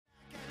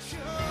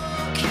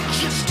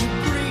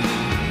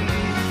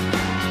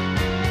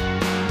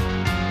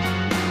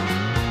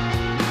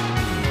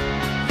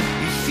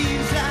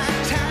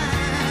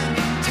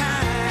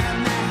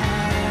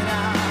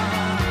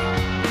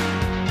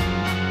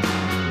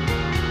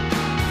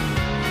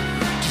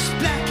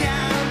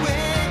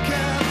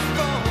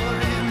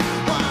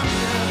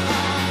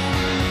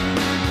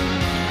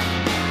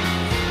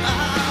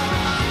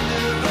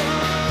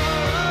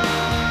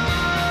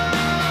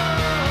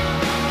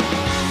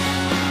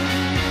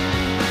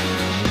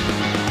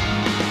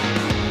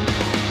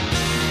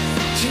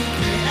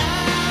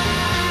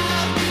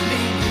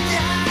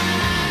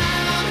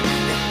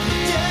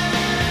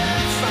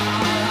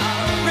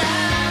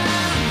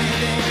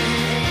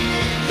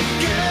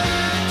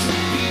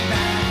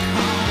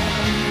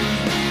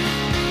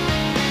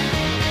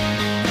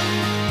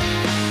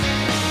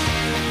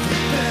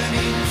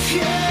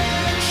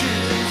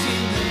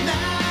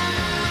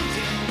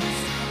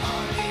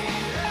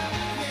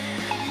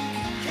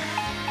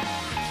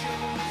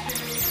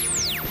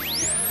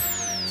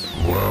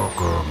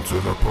to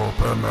the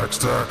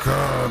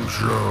PulpMX.com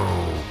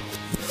show.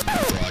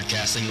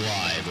 Broadcasting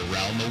live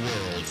around the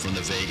world from the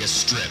Vegas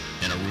Strip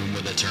in a room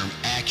where the term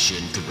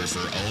action could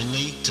refer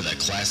only to the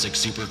classic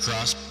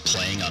Supercross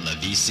playing on the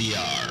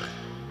VCR.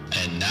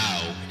 And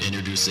now,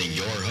 introducing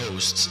your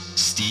hosts,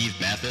 Steve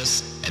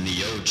Matthes and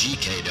the OG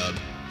K-Dub,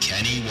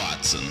 Kenny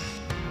Watson.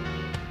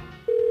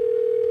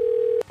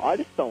 I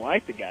just don't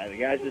like the guy. The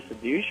guy's just a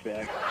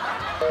douchebag.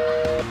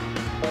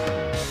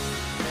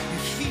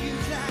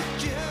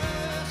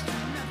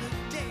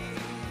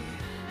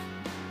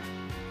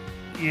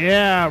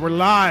 Yeah, we're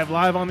live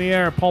on the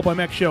air, Pulp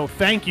MX Show.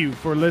 Thank you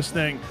for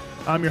listening.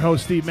 I'm your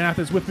host, Steve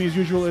Matthes. With me, as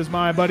usual, is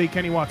my buddy,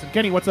 Kenny Watson.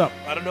 Kenny, what's up?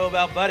 I don't know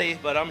about buddy,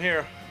 but I'm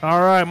here. All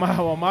right,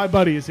 my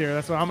buddy is here.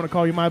 That's why I'm going to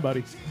call you my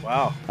buddy.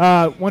 Wow.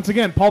 Once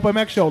again, Pulp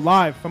MX Show,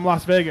 live from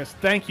Las Vegas.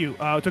 Thank you.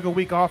 Took a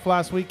week off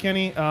last week,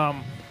 Kenny.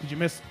 Did you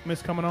miss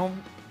coming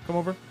home? Come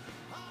over?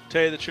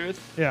 Tell you the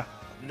truth? Yeah.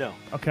 No.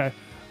 Okay.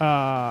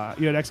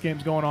 You had X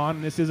Games going on,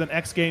 and this is an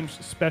X Games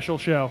special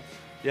show.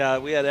 Yeah,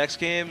 we had X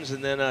Games,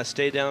 and then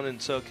stayed down in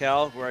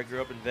SoCal, where I grew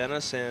up in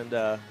Venice, and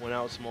went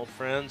out with some old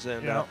friends,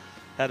 and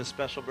had a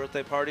special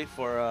birthday party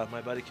for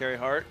my buddy Carey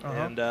Hart,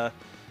 and it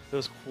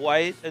was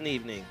quite an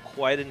evening.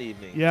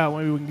 Yeah,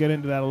 maybe we can get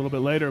into that a little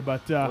bit later,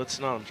 but let's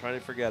not. I'm trying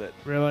to forget it.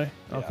 Really?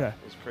 Yeah, okay. It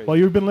was crazy. Well,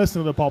 you've been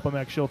listening to the Pulp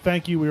MX Show.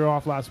 Thank you. We were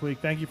off last week.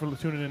 Thank you for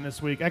tuning in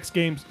this week. X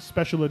Games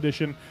special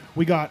edition.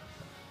 We got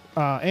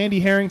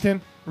Andy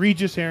Harrington,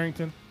 Regis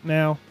Harrington.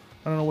 Now,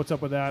 I don't know what's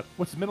up with that.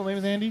 What's his middle name?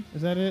 Is Andy?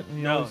 Is that it?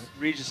 No,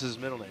 Regis's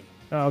middle name.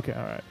 Oh, okay,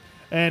 all right.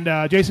 And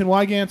Jason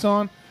Weigandt's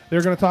on.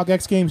 They're going to talk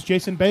X Games.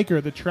 Jason Baker,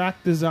 the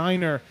track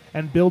designer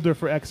and builder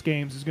for X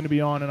Games, is going to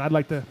be on, and I'd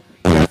like to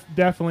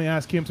definitely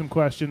ask him some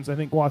questions. I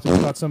think Watson's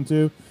got some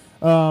too.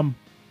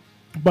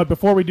 But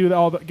before we do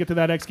that, get to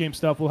that X Games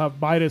stuff, we'll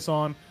have Bidas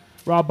on,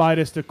 Rob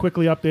Bidas, to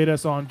quickly update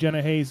us on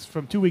Jenna Hayes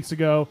from 2 weeks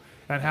ago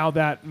and how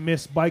that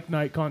Miss Bike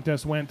Night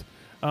contest went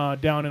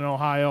down in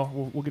Ohio.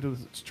 We'll get to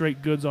the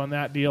straight goods on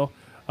that deal.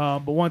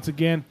 But once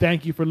again,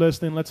 thank you for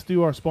listening. Let's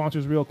do our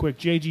sponsors real quick.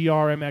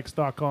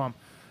 JGRMX.com.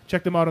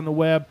 Check them out on the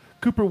web.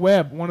 Cooper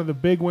Webb, one of the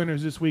big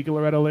winners this week at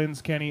Loretta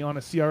Lynn's, Kenny, on a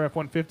CRF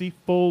 150,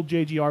 full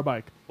JGR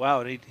bike.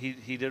 Wow, and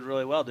he did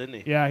really well, didn't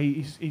he? Yeah,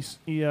 he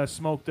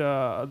smoked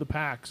the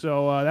pack.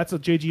 So that's a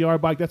JGR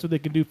bike. That's what they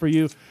can do for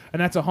you.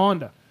 And that's a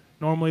Honda.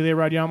 Normally they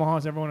ride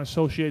Yamahas. Everyone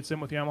associates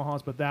them with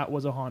Yamahas, but that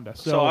was a Honda.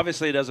 So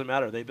obviously it doesn't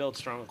matter. They build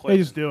strong equipment.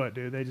 They just do it,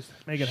 dude. They just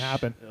make it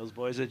happen. Those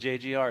boys at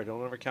JGR,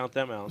 don't ever count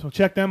them out. So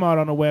check them out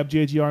on the web,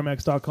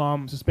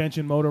 jgrmx.com.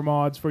 Suspension, motor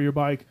mods for your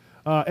bike.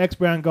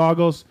 X-brand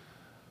goggles.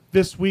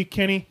 This week,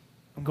 Kenny,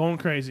 I'm going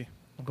crazy.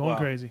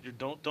 Crazy.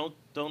 Don't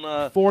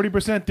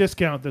 40%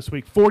 discount this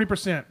week.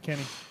 40%,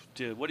 Kenny.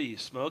 Dude, what are you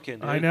smoking,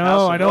 dude? I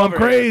know. I'm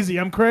crazy.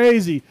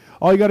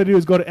 All you got to do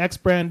is go to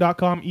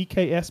xbrand.com,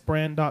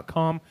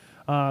 eksbrand.com.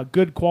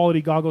 Good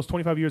quality goggles,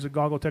 25 years of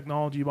goggle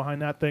technology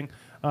behind that thing.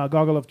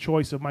 Goggle of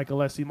choice of Mike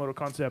Alessi, Moto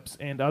Concepts,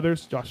 and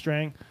others. Josh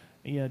Strang,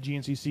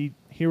 GNCC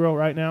hero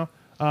right now.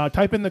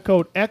 Type in the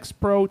code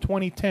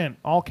XPRO2010,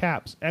 all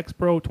caps,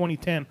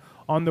 XPRO2010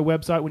 on the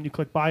website when you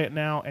click buy it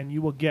now, and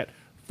you will get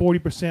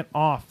 40%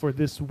 off for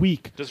this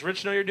week. Does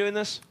Rich know you're doing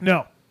this?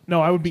 No,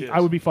 I would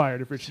be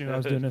fired if Rich knew I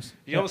was doing this.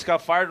 You almost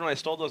got fired when I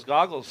stole those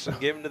goggles and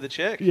gave them to the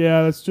chick.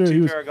 Yeah, that's true.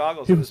 Two pair of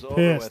goggles. He was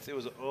pissed. It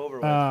was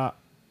over with.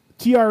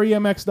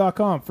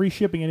 TREMX.com, free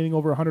shipping, anything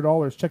over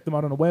 $100. Check them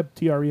out on the web,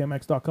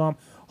 TREMX.com,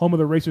 home of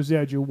the Racer's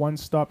Edge, your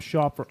one-stop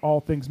shop for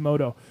all things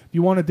moto. If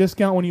you want a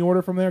discount when you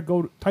order from there,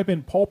 go type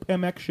in Pulp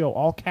MX Show,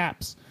 all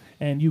caps,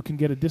 and you can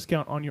get a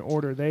discount on your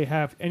order. They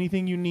have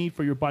anything you need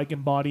for your bike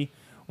and body.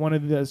 One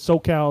of the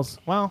SoCal's,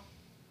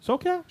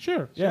 SoCal?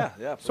 Sure. Yeah,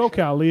 SoCal,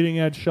 sure. Leading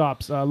edge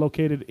shops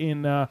located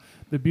in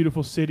the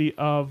beautiful city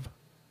of...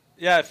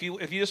 Yeah, if you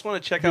just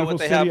want to check out what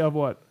they have... City of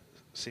what?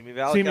 Simi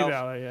Valley.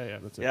 Yeah,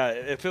 that's it. Yeah,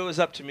 if it was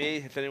up to me,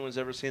 if anyone's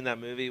ever seen that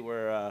movie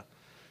where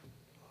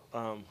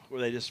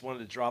they just wanted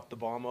to drop the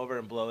bomb over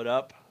and blow it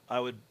up, I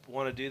would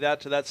want to do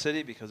that to that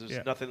city because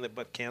there's nothing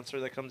but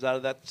cancer that comes out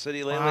of that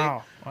city lately.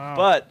 Wow.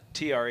 But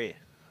TRE.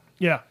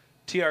 Yeah.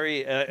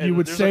 TRE. You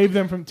would save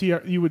them from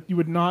TRE. You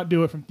would not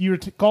do it from. You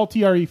would call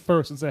TRE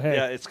first and say, "Hey,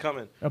 yeah, it's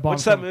coming."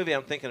 What's that movie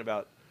I'm thinking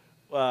about?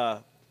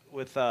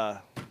 With the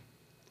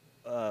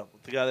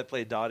guy that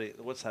played Dottie.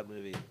 What's that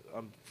movie?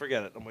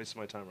 Forget it. I'm wasting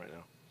my time right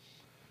now.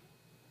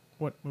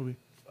 What movie?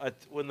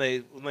 When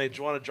they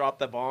want to drop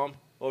that bomb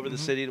over the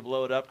city to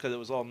blow it up because it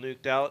was all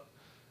nuked out,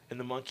 and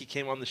the monkey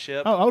came on the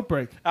ship. Oh,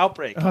 Outbreak. Oh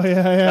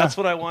yeah. That's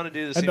what I want to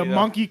do. And the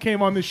monkey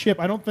came on the ship.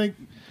 I don't think.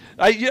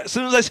 As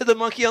soon as I said the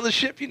monkey on the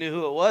ship, you knew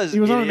who it was. He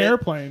was on an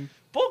airplane.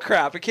 Bull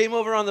crap! It came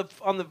over on the.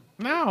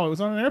 No, it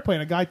was on an airplane.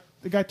 The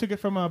guy took it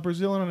from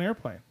Brazil on an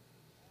airplane.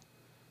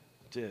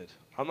 Dude,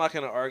 I'm not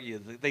going to argue.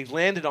 They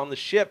landed on the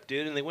ship,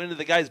 dude, and they went into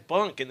the guy's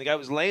bunk, and the guy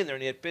was laying there,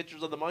 and he had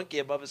pictures of the monkey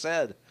above his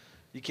head.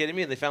 You kidding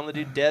me? And they found the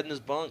dude dead in his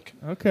bunk.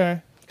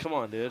 Okay. Come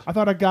on, dude. I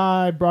thought a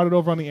guy brought it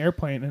over on the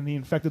airplane, and he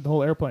infected the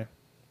whole airplane.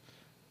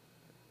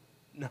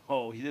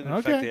 No, he didn't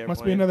infect the airplane.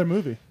 Must be another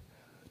movie.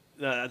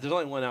 There's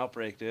only one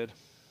outbreak, dude.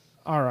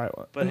 All right.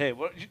 But hey,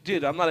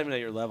 dude, I'm not even at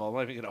your level. I'm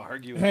not even going to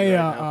argue with Hey, you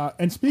right now.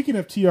 and speaking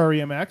of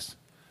TREMX,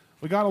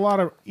 we got a lot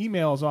of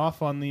emails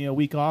off on the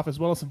week off, as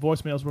well as some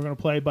voicemails we're going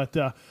to play.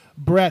 But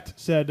Brett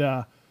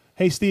said,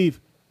 hey, Steve,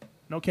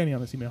 no Kenny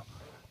on this email.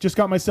 Just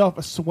got myself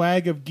a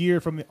swag of gear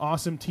from the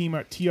awesome team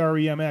at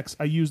TREMX.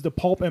 I used the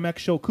Pulp MX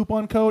Show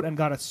coupon code and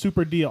got a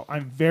super deal.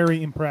 I'm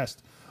very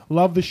impressed.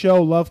 Love the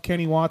show. Love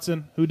Kenny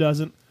Watson. Who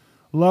doesn't?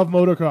 Love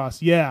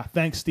motocross. Yeah,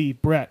 thanks,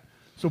 Steve. Brett.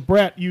 So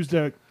Brett used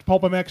a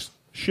Pulp MX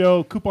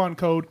Show coupon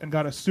code and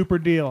got a super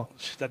deal.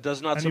 That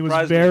does not And surprise me.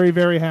 he was very,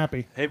 very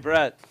happy. Hey,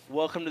 Brett,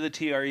 welcome to the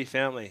TRE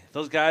family.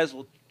 Those guys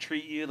will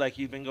treat you like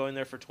you've been going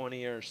there for 20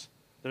 years.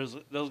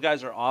 Those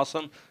guys are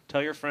awesome.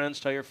 Tell your friends,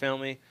 tell your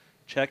family.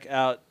 Check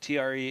out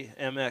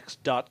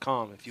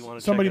tremx.com if you want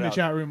to Somebody check it in the out.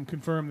 chat room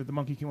confirmed that the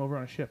monkey came over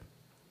on a ship.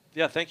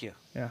 Yeah, thank you.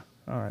 Yeah,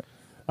 all right.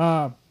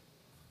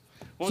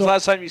 When was the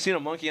last time you seen a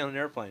monkey on an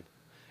airplane?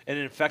 And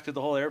it infected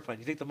the whole airplane.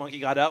 You think the monkey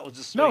got out? Was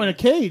just No, in a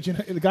cage. And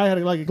the guy had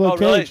a little oh,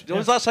 really? cage. When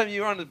was the last time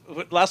you were on a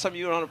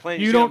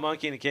plane? You seen a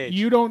monkey in a cage.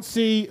 You don't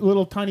see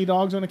little tiny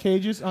dogs on the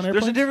cages on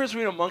airplanes? There's a difference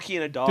between a monkey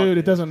and a dog. Dude,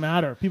 it doesn't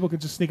matter. People can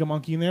just sneak a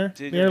monkey in there.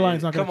 Dude, the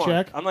airline's not going to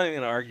check. I'm not even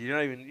going to argue.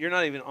 You're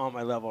not even on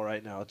my level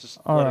right now. Just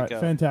all let right, it go.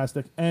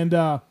 fantastic. And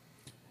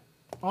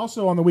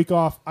also on the week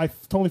off, I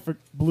totally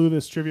blew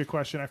this trivia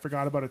question. I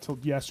forgot about it till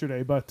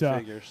yesterday. But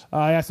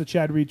I asked the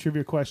Chad Reed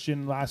trivia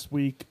question last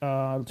week,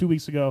 2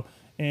 weeks ago.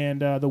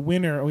 And the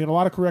winner, we had a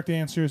lot of correct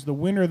answers. The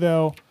winner,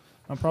 though,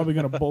 I'm probably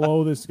going to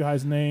blow this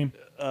guy's name.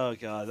 Oh,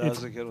 God, that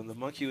was a good one. The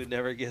monkey would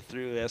never get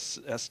through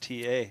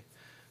STA.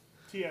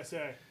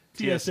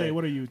 TSA.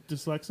 What are you,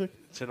 dyslexic?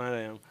 Tonight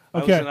I am.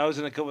 Okay. I was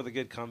in a with a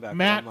good comeback,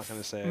 but I'm not going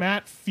to say it.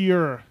 Matt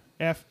Fuhrer,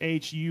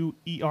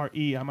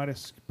 Fuere. I might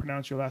have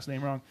pronounced your last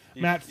name wrong.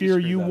 Matt you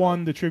Fuhrer, you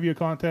won the trivia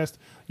contest.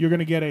 You're going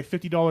to get a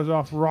 $50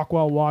 off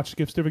Rockwell watch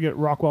gift certificate at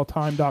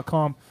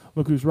rockwelltime.com.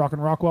 Look who's rocking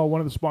Rockwell,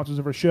 one of the sponsors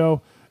of our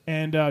show.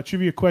 And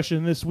trivia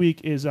question this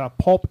week is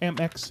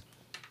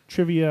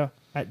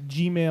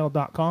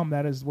pulpmxtrivia@gmail.com.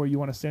 That is where you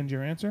want to send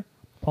your answer.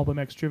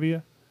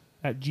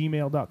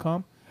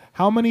 pulpmxtrivia@gmail.com.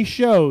 How many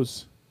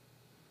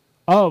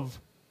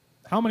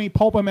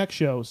Pulp MX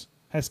shows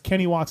has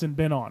Kenny Watson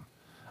been on?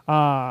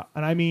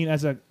 And I mean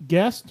as a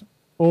guest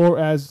or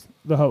as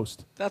the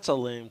host? That's a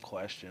lame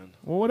question.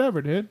 Well,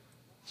 whatever, dude.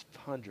 It's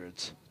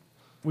hundreds.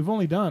 We've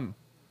only done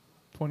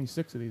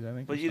 26 of these, I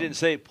think. But you didn't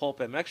say Pulp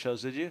MX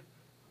shows, did you?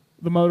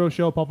 The Moto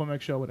Show, Pulp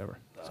MX Show, whatever.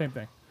 Same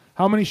thing.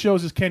 How many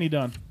shows has Kenny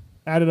done?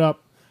 Add it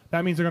up.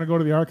 That means they're going to go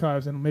to the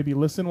archives and maybe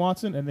listen,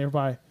 Watson, and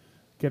thereby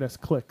get us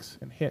clicks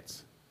and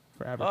hits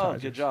for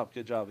advertisers. Oh,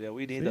 good job. Yeah,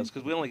 we need those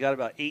because we only got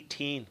about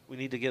 18. We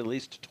need to get at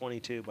least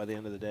 22 by the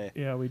end of the day.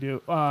 Yeah, we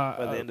do. By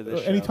the end of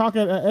this show. Any talk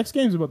at X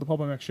Games about the Pulp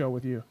MX Show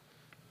with you?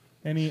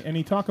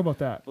 Any talk about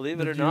that?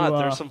 Believe it or not,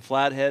 there's some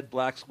flathead,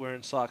 black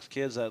wearing socks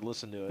kids that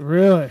listen to it.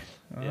 Really?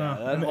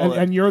 Yeah.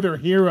 And you're their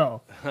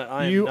hero.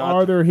 You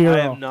are their hero.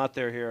 I am not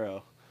their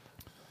hero.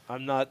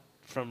 I'm not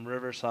from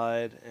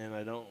Riverside, and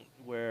I don't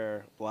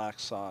wear black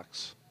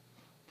socks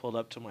pulled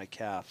up to my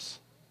calves.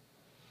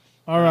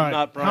 All right.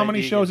 Not Brian How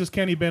many Deegan. shows has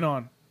Kenny been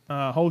on?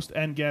 Host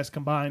and guest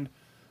combined.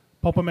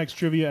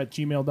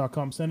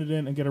 pulpmxtrivia@gmail.com. Send it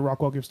in and get a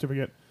Rockwell gift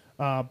certificate.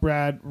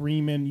 Brad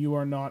Riemann, you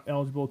are not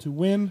eligible to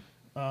win.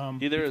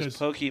 Either is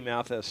Pokey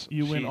Mathis.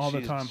 You win all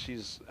the time.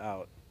 She's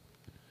out.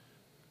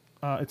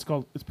 It's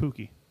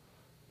Pookie.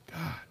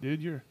 God, dude,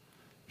 you're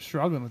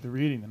struggling with the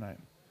reading tonight.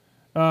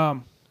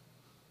 All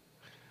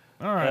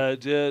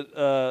right.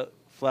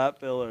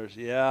 Flat billers,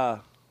 yeah.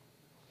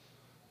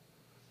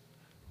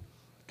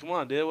 Come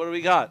on, dude. What do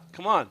we got?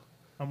 Come on.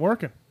 I'm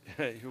working.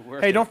 You're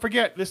working. Hey, don't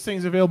forget, this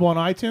thing's available on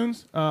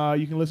iTunes.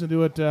 You can listen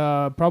to it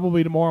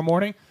probably tomorrow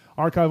morning.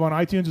 Archive on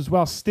iTunes as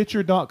well.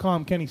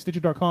 Stitcher.com, Kenny,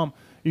 Stitcher.com.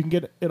 You can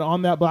get it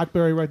on that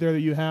BlackBerry right there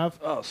that you have.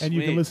 Oh, and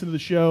you can listen to the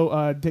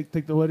show,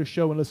 take the latest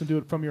show and listen to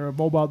it from your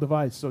mobile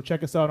device. So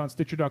check us out on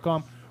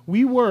Stitcher.com.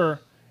 We were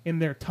in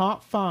their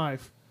top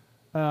 5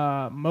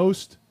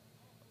 most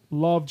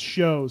loved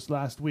shows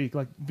last week.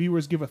 Like,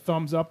 viewers give a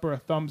thumbs up or a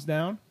thumbs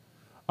down.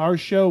 Our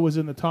show was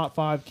in the top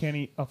 5,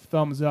 Kenny, of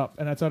thumbs up.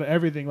 And that's out of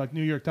everything, like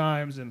New York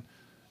Times and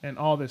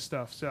all this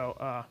stuff.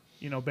 So,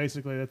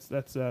 basically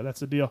that's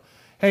the deal.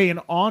 Hey,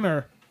 in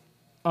honor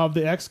of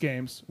the X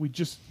Games, we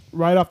just,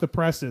 right off the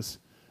presses,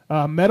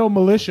 Metal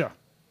Militia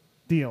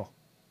deal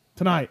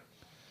tonight.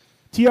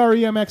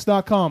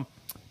 TREMX.com.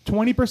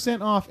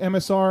 20% off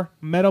MSR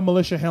Metal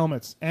Militia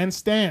helmets and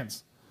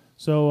stands.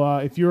 So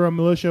if you're a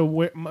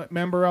militia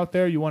member out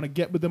there, you want to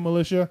get with the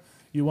militia,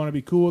 you want to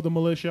be cool with the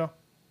militia,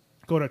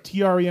 go to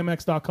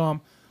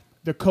TREMX.com.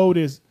 The code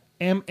is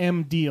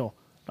MMDEAL.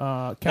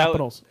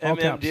 Capitals. All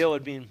caps. Deal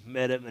would mean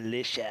Meta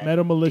Militia.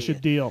 Meta Militia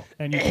deal.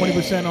 And you're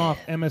 20% off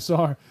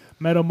MSR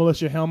Metal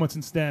Militia helmets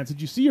and stands.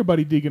 Did you see your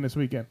buddy Deegan this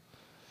weekend?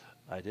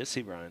 I did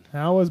see Brian.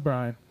 How was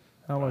Brian?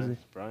 How was he?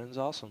 Brian's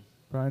awesome.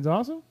 Brian's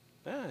awesome?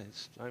 Yeah,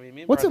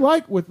 What's it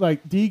like with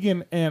like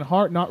Deegan and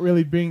Hart not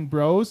really being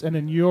bros, and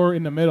then you're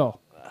in the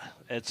middle?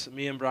 It's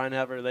me and Brian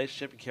have a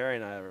relationship, and Carrie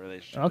and I have a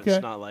relationship. Okay.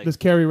 It's not like does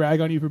Carrie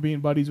rag on you for being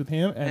buddies with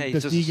him, and Hey,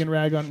 does just- Deegan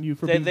rag on you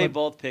for being? they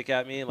both pick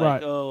at me like,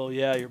 Right. oh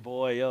yeah, your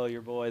boy,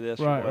 your boy this,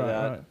 your boy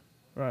that.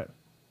 Right.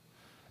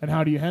 And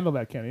how do you handle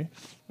that, Kenny?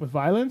 With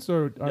violence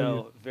or are No,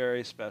 you?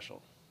 very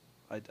special.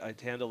 I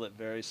handle it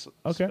very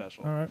Okay.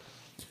 special. All right.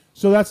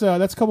 So that's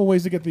a couple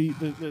ways to get the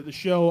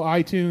show: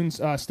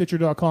 iTunes,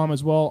 Stitcher.com,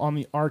 as well on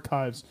the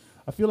archives.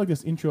 I feel like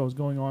this intro is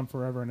going on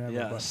forever and ever.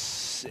 Yeah, but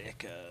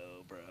sicko,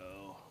 bro.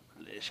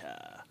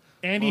 Militia.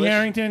 Andy Militia.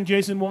 Harrington,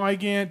 Jason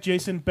Weigandt,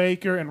 Jason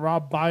Baker, and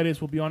Rob Bidas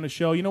will be on the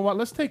show. You know what?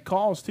 Let's take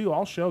calls too.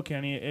 I'll show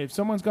Kenny if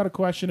someone's got a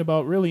question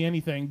about really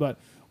anything. But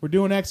we're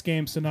doing X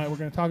Games tonight. We're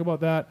going to talk about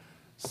that.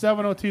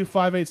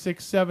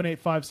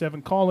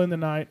 702-586-7857. Call in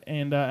tonight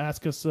and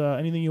ask us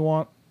anything you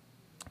want.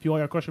 If you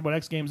got a question about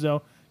X Games,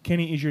 though,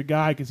 Kenny is your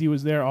guy because he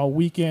was there all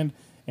weekend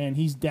and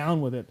he's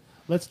down with it.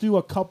 Let's do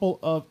a couple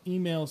of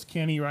emails,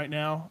 Kenny, right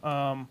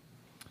now.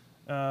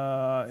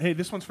 Hey,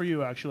 this one's for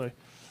you, actually.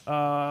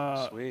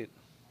 Sweet.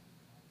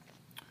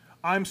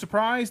 I'm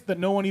surprised that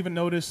no one even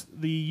noticed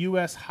the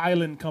U.S.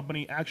 Highland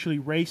Company actually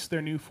raced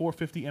their new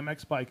 450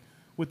 MX bike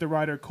with the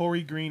rider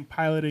Corey Green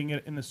piloting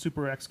it in the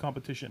Super X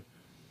competition.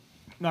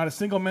 Not a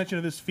single mention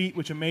of this feat,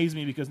 which amazed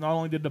me because not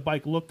only did the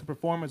bike look to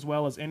perform as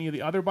well as any of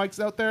the other bikes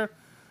out there,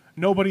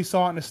 nobody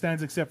saw it in the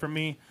stands except for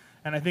me,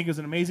 and I think it was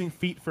an amazing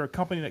feat for a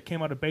company that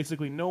came out of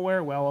basically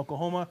nowhere, well,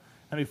 Oklahoma,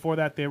 and before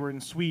that they were in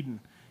Sweden.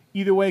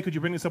 Either way, could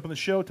you bring this up on the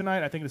show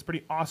tonight? I think it's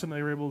pretty awesome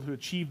they were able to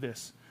achieve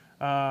this.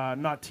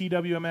 Not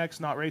TWMX,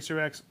 not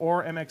RacerX,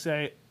 or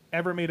MXA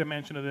ever made a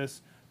mention of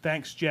this.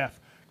 Thanks, Jeff.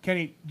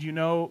 Kenny, do you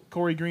know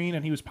Corey Green,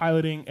 and he was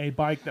piloting a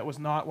bike that was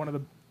not one of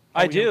the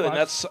I do, OEM and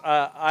bikes?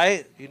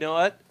 that's you know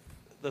what?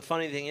 The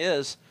funny thing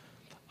is,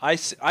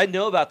 I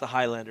know about the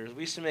Highlanders.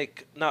 We used to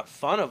make not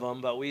fun of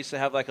them, but we used to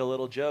have like a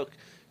little joke.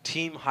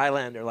 Team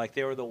Highlander, like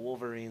they were the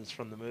Wolverines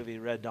from the movie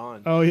Red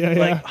Dawn. Oh, yeah, like,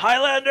 yeah.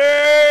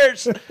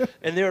 Highlanders!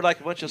 And they were like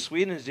a bunch of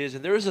Sweden dudes.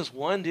 And there was this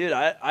one dude,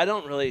 I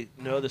don't really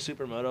know the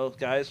Supermoto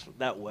guys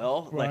that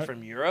well, Right. like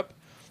from Europe.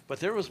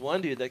 But there was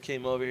one dude that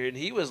came over here, and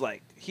he was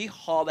like, he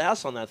hauled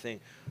ass on that thing.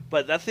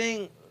 But that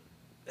thing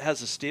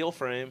has a steel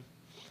frame.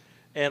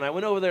 And I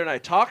went over there and I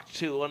talked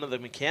to one of the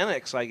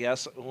mechanics, I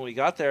guess, when we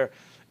got there.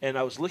 And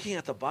I was looking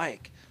at the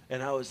bike,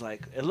 and I was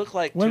like, it looked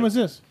like... When was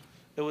this?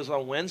 It was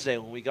on Wednesday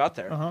when we got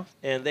there. Uh-huh.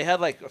 And they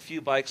had like a few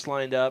bikes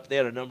lined up. They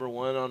had a number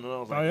one on, and I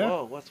was like, yeah?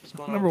 whoa, what's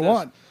going Number on with this?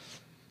 one.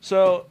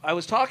 So I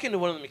was talking to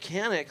one of the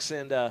mechanics,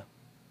 and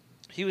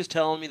he was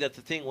telling me that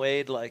the thing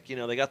weighed like,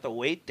 they got the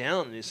weight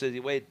down, and he said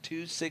he weighed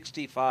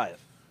 265.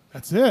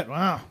 That's it.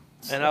 Wow.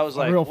 And I was A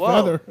like, real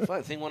whoa, feather.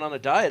 that thing went on a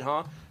diet,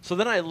 huh? So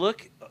then I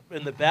look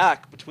in the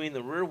back between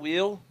the rear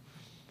wheel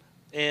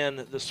and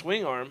the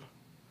swing arm,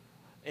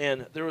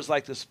 and there was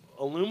like this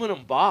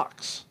aluminum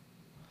box.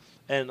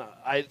 And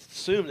I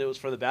assumed it was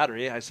for the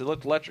battery. I said,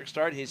 look, electric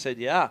start. He said,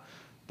 yeah.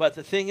 But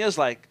the thing is,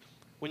 like,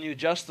 when you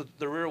adjust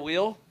the rear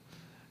wheel,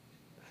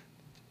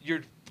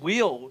 your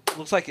wheel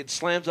looks like it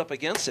slams up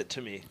against it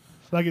to me.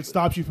 Like it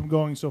stops you from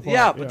going so far.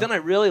 Yeah, but then I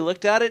really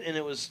looked at it, and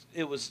it was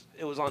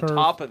on Curved.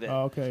 top of it.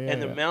 Oh, okay, yeah,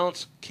 and the yeah.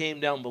 mounts came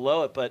down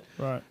below it. But,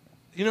 Right.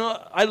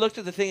 I looked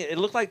at the thing. It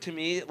looked like to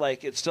me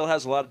like it still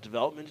has a lot of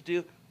development to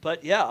do.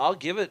 But, yeah, I'll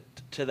give it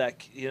to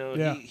that.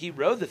 Yeah. He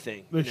rode the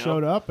thing. They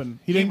showed up, and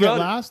he didn't He get rode it.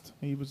 last.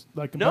 He was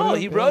like No,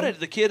 competitive? he rode it.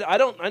 The kid, I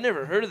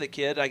never heard of the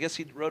kid. I guess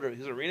he's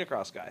an arena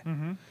cross guy.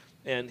 Mm-hmm.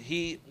 And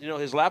he,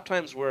 his lap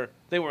times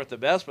they weren't the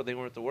best, but they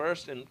weren't the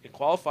worst in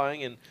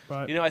qualifying. And,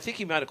 Right. I think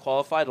he might have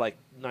qualified like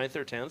 9th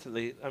or 10th.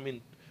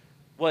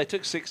 They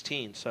took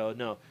 16, so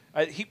no.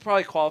 He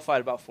probably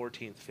qualified about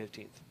 14th,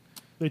 15th.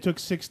 They took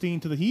 16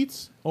 to the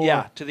heats? Or?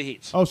 Yeah, to the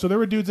heats. Oh, so there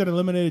were dudes that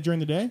eliminated during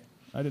the day?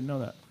 I didn't know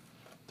that.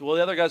 Well,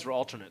 the other guys were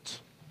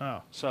alternates.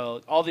 Oh.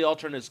 So all the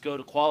alternates go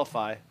to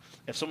qualify.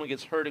 If someone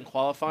gets hurt in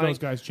qualifying, Those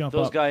guys jump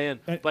those up. guys in.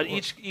 And- But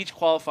each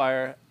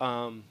qualifier,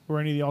 Were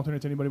any of the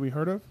alternates anybody we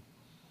heard of?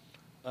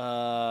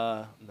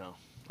 no,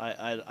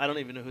 I don't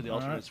even know who the All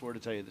alternates were,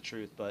 to tell you the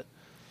truth. But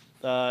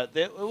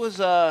it was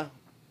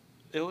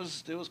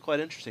quite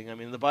interesting. I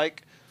mean, the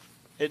bike,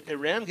 it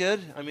ran good.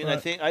 I mean,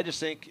 Right. I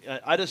just think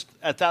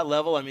at that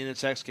level. I mean,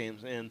 it's X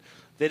Games, and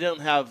they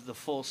don't have the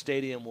full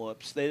stadium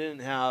whoops. They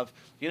didn't have.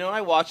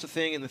 I watched the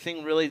thing, and the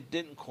thing really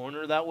didn't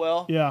corner that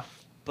well. Yeah.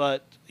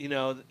 But I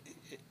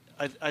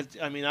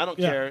mean, I don't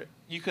Yeah. care.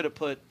 You could have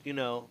put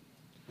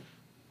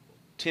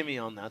Timmy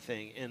on that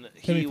thing, and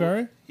Timmy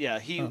Ferry? Yeah,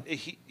 he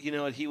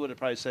he would have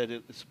probably said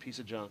it's a piece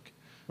of junk.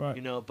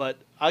 Right. But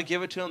I'll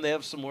give it to them. They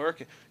have some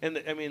work,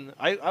 and I mean,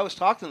 I was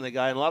talking to the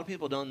guy, and a lot of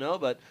people don't know,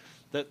 but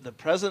the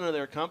president of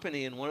their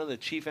company and one of the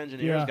chief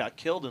engineers Yeah. got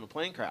killed in a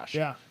plane crash.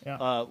 Yeah, yeah.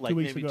 Like 2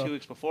 weeks maybe ago. 2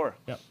 weeks before.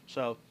 Yep.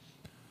 So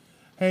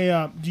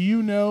Hey, do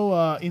you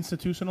know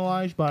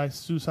Institutionalized by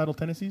Suicidal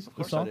Tendencies? Of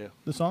course I do.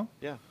 The song?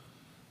 yeah,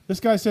 This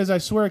guy says, I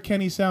swear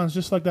Kenny sounds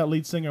just like that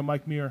lead singer,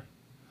 Mike Muir.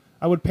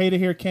 I would pay to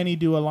hear Kenny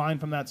do a line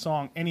from that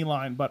song, any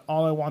line, but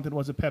all I wanted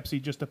was a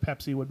Pepsi. Just a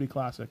Pepsi would be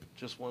classic.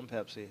 just one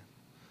Pepsi.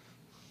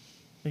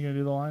 You gonna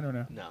do the line or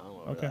no? No, I'm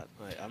over Okay.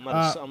 that. I'm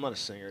not a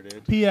singer,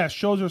 dude. P.S.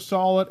 Shows are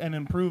solid and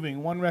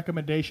improving. One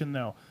recommendation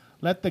though: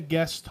 let the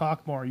guests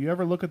talk more. You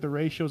ever look at the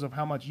ratios of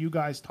how much you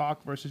guys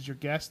talk versus your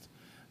guest?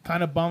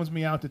 Kind of bums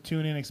me out to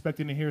tune in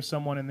expecting to hear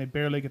someone and they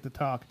barely get to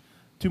talk.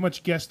 Too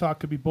much guest talk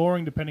could be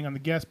boring depending on the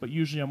guest, but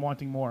usually I'm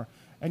wanting more.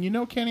 And you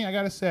know, Kenny, I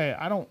got to say,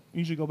 I don't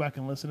usually go back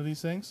and listen to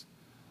these things,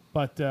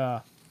 but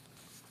I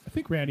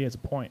think Randy has a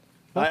point.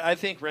 I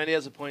think Randy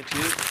has a point,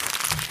 too.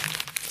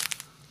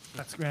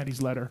 That's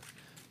Randy's letter.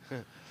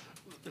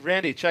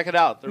 Randy, check it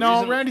out.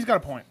 Randy's got a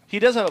point. He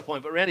does have a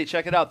point, but Randy,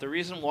 check it out. The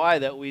reason why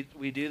that we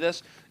do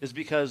this is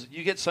because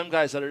you get some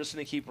guys that are just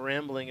going to keep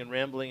rambling and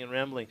rambling and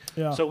rambling.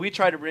 Yeah. So we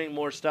try to bring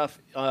more stuff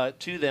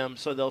to them,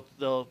 so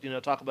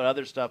they'll talk about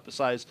other stuff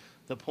besides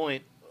the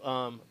point.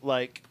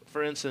 Like,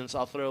 for instance,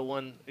 I'll throw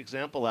one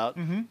example out.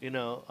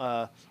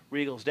 Mm-hmm.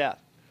 Regal's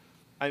death.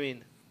 I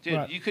mean, dude,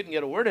 Right. you couldn't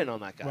get a word in on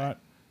that guy. Right.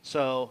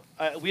 So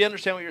we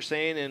understand what you're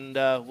saying, and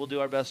we'll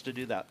do our best to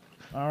do that.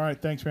 All right,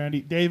 thanks, Randy.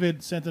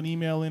 David sent an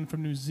email in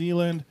from New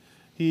Zealand.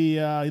 He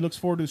looks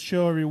forward to the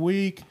show every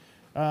week.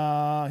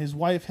 His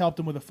wife helped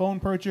him with a phone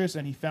purchase,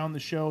 and he found the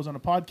shows on a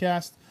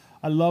podcast.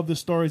 I love the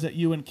stories that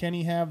you and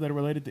Kenny have that are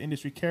related to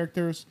industry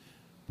characters,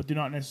 but do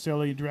not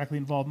necessarily directly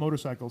involve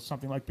motorcycles,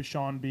 something like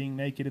Pichon being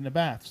naked in the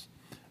baths.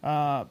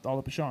 All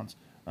the Pichons.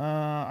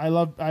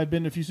 I've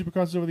been to a few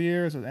Supercrosses over the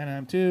years, and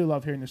I'm too.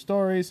 Love hearing the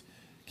stories.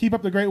 Keep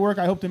up the great work.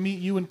 I hope to meet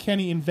you and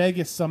Kenny in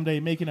Vegas someday,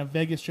 making a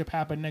Vegas trip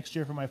happen next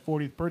year for my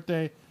 40th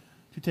birthday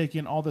to take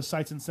in all the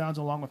sights and sounds,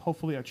 along with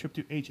hopefully a trip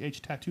to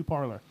HH Tattoo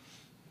Parlor.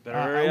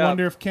 I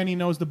wonder if Kenny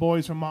knows the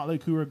boys from Motley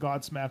Crue or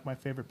Godsmack, my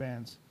favorite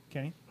bands.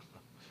 Kenny?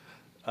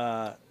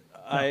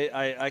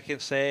 I can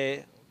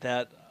say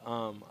that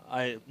I'm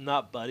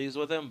not buddies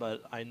with them,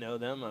 but I know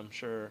them. I'm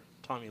sure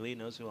Tommy Lee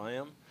knows who I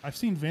am. I've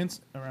seen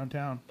Vince around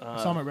town.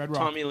 I saw him at Red Rock.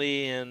 Tommy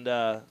Lee and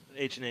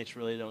H&H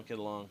really don't get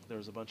along. There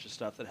was a bunch of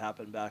stuff that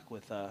happened back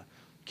with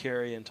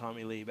Kerry and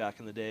Tommy Lee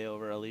back in the day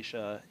over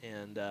Alicia,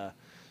 and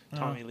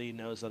Tommy Lee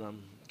knows that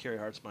Kerry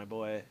Hart's my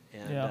boy,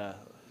 and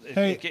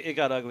it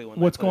got ugly one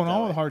night. What's going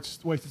on with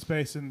Hart's Wasted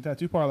Space and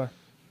Tattoo Parlor?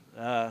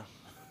 We'll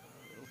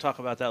talk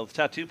about that. The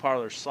Tattoo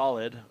Parlor's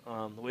solid.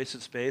 The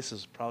Wasted Space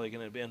is probably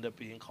going to end up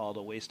being called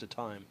a waste of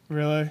time.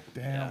 Really?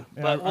 Damn.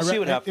 Yeah. But we'll see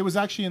what happens. It was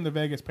actually in the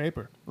Vegas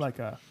paper,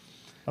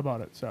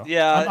 about it. So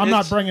yeah, I'm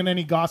not bringing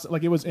any gossip.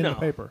 Like, it was in the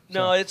paper. So.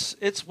 No,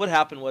 it's what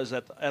happened was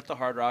at the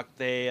Hard Rock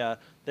they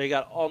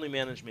got all new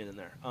management in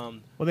there.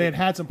 Well, they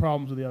had some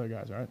problems with the other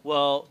guys, right?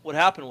 Well, what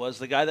happened was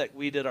the guy that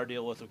we did our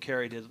deal with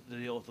Kerry did the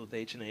deal with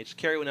H&H.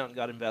 Kerry went out and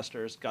got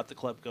investors, got the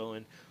club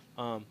going.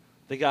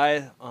 The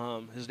guy,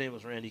 his name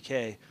was Randy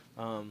Kay.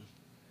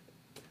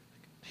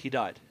 He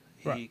died.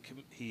 Right.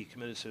 He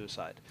committed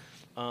suicide.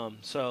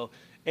 So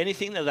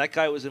anything that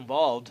guy was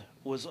involved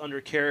was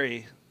under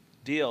Kerry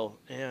deal,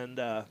 and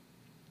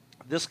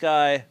this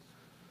guy,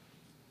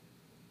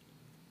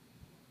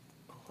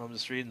 I'm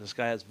just reading, this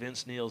guy has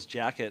Vince Neil's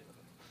jacket.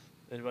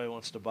 Anybody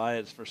wants to buy it,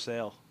 it's for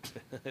sale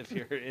if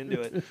you're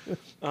into it.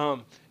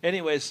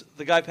 Anyways,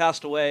 the guy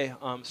passed away,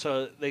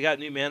 so they got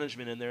new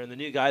management in there, and the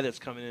new guy that's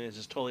coming in is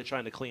just totally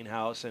trying to clean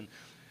house, and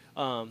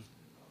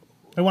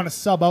they want to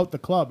sub out the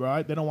club,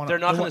 right? They don't want. They're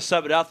not going to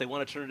sub it out. They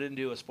want to turn it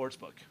into a sports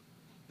book.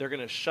 They're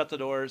going to shut the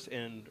doors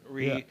and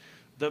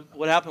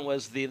what happened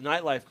was the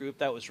nightlife group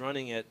that was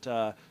running it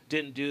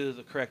didn't do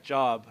the correct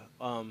job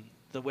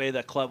the way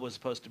that club was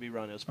supposed to be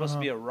run. It was supposed to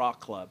be a rock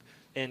club.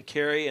 And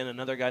Kerry and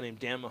another guy named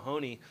Dan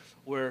Mahoney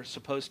were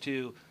supposed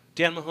to...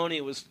 Dan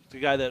Mahoney was the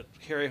guy that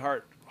Kerry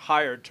Hart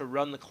hired to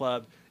run the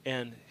club,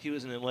 and he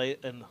was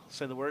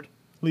say the word?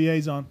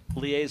 Liaison,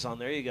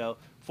 there you go,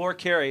 for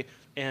Kerry.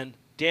 And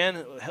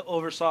Dan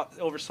overseeing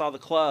the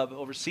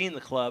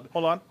club.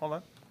 Hold on.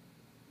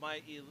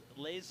 My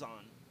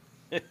liaison.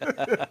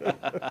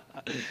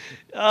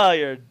 Oh,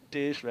 you're a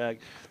douchebag.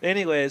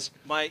 Anyways,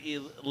 my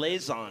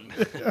liaison.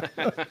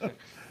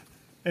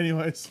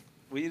 Anyways.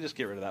 Will you just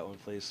get rid of that one,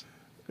 please?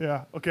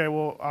 Yeah. Okay,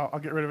 well, I'll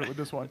get rid of it with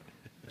this one.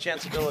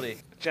 Chanceability.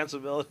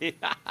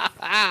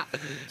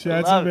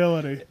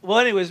 Well,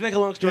 anyways, make a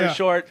long story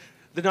short,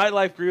 the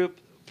nightlife group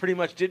pretty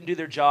much didn't do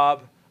their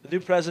job. The new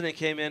president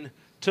came in,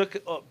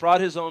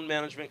 brought his own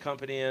management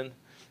company in,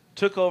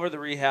 took over the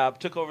rehab,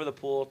 took over the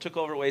pool, took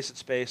over Wasted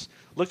Space,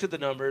 looked at the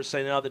numbers,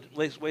 saying, no, the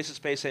Wasted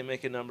Space ain't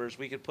making numbers.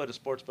 We could put a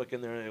sports book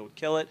in there and it would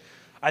kill it.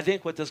 I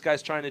think what this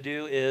guy's trying to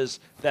do is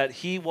that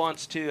he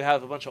wants to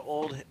have a bunch of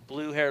old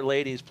blue-haired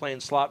ladies playing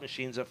slot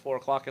machines at 4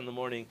 o'clock in the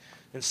morning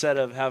instead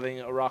of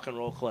having a rock and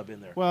roll club in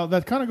there. Well,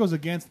 that kind of goes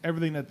against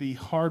everything that the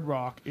Hard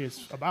Rock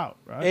is about,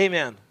 right?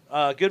 Amen.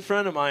 A good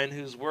friend of mine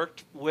who's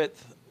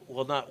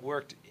not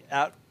worked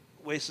at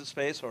Wasted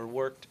Space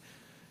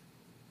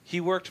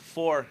he worked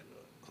for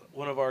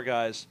one of our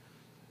guys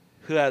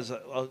who has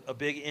a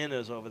big inn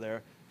over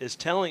there, is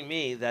telling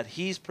me that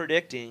he's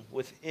predicting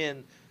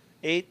within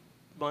 8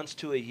 months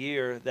to a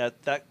year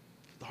that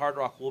Hard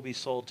Rock will be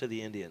sold to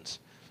the Indians,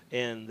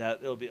 and that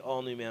it'll be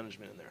all new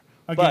management in there.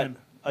 Again,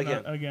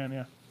 Again,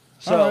 yeah.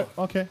 So All right.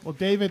 Okay. Well,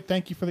 David,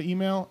 thank you for the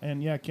email.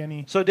 And yeah,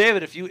 Kenny. So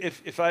David,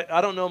 if I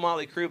don't know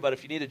Motley Crue, but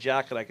if you need a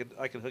jacket,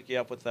 I could hook you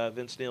up with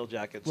Vince Neil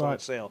jackets on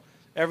sale.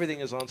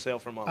 Everything is on sale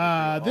for Motley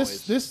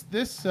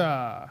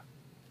Crue.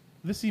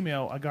 This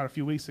email I got a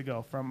few weeks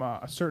ago from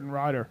a certain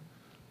rider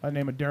by the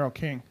name of Daryl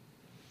King.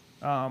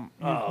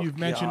 You've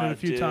mentioned it a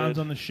few times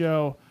on the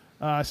show.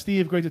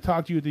 Steve, great to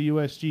talk to you at the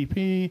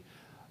USGP.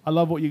 I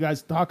love what you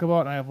guys talk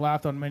about, and I have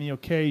laughed on many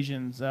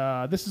occasions.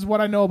 This is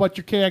what I know about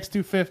your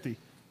KX250.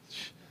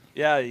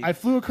 Yeah, I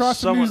flew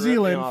across to New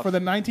Zealand for the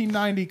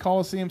 1990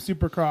 Coliseum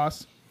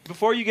Supercross.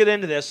 Before you get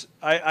into this,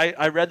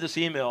 I read this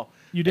email.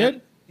 You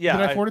did? Yeah.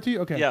 Did I forward it to you?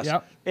 Okay. Yes.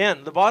 Yep.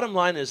 And the bottom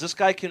line is this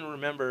guy can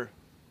remember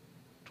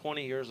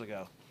 20 years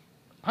ago.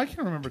 I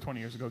can remember 20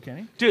 years ago,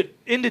 Kenny. Dude,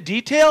 into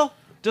detail?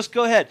 Just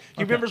go ahead.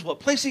 He remembers what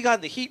place he got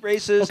in the heat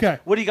races. Okay.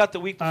 What he got the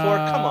week before.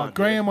 Come on.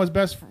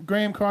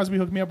 Graham Crosby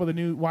hooked me up with a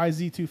new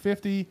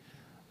YZ250.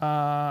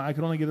 I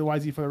could only get the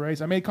YZ for the race.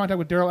 I made contact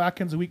with Daryl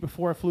Atkins a week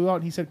before I flew out,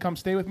 and he said, come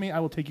stay with me. I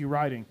will take you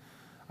riding.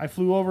 I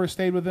flew over,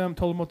 stayed with him,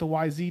 told him about the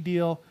YZ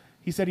deal.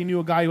 He said he knew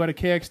a guy who had a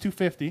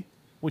KX250,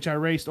 which I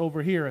raced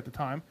over here at the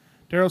time.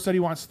 Daryl said he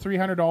wants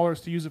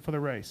 $300 to use it for the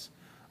race.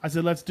 I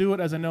said, let's do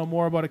it, as I know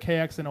more about a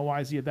KX than a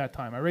YZ at that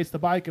time. I raced the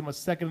bike and was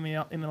second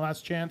in the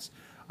last chance.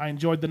 I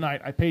enjoyed the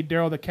night. I paid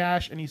Daryl the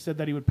cash, and he said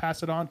that he would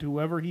pass it on to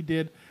whoever he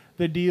did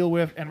the deal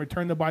with and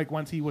return the bike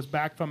once he was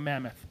back from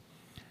Mammoth.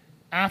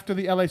 After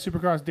the LA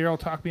Supercross, Daryl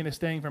talked me into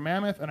staying for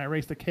Mammoth, and I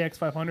raced the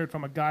KX500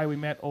 from a guy we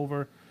met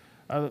over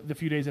the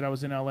few days that I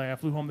was in LA. I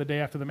flew home the day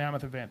after the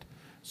Mammoth event.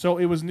 So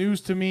it was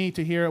news to me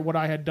to hear what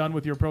I had done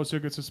with your Pro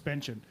Circuit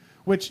suspension,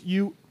 which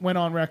you went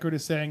on record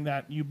as saying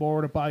that you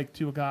borrowed a bike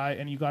to a guy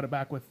and you got it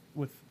back with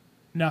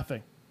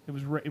nothing.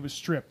 It was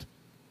stripped.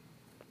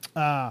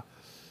 I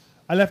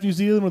left New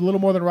Zealand with a little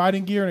more than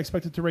riding gear and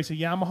expected to race a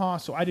Yamaha,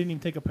 so I didn't even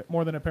take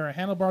more than a pair of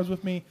handlebars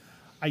with me.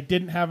 I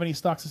didn't have any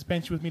stock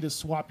suspension with me to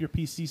swap your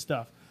PC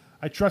stuff.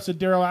 I trusted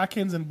Daryl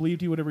Atkins and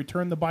believed he would have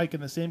returned the bike in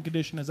the same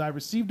condition as I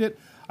received it.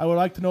 I would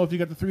like to know if you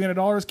got the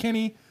 $300,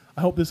 Kenny.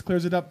 I hope this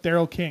clears it up.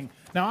 Daryl King.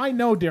 Now, I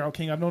know Daryl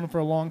King. I've known him for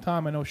a long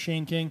time. I know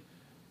Shane King.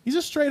 He's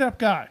a straight-up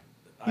guy.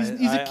 He's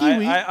a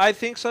Kiwi. I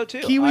think so,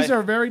 too. Kiwis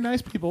are very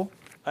nice people.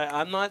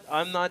 I'm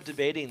not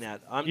debating that.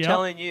 I'm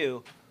telling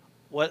you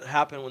what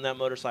happened when that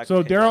motorcycle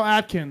So came Daryl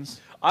out. Atkins.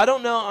 I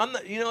don't know.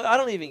 I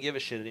don't even give a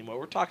shit anymore.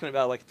 We're talking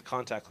about like the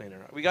contact cleaner.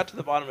 We got to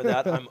the bottom of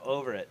that. I'm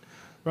over it.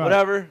 Right.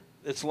 Whatever.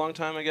 It's a long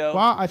time ago.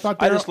 Well, I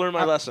just learned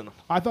my lesson.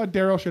 I thought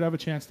Daryl should have a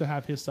chance to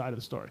have his side of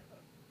the story.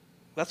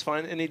 That's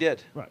fine, and he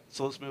did. Right.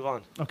 So let's move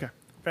on. Okay.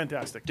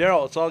 Fantastic.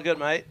 Daryl, it's all good,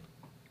 mate.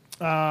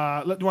 Do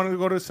you want to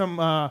go to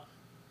some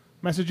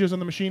messages on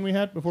the machine we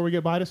had before we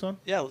get Bidas on?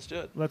 Yeah, let's do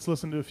it. Let's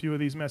listen to a few of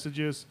these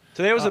messages.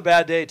 Today was a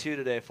bad day,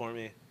 too, for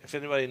me. If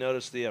anybody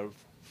noticed, the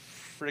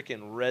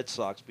freaking Red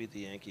Sox beat the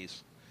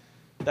Yankees.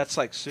 That's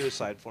like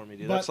suicide for me,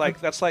 dude. That's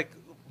like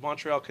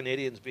Montreal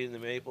Canadiens beating the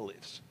Maple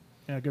Leafs.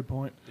 Yeah, good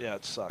point. Yeah,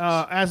 it sucks.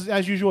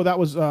 As usual, that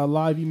was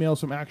live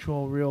emails from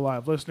actual real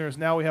live listeners.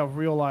 Now we have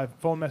real live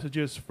phone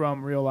messages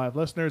from real live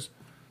listeners.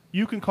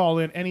 You can call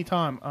in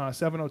anytime,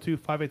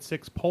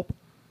 702-586-PULP,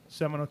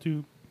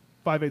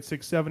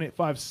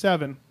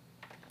 702-586-7857,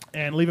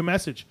 and leave a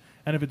message.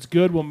 And if it's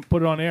good, we'll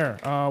put it on air.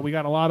 We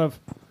got a lot of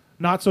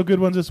not so good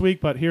ones this week,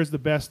 but here's the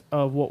best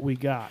of what we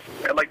got.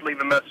 I'd like to leave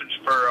a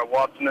message for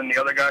Watson and the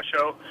Other Guy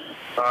show.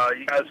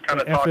 You guys kind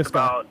of talked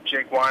about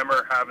Jake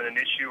Weimer having an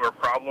issue or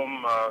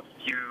problem a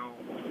few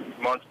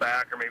months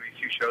back, or maybe a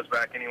few shows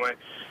back anyway.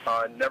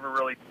 Never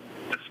really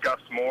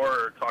discussed more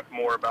or talked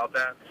more about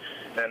that.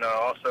 And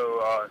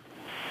also,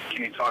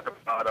 can you talk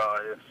about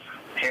if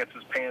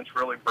Hans's pants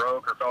really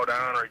broke or fell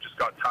down, or he just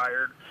got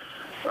tired,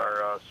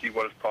 or see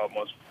what his problem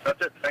was?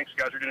 That's it. Thanks,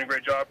 guys. You're doing a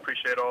great job.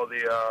 Appreciate all the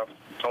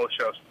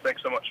shows.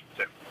 Thanks so much.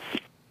 See you.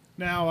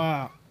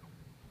 Now,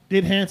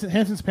 did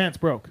Hanson's pants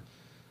broke?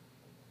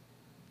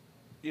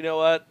 You know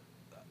what?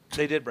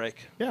 They did break.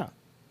 Yeah.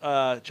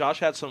 Josh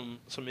had some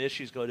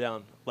issues go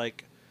down,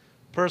 like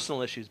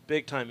personal issues,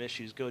 big-time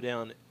issues go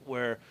down,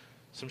 where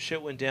some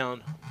shit went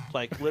down,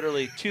 like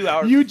literally 2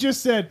 hours. You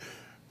just said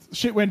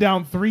shit went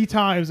down 3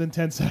 times in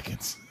 10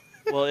 seconds.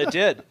 Well, it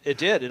did. It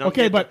did. And I'm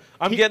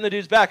getting the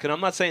dudes back, and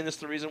I'm not saying this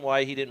is the reason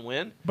why he didn't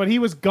win. But he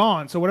was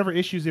gone, so whatever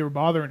issues they were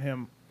bothering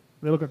him,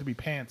 they look like to be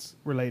pants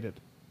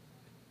related.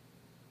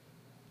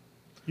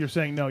 You're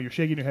saying no. You're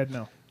shaking your head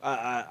no.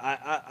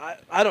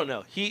 I don't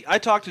know. I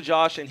talked to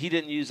Josh, and he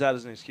didn't use that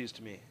as an excuse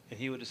to me. And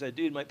he would have said,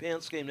 dude, my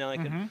pants came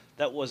down.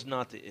 That was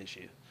not the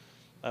issue.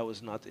 That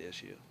was not the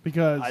issue.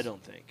 Because I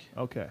don't think.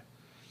 Okay.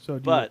 So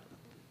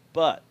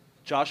but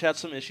Josh had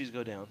some issues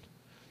go down.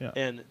 Yeah.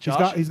 And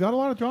Josh, he's got a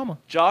lot of drama.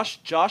 Josh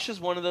is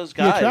one of those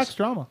guys. He attracts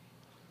drama.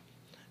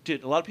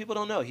 Dude, a lot of people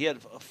don't know. He had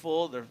a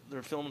full.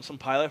 They're filming some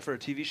pilot for a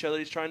TV show that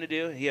he's trying to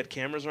do. He had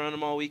cameras around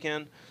him all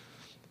weekend,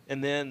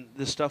 and then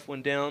this stuff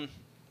went down.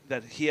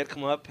 That he had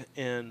come up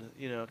and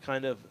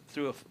kind of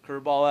threw a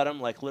curveball at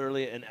him, like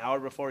literally an hour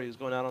before he was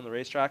going out on the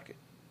racetrack,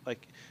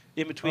 like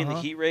in between the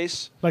heat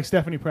race. Like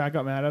Stephanie Pratt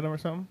got mad at him or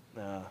something.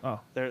 No,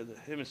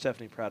 him and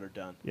Stephanie Pratt are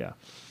done. Yeah.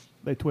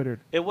 They twittered.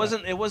 It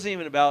wasn't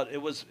even about.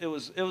 It was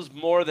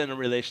more than a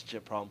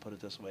relationship problem. Put it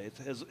this way.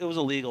 It was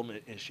a legal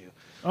issue.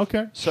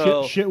 Okay.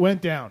 So shit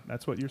went down.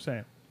 That's what you're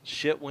saying.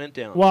 Shit went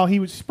down. Well, he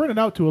was sprinted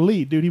out to a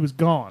lead, dude. He was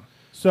gone.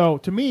 So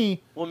to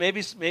me. Well,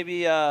 maybe.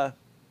 To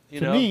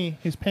me,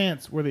 his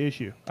pants were the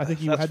issue. I think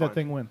he had that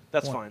thing win.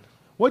 That's fine.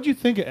 What'd you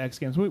think of X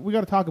Games? We got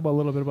to talk about a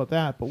little bit about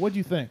that. But what'd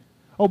you think?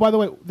 Oh, by the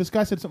way, this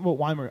guy said something about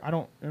Weimer. I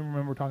don't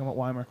remember talking about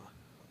Weimer.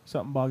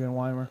 Something bugging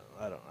Weimer.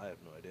 I have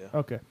no idea.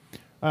 Okay.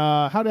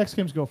 How did X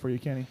Games go for you,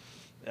 Kenny?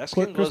 X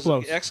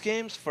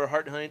Games for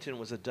Hart and Huntington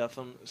was a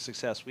definite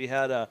success. We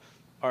had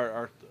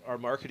our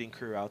marketing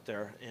crew out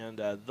there,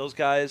 and those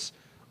guys,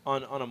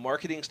 on a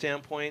marketing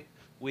standpoint,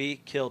 we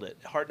killed it.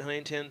 Hart and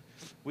Huntington,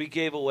 we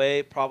gave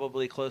away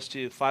probably close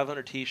to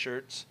 500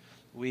 T-shirts.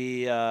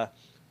 We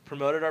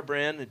promoted our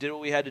brand and did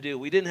what we had to do.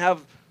 We didn't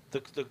have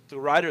the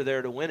rider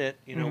there to win it.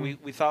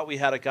 We thought we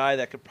had a guy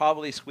that could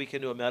probably squeak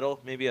into a medal,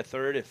 maybe a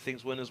third if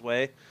things went his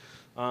way.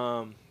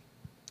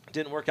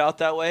 Didn't work out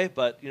that way,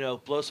 but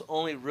Bloss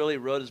only really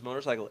rode his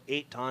motorcycle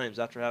 8 times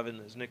after having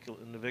his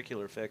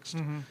navicular fixed.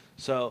 Mm-hmm.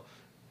 So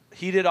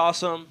he did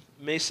awesome.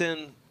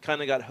 Mason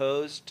kind of got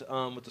hosed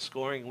with the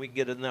scoring. We can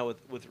get in that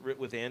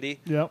with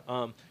Andy. Yep.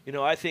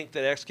 I think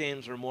that X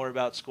Games are more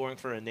about scoring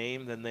for a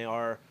name than they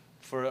are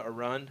for a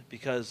run,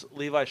 because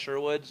Levi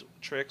Sherwood's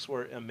tricks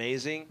were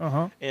amazing,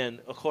 and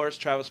of course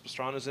Travis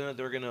Pastrana's in it.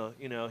 They're gonna,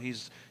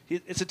 it's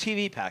a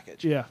TV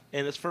package, yeah,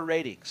 and it's for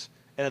ratings.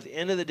 And at the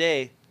end of the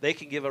day, they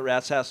can give a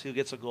rat's ass who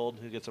gets a gold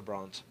and who gets a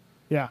bronze.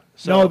 Yeah.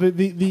 So, no,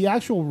 the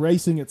actual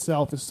racing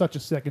itself is such a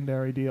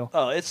secondary deal.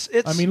 Oh, it's.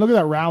 I mean, look at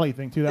that rally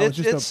thing too. That was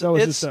just an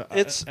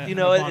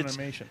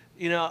abomination.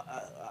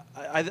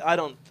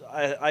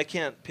 I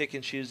can't pick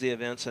and choose the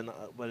events, and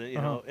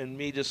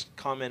me just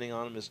commenting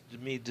on them is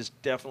me just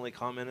definitely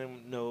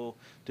commenting. No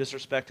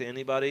disrespect to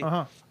anybody.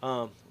 What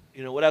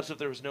happens if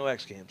there was no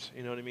X Games?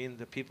 You know what I mean?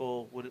 The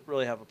people would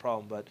really have a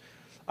problem. But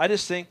I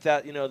just think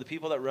that the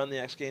people that run the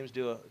X Games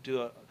do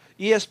a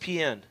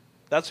ESPN.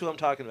 That's who I'm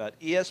talking about.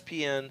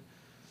 ESPN.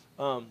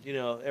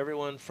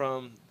 Everyone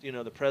from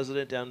the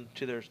president down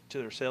to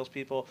their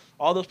salespeople.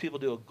 All those people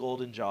do a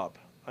golden job.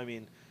 I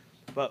mean,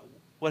 but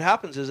what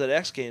happens is at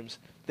X Games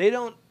they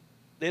don't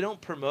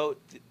promote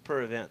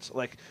per events.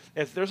 Like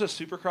if there's a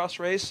Supercross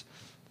race,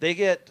 they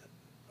get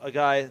a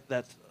guy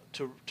that's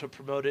to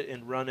promote it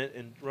and run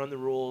the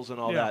rules and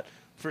all that.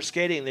 For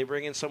skating, they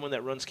bring in someone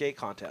that runs skate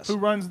contests. Who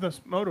runs the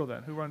moto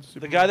then? Who runs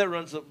the guy that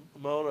runs the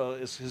moto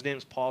his name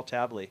is Paul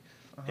Tabley,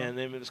 and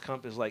the name of his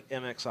company is like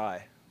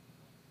MXI.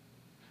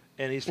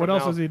 And he's what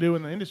else does he do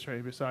in the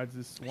industry besides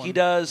this one? He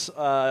does.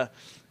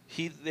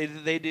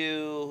 They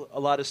do a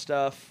lot of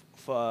stuff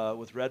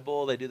with Red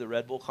Bull. They do the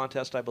Red Bull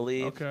contest, I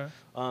believe. Okay.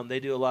 They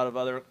do a lot of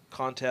other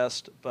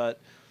contests,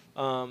 but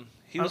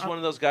he was one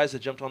of those guys that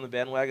jumped on the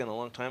bandwagon a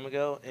long time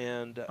ago,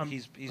 and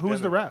he's. Who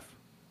was the ref?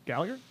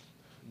 Gallagher?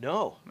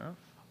 No.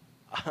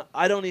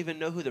 I don't even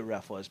know who the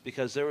ref was,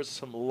 because there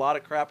was a lot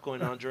of crap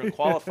going on during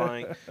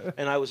qualifying,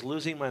 and I was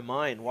losing my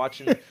mind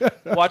watching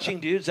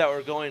dudes that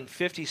were going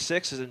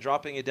 56s and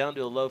dropping it down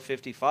to a low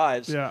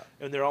 55s. Yeah.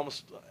 And they're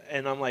almost,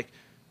 and I'm like,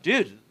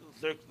 dude,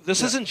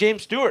 this isn't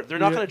James Stewart. They're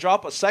not going to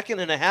drop a second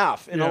and a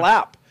half in a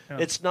lap. Yeah.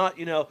 It's not,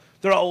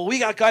 they're all, we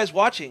got guys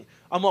watching.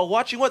 I'm all,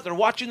 watching what? They're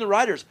watching the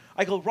riders.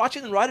 I go,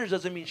 watching the riders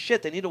doesn't mean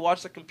shit. They need to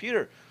watch the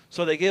computer.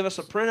 So they gave us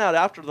a printout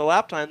after the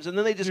lap times, and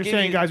then they just You're gave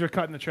saying guys were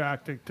cutting the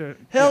track to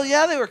Hell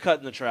yeah, they were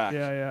cutting the track.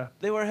 Yeah.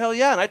 They were hell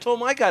yeah, and I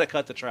told my guy to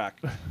cut the track.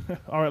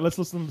 All right, let's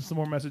listen to some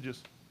more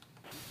messages.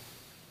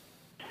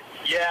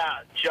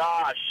 Yeah,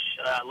 Josh,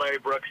 Larry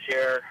Brooks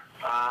here.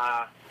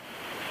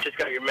 Just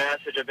got your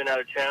message. I've been out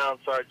of town.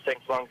 Sorry it's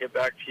taking so long to get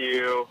back to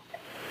you.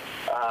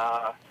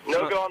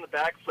 No go on the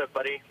backflip,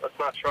 buddy. Let's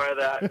not try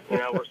that.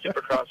 We're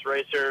Supercross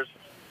racers.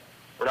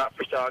 We're not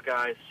freestyle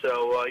guys.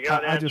 So you're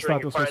not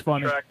answering. You're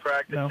on the track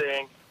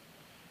practicing.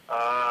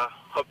 No.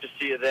 Hope to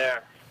see you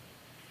there.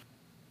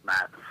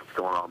 Matt, what's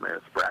going on, man?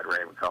 It's Brad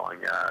Raymond calling.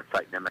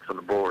 Titanics on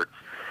the boards.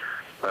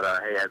 But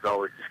hey, as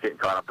always, just getting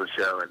caught up with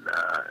the show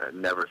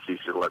and never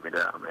ceases to let me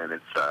down, man.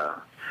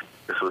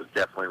 This was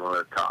definitely one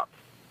of the top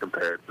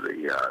compared to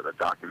the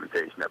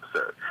documentation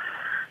episode.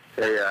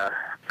 Hey,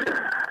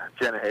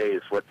 Jenna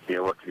Hayes, what can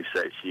you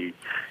say?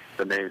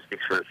 The name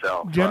speaks for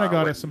itself. Jenna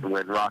got us some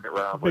when Rocket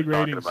Realm big was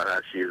talking ratings. about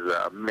how she's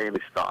mainly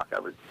stock. I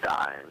was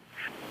dying.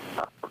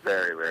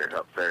 Very, very,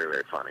 very,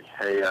 very funny.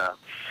 Hey,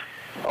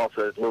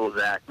 also little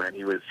Zach, man,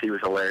 he was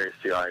hilarious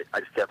too. I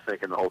just kept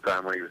thinking the whole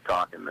time when he was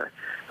talking that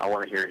I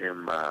want to hear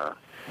him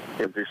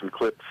do some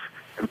clips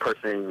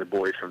impersonating the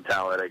boys from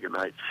Talladega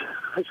Nights.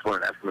 I just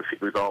wanted to ask him if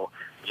he was all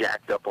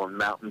jacked up on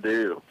Mountain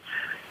Dew.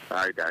 All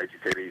right, guys, you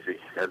take it easy.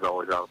 As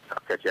always, I'll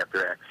catch you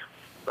after X.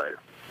 Later.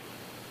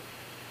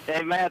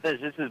 Hey,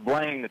 Matthes, this is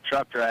Blaine, the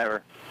truck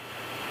driver.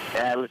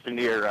 I listen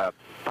to your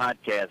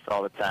podcast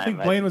all the time. I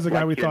think Blaine was the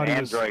guy we thought he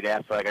was. Android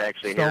app so I could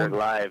actually hear it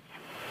live.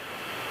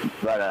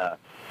 But,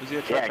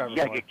 you got to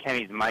get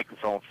Kenny's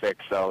microphone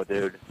fixed, though,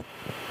 dude.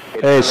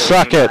 Hey,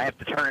 suck it. I have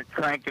to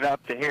crank it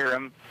up to hear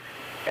him,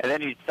 and then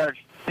he starts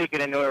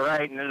speaking into it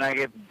right, and then I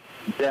get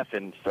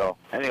deafened. So,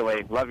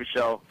 anyway, love your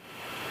show.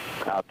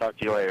 I'll talk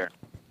to you later.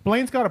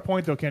 Blaine's got a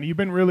point though, Kenny. You've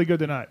been really good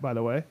tonight, by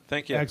the way.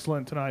 Thank you.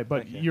 Excellent tonight.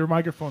 But your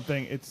microphone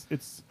thing,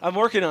 it's. I'm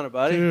working on it,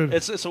 buddy. Dude.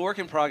 It's a work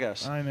in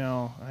progress. I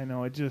know.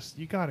 It just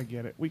you got to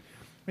get it.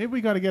 Maybe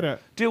we got to get a.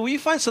 Dude, will you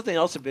find something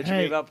else to bitch at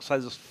me about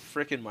besides this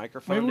freaking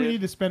microphone? Maybe we dude?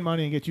 need to spend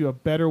money and get you a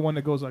better one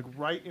that goes like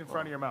right in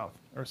front of your mouth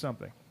or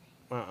something.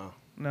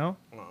 No.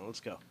 Let's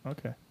go.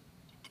 Okay.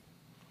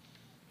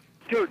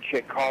 Dear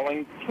chick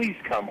calling, please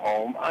come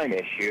home. I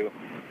miss you.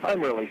 I'm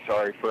really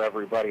sorry for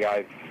everybody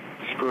I've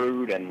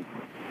screwed, and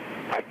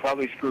I've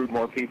probably screwed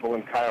more people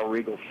than Kyle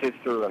Regal's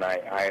sister, and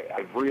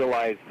I've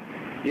realized,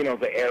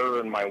 the error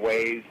in my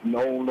ways.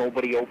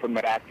 Nobody opened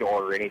my back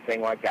door or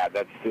anything like that.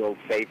 That's still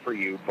safe for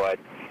you, but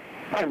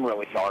I'm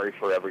really sorry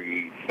for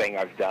everything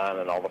I've done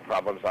and all the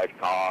problems I've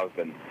caused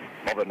and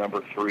all the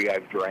number 3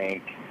 I've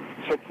drank.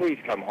 So please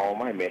come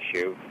home. I miss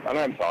you, and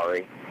I'm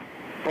sorry.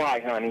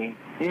 Bye, honey.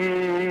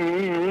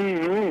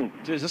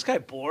 Dude, is this guy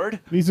bored?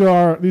 These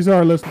are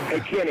our listeners. Hey,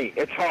 Kenny,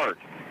 it's hard.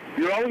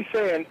 You're always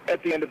saying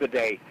at the end of the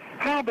day.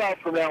 How about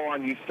from now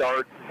on you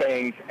start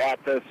things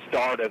at the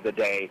start of the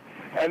day,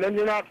 and then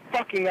you're not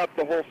fucking up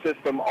the whole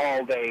system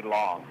all day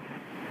long?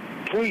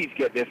 Please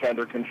get this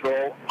under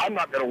control. I'm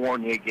not going to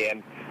warn you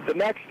again. The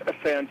next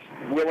offense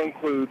will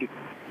include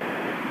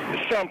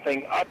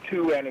something up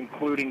to and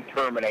including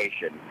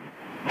termination.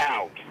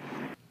 Out.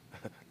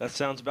 That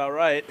sounds about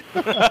right.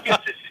 Yes,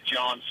 this is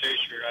John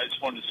Fisher. I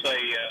just wanted to say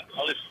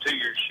I listen to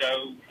your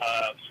show.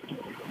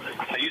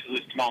 I usually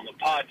listen to them on the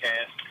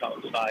podcast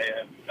because I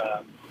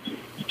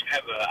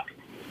have a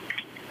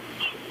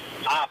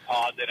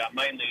iPod that I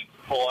mainly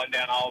pull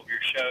down all of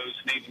your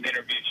shows and even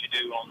interviews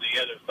you do on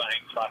the other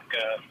things. Like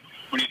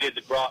when you did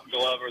the Brock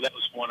Glover, that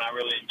was one I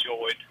really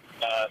enjoyed.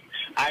 I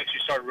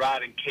actually started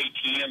riding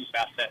KTMs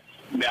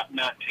about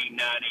 1990,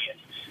 and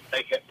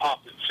they kept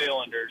popping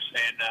cylinders,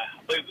 and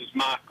I believe it was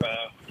Mike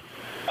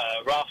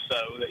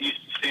Rosso that used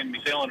to send me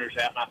cylinders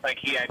out, and I think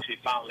he actually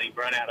finally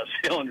ran out of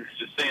cylinders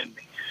to send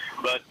me.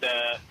 But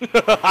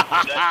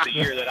that's the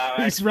year that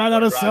I He's ran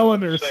out of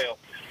cylinders.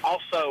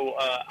 Also,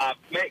 I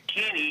met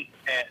Kenny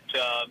at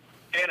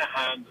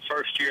Anaheim the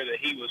first year that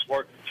he was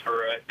working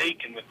for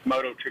Deacon with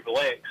Moto Triple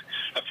X.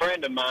 A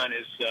friend of mine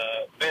is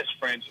best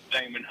friends with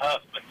Damon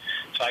Huffman,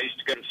 so I used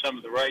to go to some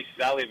of the races.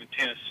 I live in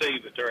Tennessee,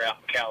 but they're out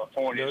in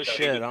California. No so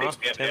shit, huh?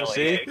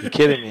 Tennessee? LAX. You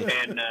kidding me?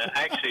 And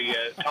actually,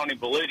 Tony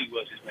Belluti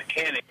was his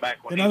mechanic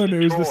back when In he other was in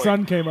news, the Detroit,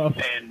 sun came up.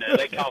 and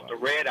they caught the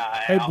red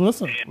eye Hey, out.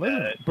 listen, And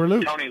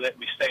Berluti. Tony let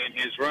me stay in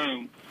his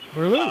room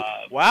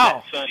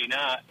wow. that Sunday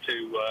night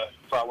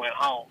before I went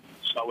home,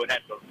 so I wouldn't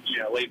have to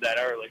leave that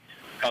early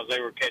because they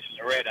were catching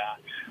the red eye.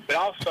 But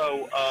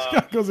also,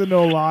 That goes into a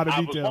lot of I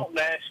was detail. wanting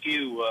to ask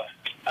you,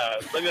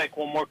 let me make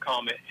one more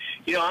comment.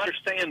 I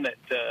understand that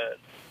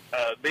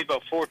Vivo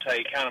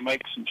Forte kind of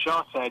makes some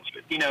shots at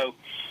you, but,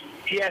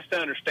 he has to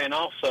understand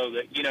also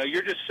that,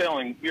 you're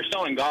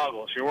selling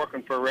goggles. You're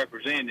working for a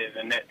representative,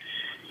 and that,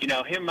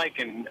 him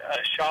making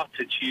shots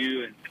at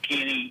you and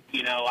Kenny,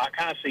 I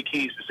kind of see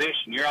Kenny's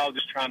position. You're all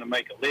just trying to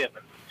make a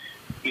living.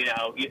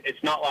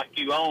 It's not like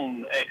you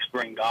own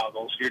X-Spring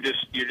goggles. You're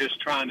just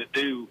trying to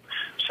do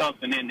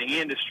something in the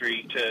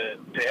industry to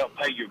help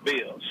pay your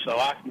bills. So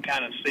I can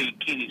kind of see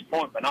Kenny's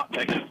point, but not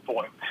taking his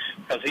point,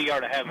 because he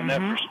ought to have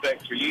enough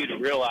respect for you to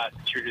realize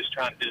that you're just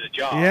trying to do the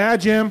job. Yeah,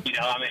 Jim.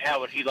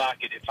 How would he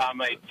like it if I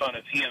made fun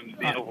of him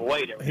being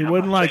overweight every He time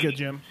wouldn't I like see it,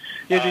 him?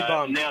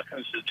 Jim. Now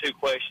comes to the 2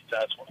 questions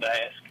I just wanted to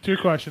ask. 2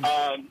 questions.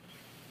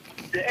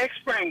 The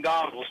X-Spring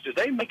goggles, do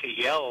they make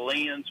a yellow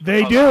lens?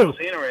 They Because do. I was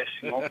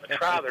interested in wanting to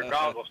try their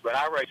goggles, but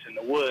I race in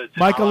the woods.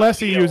 Mike and I like Alessi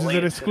the yellow uses it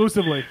lenses.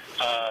 exclusively.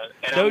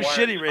 And No I'm wearing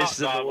shitty races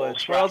in the hot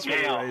woods. goggles Where else right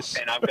would you now, race?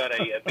 and I've got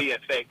a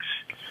VFX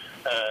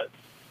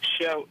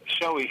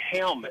showy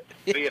helmet,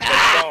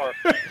 VFXR,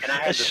 and I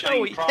have the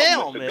showy same problem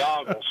helmet. with the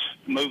goggles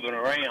moving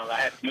around. I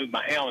have to move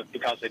my helmet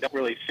because they don't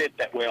really fit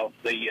that well,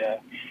 the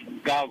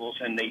goggles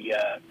and the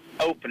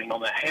opening on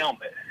the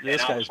helmet.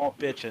 This and I was guy's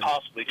wanting bitching. to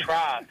possibly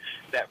try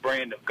that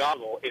brand of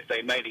goggle if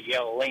they made a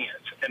yellow lens.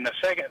 And the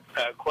second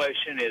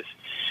question is,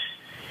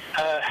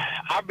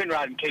 I've been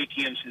riding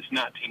KTM since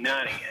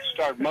 1990.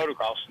 Started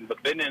motocrossing,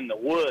 but been in the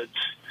woods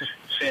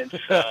since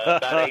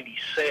about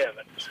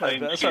 87.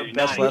 That's our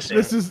best lesson.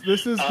 This is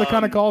the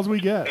kind of calls we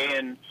get.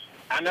 And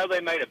I know they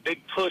made a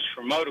big push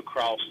for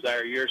motocross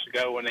there years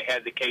ago when they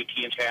had the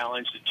KTM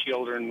Challenge. The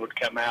children would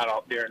come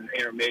out during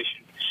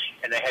intermission,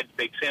 and they had the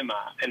big semi,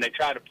 and they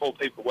tried to pull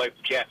people away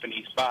from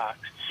Japanese bikes.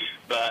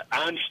 But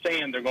I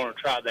understand they're going to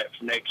try that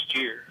for next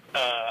year.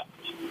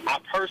 I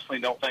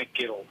personally don't think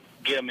it'll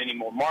get them any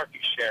more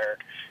market share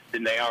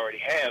than they already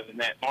have in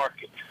that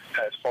market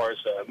as far as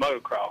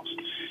motocross.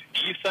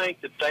 Do you think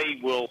that they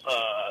will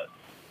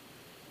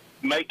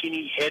make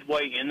any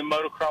headway in the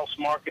motocross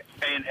market?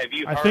 And have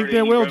you I heard think they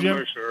any will, Jim.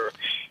 rumors or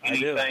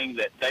anything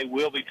that they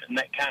will be putting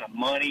that kind of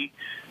money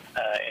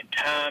and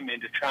time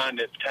into trying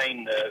to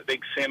obtain the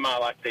big semi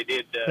like they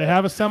did They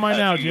have a semi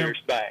now, few Jim.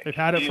 years back? They've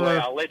had it Anyway,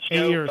 for I'll let you 8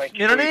 go. years. Thank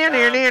you for your time.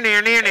 Enjoy the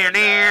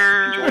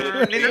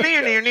rest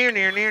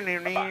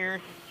of your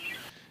show.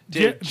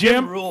 Dude,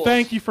 Jim rules.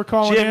 Thank you for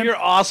calling in. Jim, you're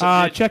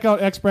awesome, dude. Check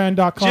out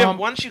xbrand.com. Jim,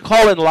 why don't you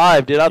call in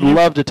live, dude? I'd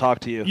love to talk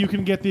to you. You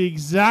can get the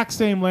exact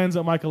same lens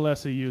that Michael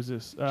Lessie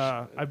uses.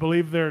 I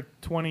believe they're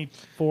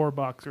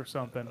 $24 or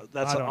something.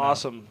 That's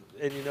awesome.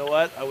 And you know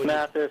what?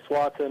 Matthes,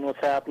 Watson,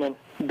 what's happening?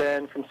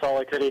 Ben from Salt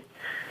Lake City.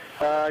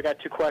 I got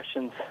 2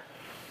 questions.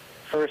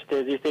 First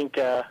is, you think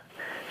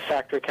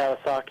Factory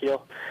Kawasaki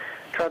will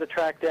try to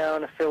track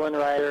down a fill-in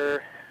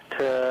rider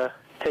to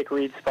take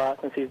Reed's spot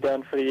since he's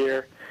done for the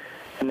year?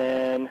 And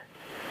then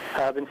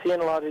I've been seeing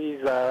a lot of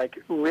these like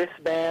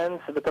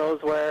wristbands that the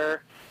pros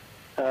wear.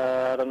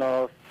 I don't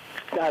know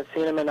if I've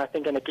seen them in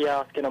a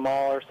kiosk in a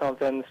mall or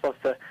something. It's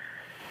supposed to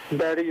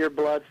better your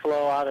blood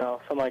flow. I don't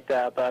know, something like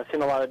that. But I've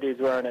seen a lot of dudes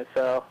wearing it,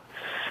 so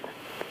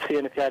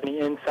seeing if you had any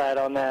insight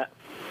on that.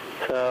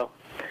 So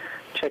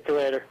check you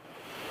later.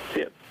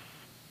 See ya.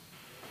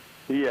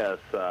 Yes,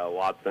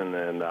 Watson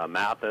and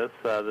Matthes.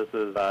 This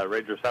is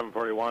Rager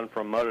 741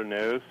 from Moto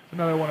News.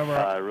 Another one of our.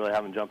 I really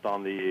haven't jumped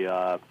on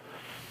the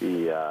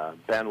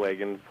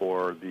bandwagon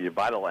for the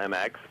Vital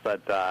MX,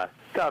 but got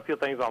a few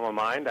things on my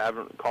mind. I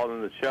haven't called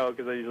in the show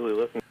because I usually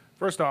listen.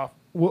 First off,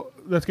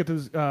 let's get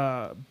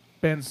to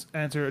Ben's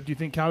answer. Do you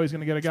think Cowie's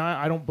going to get a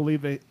guy? I don't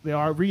believe they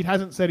are. Reed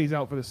hasn't said he's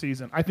out for the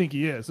season. I think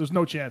he is. There's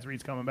no chance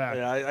Reed's coming back.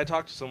 Yeah, I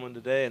talked to someone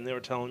today, and they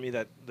were telling me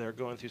that they're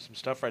going through some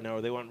stuff right now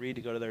where they want Reed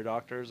to go to their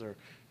doctors or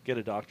get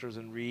a doctor's.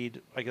 And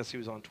Reed, I guess he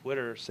was on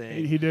Twitter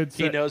saying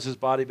he knows his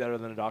body better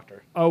than a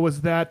doctor. Oh,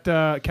 was that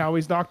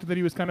Cowie's doctor that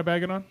he was kind of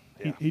bagging on?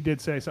 Yeah. He did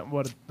say something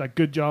about like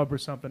good job or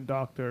something,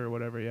 doctor or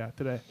whatever,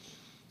 today.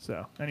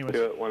 So, anyways.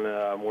 Do it when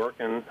I'm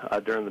working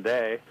during the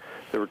day,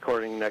 the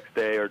recording next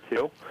day or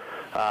two.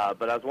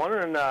 But I was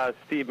wondering,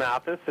 Steve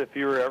Matthes, if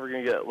you were ever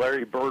going to get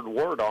Larry Bird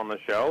Ward on the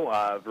show.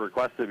 I've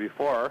requested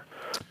before.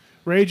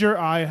 Rager,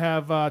 I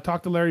have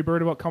talked to Larry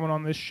Bird about coming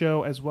on this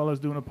show as well as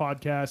doing a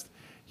podcast.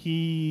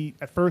 He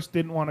at first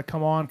didn't want to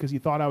come on because he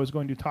thought I was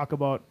going to talk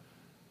about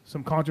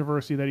some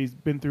controversy that he's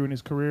been through in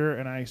his career,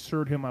 and I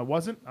assured him I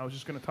wasn't. I was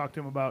just going to talk to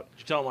him about...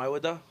 Did you tell him I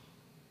would, though?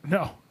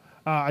 No.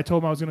 I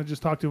told him I was going to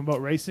just talk to him about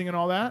racing and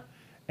all that,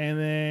 and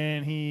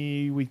then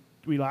we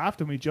laughed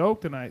and we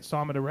joked, and I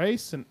saw him at a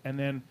race, and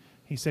then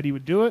he said he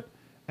would do it,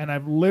 and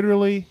I've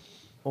literally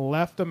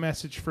left a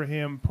message for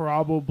him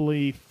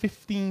probably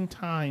 15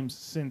 times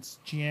since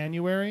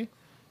January,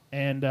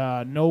 and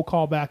no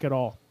call back at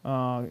all.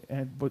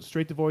 But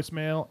straight to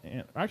voicemail,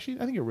 and actually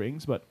I think it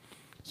rings, but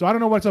so I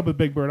don't know what's up with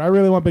Big Bird. I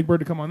really want Big Bird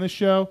to come on this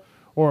show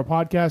or a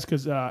podcast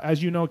because,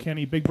 as you know,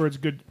 Kenny, Big Bird's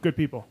good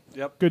people.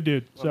 Yep. Good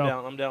dude. I'm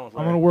down with Larry.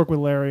 I'm going to work with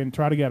Larry and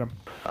try to get him.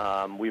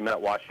 We met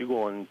at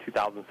Washougal in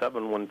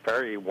 2007 when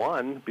Ferry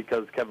won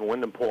because Kevin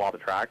Windham pulled off the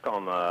track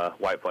on the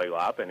white flag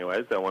lap.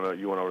 Anyways, you went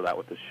over that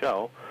with the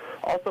show.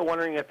 Also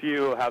wondering if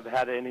you have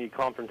had any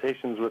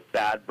confrontations with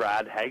Bad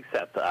Brad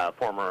Hagseth,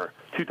 former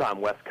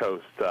two-time West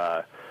Coast,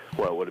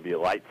 what would it be,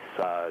 Lights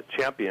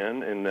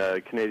champion in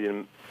the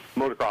Canadian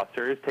Motocross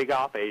Series. Take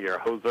off a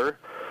hoser.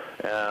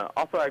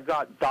 Also, I've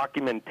got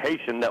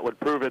documentation that would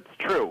prove it's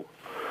true.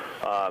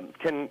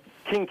 King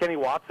Kenny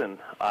Watson,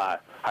 I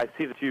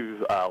see that you've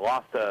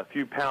lost a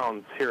few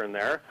pounds here and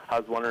there. I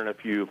was wondering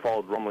if you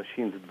followed Ron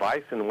Machine's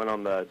advice and went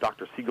on the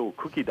Dr. Siegel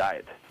cookie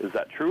diet. Is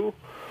that true? Is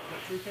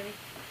that true, Kenny?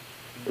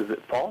 Is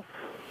it false?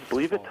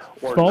 Believe it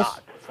or false.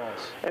 not?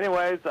 False.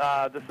 Anyways,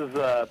 this is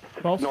a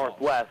Pacific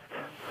Northwest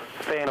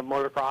fan of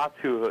motocross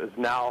who is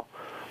now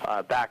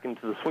back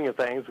into the swing of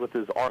things with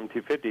his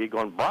RM250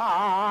 going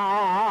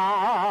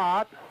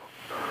brrrr.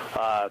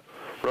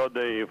 Rode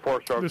the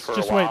four-stroke for a while.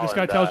 Just wait, this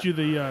guy tells you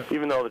the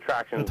even though the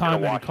traction the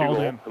time that he called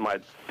in. My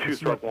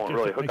two-stroke won't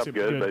really hook up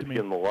good, but if you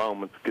get in the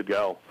loam, it's good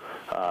go.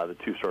 The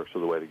two-strokes are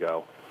the way to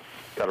go.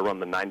 Got to run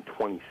the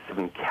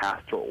 927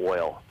 castor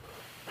oil.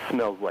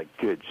 Smells like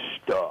good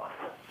stuff.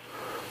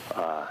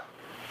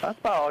 That's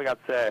about all I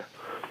got to say.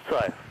 It's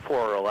like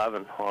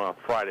 4:11 on a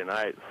Friday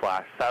night /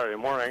 Saturday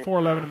morning.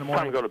 4:11 in the morning.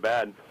 Time to go to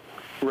bed.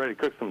 I'm ready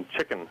to cook some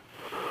chicken,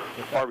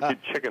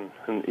 barbecued chicken,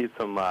 and eat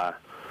some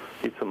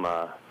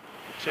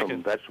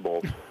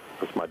vegetables.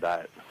 That's my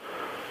diet.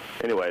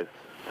 Anyways,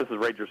 this is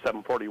Rager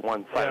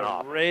 741 signing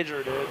off.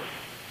 Rager, dude.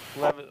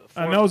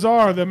 And those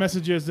are the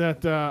messages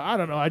that, I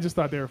don't know, I just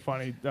thought they were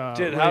funny.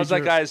 Dude, how's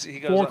that guy's?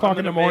 He goes, 4 o'clock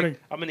in the morning.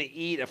 I'm going to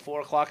eat at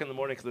 4 o'clock in the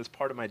morning because it's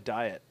part of my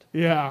diet.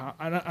 Yeah,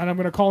 and I'm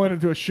going to call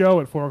into a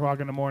show at 4 o'clock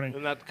in the morning.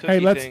 And that hey,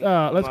 let's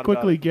thing,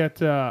 quickly get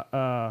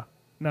none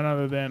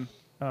other than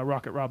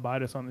Rocket Rob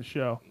Bidas on the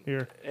show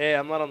here. Hey,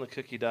 I'm not on the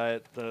cookie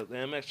diet. The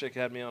MX chick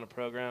had me on a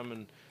program,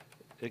 and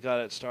it got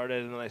it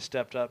started, and then I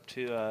stepped up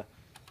to,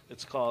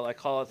 I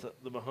call it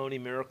the Mahoney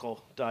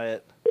Miracle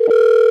diet.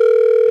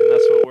 And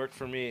that's what worked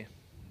for me.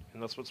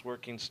 And that's what's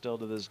working still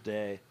to this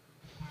day.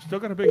 Still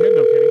got a big head,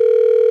 though, Kenny.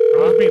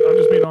 I'm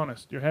just being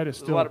honest. Your head is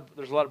still...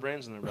 There's a lot of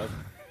brains in there, bud.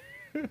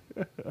 So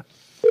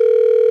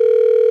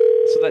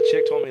that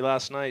chick told me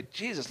last night,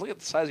 Jesus, look at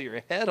the size of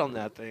your head on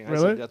that thing. I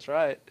said, that's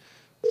right.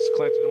 It's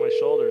connected to my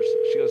shoulders.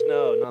 She goes,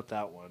 no, not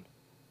that one.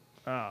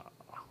 Oh,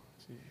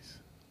 jeez.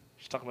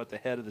 She's talking about the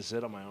head of the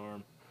zit on my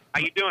arm. How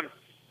you doing?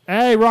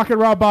 Hey, Rocket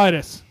Rob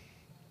Bidas.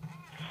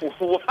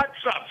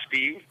 What's up,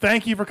 Steve?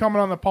 Thank you for coming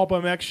on the Pulp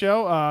MX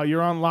show.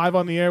 You're on live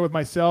on the air with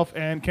myself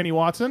and Kenny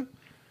Watson.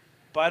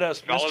 Bite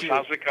us, fellas.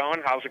 How's it going?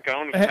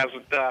 It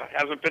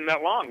hasn't been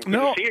that long. Good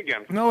to see you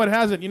again. No, it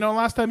hasn't.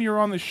 Last time you were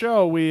on the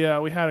show, we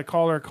had a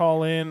caller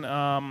call in,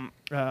 one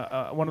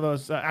of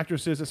those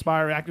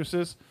aspire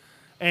actresses,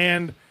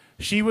 and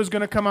she was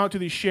going to come out to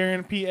the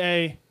Sharon,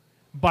 PA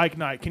bike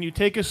night. Can you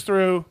take us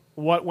through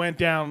what went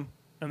down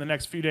in the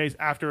next few days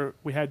after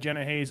we had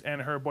Jenna Hayes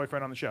and her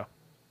boyfriend on the show?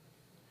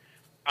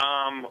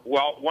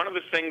 Well, one of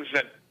the things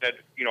that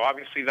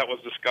obviously that was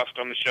discussed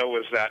on the show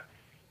was that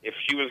if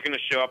she was going to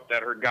show up,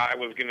 that her guy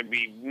was going to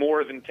be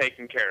more than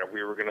taken care of.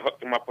 We were going to hook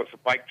them up with a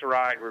bike to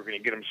ride. We were going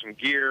to get them some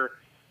gear,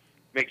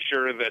 make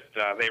sure that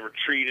they were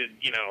treated,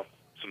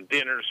 some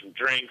dinner, some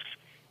drinks,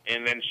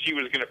 and then she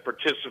was going to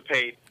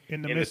participate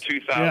in the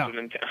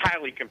 2010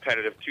 highly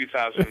competitive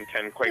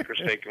 2010 Quaker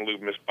Steak and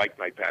Lube Miss Bike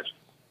Night pageant.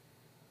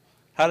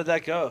 How did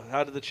that go?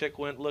 How did the chick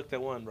look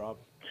that won, Rob?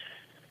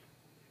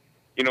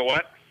 You know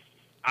what?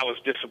 I was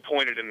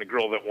disappointed in the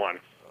girl that won.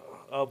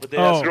 But the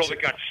girl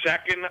that got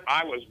second,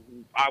 I was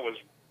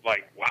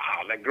like,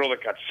 wow, that girl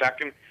that got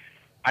second.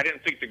 I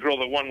didn't think the girl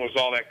that won was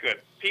all that good.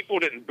 People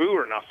didn't boo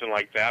or nothing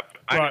like that.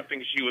 But I didn't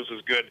think she was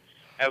as good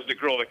as the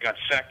girl that got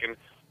second.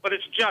 But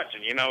it's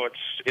judging,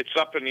 it's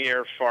up in the air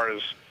as far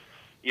as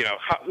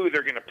who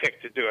they're going to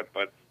pick to do it.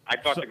 But I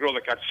thought the girl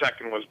that got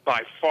second was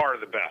by far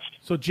the best.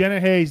 So Jenna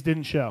Hayes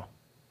didn't show.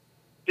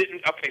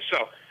 Okay,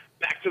 so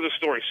back to the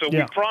story. So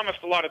we promised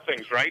a lot of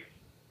things, right?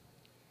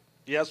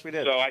 Yes, we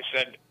did. So I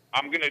said,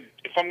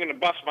 if I'm gonna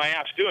bust my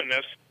ass doing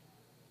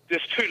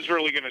this dude's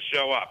really gonna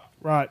show up.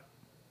 Right.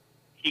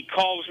 He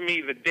calls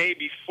me the day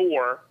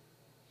before,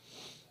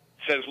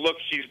 says, look,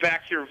 she's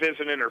back here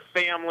visiting her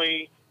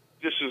family.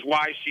 This is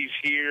why she's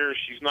here.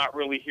 She's not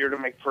really here to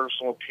make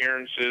personal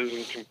appearances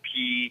and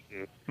compete.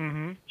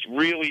 And she's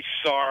really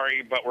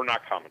sorry, but we're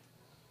not coming.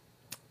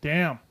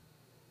 Damn.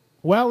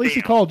 Well, at least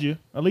he called you.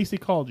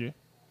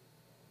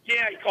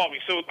 Yeah, he called me.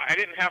 So I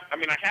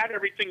had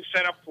everything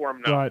set up for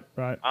him now.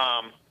 Right.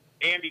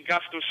 Andy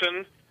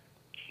Gustafson,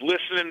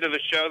 listening to the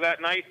show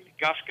that night,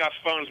 Gus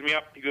phones me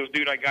up. He goes,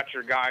 dude, I got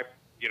your guy,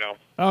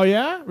 Oh,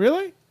 yeah?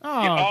 Really?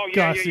 Gussie.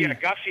 Gussie,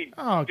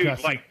 dude,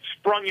 Gussie. like,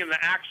 sprung into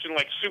action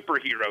like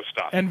superhero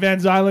stuff. And Van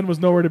Zylen was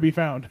nowhere to be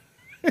found.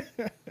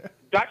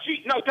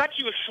 Dutchie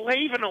was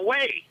slaving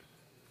away.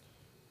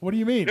 What do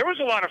you mean? There was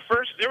a lot of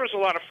firsts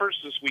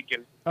this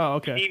weekend. Oh,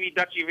 okay. Stevie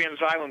Dutchie Van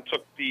Zylen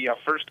took the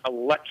first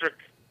electric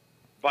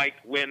bike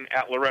win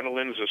at Loretta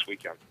Lynn's this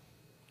weekend.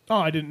 Oh,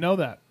 I didn't know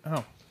that.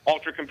 Oh.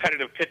 Ultra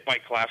competitive pit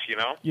bike class,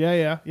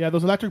 Yeah.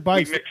 Those electric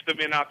bikes. We mixed them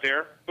in out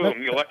there. Boom,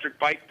 the electric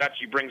bike,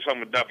 Dutchie brings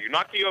home a W.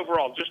 Not the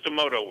overall, just a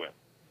moto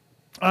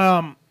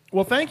win.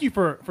 Well, thank you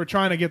for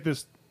trying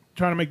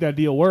to make that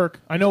deal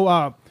work. I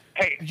know.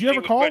 Hey, did you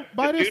ever call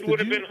by this? The dude would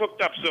have been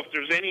hooked up. So if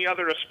there's any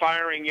other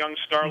aspiring young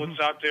starlets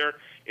out there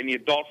in the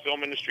adult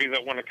film industry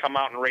that want to come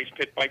out and race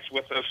pit bikes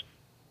with us,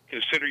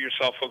 consider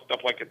yourself hooked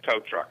up like a tow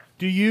truck.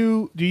 Do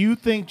you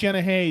think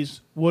Jenna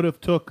Hayes would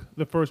have took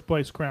the first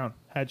place crown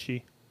had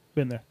she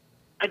been there?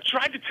 I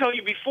tried to tell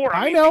you before.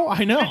 I know.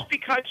 Just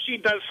because she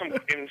does some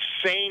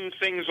insane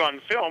things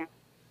on film,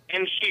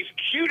 and she's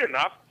cute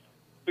enough,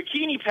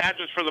 bikini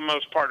pageants for the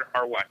most part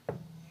are what?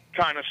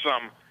 Kind of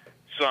some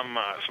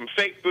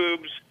fake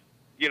boobs,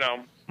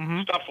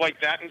 stuff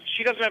like that. And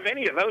she doesn't have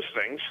any of those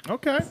things.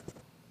 Okay.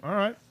 All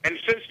right. And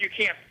since you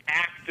can't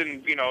act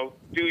and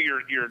do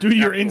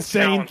your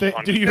insane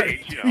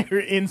your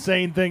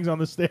insane things on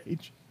the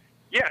stage.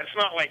 Yeah, it's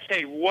not like,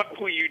 hey,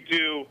 what will you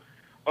do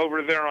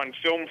over there on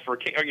film for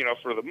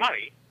the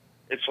money?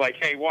 It's like,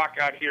 hey, walk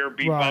out here,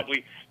 be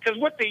bubbly. Because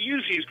what they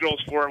use these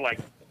girls for, like,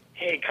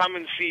 hey, come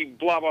and see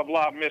blah blah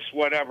blah, Miss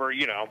whatever,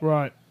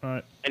 Right.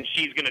 And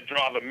she's going to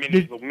draw the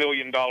 $1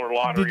 million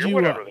lottery or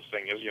whatever the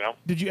thing is,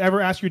 Did you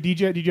ever ask your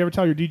DJ? Did you ever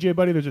tell your DJ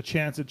buddy there's a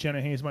chance that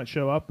Jenna Hayes might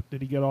show up?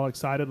 Did he get all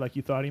excited like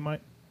you thought he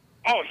might?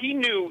 Oh, he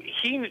knew.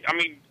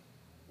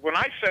 When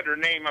I said her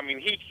name,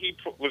 he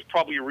was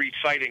probably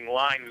reciting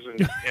lines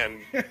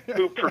and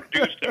who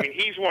produced.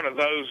 He's one of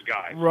those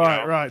guys.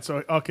 Right.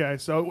 So okay.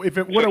 So if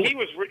it would, he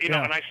was, and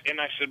I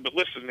said, but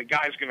listen, the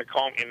guy's going to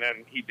call me, and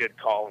then he did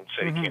call and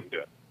say he can't do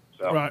it.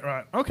 So.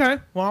 Right. Okay.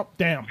 Well,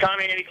 damn.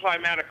 Kind of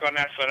anticlimactic on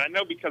that side. I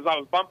know because I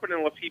was bumping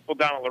into people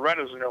down at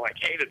Loretta's, and they're like,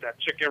 "Hey, did that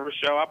chick ever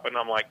show up?" And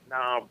I'm like,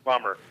 "No,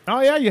 bummer."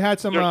 Oh yeah, you had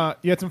some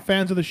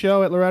fans of the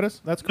show at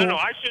Loretta's. That's cool. No,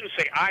 I shouldn't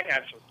say I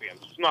had some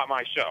fans. It's not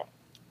my show.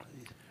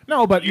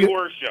 No, but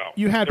your show.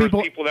 You had there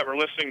people that were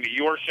listening to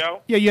your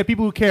show. Yeah, you had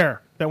people who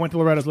care that went to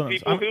Loretta's Lynn's.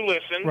 People who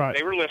listened. Right.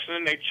 They were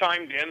listening. They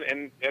chimed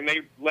in and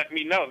they let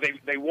me know.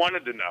 They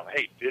wanted to know.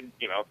 Hey, did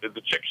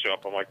the chick show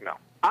up? I'm like, no.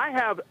 I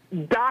have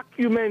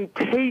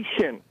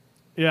documentation.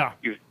 Yeah.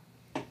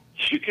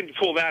 You can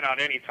pull that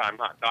out anytime,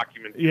 huh?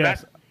 Documentation.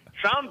 Yes.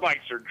 Sound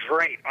bites are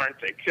great,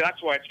 aren't they?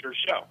 That's why it's your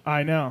show.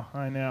 I know.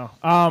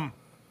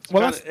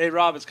 Hey,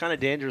 Rob, it's kind of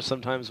dangerous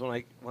sometimes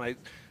when I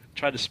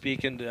try to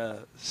speak and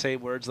say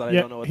words that I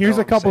don't know what here's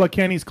a couple of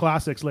Kenny's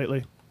classics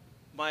lately.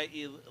 My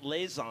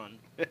liaison.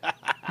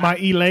 My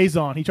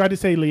liaison. He tried to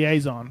say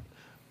liaison.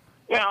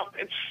 Well,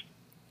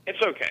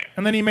 it's okay.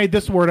 And then he made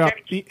this word up.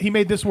 He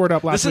made this word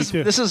up last week,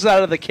 too. This is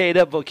out of the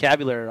K-Dub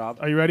vocabulary, Rob.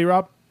 Are you ready,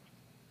 Rob?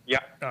 Yeah.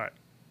 All right.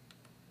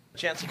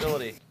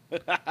 Chanceability.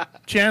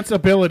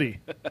 Chanceability.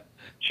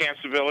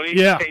 Chanceability.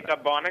 Yeah.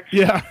 K-Dubonics.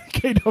 Yeah,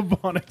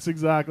 K-Dubonics,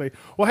 exactly.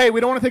 Well, hey, we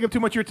don't want to take up too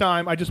much of your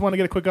time. I just want to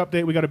get a quick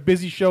update. We got a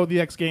busy show, the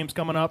X Games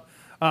coming up.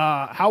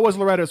 How was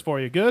Loretta's for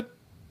you? Good?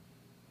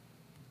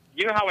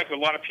 You know how like a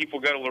lot of people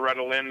go to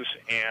Loretta Lynn's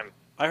and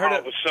I heard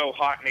it was so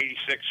hot in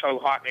 86, so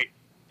hot in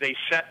they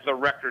set the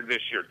record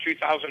this year,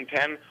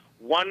 2010,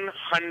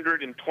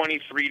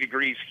 123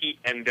 degrees heat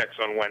index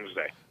on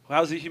Wednesday.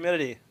 How's the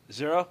humidity?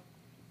 0?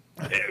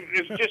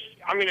 It's just,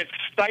 I mean, it's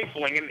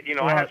stifling. And, you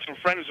know, I had some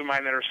friends of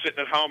mine that are sitting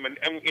at home, and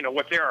you know,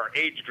 what they are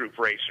age group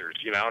racers,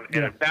 you know.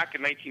 And back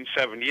in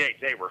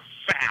 1978, they were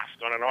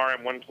fast on an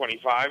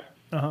RM125.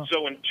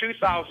 So in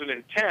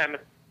 2010,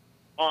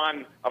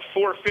 on a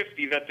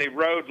 450 that they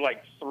rode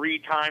like 3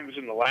 times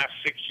in the last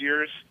 6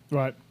 years,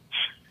 right?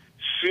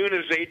 Soon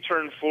as they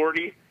turned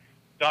 40,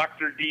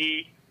 Dr.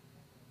 D,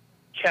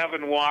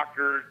 Kevin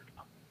Walker,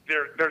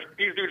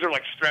 these dudes are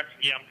like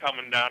stretching. Yeah, I'm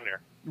coming down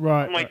there.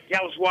 Right. I'm like, yeah,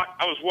 I was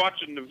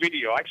watching the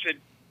video. I said,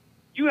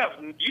 you'd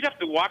have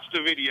to watch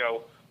the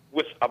video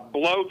with a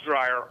blow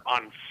dryer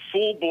on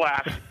full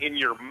blast in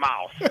your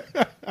mouth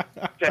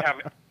to have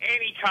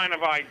any kind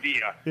of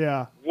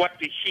idea what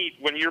the heat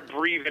when you're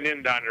breathing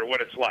in down there, what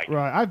it's like.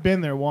 Right. I've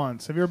been there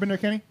once. Have you ever been there,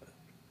 Kenny?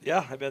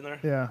 Yeah, I've been there.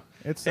 Yeah.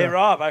 It's Hey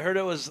Rob, I heard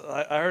it was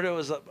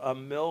a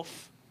MILF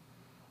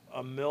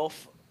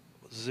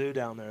zoo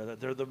down there. That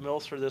they're the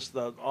MILFs for this.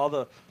 All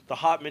the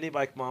hot mini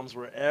bike moms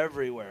were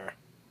everywhere.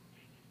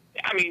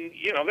 I mean,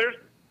 you know, there's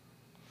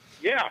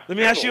Let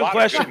me ask you a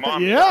question.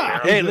 Yeah.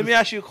 Hey, let me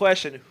ask you a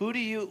question. Who do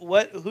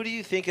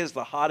you think is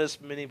the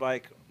hottest mini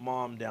bike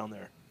mom down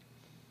there?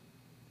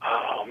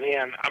 Oh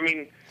man, I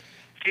mean,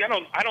 see,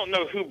 I don't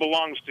know who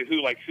belongs to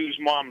who, like whose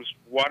mom's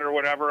what or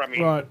whatever. I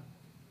mean,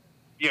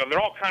 you know,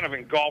 they're all kind of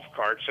in golf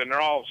carts and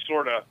they're all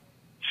sort of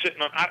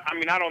sitting on. I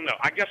mean, I don't know.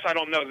 I guess I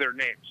don't know their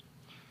names.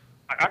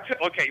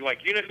 Okay,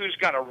 like you know who's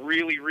got a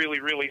really, really,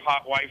 really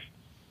hot wife?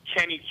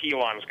 Kenny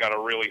Keelan's got a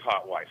really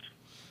hot wife.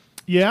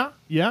 Yeah,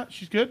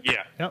 she's good.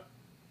 Yeah. Yep.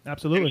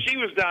 Absolutely. And she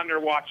was down there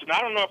watching.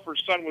 I don't know if her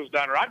son was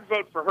down there. I'd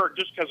vote for her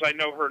just because I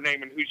know her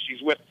name and who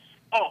she's with.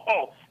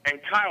 Oh, and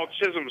Kyle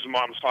Chisholm's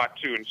mom's hot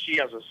too, and she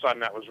has a son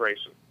that was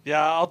racing.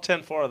 Yeah, I'll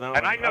 10-4 them.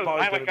 And I know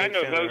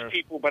those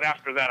people, but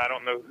after that, I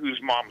don't know whose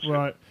mom's.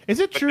 Right. Is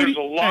it true? But there's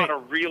a lot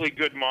of really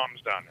good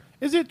moms down there.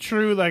 Is it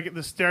true, like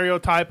the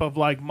stereotype of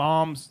like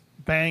moms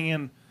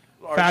banging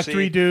RC.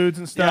 factory dudes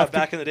and stuff? Yeah,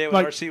 back in the day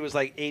when RC was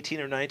like 18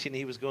 or 19,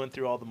 he was going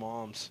through all the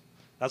moms.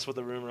 That's what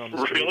the rumor on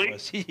the street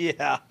was.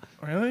 Yeah.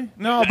 Really?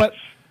 No, but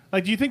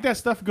like, do you think that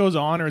stuff goes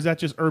on, or is that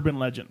just urban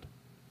legend?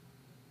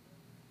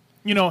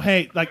 You know,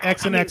 hey, like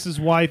X and X's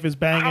wife is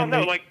banging I don't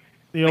know,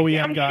 the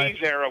OEM guy.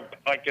 MCs there,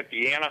 like at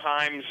the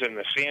Anaheims and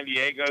the San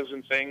Diegos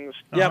and things.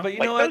 Yeah, but you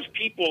know what? Those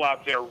people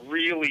out there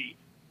really,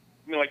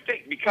 I mean, like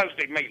because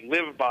they may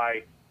live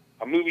by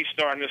a movie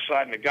star on this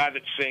side and a guy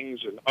that sings,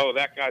 and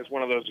that guy's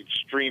one of those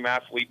extreme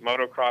athlete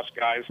motocross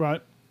guys.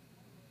 Right.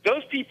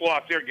 Those people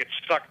out there get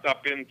sucked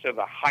up into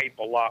the hype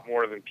a lot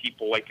more than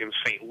people like in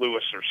St.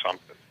 Louis or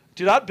something.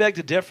 Dude, I'd beg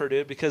to differ,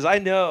 dude, because I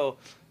know,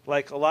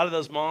 like, a lot of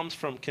those moms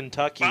from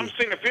Kentucky. I'm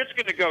saying if it's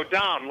going to go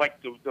down,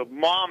 like the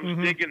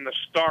mom's digging the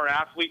star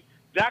athlete,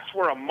 that's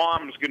where a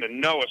mom's going to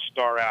know a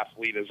star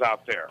athlete is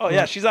out there. Oh,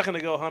 yeah, she's not going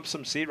to go hump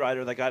some seed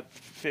rider that got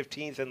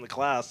 15th in the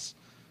class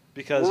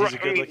because he's a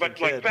good-looking but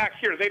kid. Like back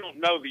here, they don't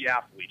know the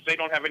athletes. They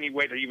don't have any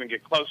way to even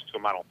get close to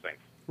them, I don't think.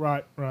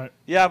 Right.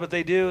 Yeah, but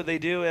they do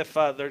if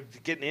they're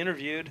getting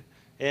interviewed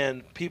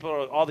and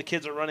all the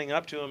kids are running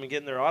up to them and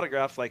getting their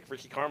autograph, like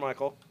Ricky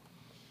Carmichael.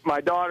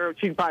 My daughter,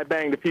 she's probably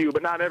banged a few,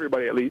 but not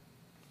everybody at least.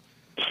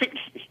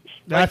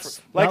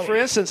 For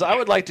instance, I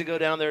would like to go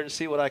down there and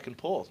see what I can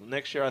pull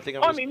next year. I think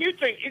I'm.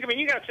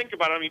 You got to think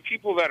about it. I mean,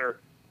 people that are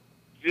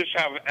just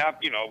have,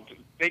 you know,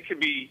 they could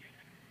be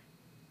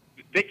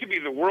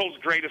the world's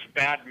greatest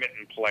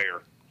badminton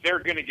player. They're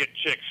going to get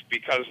chicks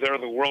because they're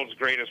the world's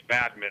greatest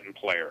badminton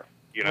player.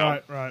 You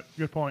know? Right.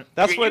 Good point.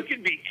 You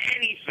could be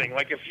anything.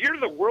 Like if you're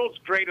the world's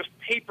greatest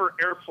paper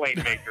airplane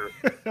maker,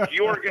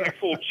 you're going to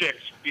pull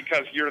chicks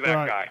because you're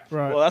that guy.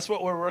 Right. Well, that's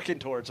what we're working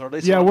towards, or at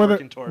least we're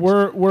working towards.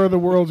 We're the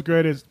world's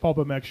greatest Pulp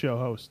MX show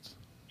hosts.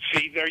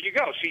 See, there you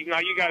go. See, now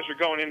you guys are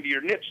going into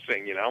your niche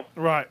thing, you know.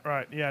 Right.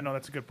 Yeah, no,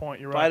 that's a good point.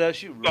 You're right.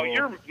 So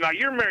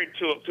you're married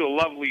to a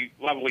lovely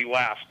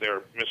lass there,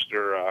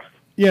 Mr.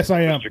 Yes,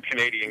 I am. Mr.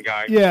 Canadian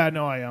guy. Yeah,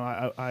 no, I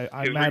am.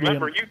 I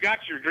remember, you got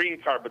your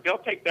green card, but they'll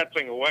take that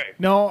thing away.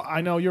 No,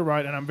 I know you're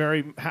right, and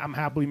I'm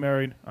happily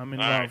married. I'm in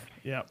love.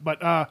 Yeah,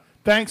 but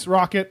thanks,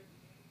 Rocket.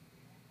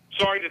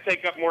 Sorry to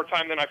take up more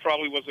time than I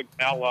probably was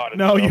allotted.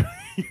 No,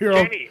 you're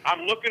Kenny,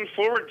 I'm looking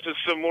forward to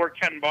some more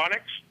Ken Bonics.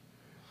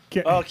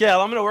 Okay, I'm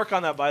going to work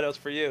on that, Vitos,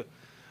 for you.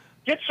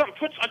 Get some.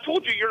 I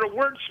told you you're a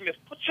wordsmith.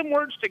 Put some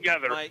words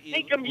together.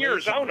 Make them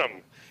yours. Own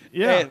them.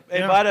 Yeah.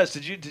 Hey, Vitos,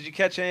 did you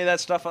catch any of that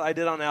stuff I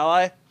did on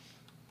Ally?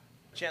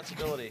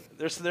 Chanceability.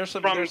 There's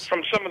some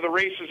from some of the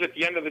races at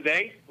the end of the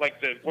day,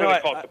 like the what do they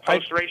call it, the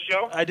post race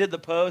show. I did the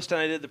post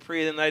and I did the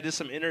pre, and I did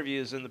some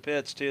interviews in the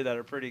pits too that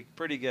are pretty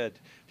good.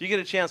 If you get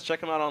a chance, check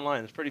them out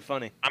online. It's pretty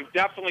funny. I'm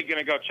definitely going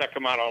to go check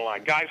them out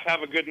online. Guys,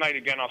 have a good night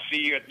again. I'll see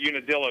you at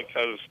Unadilla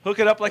because hook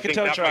it up like a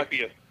tow truck.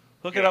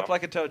 Hook it up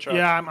like a tow truck.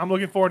 Yeah, I'm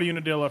looking forward to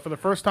Unadilla. For the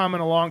first time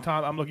in a long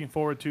time, I'm looking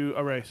forward to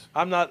a race.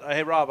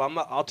 Hey, Rob,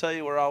 I'll tell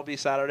you where I'll be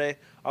Saturday.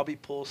 I'll be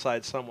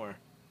poolside somewhere.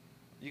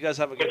 You guys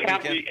have a good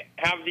weekend.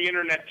 Have the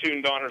internet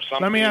tuned on or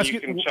something. Let me ask you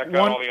can check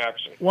out all the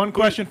action. One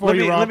question for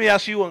you, Rob. Let me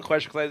ask you one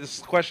question, because this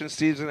question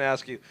Steve's going to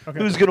ask you. Okay.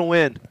 Who's going to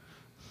win?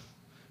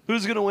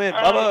 Who's going to win?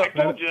 I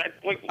told you that.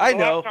 I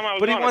know,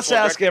 but he wants to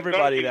ask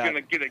everybody that. He's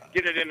going to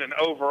get it in an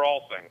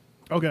overall thing.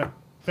 Okay,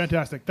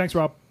 fantastic. Thanks,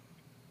 Rob.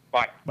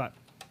 Bye. Bye.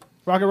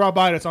 Rocket Rob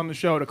Bidas on the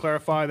show to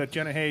clarify that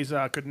Jenna Hayes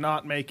could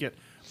not make it.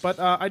 But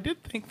I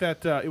did think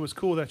that it was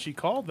cool that she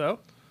called, though.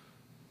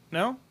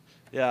 No?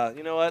 Yeah,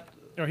 you know what?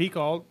 Or he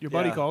called. Your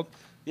buddy called.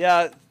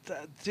 Yeah,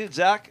 dude,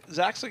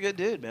 Zach's a good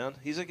dude, man.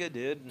 He's a good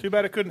dude. Too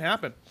bad it couldn't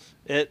happen.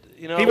 He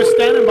was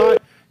standing by.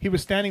 He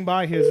was standing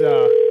by his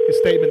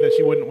statement that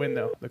she wouldn't win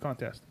though the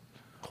contest.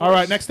 All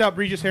right, next up,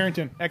 Regis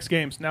Harrington, X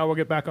Games. Now we'll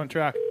get back on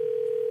track.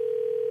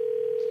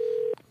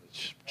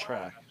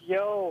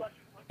 Yo.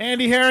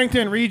 Andy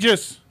Harrington,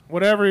 Regis,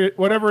 whatever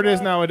it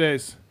is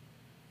nowadays.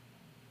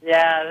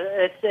 Yeah,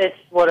 it's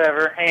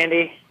whatever,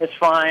 Andy. It's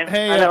fine.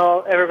 Hey, I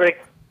know everybody.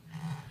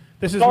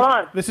 This is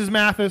on?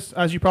 Matthes,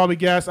 as you probably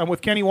guessed. I'm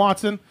with Kenny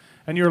Watson,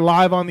 and you're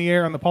live on the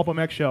air on the Pulp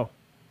MX show.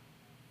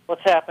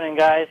 What's happening,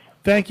 guys?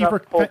 Thank you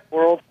What's up,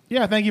 world.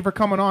 Yeah, thank you for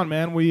coming on,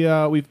 man.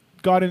 We've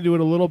got into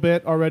it a little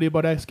bit already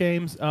about X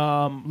Games.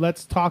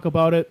 Let's talk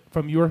about it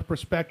from your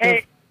perspective.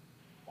 Hey,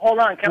 hold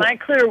on. Can I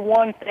clear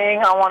one thing?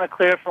 I want to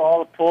clear for all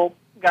the Pulp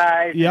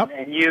guys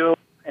and you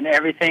and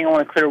everything. I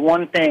want to clear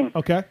one thing.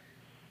 Okay.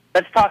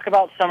 Let's talk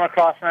about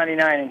Summercross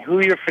 99 and who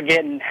you're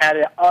forgetting had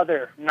the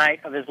other night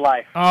of his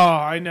life. Oh,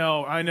 I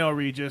know,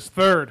 Regis.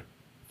 Third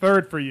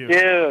for you.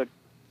 Dude.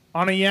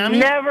 On a Yami?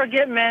 Never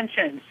get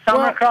mentioned.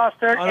 Summercross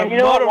third. On and a you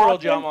know what, Motorworld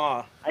Watson?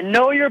 Yamaha. I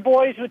know your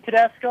boys with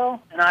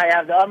Tedesco, and I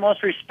have the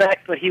utmost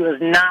respect, but he was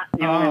not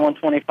the only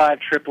 125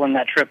 tripling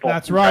that triple.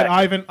 That's right.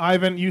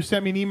 Ivan, you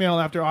sent me an email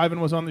after Ivan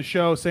was on the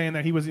show saying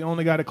that he was the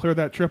only guy to clear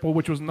that triple,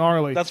 which was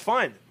gnarly. That's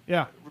fine.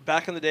 Yeah.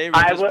 Back in the day,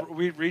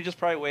 Regis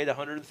probably weighed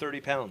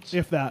 130 pounds.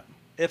 If that.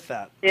 If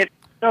that. It's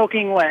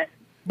soaking wet.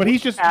 But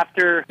he's just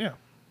after. Yeah.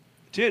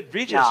 Dude,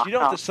 Regis, No, you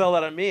don't have to sell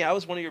that on me. I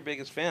was one of your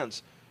biggest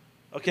fans.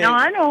 Okay. No,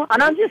 I know,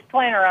 and I'm just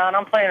playing around.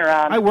 I'm playing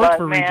around. I worked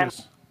for man,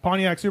 Regis.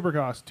 Pontiac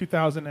Supercross,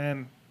 2000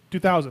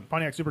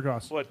 Pontiac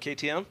Supercross. What,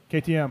 KTM?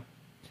 KTM.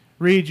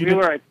 Reed, we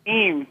were a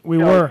team. We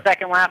were.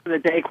 Second lap of the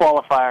day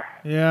qualifier.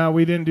 Yeah,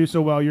 we didn't do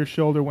so well. Your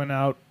shoulder went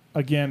out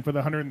again for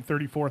the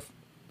 134th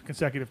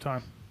consecutive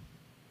time.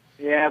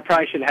 Yeah, I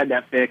probably should have had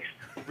that fixed.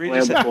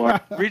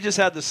 Regis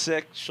had the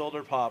sick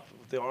shoulder pop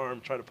with the arm,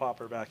 trying to pop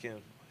her back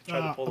in.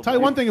 I'll tell you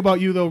one thing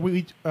about you, though,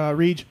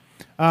 Reg.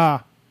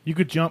 You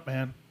could jump,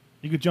 man.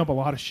 You could jump a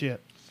lot of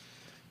shit.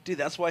 Dude,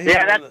 that's why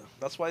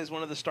he's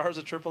one of the stars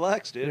of Triple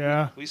X, dude.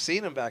 Yeah. We've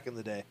seen him back in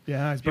the day.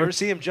 Yeah. Did you ever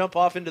see him jump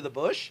off into the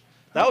bush?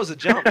 That was a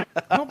jump.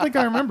 I don't think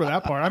I remember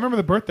that part. I remember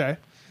the birthday.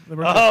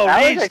 Oh,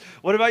 Reg,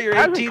 what about your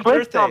 18th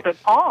birthday? Jump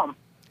at Palm.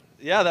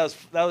 Yeah, that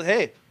was.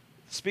 Hey,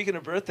 speaking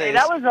of birthdays, Hey,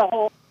 that was a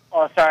whole.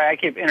 Oh, sorry, I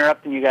keep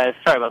interrupting you guys.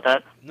 Sorry about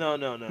that.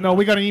 No,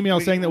 we got an email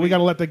saying that we got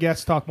to let the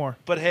guests talk more.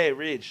 But hey,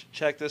 Reg,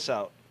 check this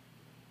out.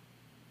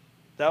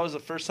 That was the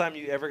first time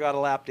you ever got a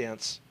lap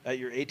dance at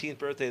your 18th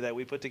birthday that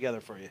we put together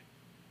for you.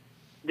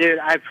 Dude,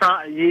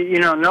 you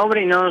know,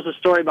 nobody knows the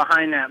story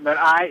behind that, but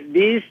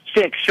these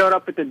chicks showed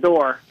up at the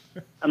door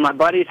of my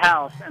buddy's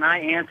house, and I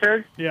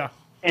answered. Yeah.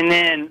 And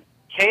then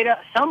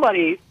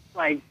somebody,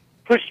 like,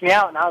 pushed me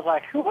out, and I was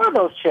like, who are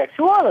those chicks?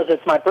 Who are those?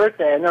 It's my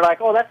birthday. And they're like,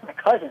 oh, that's my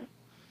cousin.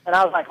 And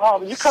I was like,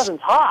 oh, your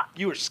cousin's hot.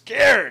 You were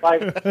scared.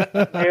 Like,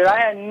 dude, I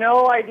had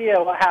no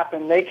idea what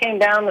happened. They came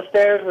down the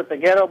stairs with the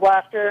ghetto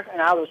blaster,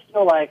 and I was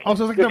still like,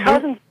 also, like your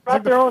cousins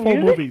brought their own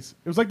music? Movies.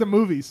 It was like the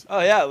movies. Oh,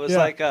 yeah. It was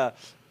like,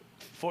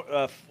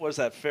 what was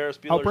that, Ferris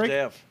Bueller's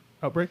Day Off?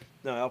 Outbreak?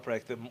 No,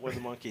 Outbreak, with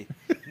the monkey.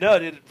 No,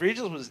 dude,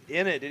 Regis was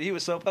in it. Dude, he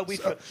was so pumped.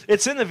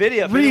 It's in the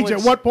video. Reg,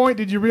 at what point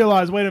did you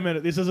realize, wait a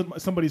minute, this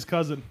isn't somebody's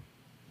cousin?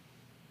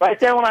 Right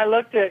there when I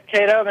looked at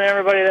K-Dub and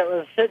everybody that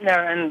was sitting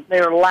there, and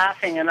they were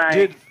laughing, and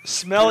Dude,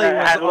 Smelly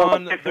was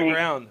on the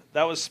ground.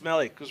 That was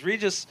Smelly. Because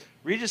Regis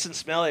and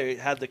Smelly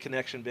had the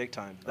connection big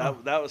time.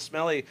 That was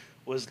Smelly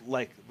was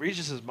like,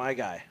 Regis is my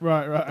guy.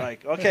 Right.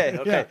 Like, okay.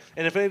 Yeah.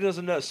 And if anybody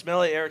doesn't know,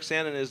 Smelly, Eric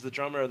Sandin, is the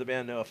drummer of the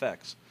band No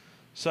Effects.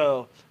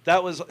 So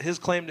that was his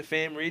claim to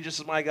fame. Regis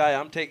is my guy.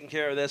 I'm taking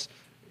care of this.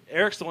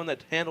 Eric's the one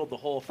that handled the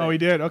whole thing. Oh, he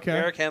did? Okay.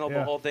 Eric handled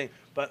the whole thing.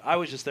 But I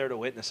was just there to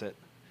witness it.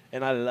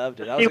 And I loved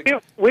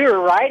it. We were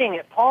riding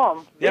at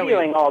Palm,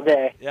 videoing all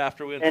day. Yeah,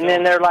 after we and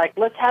then they're like,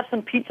 let's have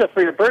some pizza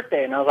for your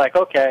birthday. And I was like,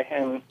 okay.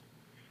 And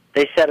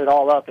they set it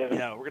all up.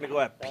 Yeah, we're going to go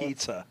have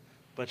pizza.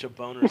 Bunch of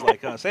boners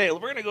like us. Hey, we're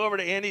going to go over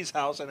to Andy's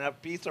house and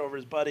have pizza over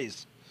his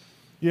buddies.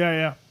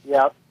 Yeah.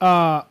 Yep.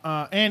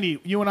 Andy,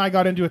 you and I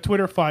got into a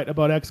Twitter fight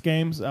about X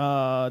Games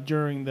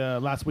during the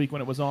last week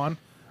when it was on.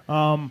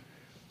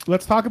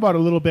 Let's talk about it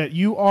a little bit.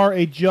 You are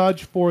a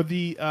judge for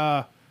the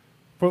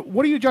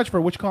what do you judge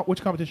for? Which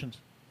competitions?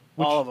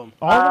 All of them.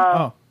 All of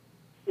them? Oh.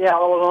 Yeah,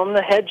 well, I'm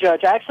the head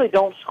judge. I actually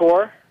don't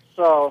score,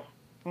 so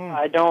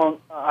I don't.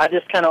 I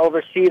just kind of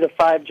oversee the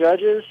 5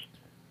 judges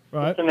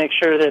just to make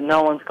sure that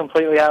no one's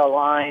completely out of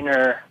line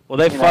or. Well,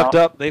 they fucked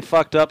up. They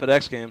fucked up at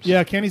X Games.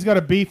 Yeah, Kenny's got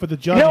a beef with the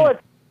judge.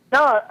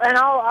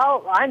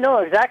 I know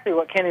exactly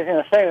what Kenny's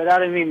going to say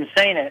without him even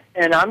saying it,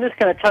 and I'm just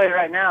going to tell you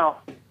right now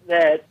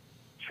that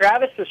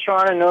Travis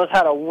Pastrana knows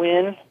how to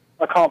win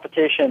a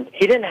competition.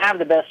 He didn't have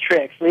the best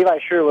tricks. Levi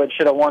Sherwood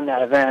should have won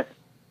that event,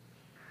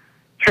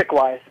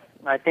 trick-wise.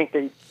 I think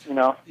that,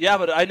 Yeah,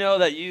 but I know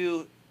that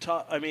you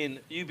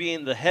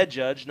being the head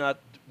judge, not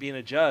being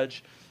a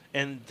judge,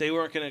 and they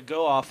weren't going to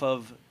go off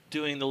of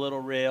doing the little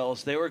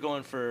rails. They were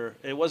going for,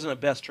 it wasn't a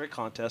best trick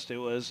contest. It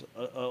was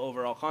an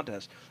overall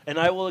contest. And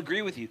I will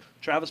agree with you.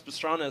 Travis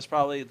Pastrana is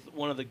probably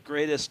one of the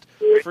greatest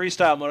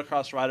freestyle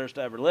motocross riders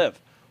to ever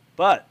live.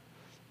 But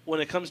when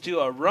it comes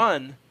to a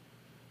run,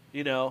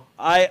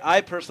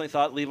 I personally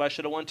thought Levi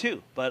should have won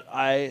too. But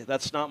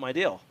that's not my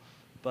deal.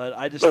 But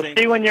I just think...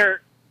 See, when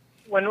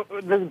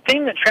the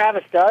thing that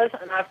Travis does,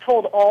 and I've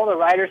told all the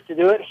riders to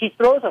do it, he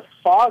throws a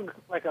fog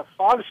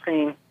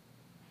screen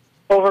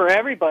over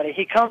everybody.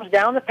 He comes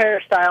down the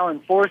peristyle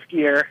in 4th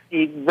gear,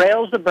 he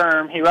rails the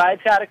berm, he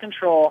rides out of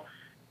control,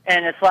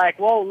 and it's like,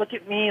 whoa, look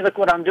at me, look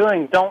what I'm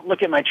doing. Don't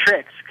look at my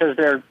tricks, because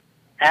they're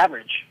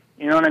average.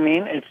 You know what I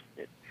mean? It's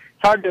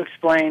hard to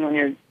explain when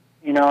you're,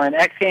 and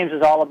X Games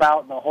is all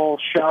about the whole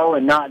show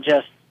and not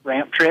just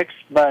ramp tricks,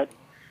 but,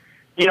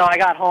 I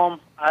got home,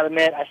 I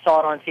admit, I saw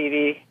it on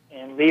TV,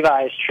 and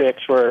Levi's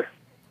tricks were,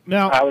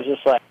 I was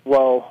just like,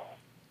 whoa.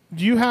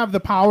 Do you have the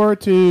power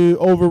to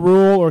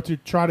overrule or to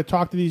try to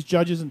talk to these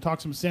judges and talk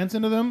some sense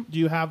into them? Do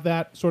you have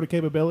that sort of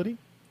capability?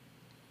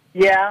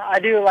 Yeah, I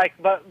do.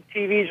 But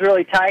TV's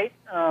really tight.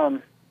 I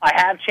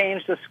have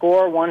changed the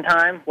score one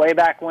time, way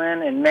back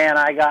when, and man,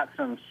 I got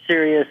some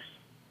serious.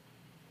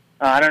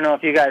 I don't know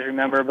if you guys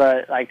remember,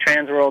 but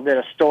Transworld did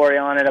a story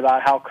on it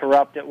about how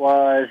corrupt it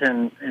was,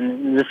 and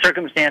the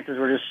circumstances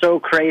were just so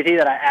crazy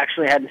that I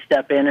actually had to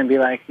step in and be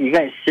like, "You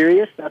guys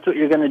serious? That's what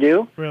you're going to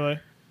do?" Really?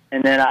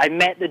 And then I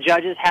met the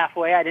judges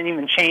halfway. I didn't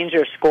even change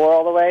their score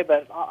all the way,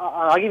 but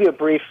I'll give you a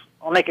brief.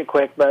 I'll make it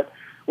quick. But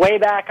way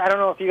back, I don't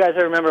know if you guys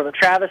remember, but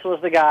Travis was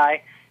the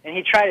guy, and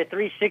he tried a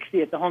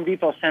 360 at the Home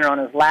Depot Center on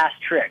his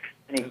last trick,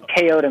 and he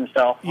KO'd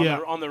himself.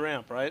 On the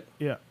ramp, right?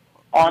 Yeah.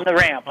 On the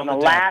ramp, on the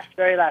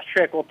very last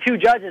trick. Well, 2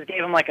 judges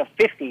gave him a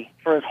 50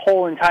 for his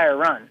whole entire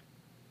run.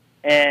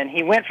 And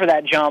he went for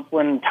that jump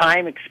when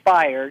time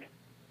expired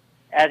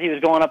as he was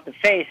going up the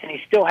face, and he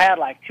still had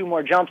 2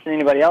 more jumps than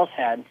anybody else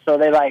had. So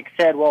they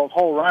said, well, his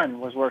whole run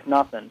was worth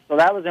nothing. So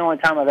that was the only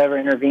time I've ever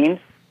intervened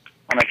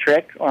on a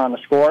trick or on the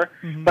score.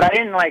 Mm-hmm. But I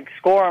didn't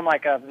score him a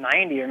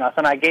 90 or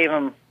nothing. I gave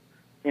him,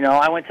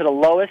 I went to the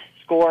lowest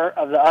score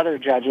of the other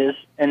judges,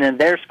 and then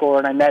their score,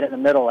 and I met in the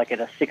middle at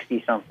a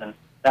 60-something.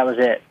 That was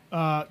it.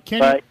 Yeah.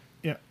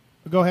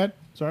 Go ahead.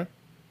 Sorry.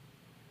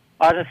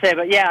 I was going to say,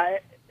 but yeah,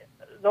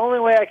 the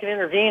only way I can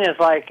intervene is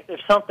if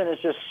something is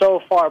just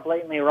so far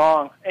blatantly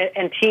wrong.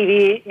 And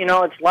TV,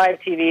 it's live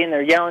TV, and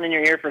they're yelling in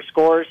your ear for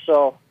scores.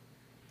 So,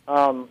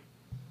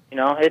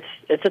 it's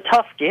a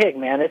tough gig,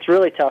 man. It's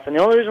really tough. And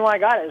the only reason why I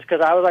got it is because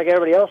I was like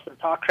everybody else to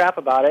talk crap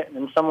about it. And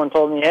then someone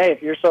told me, hey,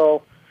 if you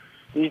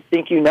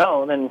think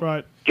then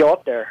go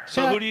up there.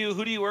 So who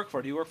do you work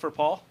for? Do you work for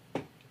Paul?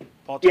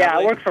 Yeah,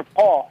 I work for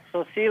Paul.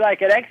 So see,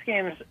 at X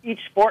Games, each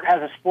sport has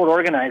a sport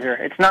organizer.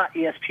 It's not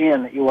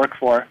ESPN that you work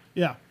for.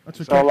 Yeah, that's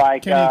what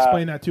Kenny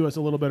explained that to us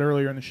a little bit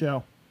earlier in the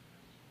show.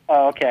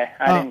 Oh, okay.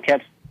 I didn't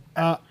catch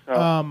that.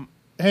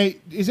 Hey,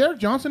 is Eric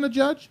Johnson a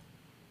judge?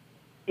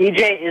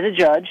 EJ is a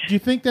judge. Do you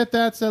think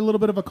that's a little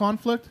bit of a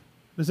conflict?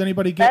 Does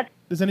anybody talk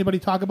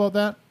about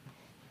that?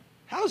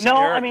 How's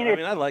Eric?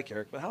 I like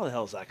Eric, but how the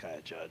hell is that guy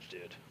a judge,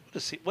 dude?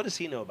 What does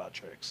he know about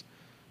tricks?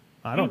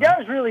 He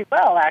does really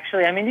well,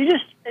 actually.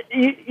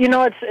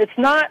 It's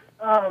not.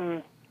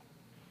 Man,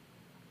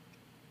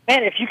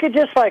 if you could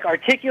just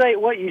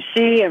articulate what you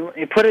see and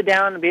put it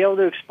down and be able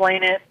to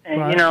explain it,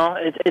 and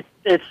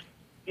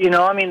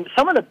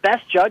some of the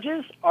best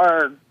judges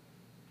are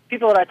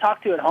people that I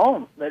talk to at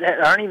home that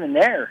aren't even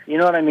there. You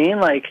know what I mean?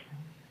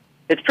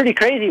 It's pretty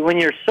crazy when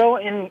you're so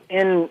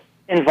involved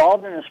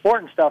in the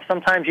sport and stuff.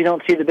 Sometimes you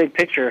don't see the big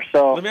picture.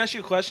 So let me ask you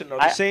a question: Are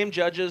the same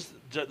judges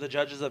the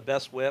judges of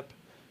best whip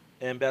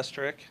and best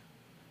trick?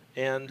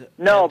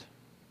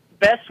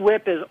 Best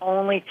whip is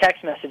only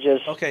text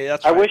messages. Okay,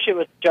 that's right. I wish it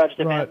was judged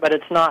event, but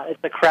it's not. It's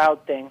a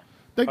crowd thing.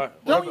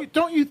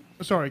 Don't you?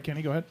 Sorry,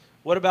 Kenny, go ahead.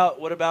 What about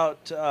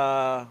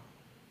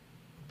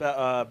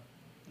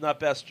not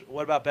best?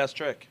 What about best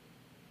trick?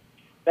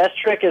 Best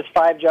trick is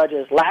 5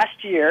 judges.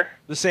 Last year,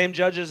 the same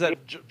judges that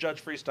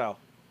judge freestyle.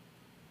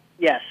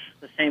 Yes,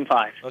 the same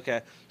 5.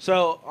 Okay,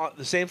 so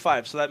the same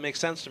 5. So that makes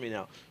sense to me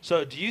now.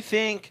 So do you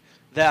think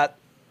that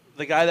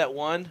the guy that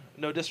won,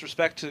 no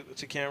disrespect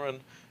to Cameron,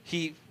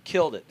 he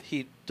killed it.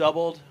 He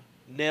doubled,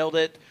 nailed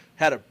it,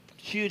 had a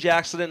huge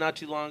accident not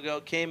too long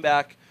ago, came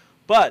back,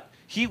 but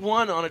he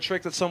won on a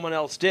trick that someone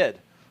else did.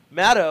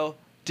 Matto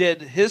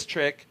did his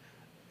trick,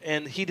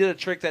 and he did a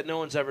trick that no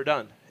one's ever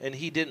done, and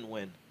he didn't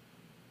win.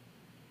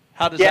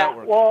 How does that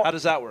work? Well, How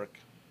does that work?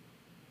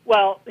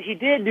 Well, he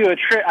did do a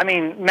trick. I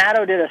mean,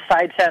 Matto did a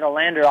side saddle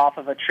lander off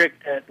of a trick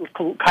that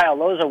Kyle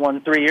Loza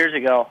won 3 years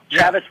ago. Yeah.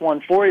 Travis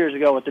won 4 years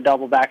ago with the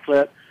double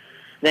backflip.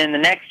 Then the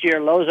next year,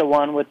 Loza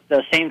won with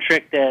the same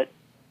trick that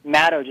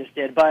Matto just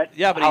did. But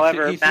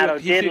however, Matto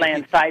did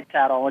land side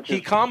saddle, which he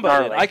is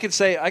comboed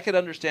it. I could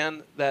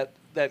understand that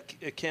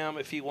Cam,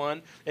 if he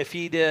won, if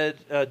he did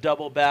a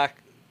double back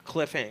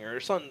cliffhanger or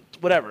something,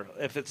 whatever,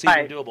 if it's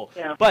even doable.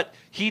 Yeah. But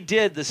he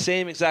did the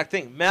same exact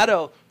thing.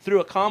 Matto threw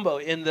a combo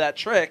into that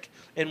trick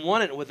and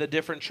won it with a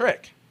different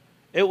trick.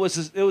 It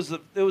was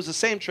the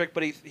same trick,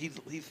 but he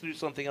threw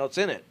something else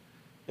in it.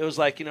 It was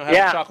like, having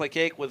chocolate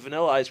cake with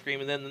vanilla ice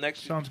cream, and then the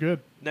next sounds good.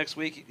 Next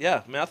week,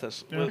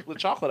 Matthes with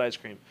chocolate ice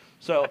cream.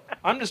 So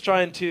I'm just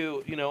trying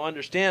to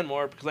understand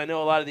more, because I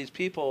know a lot of these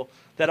people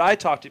that I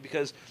talk to.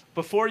 Because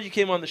before you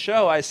came on the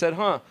show, I said,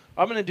 I'm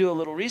going to do a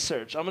little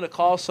research. I'm going to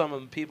call some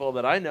of the people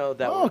that I know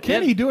that. Oh,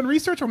 Kenny, you doing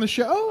research on the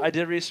show? I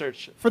did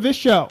research for this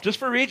show, just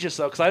for Regis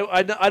though, because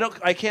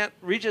I can't.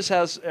 Regis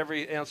has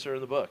every answer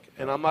in the book,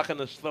 and I'm not going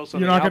to throw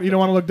something. You don't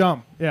want to look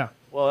dumb. Yeah.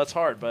 Well, that's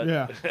hard, but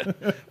yeah.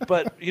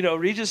 But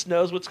Regis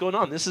knows what's going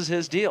on. This is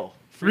his deal.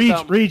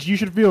 Regis, you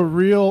should feel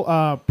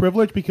real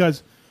privileged,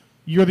 because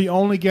you're the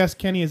only guest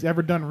Kenny has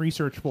ever done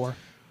research for.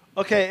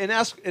 Okay, and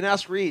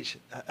ask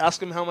Regis.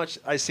 Ask him how much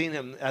I seen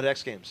him at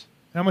X Games.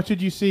 How much did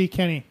you see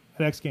Kenny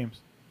at X Games?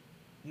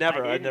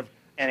 Never. I never.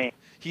 Kenny.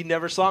 He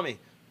never saw me.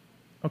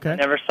 Okay.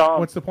 Never saw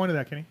him. What's the point of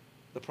that, Kenny?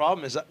 The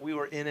problem is that we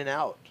were in and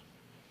out.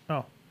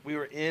 Oh. We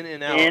were in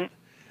and out.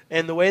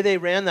 And the way they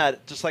ran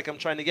that, just like I'm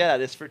trying to get at,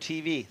 is for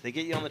TV. They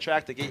get you on the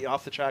track, they get you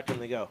off the track, and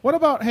they go. What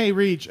about, hey,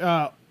 Reg,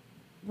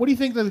 what do you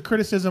think of the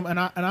criticism, and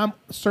I'm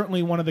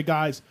certainly one of the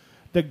guys,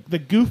 the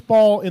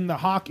goofball in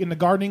the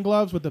gardening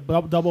gloves with the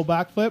double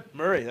backflip?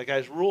 Murray, that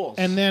guy's rules.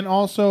 And then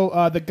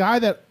also the guy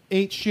that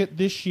ate shit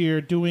this year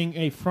doing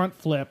a front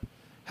flip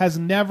has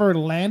never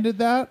landed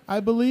that, I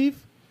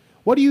believe.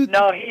 What do you...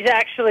 No, he's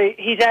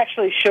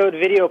actually showed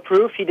video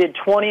proof. He did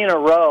 20 in a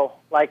row,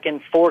 like in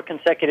 4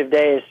 consecutive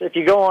days. If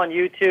you go on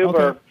YouTube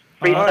or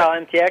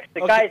Freestyle MTX,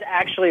 the guy's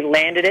actually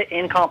landed it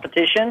in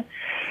competition.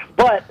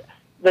 But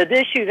the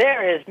issue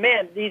there is,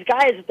 man, these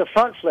guys at the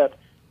front flip,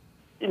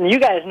 and you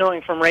guys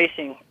knowing from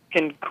racing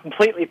can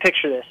completely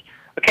picture this.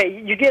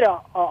 Okay, you get a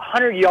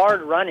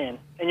 100-yard run-in,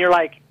 and you're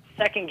like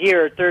second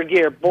gear or third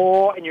gear,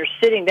 and you're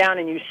sitting down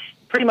and you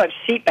pretty much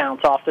seat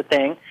bounce off the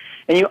thing,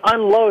 and you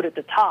unload at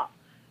the top.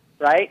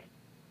 Right?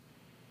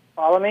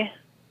 Follow me?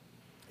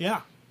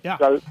 Yeah.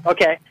 So,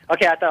 okay, I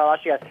thought I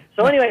lost you guys.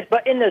 So anyways,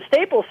 but in the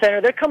Staples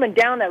Center, they're coming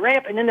down that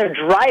ramp, and then they're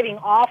driving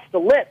off the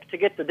lip to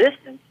get the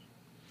distance.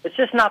 It's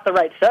just not the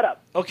right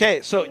setup.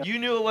 Okay, so you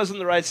knew it wasn't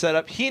the right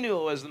setup. He knew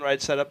it wasn't the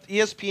right setup.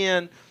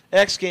 ESPN,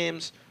 X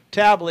Games,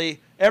 Tably,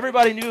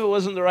 everybody knew it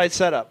wasn't the right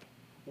setup.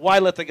 Why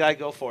let the guy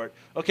go for it?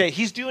 Okay,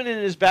 he's doing it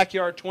in his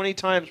backyard 20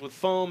 times with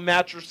foam,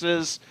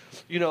 mattresses,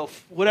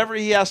 whatever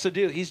he has to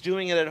do. He's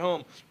doing it at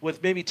home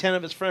with maybe 10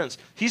 of his friends.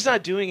 He's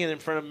not doing it in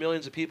front of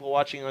millions of people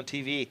watching on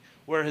TV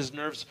where his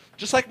nerves,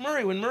 just like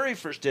Murray, when Murray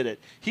first did it.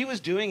 He was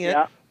doing it,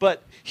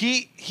 but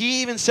he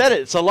even said it.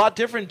 It's a lot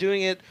different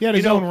doing it. Yeah,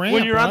 his own ramp,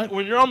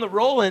 when you're on the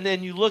roll-in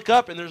and you look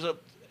up and there's a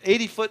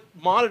 80-foot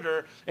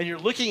monitor and you're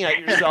looking at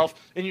yourself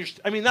and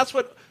that's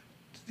what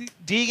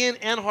Deegan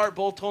and Hart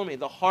both told me.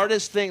 The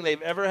hardest thing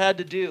they've ever had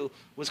to do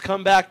was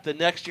come back the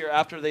next year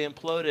after they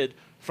imploded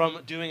from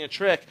doing a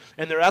trick,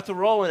 and they're at the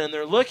roll-in and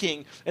they're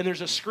looking, and there's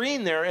a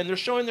screen there, and they're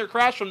showing their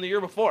crash from the year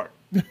before.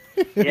 And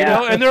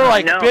they're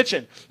like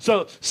bitching.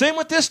 So same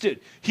with this dude.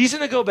 He's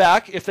going to go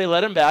back if they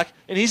let him back,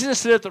 and he's going to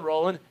sit at the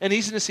roll-in, and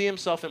he's going to see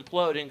himself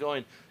implode and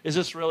going, is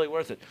this really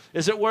worth it?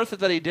 Is it worth it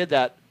that he did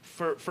that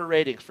for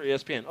ratings for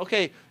ESPN?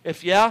 Okay,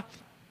 if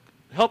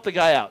help the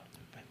guy out.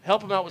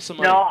 Help him out with some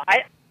money.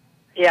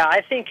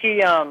 I think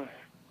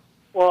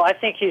I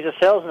think he's a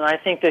salesman. I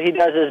think that he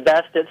does his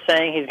best at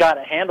saying he's got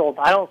it handled.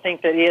 I don't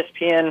think that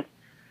ESPN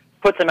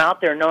puts him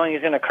out there knowing he's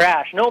going to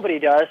crash. Nobody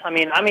does. I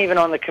mean, I'm even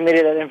on the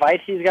committee that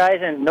invites these guys,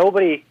 and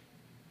nobody,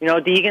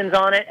 Deegan's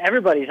on it.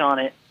 Everybody's on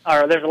it.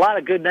 Or there's a lot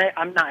of good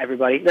I'm not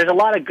everybody. There's a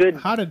lot of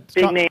good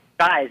big-name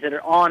guys that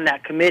are on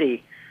that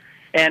committee.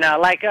 And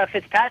like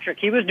Fitzpatrick,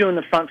 he was doing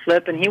the front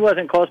flip, and he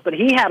wasn't close, but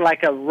he had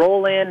like a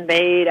roll-in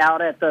made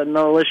out at the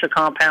militia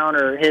compound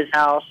or his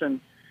house, and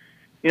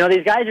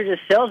these guys are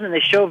just salesmen. They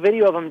show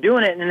video of them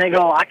doing it, and then they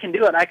go, I can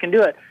do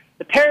it.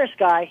 The Paris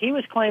guy, he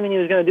was claiming he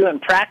was going to do it in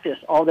practice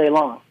all day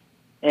long.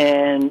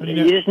 And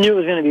you just knew it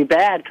was going to be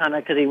bad, kind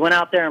of, because he went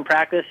out there and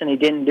practiced, and he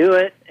didn't do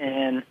it.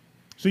 And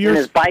then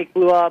his bike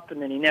blew up,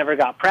 and then he never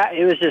got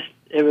practice.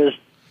 It was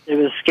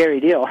a scary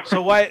deal.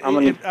 So why?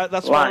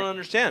 That's what I don't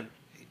understand.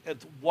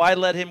 Why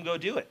let him go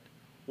do it?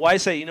 Why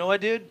say, you know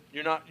what, dude?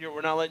 We're not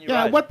letting you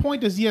ride. At what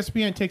point does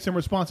ESPN take some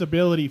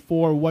responsibility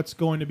for what's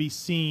going to be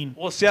seen?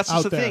 Well, see, that's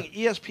out the there? thing.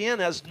 ESPN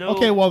has no.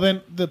 Okay, well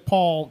then the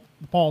Paul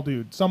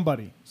dude,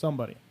 somebody.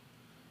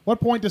 What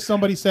point does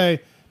somebody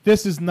say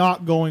this is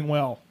not going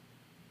well?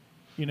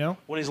 You know,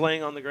 when he's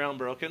laying on the ground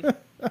broken.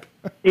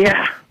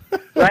 Yeah,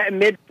 right.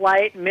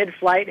 Mid-flight,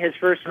 his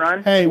first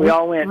run. Hey, we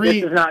all went.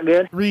 This is not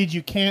good. Reed,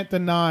 you can't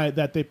deny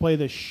that they play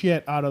the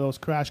shit out of those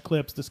crash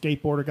clips. The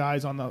skateboarder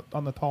guys on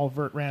the tall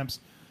vert ramps,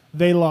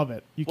 they love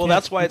it.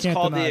 That's why it's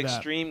called the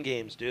extreme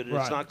games, dude.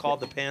 It's not called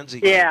the pansy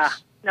games. Yeah,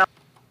 no,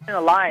 I'm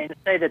gonna lie and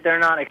say that they're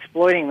not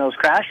exploiting those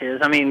crashes.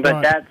 I mean,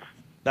 but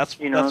that's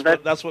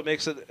what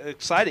makes it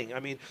exciting. I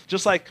mean,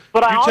 just like.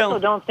 But I also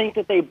don't think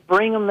that they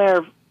bring them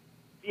there.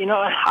 You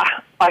know,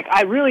 like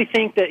I really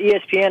think that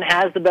ESPN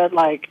has the best.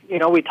 Like, you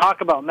know, we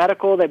talk about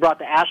medical. They brought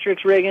the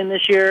asterisk rig in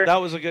this year.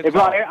 That was a good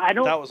call.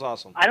 That was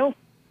awesome. I don't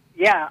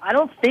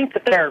think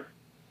that they're.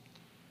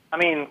 I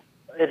mean,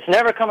 it's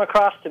never come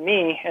across to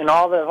me in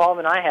all the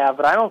involvement I have,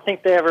 but I don't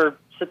think they ever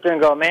sit there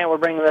and go, "Man, we're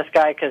bringing this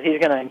guy because he's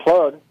going to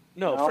implode."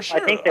 No, you know? for sure.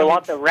 I think they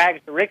want the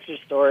rags to riches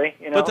story.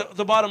 You know, but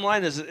the bottom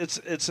line is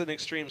it's an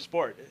extreme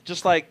sport.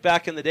 Just like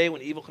back in the day when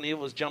Evel Knievel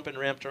was jumping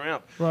ramp to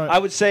ramp. Right. I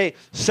would say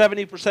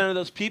 70% of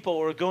those people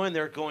were going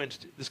there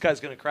this guy's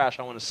going to crash.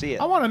 I want to see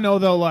it. I want to know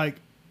though, like,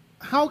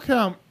 how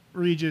come,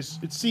 Regis?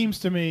 It seems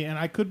to me, and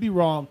I could be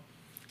wrong,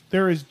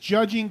 there is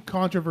judging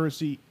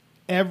controversy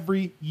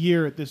every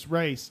year at this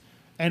race,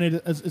 and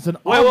it's an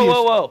obvious.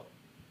 Whoa.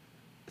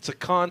 It's a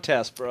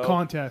contest, bro.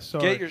 Contest,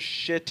 sorry. Get your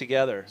shit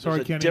together. Sorry,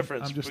 There's a Kenny.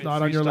 difference I'm just between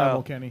not on your freestyle.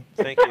 level, Kenny.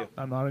 Thank you.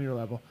 I'm not on your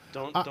level.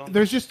 Don't.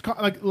 There's just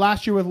like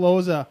last year with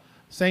Loza,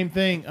 same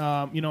thing.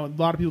 You know, a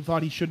lot of people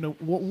thought he shouldn't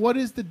have. What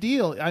is the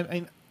deal? I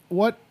mean,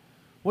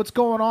 what's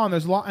going on?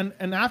 There's a lot,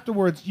 and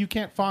afterwards you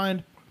can't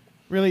find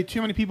really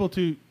too many people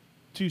to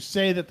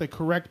say that the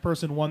correct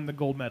person won the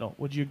gold medal.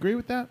 Would you agree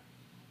with that?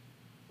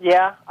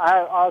 Yeah,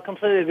 I'll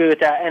completely agree with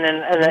that. And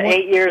in the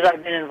 8 years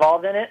I've been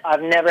involved in it,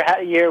 I've never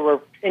had a year where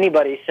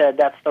anybody said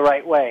that's the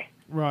right way.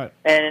 Right.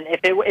 And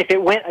if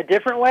it went a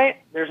different way,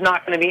 there's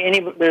not going to be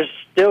any. There's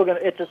still going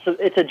to.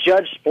 It's a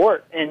judge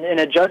sport, and in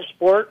a judge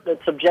sport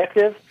that's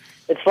subjective,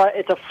 it's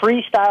a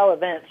freestyle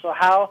event. So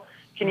how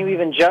can you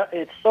even judge?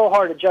 It's so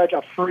hard to judge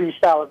a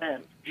freestyle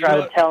event. Try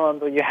to tell them,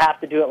 but you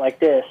have to do it like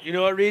this. You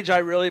know what, Reg? I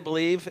really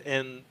believe,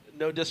 and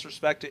no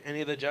disrespect to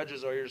any of the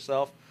judges or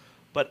yourself,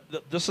 but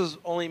this is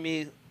only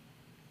me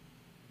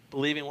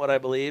believing what I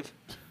believe,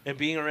 and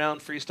being around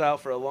freestyle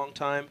for a long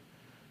time.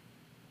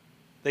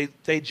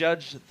 They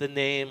judge the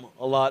name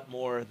a lot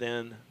more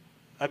than,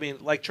 I mean,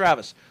 like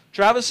Travis.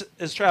 Travis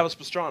is Travis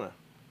Pastrana.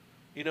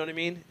 You know what I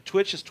mean?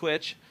 Twitch is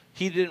Twitch.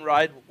 He didn't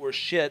ride worth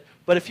shit.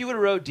 But if he would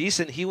have rode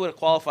decent, he would have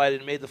qualified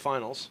and made the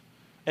finals.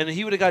 And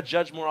he would have got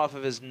judged more off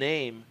of his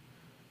name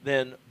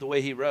than the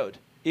way he rode.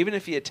 Even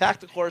if he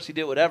attacked the course, he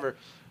did whatever.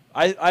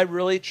 I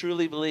really,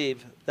 truly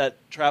believe that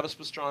Travis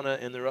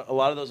Pastrana and a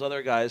lot of those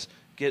other guys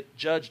get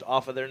judged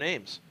off of their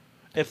names.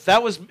 If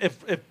Travis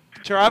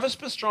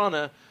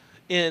Pastrana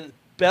in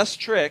Best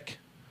Trick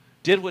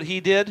did what he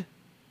did,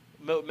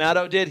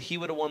 Matto did, he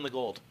would have won the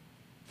gold.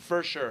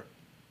 For sure.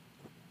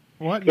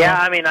 What? Yeah,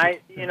 I mean,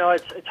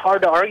 it's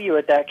hard to argue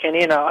with that,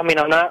 Kenny. And I mean,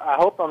 I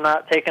hope I'm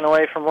not taking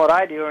away from what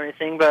I do or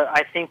anything, but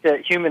I think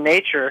that human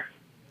nature,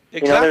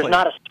 exactly. There's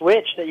not a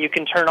switch that you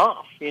can turn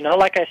off.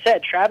 Like I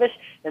said, Travis,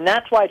 and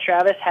that's why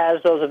Travis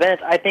has those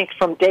events. I think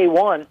from day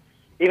one,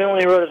 even when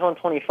he rode his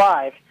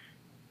 125,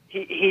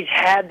 he's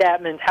had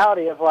that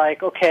mentality of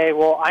like, okay,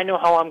 well, I know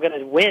how I'm going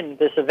to win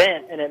this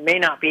event, and it may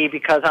not be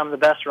because I'm the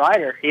best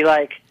rider.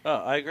 I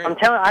agree. I'm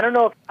telling. I don't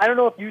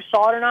know if you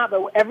saw it or not,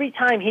 but every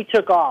time he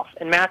took off,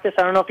 and Matthes,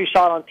 I don't know if you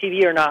saw it on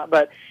TV or not,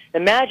 but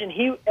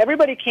imagine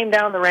everybody came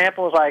down the ramp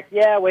and was like,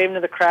 yeah, waving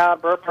to the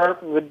crowd, burp,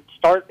 burp, and would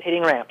start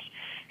hitting ramps.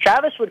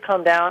 Travis would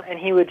come down and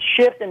he would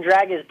shift and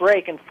drag his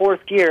brake in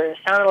fourth gear. It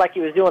sounded like he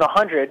was doing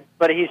 100,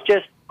 but he's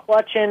just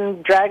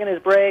clutching, dragging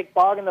his brake,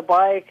 bogging the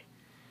bike,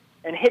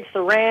 and hits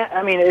the ramp.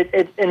 I mean,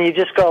 and you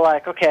just go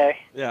like, okay.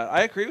 Yeah,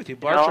 I agree with you.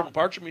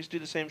 Bartram used to do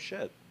the same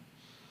shit.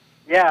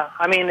 Yeah,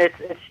 I mean,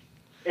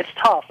 it's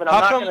tough, and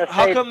I'm not going to say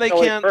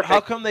how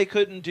come they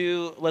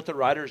couldn't let the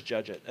riders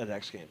judge it at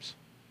X Games?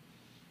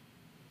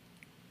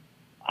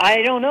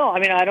 I don't know. I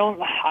mean,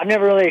 I've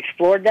never really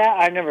explored that.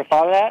 I've never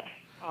thought of that.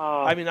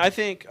 I mean, I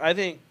think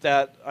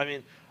that, I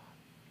mean,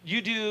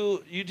 you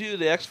do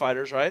the X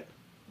Fighters, right?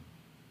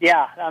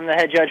 Yeah, I'm the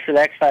head judge for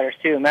the X Fighters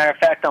too. Matter of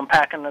fact, I'm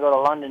packing to go to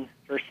London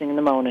first thing in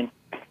the morning.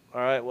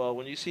 All right. Well,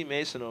 when you see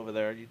Mason over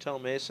there, you tell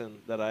Mason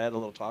that I had a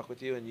little talk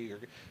with you, and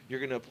you're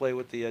going to play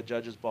with the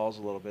judges' balls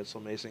a little bit, so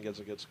Mason gets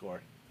a good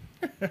score.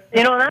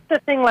 That's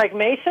the thing. Like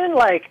Mason,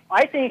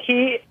 I think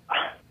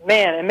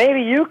and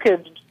maybe you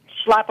could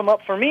slap him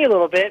up for me a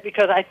little bit,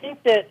 because I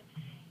think that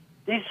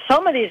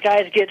some of these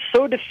guys get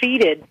so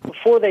defeated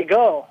before they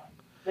go.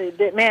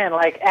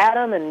 Like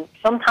Adam and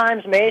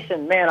sometimes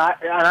Mason, man,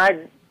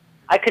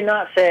 I could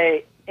not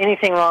say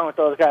anything wrong with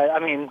those guys. I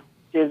mean,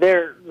 dude,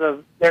 they're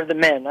the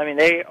men. I mean,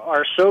 they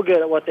are so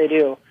good at what they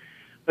do.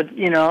 But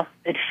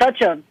it's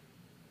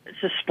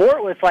it's a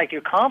sport with like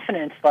your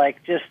confidence,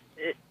 like just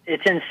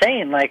it's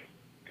insane. Like,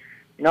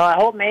 you know, I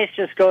hope Mace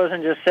just goes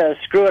and just says,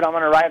 "Screw it, I'm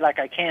going to ride like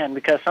I can,"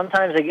 because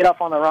sometimes they get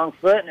off on the wrong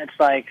foot, and it's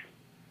like,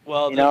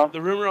 well,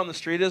 the rumor on the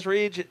street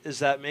is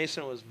that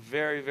Mason was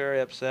very, very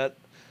upset.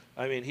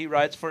 I mean, he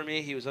rides for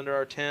me. He was under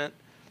our tent,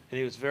 and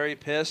he was very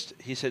pissed.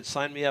 He said,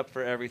 "Sign me up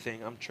for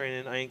everything. I'm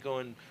training. I ain't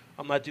going.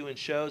 I'm not doing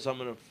shows. I'm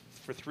going to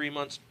for 3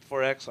 months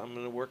for X. I'm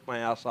going to work my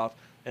ass off,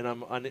 and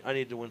I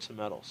need to win some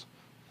medals."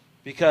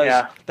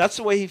 Because that's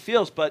the way he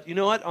feels. But you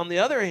know what? On the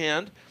other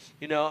hand,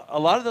 you know, a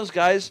lot of those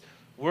guys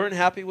weren't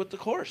happy with the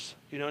course.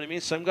 You know what I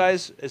mean? Some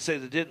guys say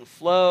it didn't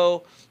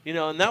flow, you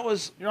know, and that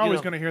was... You're always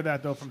going to hear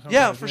that, though, from some guys.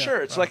 Yeah, for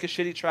sure. It's like a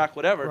shitty track,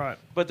 whatever. Right.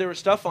 But there was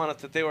stuff on it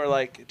that they were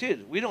like,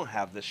 dude, we don't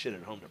have this shit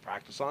at home to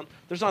practice on.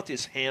 There's not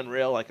this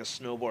handrail like a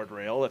snowboard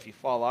rail. If you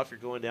fall off, you're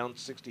going down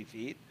 60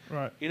 feet.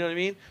 Right. You know what I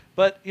mean?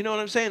 But you know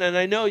what I'm saying? And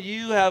I know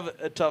you have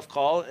a tough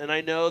call, and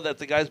I know that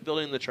the guys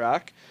building the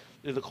track...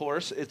 the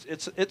course,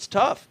 it's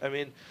tough. I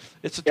mean,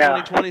 it's a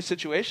 2020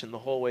 situation the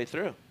whole way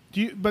through.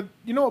 But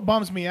you know what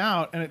bums me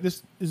out, and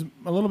this is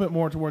a little bit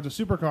more towards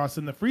the Supercross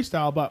than the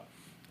freestyle, but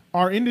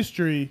our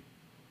industry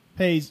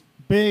pays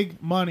big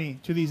money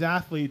to these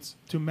athletes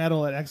to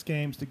medal at X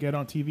Games, to get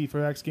on TV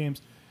for X Games.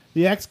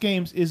 The X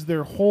Games is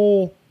their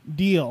whole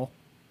deal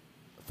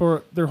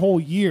for their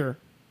whole year,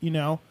 you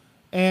know,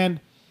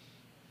 and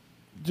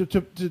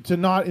to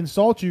not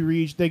insult you,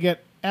 Reg, they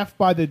get F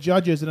by the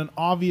judges in an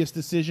obvious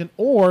decision,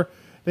 or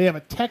they have a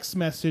text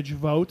message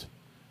vote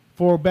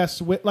for best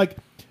like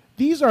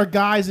these are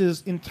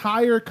guys'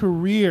 entire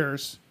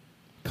careers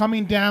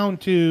coming down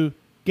to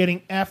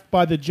getting F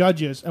by the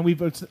judges, and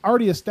we've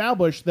already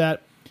established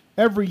that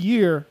every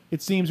year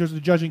it seems there's a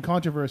judging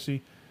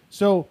controversy.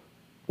 So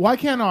why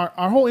can't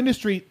our whole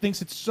industry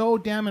thinks it's so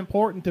damn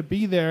important to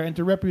be there and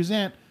to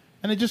represent,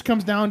 and it just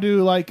comes down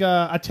to like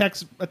a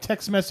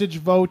text message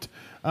vote.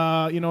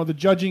 You know, the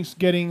judging's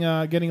getting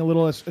a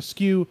little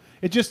askew.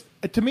 It just,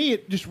 to me,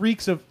 it just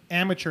reeks of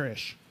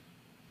amateurish,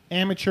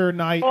 amateur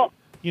night. Well,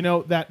 you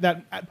know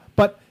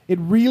but it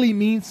really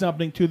means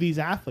something to these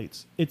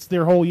athletes. It's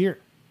their whole year.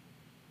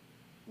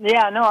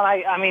 Yeah, no,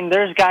 I mean,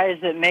 there's guys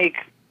that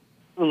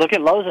look at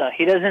Loza.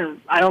 He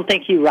doesn't. I don't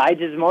think he rides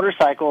his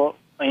motorcycle.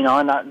 You know,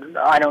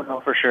 I don't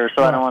know for sure,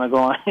 so I don't want to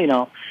go on. You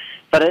know.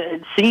 But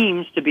it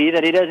seems to be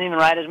that he doesn't even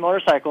ride his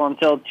motorcycle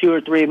until 2 or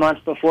 3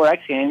 months before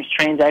X Games,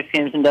 trains X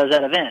Games, and does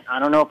that event. I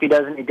don't know if he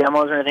does any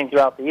demos or anything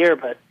throughout the year,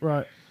 but,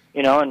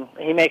 you know, and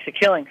he makes a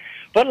killing.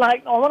 But,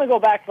 like, I want to go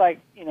back, like,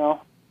 you know,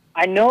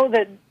 I know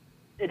that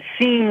it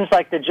seems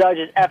like the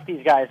judges F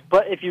these guys,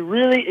 but if we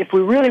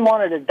really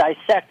wanted to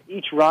dissect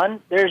each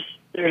run, there's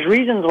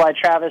reasons why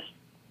Travis,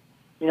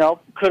 you know,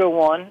 could have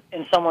won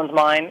in someone's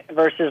mind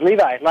versus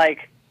Levi.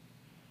 Like,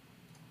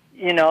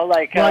 you know,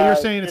 like... Well, you're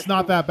saying it's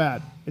not that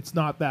bad. It's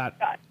not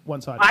that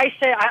one-sided. I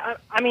say,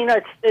 I mean,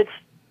 it's.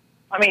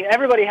 I mean,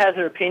 everybody has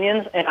their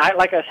opinions, and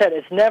like I said,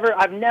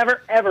 I've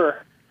never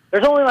ever.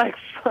 There's only like,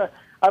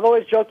 I've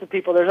always joked with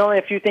people. There's only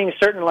a few things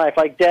certain in life,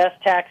 like death,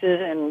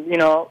 taxes, and you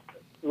know,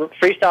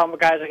 freestyle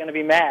guys are going to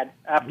be mad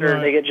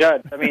after they get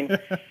judged. I mean,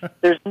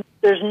 there's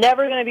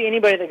never going to be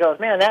anybody that goes,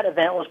 man, that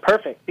event was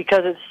perfect,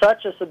 because it's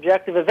such a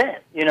subjective event.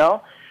 You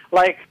know,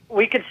 like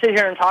we could sit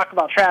here and talk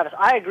about Travis.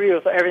 I agree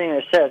with everything that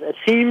it says. It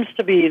seems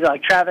to be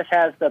like Travis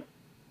has the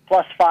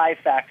 +5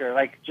 factor,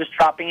 like just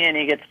dropping in,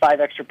 he gets 5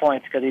 extra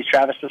points because he's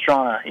Travis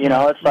Pastrana. You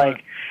know, it's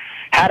like,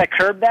 how to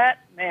curb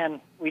that,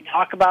 man, we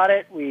talk about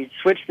it, we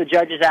switch the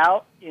judges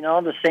out, you know,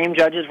 the same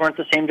judges weren't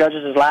the same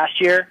judges as last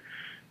year.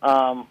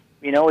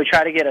 You know, we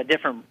try to get a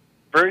different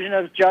version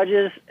of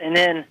judges, and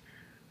then,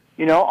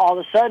 you know, all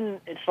of a sudden,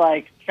 it's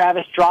like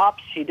Travis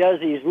drops, he does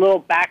these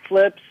little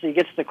backflips, he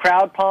gets the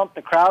crowd pumped,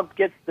 the crowd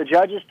gets the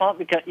judges pumped,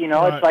 because, you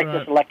know, it's like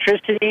this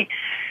electricity.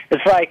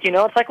 It's like, you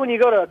know, it's like when you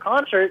go to a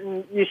concert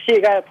and you see a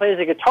guy that plays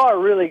the guitar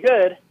really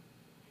good,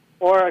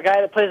 or a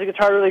guy that plays the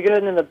guitar really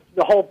good, and then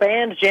the whole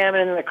band's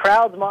jamming and the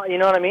crowd's, you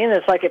know what I mean?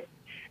 It's like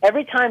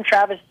every time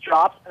Travis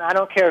drops, and I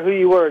don't care who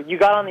you were, you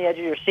got on the edge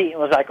of your seat and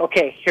was like,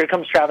 okay, here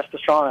comes Travis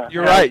Pastrana.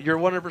 You're right. You're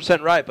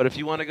 100% right. But if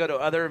you want to go to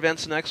other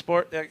events in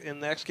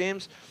the X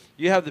Games,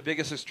 you have the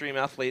biggest extreme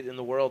athlete in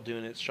the world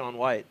doing it, it's Shaun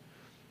White.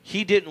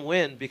 He didn't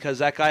win because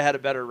that guy had a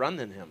better run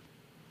than him.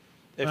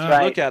 If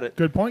you look at it.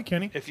 Good point,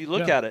 Kenny. If you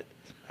look at it.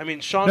 I mean,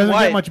 Shaun White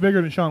doesn't get much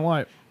bigger than Shaun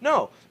White.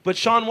 No, but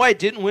Shaun White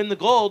didn't win the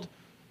gold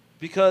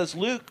because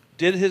Luke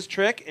did his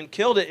trick and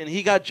killed it, and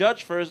he got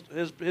judged for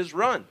his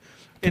run.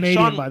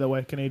 Canadian, by the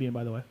way.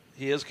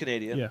 He is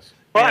Canadian. Yes.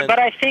 But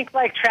I think,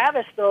 like,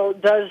 Travis, though,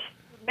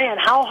 man,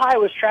 how high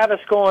was Travis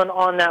going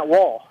on that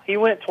wall? He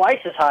went twice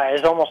as high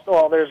as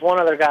there's one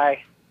other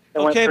guy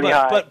that went pretty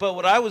high. But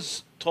what I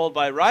was told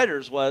by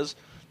riders was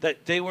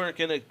that they weren't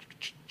going to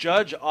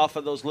judge off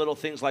of those little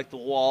things like the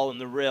wall and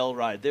the rail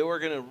ride. They were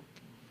going to,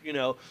 you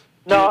know,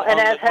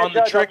 on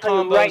the trick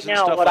combos right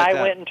now, what like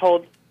I went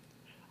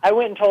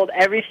and told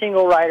every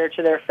single rider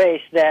to their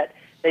face that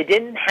they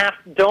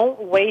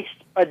don't waste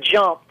a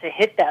jump to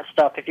hit that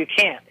stuff if you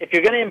can't. If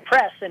you're going to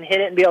impress and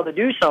hit it and be able to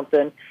do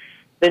something,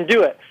 then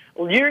do it.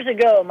 years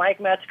ago, Mike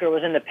Metzger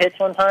was in the pits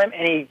one time,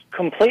 and he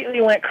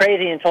completely went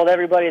crazy and told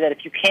everybody that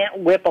if you can't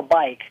whip a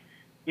bike,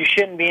 you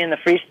shouldn't be in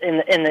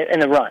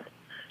the run.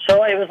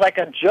 So it was like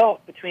a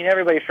joke between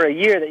everybody for a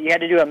year that you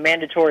had to do a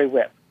mandatory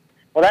whip.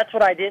 Well, that's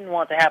what I didn't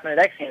want to happen at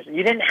X Games.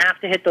 You didn't have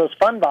to hit those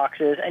fun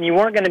boxes, and you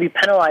weren't going to be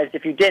penalized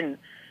if you didn't.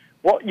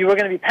 What you were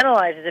going to be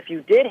penalized is if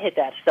you did hit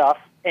that stuff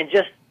and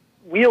just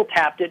wheel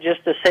tapped it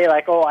just to say,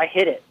 like, oh, I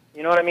hit it.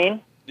 You know what I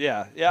mean?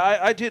 Yeah,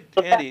 I did,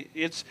 Andy.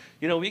 It's,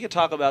 we could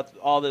talk about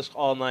all this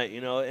all night,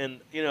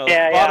 and,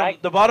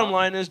 the bottom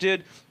line is,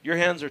 dude, your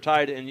hands are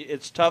tied, and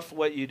it's tough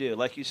what you do.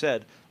 Like you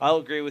said, I'll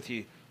agree with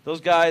you.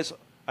 Those guys,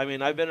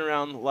 I've been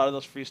around a lot of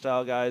those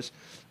freestyle guys,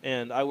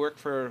 and I work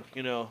for,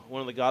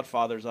 one of the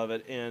godfathers of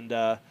it,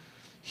 and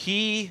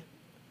he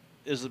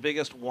is the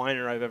biggest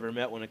whiner I've ever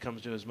met when it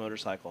comes to his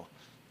motorcycle.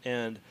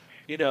 And,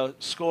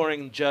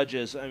 scoring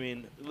judges,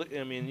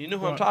 you know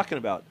who I'm talking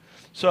about.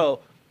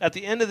 So, at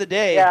the end of the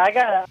day...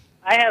 Yeah,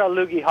 I had a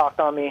loogie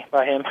hawked on me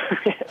by him.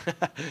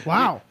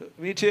 Wow.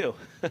 Me too.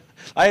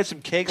 I had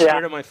some cake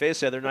smeared on my face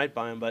the other night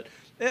by him, but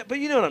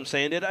you know what I'm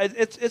saying, dude.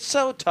 It's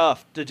so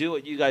tough to do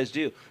what you guys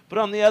do. But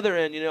on the other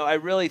end, I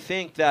really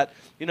think that,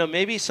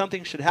 maybe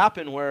something should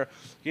happen where,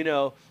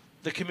 the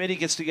committee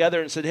gets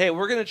together and said, hey,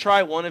 we're going to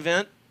try one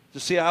event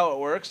to see how it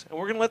works, and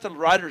we're going to let the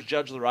riders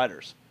judge the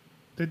riders.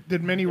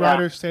 Did many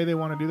riders say they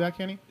want to do that,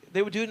 Kenny?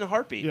 They would do it in a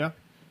heartbeat. Yeah.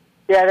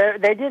 Yeah,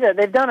 they did it.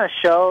 They've done a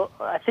show.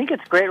 I think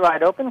it's Great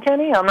Ride Open,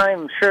 Kenny. I'm not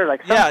even sure.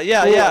 Like Yeah.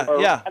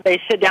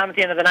 They sit down at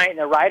the end of the night and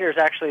the riders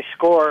actually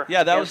score.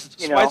 Yeah, that was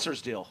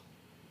Schweitzer's deal.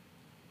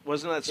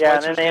 Wasn't that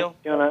Schweitzer's deal?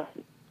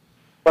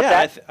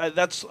 That's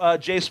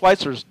Jay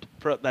Schweitzer's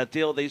that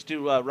deal. They used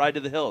to Ride to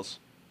the Hills.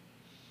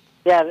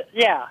 Yeah,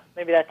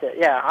 maybe that's it.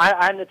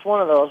 Yeah, it's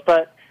one of those.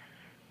 But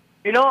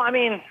there's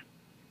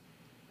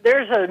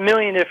a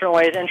million different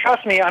ways, and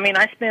trust me,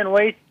 I spend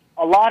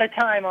a lot of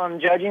time on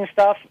judging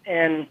stuff,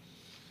 and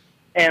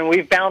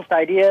we've bounced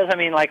ideas.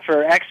 Like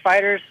for X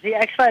Fighters, the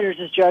X Fighters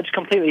is judged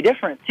completely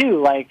different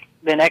too,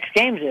 than X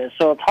Games is.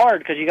 So it's hard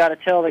because you got to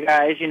tell the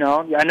guys, I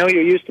know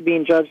you're used to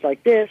being judged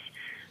like this,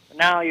 but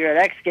now you're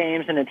at X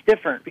Games and it's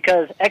different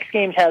because X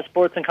Games has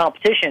sports and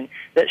competition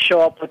that show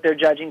up with their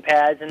judging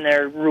pads and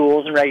their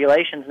rules and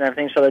regulations and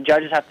everything. So the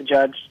judges have to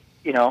judge,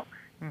 to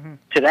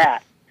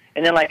that.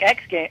 And then like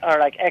X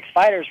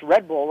Fighters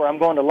Red Bull, where I'm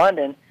going to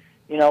London,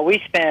 I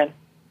spent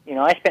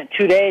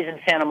 2 days in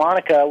Santa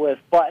Monica with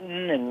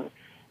Button and,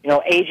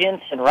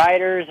 agents and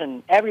riders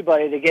and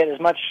everybody to get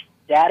as much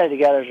data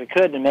together as we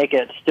could to make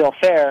it still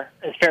fair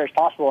as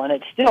possible. And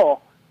it's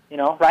still,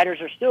 riders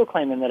are still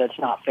claiming that it's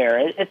not fair.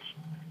 It's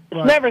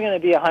never going to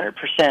be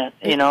 100%,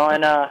 and...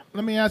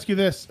 Let me ask you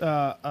this,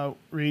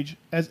 Reg.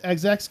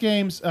 As X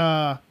Games,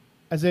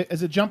 has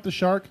it jumped the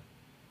shark?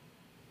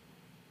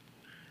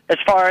 As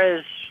far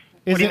as...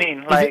 What do you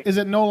mean? Is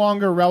it no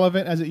longer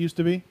relevant as it used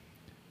to be?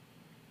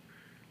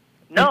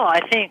 No,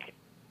 I think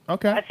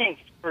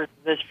for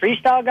this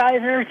freestyle guys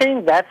and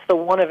everything, that's the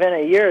one event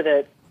a year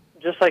that,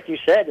 just like you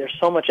said, there's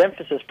so much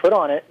emphasis put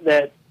on it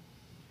that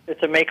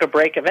it's a make or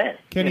break event.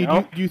 Kenny,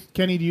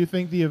 do you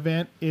think the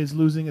event is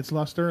losing its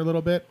luster a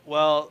little bit?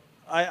 Well,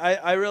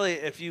 I really,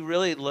 if you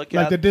really look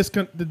at the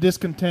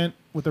discontent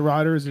with the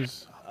riders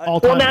is all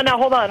time. Well, now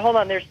hold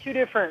on. There's two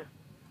different.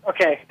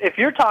 Okay, if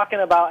you're talking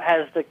about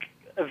has the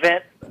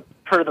event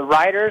for the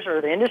riders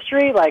or the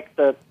industry,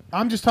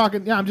 I'm just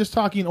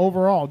talking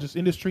overall, just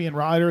industry and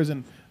riders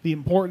and the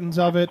importance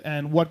of it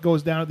and what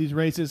goes down at these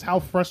races. How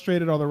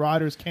frustrated are the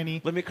riders,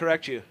 Kenny? Let me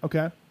correct you.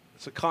 Okay.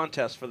 It's a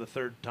contest for the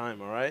third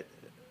time, all right?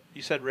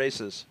 You said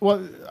races.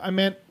 Well, I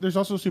meant there's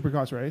also a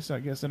supercross race, I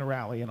guess, and a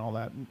rally and all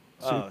that.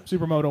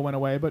 Supermoto went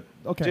away, but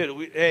okay.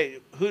 Dude,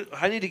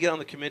 I need to get on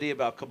the committee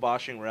about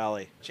kiboshing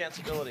rally.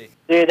 Chanceability.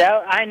 Dude,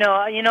 I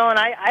know, and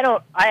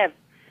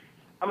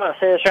I'm going to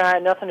say this right, I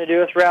had nothing to do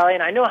with rally,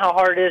 and I know how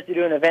hard it is to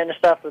do an event and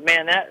stuff, but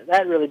man,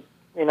 that really,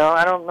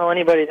 I don't know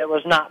anybody that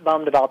was not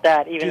bummed about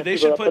that. Even dude, if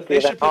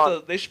they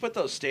should put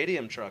those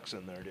stadium trucks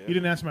in there, dude. You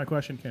didn't answer my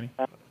question, Kenny.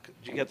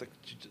 Did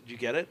you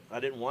get it? I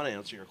didn't want to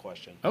answer your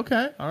question.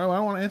 Okay, all right. Well, I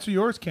want to answer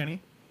yours,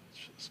 Kenny.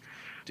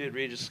 Dude,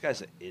 Regis, this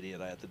guy's an idiot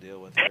I have to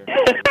deal with here.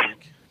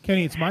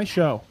 Kenny, it's my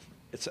show.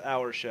 It's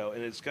our show,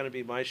 and it's going to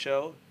be my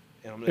show.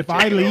 And I'm gonna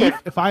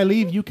if I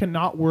leave, you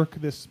cannot work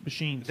this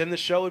machine. Then the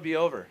show would be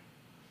over.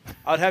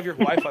 I'd have your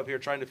wife up here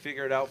trying to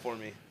figure it out for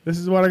me. This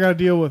is what I got to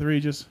deal with,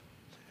 Regis.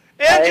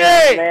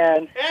 Angie!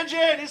 Man. Angie,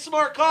 I need some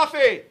more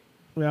coffee!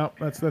 Yeah,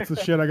 that's the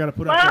shit I got to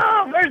put up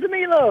Mom, where's the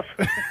meatloaf?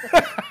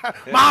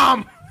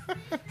 Mom!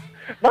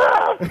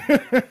 Mom!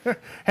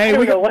 Hey,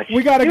 we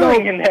gotta go.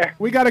 In there.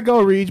 We gotta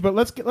go, Reg. But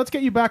let's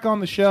get you back on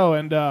the show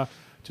and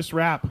just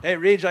wrap. Hey,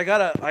 Reg, I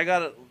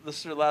gotta.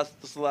 This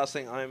is the last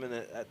thing I'm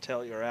gonna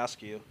tell you or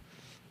ask you.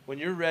 When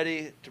you're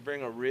ready to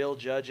bring a real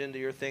judge into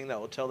your thing that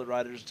will tell the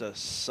riders to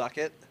suck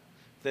it,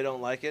 if they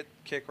don't like it,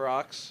 kick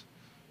rocks,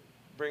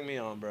 bring me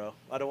on, bro.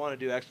 I don't want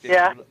to do X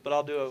Games, but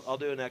I'll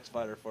do an X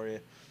Fighter for you.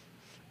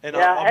 And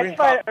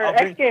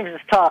X Games is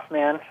tough,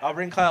 man. I'll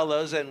bring Kyle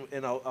Loza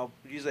and I'll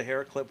use a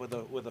hair clip with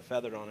a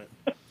feather on it.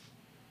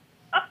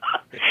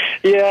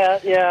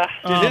 Yeah.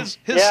 Dude, his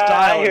yeah,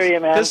 style. I hear you,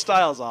 man. His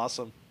style is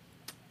awesome.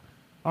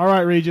 All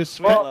right, Regis.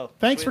 Well,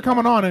 thanks for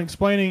coming on and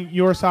explaining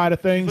your side of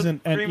things,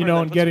 and Cream in and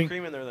there. Put getting. some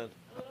cream in there then.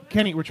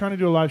 Kenny, we're trying to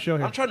do a live show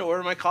here. I'm trying to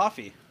order my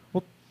coffee.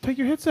 Well, take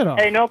your headset off.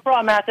 Hey, no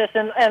problem, Matthes.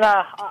 And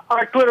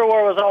our Twitter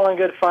war was all in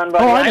good fun,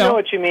 but I know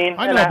what you mean.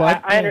 I know,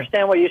 bud. I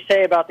understand what you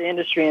say about the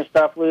industry and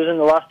stuff losing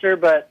the luster,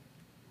 but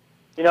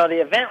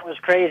the event was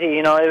crazy.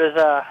 It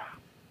was.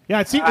 Yeah,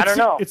 I don't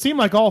know. It seemed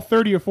like all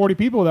 30 or 40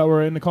 people that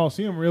were in the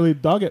Coliseum really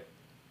dug it.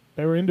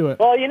 They were into it.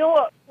 Well, you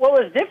know what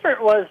was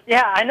different was,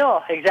 I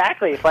know,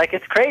 exactly. Like,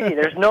 it's crazy.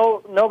 There's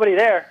nobody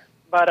there,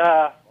 but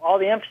all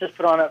the emphasis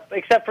put on it,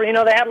 except for, they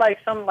had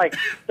some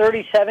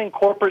 37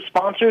 corporate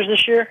sponsors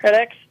this year at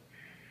X.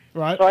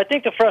 Right. So I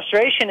think the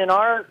frustration in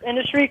our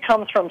industry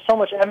comes from so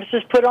much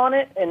emphasis put on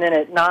it, and then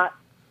it not,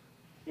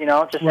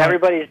 just Right.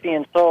 everybody's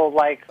being so,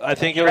 I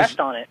think stressed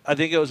on it. I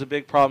think it was a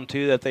big problem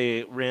too that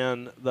they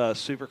ran the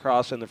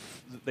Supercross and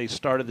they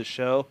started the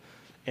show,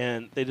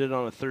 and they did it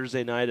on a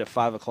Thursday night at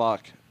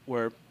 5:00,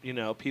 where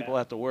people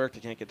have to work,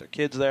 they can't get their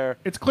kids there.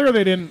 It's clear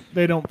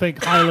they don't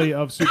think highly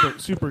of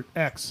Super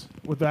X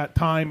with that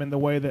time and the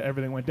way that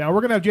everything went down.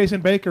 We're gonna have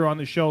Jason Baker on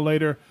the show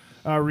later,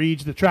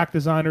 Regis, the track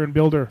designer and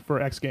builder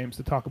for X Games,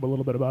 to talk a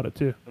little bit about it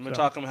too. I'm gonna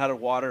talk them how to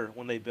water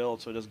when they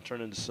build so it doesn't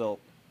turn into silt.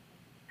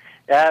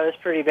 Yeah, it was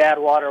pretty bad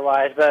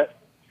water-wise, but...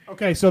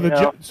 Okay, so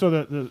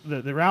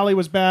the rally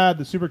was bad,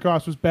 the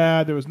Supercross was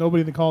bad, there was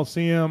nobody in the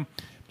Coliseum.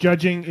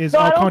 Judging is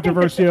all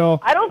controversial.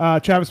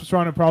 Travis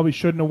Pastrana probably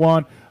shouldn't have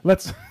won.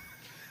 Let's...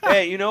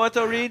 Hey, you know what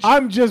though, Reach?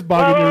 I'm just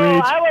bugging you,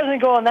 Reach. I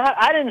wasn't going that.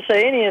 I didn't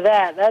say any of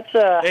that. That's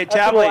a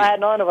little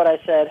adding on to what I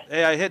said.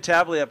 Hey, I hit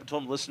Tably up and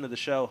told him to listen to the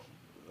show.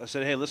 I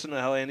said, hey, listen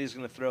to how Andy's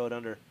going to throw it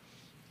under.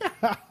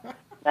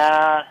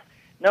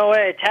 No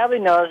way. Tabby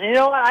knows. You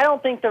know what? I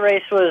don't think the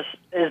race was...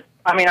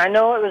 I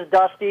know it was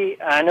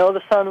dusty. I know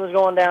the sun was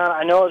going down.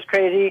 I know it was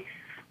crazy.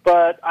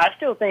 But I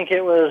still think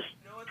it was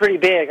pretty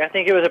big. I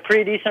think it was a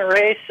pretty decent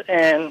race.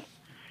 And,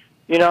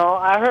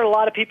 I heard a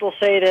lot of people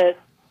say that,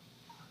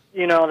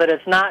 that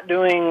it's not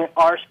doing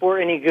our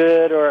sport any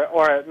good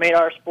or it made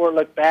our sport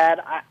look bad.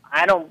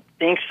 I don't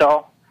think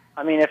so.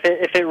 I mean, if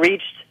it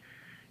reached,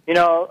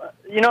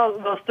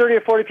 those 30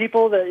 or 40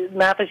 people that,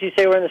 Matthes, you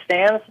say were in the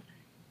stands,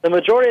 the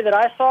majority that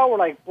I saw were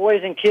like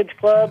boys and kids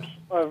clubs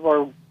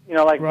or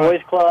Right.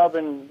 boys club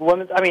and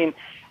women's. I mean,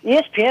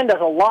 ESPN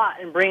does a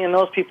lot in bringing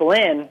those people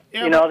in,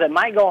 that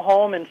might go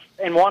home and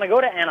want to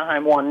go to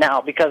Anaheim 1 now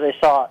because they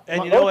saw it.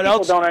 And Most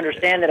people don't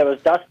understand that it was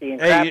dusty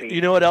and crappy.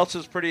 You know what else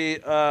is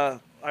pretty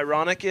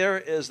ironic here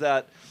is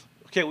that,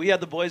 we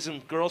had the Boys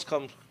and Girls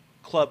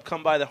Club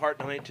come by the Hart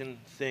and Huntington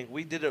thing.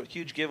 We did a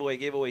huge giveaway,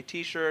 gave away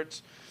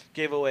T-shirts,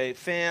 gave away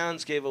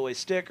fans, gave away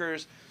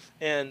stickers.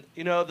 And,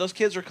 those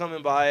kids were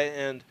coming by,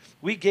 and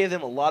we gave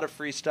them a lot of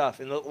free stuff.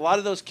 And a lot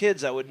of those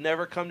kids that would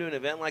never come to an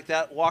event like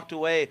that walked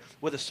away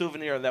with a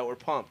souvenir that were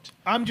pumped.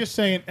 I'm just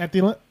saying,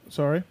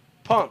 sorry.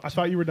 Pumped. I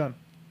thought you were done.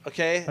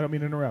 Okay? I don't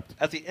mean to interrupt.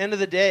 At the end of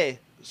the day,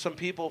 some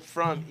people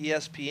from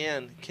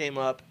ESPN came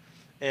up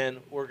and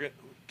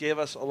gave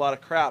us a lot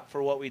of crap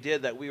for what we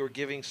did, that we were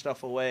giving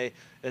stuff away.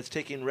 It's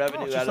taking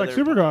revenue It's out just of like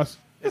their... Supercross.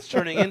 It's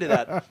turning into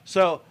that.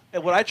 So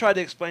what I tried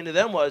to explain to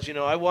them was,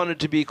 I wanted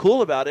to be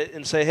cool about it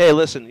and say, hey,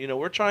 listen,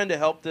 we're trying to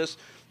help this.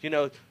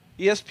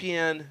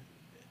 ESPN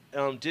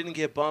didn't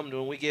get bummed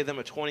when we gave them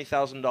a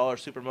 $20,000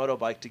 supermoto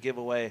bike to give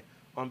away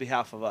on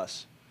behalf of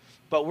us.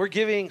 But we're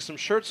giving some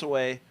shirts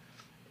away,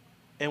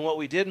 and what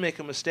we did make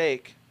a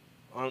mistake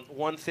on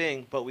one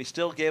thing, but we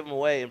still gave them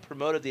away and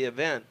promoted the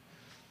event.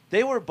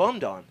 They were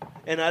bummed on.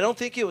 And I don't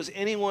think it was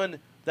anyone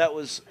that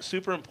was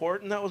super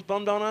important that was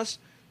bummed on us,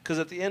 because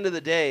at the end of the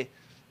day,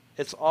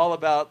 it's all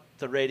about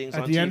the ratings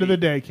on TV. At the end of the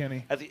day,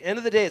 Kenny. At the end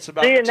of the day, it's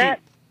about See, the and team.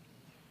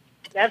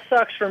 that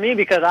sucks for me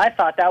because I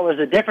thought that was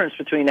the difference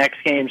between X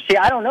Games. See,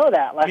 I don't know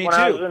that. Like Me when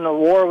I too. was in the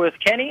war with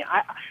Kenny,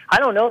 I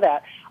don't know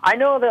that. I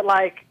know that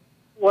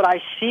what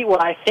I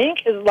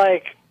think is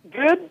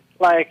good.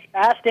 Like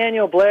ask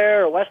Daniel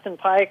Blair or Weston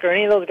Pike or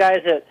any of those guys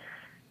that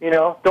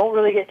don't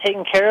really get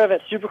taken care of at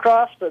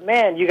Supercross. But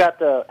man, you got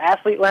the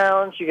athlete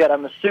lounge, you got a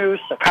masseuse,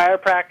 a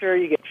chiropractor,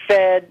 you get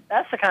fed.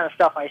 That's the kind of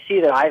stuff I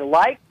see that I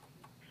like.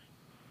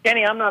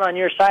 Kenny, I'm not on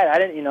your side. I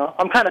didn't,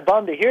 I'm kind of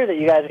bummed to hear that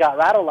you guys got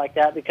rattled like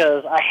that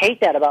because I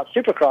hate that about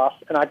Supercross,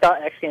 and I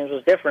thought X Games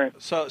was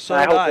different. So And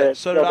did I.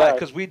 So did I, does.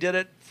 because we did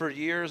it for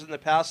years in the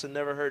past and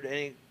never heard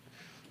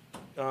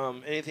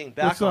anything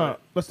back on it.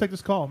 Let's take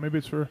this call. Maybe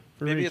it's for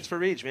Maybe Reach. it's for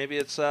Reach. Maybe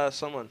it's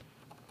someone.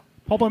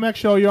 Pulp MX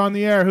Show, you're on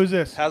the air. Who's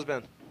this? Has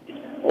been.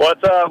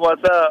 What's up?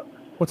 What's up?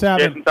 What's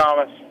happening? Jason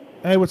Thomas.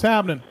 Hey, what's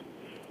happening?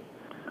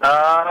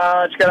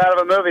 Just got out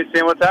of a movie,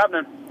 seeing what's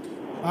happening.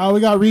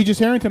 We got Regis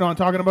Harrington on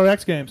talking about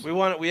X Games.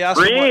 We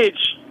asked him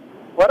Reach.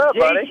 What up,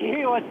 buddy?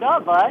 JT, what's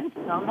up, bud?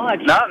 Not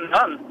much.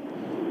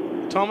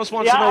 Nothing. Thomas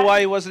wants to know why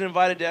he wasn't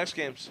invited to X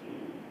Games.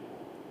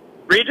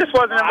 Regis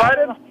wasn't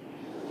invited?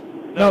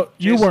 No,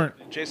 you weren't.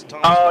 Jason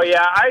Thomas. Oh,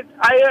 yeah. I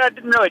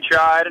didn't really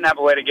try. I didn't have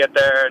a way to get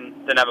there and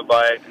didn't have a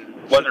bike.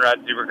 And wasn't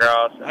riding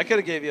Supercross. I could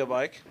have gave you a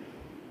bike.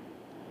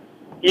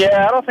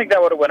 Yeah, I don't think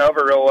that would have went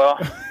over real well,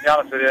 to be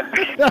honest with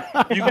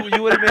you.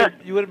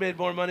 You would have made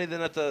more money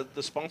than at the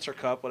sponsor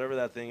cup, whatever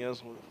that thing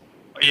is.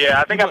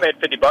 Yeah, I think I made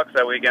 $50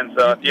 that weekend,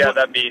 so yeah,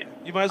 that'd be...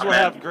 You might as well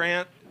have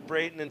Grant,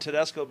 Brayton, and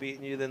Tedesco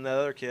beating you than the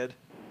other kid.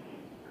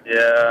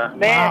 Yeah.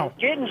 Man,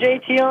 getting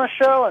JT on the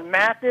show and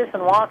Matthes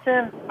and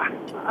Warson,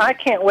 I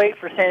can't wait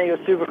for San Diego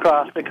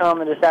Supercross to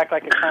come and just act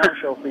like a clown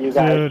show for you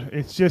guys. Dude,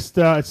 it's just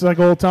it's like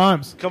old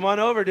times. Come on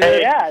over, dude.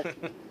 Yeah.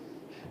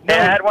 I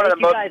had one of the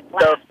you guys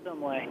laugh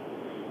some way.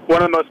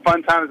 one of the most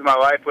fun times of my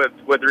life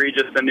with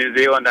Regis in New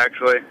Zealand,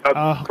 actually.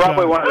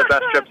 Probably one of the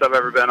best trips I've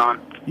ever been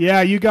on.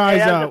 Yeah, you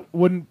guys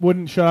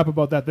wouldn't shut up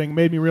about that thing.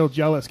 Made me real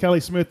jealous. Kelly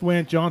Smith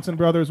went. Johnson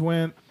brothers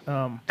went.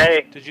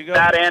 Hey, did you go?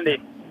 Bad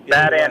Andy.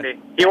 Bad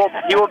Andy. He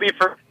will be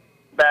for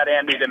Bad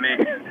Andy to me.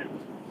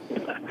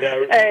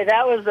 Hey,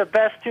 that was the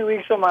best 2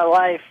 weeks of my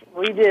life.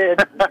 We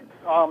did.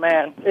 Oh,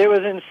 man. It was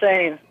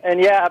insane.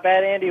 And, yeah,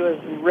 Bad Andy was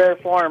in rare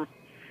form.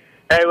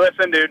 Hey,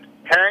 listen, dude.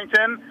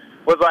 Harrington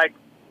was, like,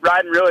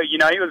 riding really, he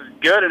was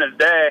good in his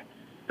day.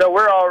 So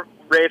we're all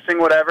racing,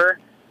 whatever.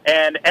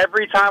 And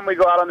every time we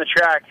go out on the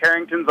track,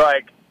 Harrington's,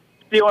 like,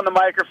 stealing the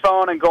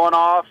microphone and going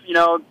off,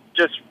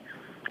 just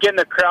getting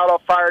the crowd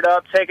all fired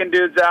up, taking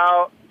dudes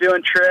out,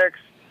 doing tricks.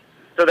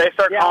 So they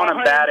start calling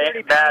him Bad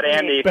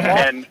Andy.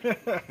 And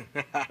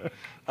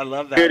I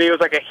love that. Dude, he was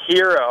like a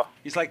hero.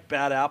 He's like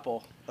Bad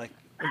Apple. Like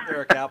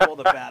Eric Apple,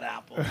 the Bad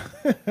Apple.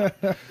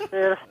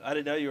 I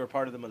didn't know you were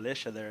part of the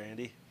militia there,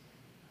 Andy.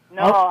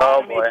 No,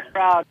 I made you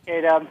proud,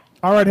 K-Dub.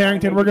 All right,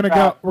 Harrington, we're gonna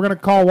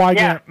call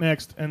Weigandt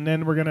next, and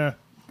then we're gonna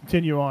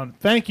continue on.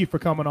 Thank you for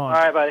coming on.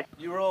 All right, buddy.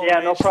 You roll.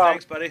 Yeah, no problem.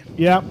 Thanks, buddy.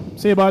 Yeah,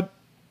 see you, bud.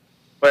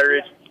 Later,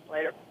 Rich.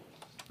 Later.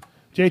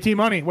 JT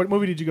Money, what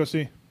movie did you go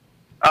see?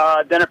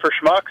 Dinner for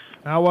Schmucks.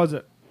 How was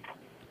it?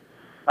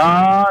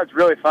 It's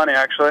really funny,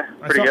 actually.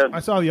 Pretty good. I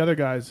saw the other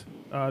guys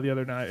the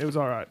other night. It was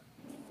all right.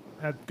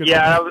 Had good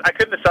I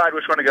couldn't decide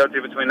which one to go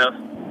to between those.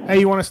 Hey,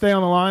 you want to stay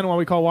on the line while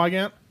we call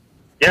Weigandt?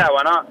 Yeah,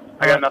 why not?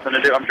 I got nothing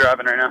to do. I'm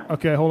driving right now.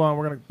 Okay, hold on.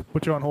 We're going to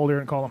put you on hold here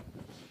and call him.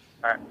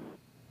 All right.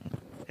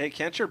 Hey,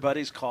 can't your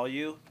buddies call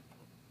you?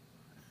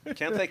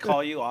 Can't they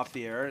call you off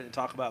the air and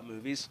talk about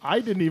movies? I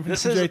didn't even know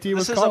JT was calling.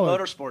 This is a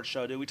motorsports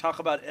show, dude. We talk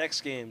about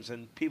X Games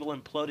and people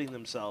imploding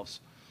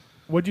themselves.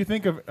 What'd you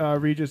think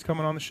of Regis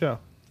coming on the show?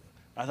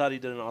 I thought he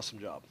did an awesome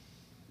job.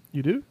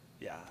 You do?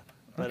 Yeah.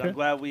 But Okay. I'm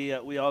glad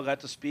we all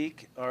got to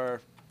speak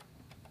our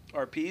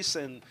piece,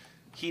 and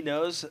he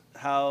knows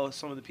how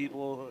some of the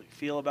people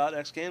feel about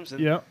X Games. And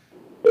Yeah.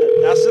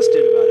 ask this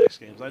dude about X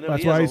Games. I know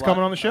That's he has why he's a coming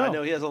lot- on the show. I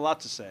know he has a lot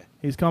to say.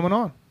 He's coming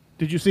on.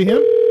 Did you see him?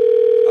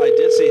 I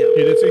did see him.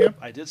 You did see him?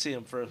 I did see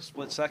him for a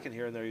split second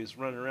here and there. He was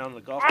running around in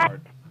a golf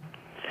cart.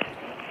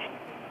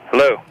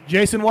 Hello.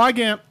 Jason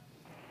Weigandt.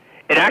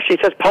 It actually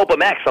says Pulp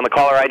MX on the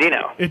caller ID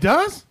now. It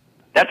does?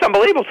 That's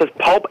unbelievable. It says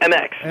Pulp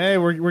MX. Hey,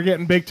 we're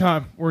getting big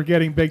time. We're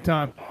getting big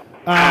time.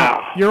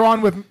 You're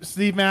on with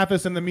Steve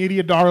Matthes and the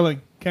media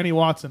darling, Kenny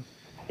Watson.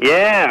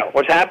 Yeah.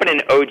 What's happening,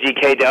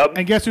 OGK Dub?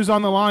 And guess who's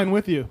on the line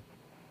with you?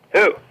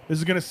 Who? This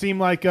is going to seem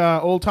like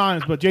keep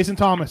times, but Jason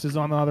Thomas is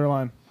on the other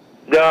line.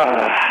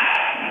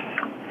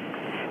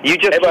 You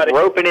just keep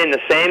roping in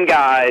the same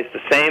guys, the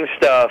same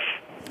stuff.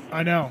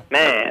 I know.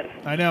 Man.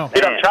 I know.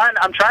 Dude,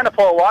 I'm trying to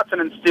pull a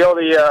Watson and steal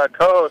the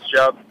co-host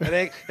job.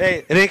 It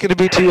ain't going to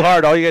be too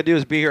hard. All you got to do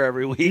is be here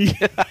every week.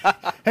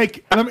 Hey,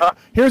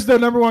 here's the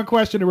number one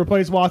question to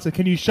replace Watson.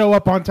 Can you show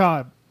up on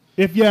time?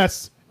 If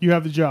yes, you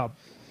have the job.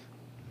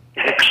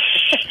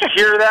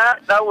 Hear that?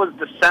 That was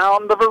the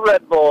sound of a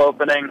Red Bull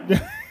opening.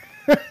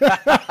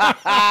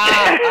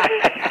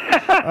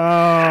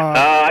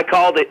 I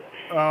called it.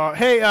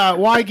 Hey,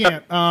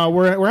 Weigandt,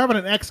 we're having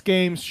an X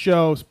Games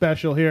show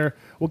special here.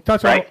 We'll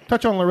touch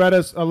on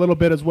Loretta's a little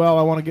bit as well.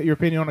 I want to get your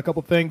opinion on a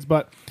couple things,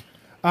 but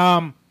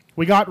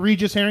we got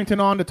Regis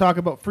Harrington on to talk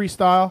about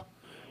freestyle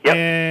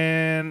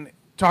and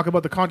talk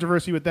about the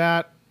controversy with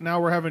that. Now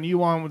we're having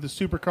you on with the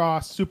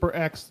Supercross, Super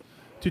X,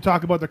 to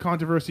talk about the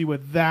controversy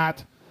with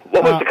that.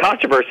 What was the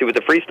controversy with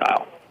the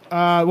freestyle?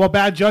 Well,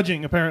 bad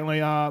judging, apparently.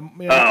 A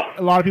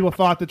lot of people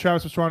thought that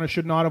Travis Pastrana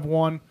should not have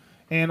won.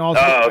 And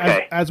also,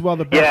 as well,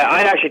 the best. Yeah,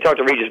 I actually talked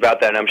to Regis about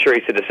that, and I'm sure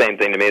he said the same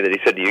thing to me that he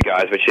said to you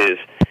guys, which is...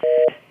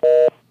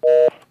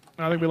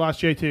 I think we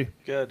lost JT.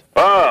 Good.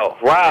 Oh,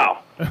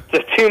 wow.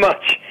 Just too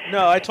much.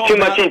 No, I told Too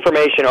him much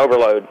information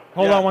overload.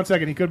 Hold on one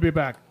second. He could be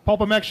back. Pulp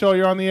MX Show,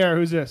 you're on the air.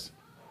 Who's this?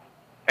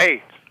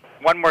 Hey,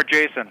 one more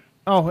Jason.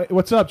 Oh, hey,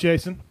 what's up,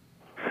 Jason?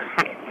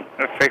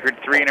 I figured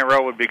 3 in a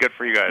row would be good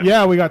for you guys.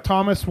 Yeah, we got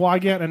Thomas,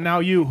 Weigandt, and now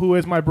you, who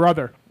is my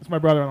brother. It's my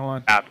brother on the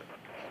line.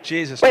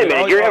 Jesus. Wait a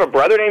minute, you have a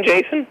brother named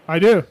Jason? I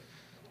do.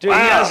 Dude,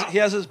 wow. he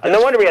has his best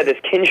No wonder we had this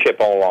kinship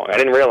all along. I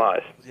didn't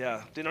realize.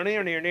 Yeah.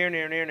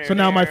 So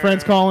now my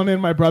friend's calling in,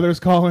 my brother's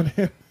calling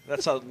in.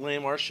 That's how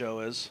lame our show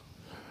is.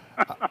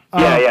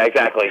 Yeah,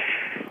 exactly.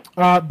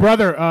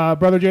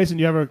 Brother Jason,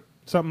 do you have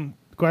something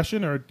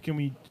question, or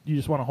you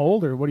just want to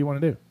hold, or what do you want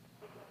to do?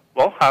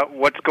 Well,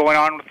 what's going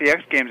on with the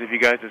X Games? Have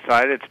you guys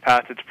decided it's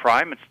past its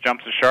prime? It's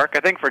jumped the shark? I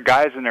think for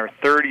guys in their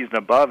 30s and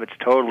above, it's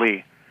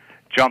totally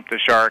jumped the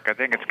shark. I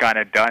think it's kind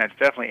of done. It's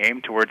definitely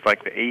aimed towards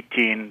like the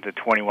 18 to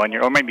 21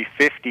 year, or maybe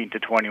 15 to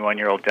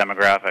 21-year-old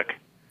demographic.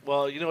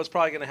 Well, you know what's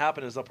probably going to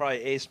happen is they'll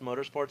probably ace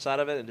motorsports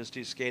out of it and just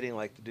do skating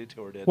like the Dew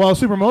Tour did. Well,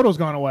 Supermoto's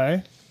gone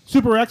away.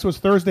 Super X was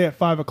Thursday at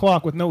 5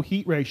 o'clock with no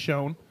heat race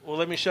shown. Well,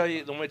 let me tell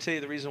you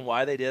the reason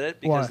why they did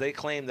it. Because Why? they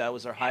claimed that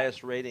was their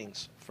highest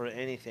ratings for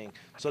anything.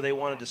 So they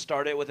wanted to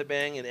start it with a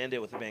bang and end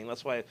it with a bang.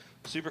 That's why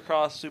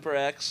Supercross, Super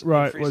X,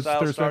 Right, and was Freestyle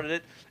Thursday. started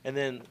it. And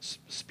then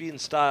Speed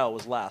and Style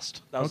was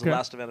last. That was Okay. the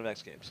last event of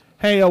X Games.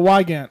 Hey,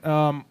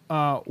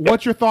 Weigandt,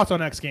 what's your thoughts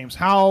on X Games?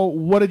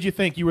 What did you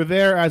think? You were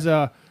there as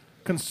a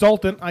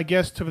consultant, I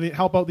guess, to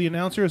help out the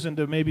announcers and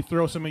to maybe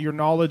throw some of your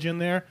knowledge in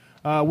there.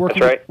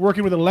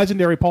 Working with a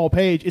legendary Paul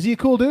Page. Is he a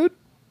cool dude?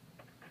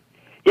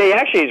 Yeah, he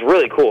actually is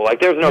really cool. Like,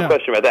 there's no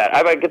question about that.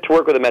 I get to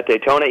work with him at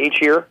Daytona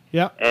each year.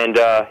 Yeah. And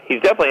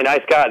he's definitely a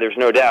nice guy, there's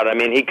no doubt. I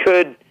mean, he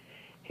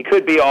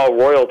could be all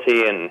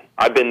royalty, and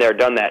I've been there,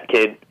 done that,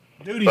 kid.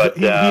 Dude, But,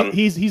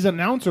 he's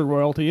announcer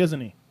royalty, isn't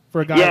he?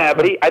 For a guy. yeah,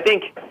 but I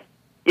think,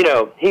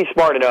 he's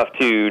smart enough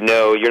to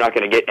know you're not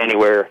going to get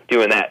anywhere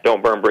doing that.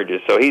 Don't burn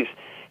bridges. So he's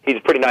a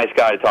pretty nice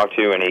guy to talk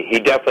to, and he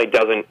definitely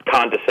doesn't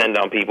condescend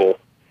on people,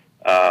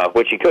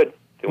 which he could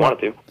if he wanted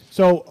to.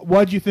 So,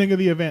 what did you think of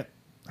the event?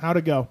 How'd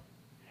it go?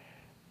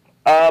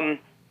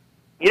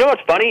 You know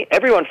what's funny?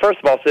 Everyone, first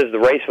of all, says the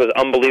race was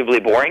unbelievably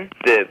boring,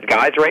 the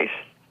guys' race.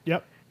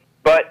 Yep.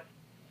 But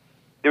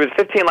there was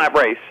a 15-lap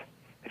race.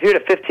 If you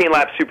had a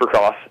 15-lap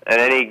Supercross at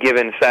any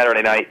given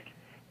Saturday night,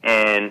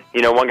 and,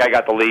 one guy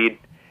got the lead,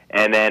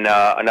 and then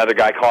another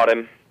guy caught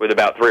him with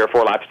about 3 or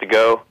 4 laps to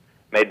go,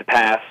 made the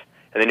pass,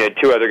 and then you had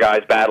 2 other guys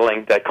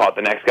battling that caught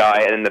the next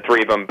guy, and then the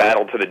 3 of them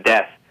battled to the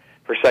death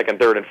for second,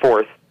 third, and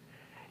fourth,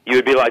 you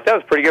would be like, that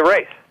was a pretty good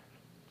race.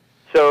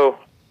 So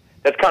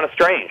that's kind of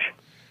strange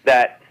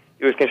that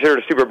it was considered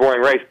a super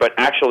boring race, but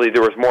actually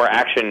there was more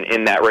action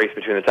in that race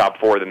between the top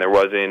 4 than there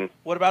was in...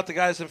 What about the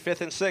guys in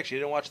 5th and 6th? You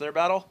didn't watch their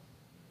battle?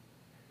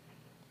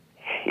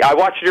 Yeah, I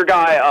watched your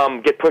guy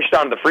get pushed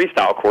onto the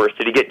freestyle course.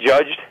 Did he get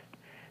judged?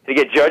 Did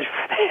he get judged?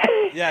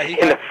 Yeah, he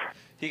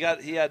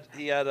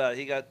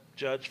got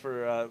judged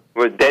for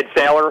with Dead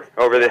Sailor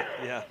over the...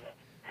 Yeah.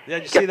 Yeah,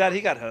 did you see that?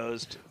 He got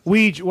hosed.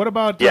 Weege, what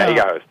about... Yeah, he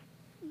got hosed.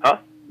 Huh?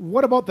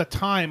 What about the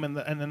time and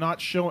the not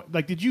showing...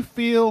 Like, did you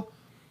feel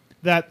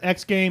that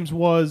X Games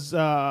was...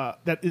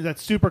 that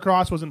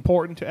Supercross was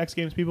important to X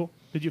Games people?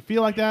 Did you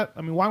feel like that?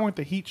 I mean, why weren't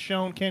the heats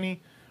shown,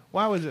 Kenny?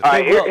 Why was it... All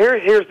right,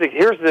 here's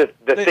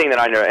the thing that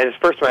I know, and it's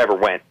the first time I ever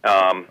went.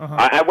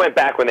 I went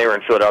back when they were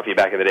in Philadelphia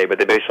back in the day, but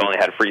they basically only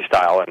had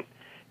freestyle, and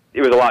it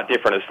was a lot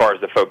different as far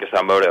as the focus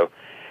on moto.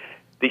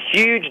 The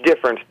huge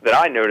difference that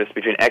I noticed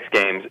between X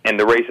Games and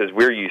the races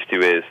we're used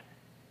to is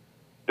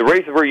the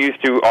races we're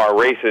used to are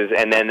races,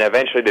 and then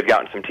eventually they've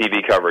gotten some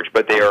TV coverage,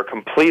 but they are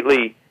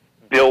completely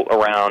built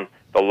around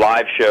the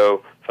live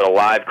show, for the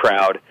live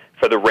crowd,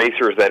 for the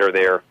racers that are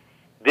there.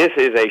 This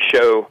is a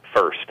show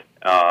first.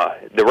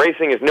 The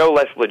racing is no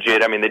less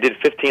legit. I mean, they did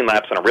 15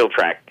 laps on a real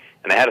track,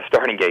 and they had a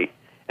starting gate,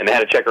 and they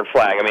had a checkered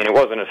flag. I mean, it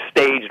wasn't a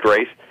staged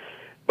race,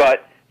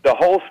 but the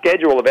whole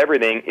schedule of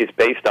everything is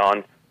based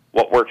on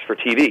what works for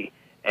TV.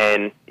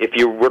 And if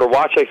you were to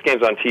watch X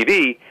Games on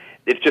TV,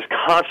 it's just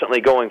constantly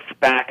going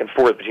back and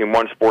forth between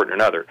one sport and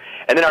another.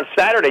 And then on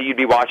Saturday, you'd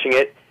be watching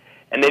it,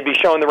 and they'd be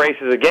showing the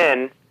races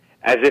again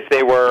as if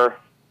they were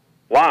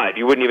live.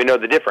 You wouldn't even know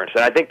the difference.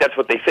 And I think that's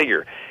what they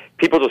figure.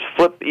 People just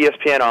flip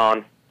ESPN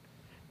on.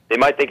 They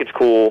might think it's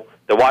cool.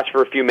 They'll watch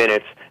for a few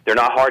minutes. They're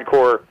not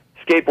hardcore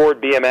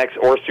skateboard, BMX,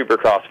 or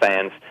Supercross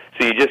fans.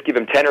 So you just give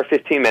them 10 or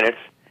 15 minutes.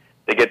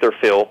 They get their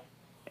fill,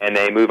 and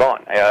they move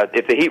on.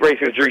 If the heat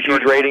races drew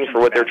huge ratings for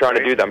what they're trying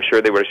to do, I'm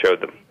sure they would have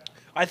showed them.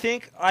 I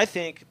think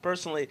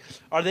personally,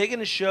 are they going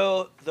to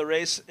show the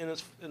race in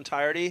its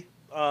entirety?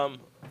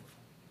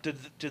 Did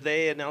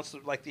they announce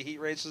like the heat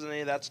races and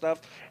any of that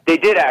stuff? They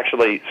did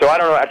actually. So I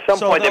don't know. At some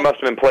point, they must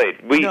have been played.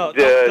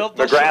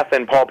 McGrath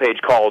and Paul Page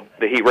called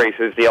the heat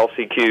races the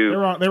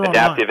LCQ they were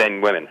Adaptive online.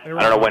 and Women. I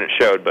don't know when it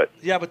showed, but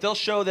Yeah, but they'll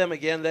show them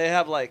again. They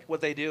have like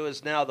what they do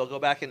is now they'll go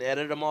back and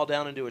edit them all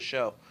down and do a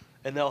show,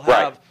 and they'll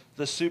have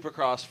the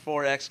Supercross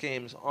for X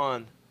Games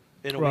on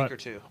in a week or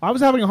two. I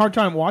was having a hard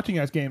time watching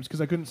X Games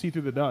because I couldn't see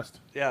through the dust.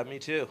 Yeah, me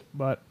too.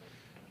 But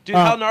dude,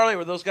 how gnarly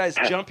were those guys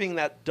jumping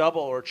that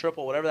double or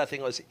triple, whatever that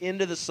thing was,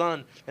 into the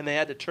sun, and they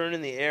had to turn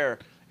in the air,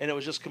 and it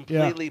was just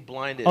completely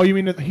blinded. Oh, you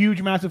mean the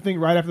huge, massive thing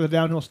right after the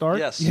downhill start?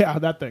 Yes. Yeah,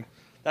 that thing.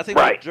 That thing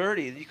was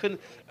dirty. You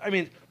couldn't. I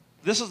mean,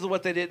 this is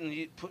what they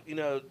didn't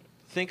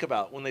think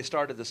about when they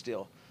started this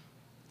deal.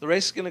 The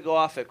race is going to go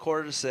off at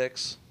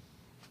 5:45,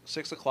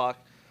 6 o'clock.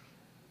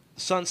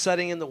 The sun's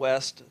setting in the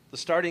west. The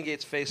starting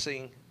gate's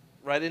facing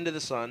right into the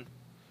sun.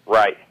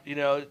 Right.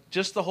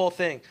 Just the whole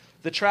thing.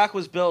 The track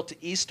was built to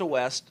east to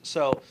west,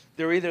 so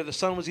the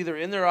sun was either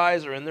in their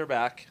eyes or in their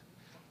back.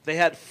 They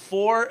had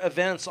 4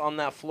 events on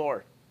that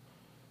floor.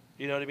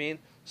 You know what I mean?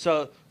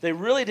 So they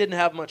really didn't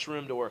have much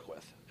room to work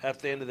with at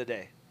the end of the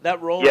day.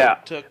 That roller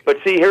took. But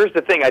see, here's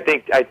the thing. I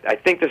think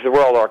this is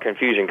where all our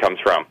confusion comes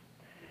from.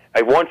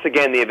 Once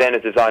again, the event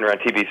is designed around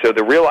TV. So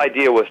the real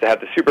idea was to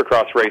have the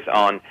Supercross race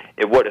on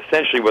at what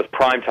essentially was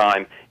prime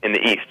time in the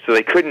East. So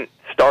they couldn't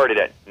start it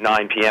at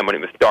 9 p.m. when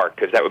it was dark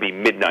because that would be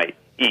midnight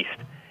East.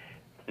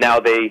 Now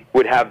they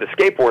would have the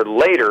skateboard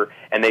later,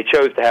 and they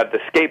chose to have the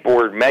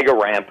skateboard mega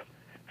ramp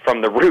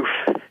from the roof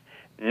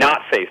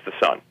not face the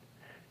sun.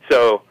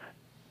 So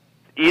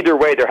either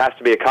way, there has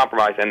to be a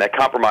compromise, and that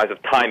compromise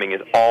of timing is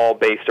all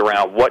based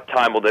around what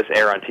time will this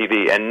air on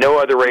TV. And no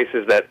other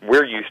races that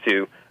we're used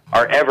to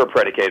are ever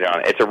predicated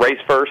on it. It's a race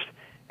first,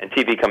 and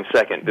TV comes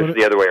second. This is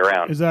the other way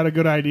around. Is that a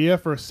good idea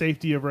for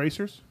safety of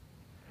racers?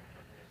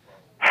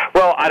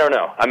 Well, I don't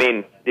know. I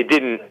mean, it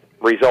didn't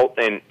result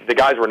in – the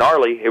guys were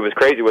gnarly. It was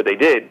crazy what they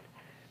did,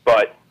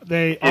 but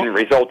it didn't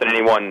result in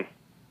anyone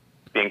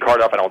being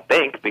carted off, I don't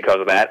think, because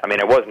of that. I mean,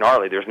 it was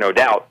gnarly. There's no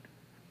doubt.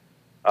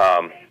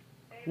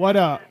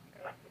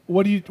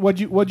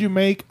 What'd you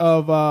make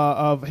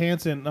of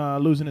Hansen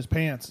losing his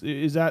pants?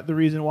 Is that the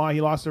reason why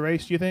he lost the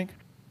race, do you think?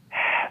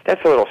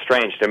 That's a little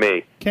strange to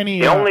me. Kenny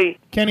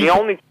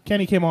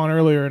came on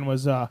earlier and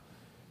was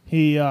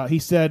he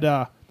said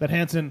that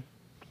Hansen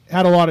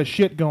had a lot of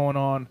shit going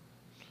on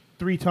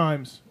 3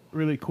 times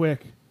really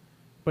quick,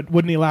 but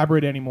wouldn't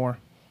elaborate anymore.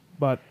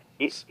 But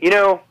it's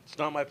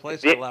not my place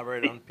to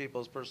elaborate on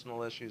people's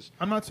personal issues.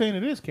 I'm not saying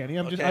it is, Kenny.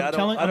 I'm I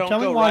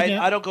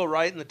don't go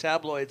right in the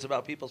tabloids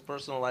about people's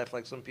personal life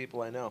like some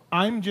people I know.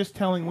 I'm just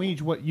telling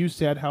Weege what you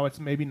said, how it's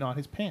maybe not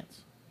his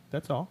pants.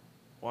 That's all.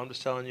 Well, I'm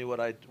just telling you what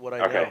I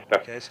know.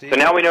 Okay, Steve? So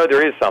now we know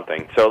there is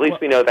something. So at least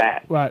we know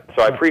that. Right.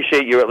 So I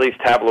appreciate you at least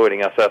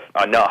tabloiding us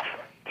enough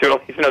to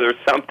at least know there's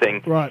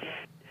something. Right.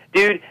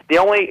 Dude, the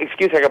only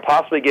excuse I could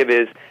possibly give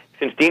is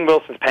since Dean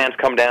Wilson's pants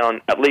come down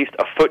at least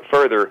a foot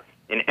further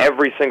in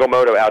every single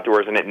moto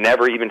outdoors, and it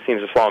never even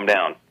seems to slow him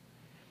down.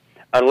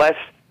 Unless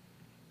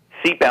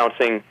seat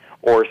bouncing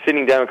or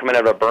sitting down and coming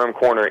out of a berm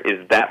corner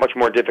is that much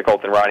more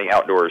difficult than riding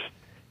outdoors,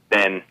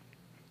 then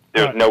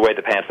there's no way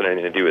the pants have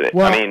anything to do with it.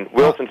 Well, I mean,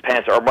 Wilson's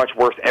pants are much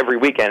worse every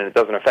weekend, and it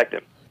doesn't affect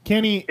him.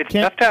 It's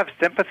tough to have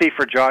sympathy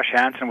for Josh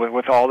Hansen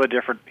with all the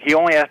different. He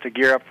only has to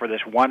gear up for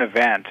this one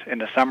event in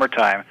the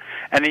summertime,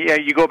 and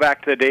you go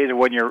back to the days of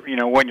when you're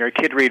a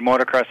kid reading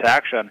Motocross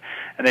Action,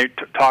 and they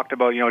talked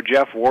about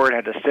Jeff Ward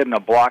had to sit in a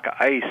block of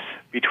ice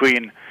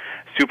between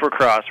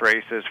Supercross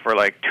races for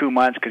like 2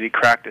 months because he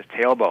cracked his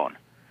tailbone.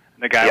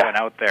 And the guy went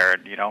out there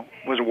and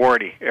was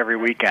warty every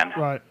weekend.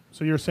 Right.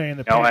 So you're saying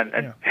that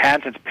and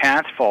Hansen's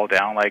pants fall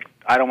down. Like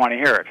I don't want to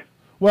hear it.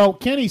 Well,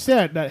 Kenny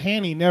said that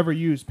Hanny never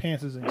used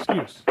pants as an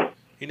excuse.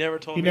 He never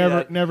told me never,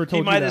 that. Never told he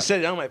you might that. have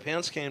said, my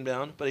pants came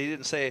down, but he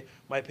didn't say,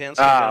 my pants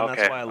came down,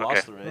 that's why I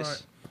lost the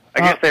race. Right.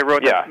 I guess they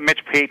wrote that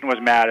Mitch Payton was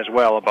mad as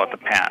well about the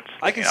pants.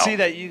 I can see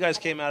that you guys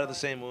came out of the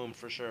same womb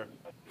for sure.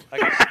 I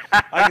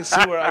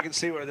can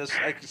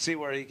see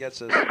where he gets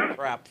his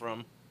crap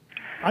from.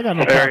 I got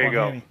no There you crap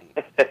go.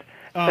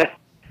 on Hanny.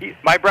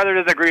 My brother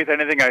doesn't agree with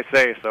anything I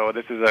say, so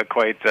this is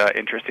quite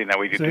interesting that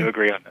we do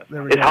agree on this.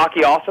 Is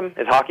hockey awesome?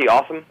 Is hockey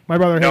awesome? My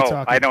brother hates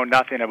hockey. I know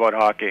nothing about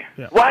hockey.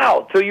 Yeah.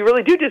 Wow, so you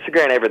really do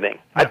disagree on everything.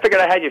 I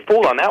figured I had you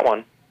fooled on that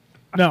one.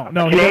 No. A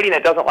Canadian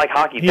that doesn't like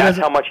hockey, that's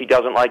how much he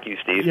doesn't like you,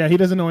 Steve. Yeah, he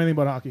doesn't know anything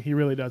about hockey. He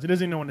really does. He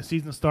doesn't even know when the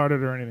season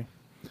started or anything.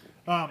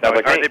 Are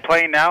they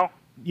playing now?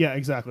 Yeah,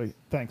 exactly.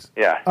 Thanks.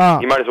 Yeah,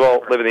 you might as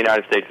well live in the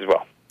United States as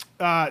well.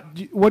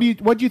 What do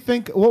you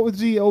think? What was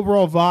the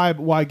overall vibe,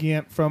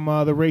 Weigandt, from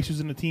the racers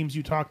and the teams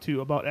you talked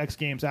to about X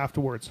Games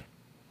afterwards?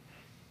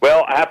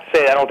 Well, I have to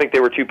say I don't think they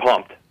were too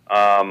pumped.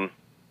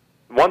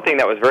 One thing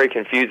that was very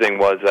confusing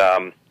was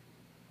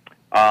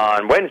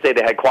on Wednesday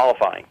they had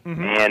qualifying,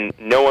 and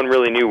no one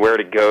really knew where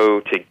to go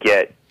to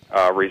get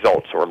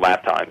results or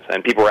lap times.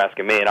 And people were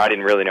asking me, and I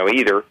didn't really know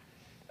either.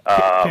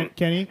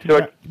 Kenny, can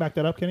you back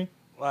that up, Kenny?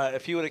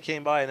 If he would have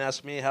came by and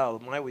asked me how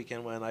my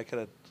weekend went, I could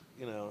have,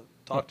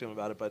 talked to him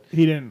about it. But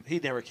he didn't. He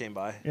never came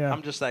by. Yeah.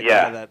 I'm just that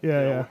guy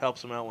that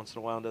helps him out once in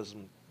a while and does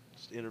some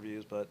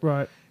interviews. But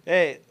right.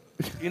 Hey,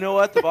 you know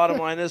what? The bottom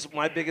line is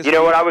my biggest. You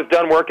know what? I was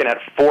done working at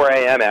 4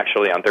 a.m.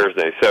 actually on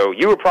Thursday. So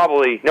you were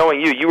probably,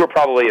 knowing you were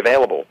probably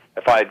available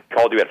if I had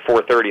called you at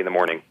 4:30 in the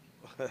morning.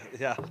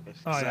 Yeah.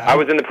 I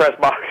was in the press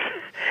box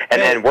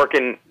and then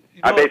working.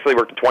 I basically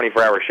worked a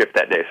 24-hour shift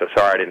that day, so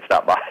sorry I didn't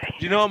stop by.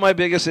 Do you know what my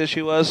biggest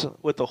issue was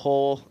with the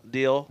whole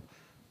deal?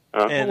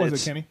 What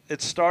was it, Kenny?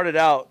 It started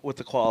out with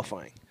the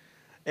qualifying.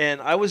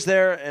 And I was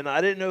there, and I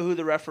didn't know who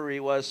the referee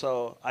was,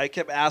 so I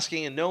kept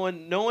asking, and no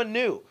one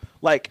knew.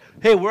 Like,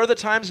 hey, where are the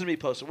times going to be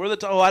posted? Where are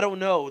the I don't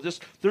know.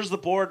 There's the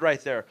board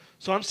right there.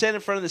 So I'm standing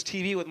in front of this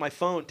TV with my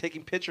phone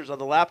taking pictures of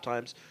the lap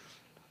times.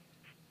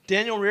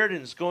 Daniel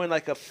Reardon's going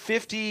like a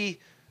 50,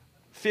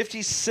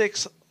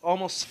 56,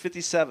 almost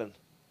 57.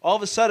 All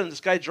of a sudden,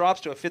 this guy drops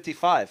to a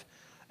 55.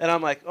 And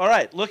I'm like, all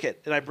right, look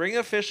it. And I bring an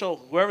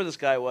official, whoever this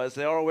guy was.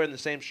 They all were wearing the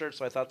same shirt,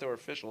 so I thought they were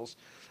officials.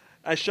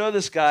 I show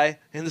this guy,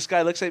 and this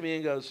guy looks at me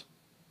and goes,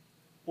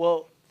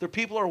 well, the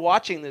people are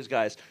watching these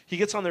guys. He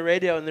gets on the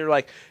radio, and they're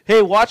like,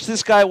 hey, watch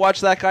this guy, watch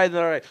that guy. And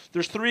they're like,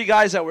 there's 3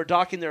 guys that were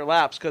docking their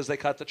laps because they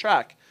cut the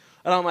track.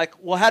 And I'm like,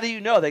 well, how do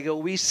you know? They go,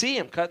 we see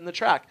him cutting the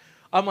track.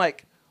 I'm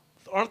like,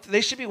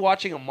 they should be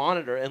watching a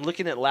monitor and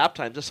looking at lap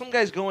times. If some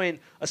guy's going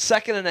a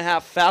second and a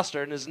half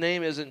faster and his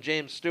name isn't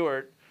James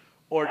Stewart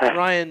or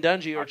Ryan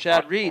Dungey or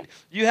Chad Reed,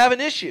 you have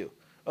an issue,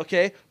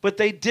 okay? But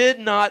they did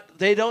not.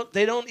 They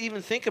don't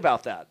even think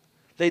about that.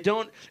 They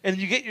don't. And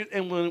you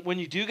get when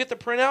you do get the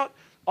printout,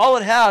 all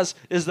it has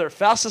is their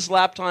fastest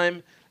lap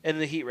time and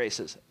the heat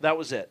races. That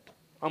was it.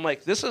 I'm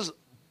like, this is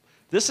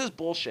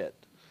bullshit.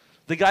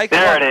 The guy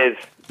There it is.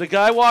 The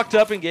guy walked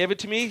up and gave it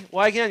to me.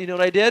 Weigandt, you know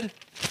what I did?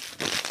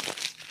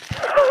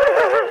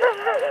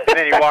 And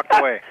then he walked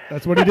away.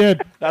 That's what he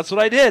did. That's what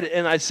I did.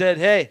 And I said,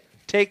 hey,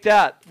 take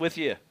that with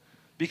you.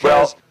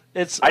 Because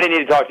I didn't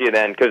need to talk to you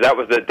then because that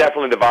was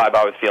definitely the vibe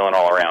I was feeling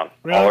all around.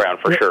 Really? All around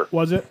for sure.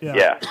 Was it? Yeah.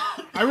 Yeah.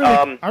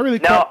 I really.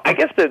 Now, I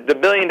guess the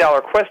 $1 billion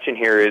question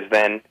here is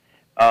then,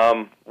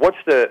 what's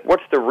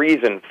the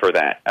reason for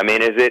that? I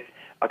mean, is it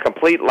a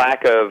complete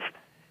lack of,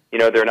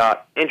 they're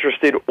not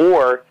interested,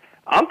 or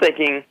I'm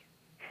thinking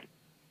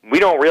we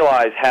don't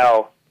realize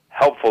how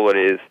helpful it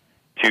is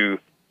to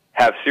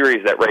have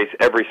series that race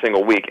every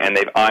single week, and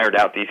they've ironed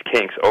out these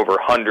kinks over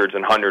hundreds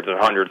and hundreds and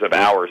hundreds of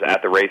hours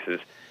at the races.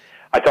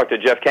 I talked to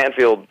Jeff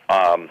Canfield,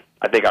 I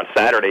think on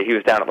Saturday. He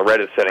was down at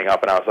Loretta's setting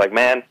up, and I was like,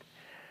 man,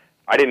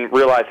 I didn't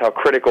realize how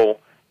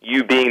critical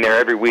you being there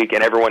every week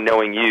and everyone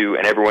knowing you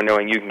and everyone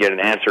knowing you can get an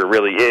answer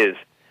really is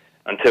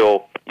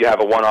until you have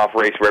a one-off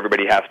race where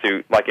everybody has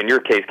to, like in your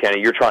case, Kenny,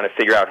 you're trying to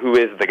figure out who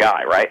is the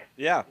guy, right?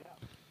 Yeah.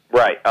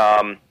 Right.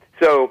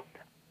 So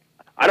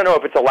I don't know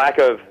if it's a lack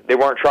of they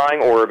weren't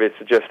trying or if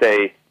it's just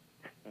they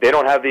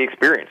don't have the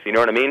experience. You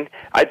know what I mean?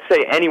 I'd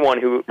say anyone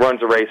who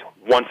runs a race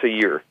once a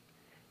year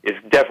is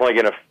definitely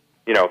going to,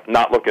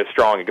 not look as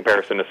strong in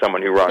comparison to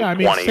someone who runs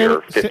 20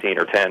 or 15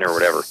 or 10 or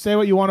whatever. Say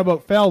what you want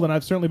about Feld, and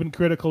I've certainly been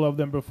critical of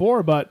them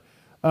before, but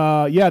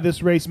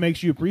this race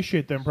makes you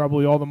appreciate them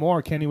probably all the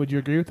more. Kenny, would you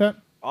agree with that?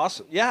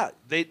 Awesome. Yeah,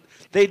 they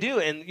do.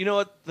 And you know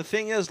what? The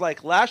thing is,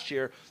 like last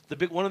year,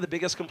 one of the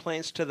biggest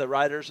complaints to the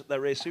riders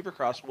that race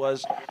Supercross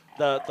was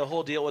the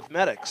whole deal with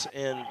medics.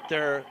 And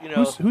they're,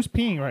 Who's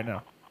peeing right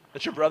now?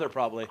 It's your brother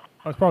probably.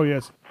 Oh, it probably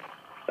is.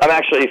 I'm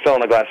actually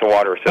filling a glass of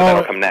water, so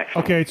that'll come next.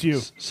 Okay, it's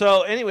you.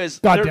 So, anyways,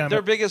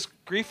 their biggest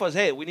grief was,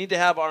 hey, we need to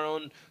have our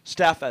own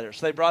staff editor.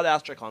 So they brought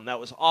Astric on. That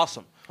was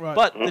awesome. Right.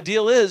 But the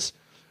deal is,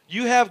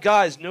 you have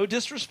guys, no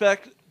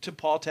disrespect to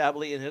Paul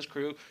Tabley and his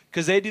crew,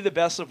 because they do the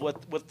best of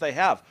what they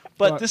have.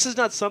 But this is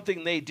not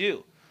something they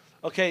do.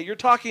 Okay, you're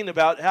talking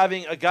about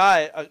having a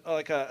guy,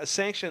 like a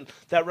sanction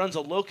that runs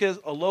a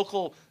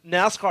local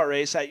NASCAR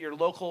race at your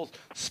local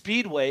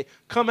speedway,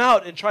 come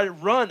out and try to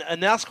run a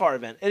NASCAR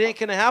event. It ain't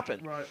going to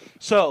happen. Right.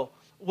 So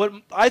what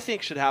I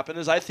think should happen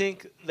is I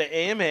think the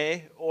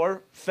AMA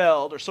or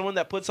Feld or someone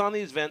that puts on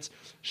these events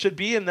should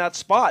be in that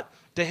spot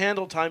to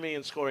handle timing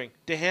and scoring,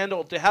 to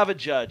have a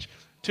judge,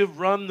 to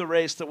run the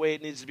race the way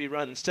it needs to be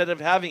run instead of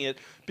having it,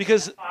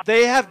 because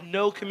they have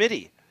no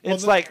committee.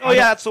 It's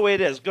that's the way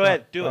it is. Go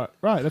ahead, do it.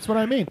 Right, that's what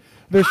I mean.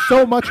 There's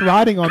so much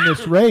riding on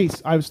this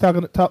race. I was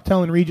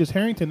telling Regis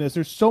Harrington this.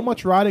 There's so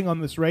much riding on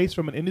this race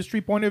from an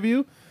industry point of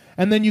view,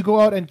 and then you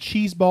go out and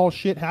cheeseball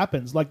shit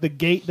happens. Like the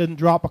gate didn't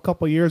drop a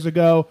couple years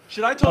ago.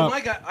 I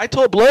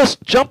told Blows,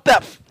 jump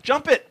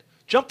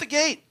the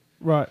gate.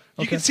 Right. Okay.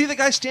 You could see the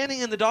guy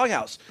standing in the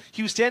doghouse.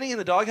 He was standing in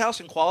the doghouse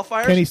in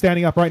qualifiers. Kenny's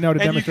standing up right now to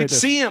and demonstrate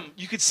this.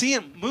 You could see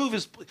him move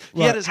his.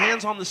 He had his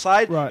hands on the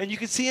side, and you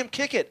could see him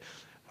kick it.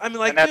 I mean,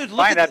 like, and that's dude,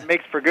 fine. That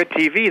makes for good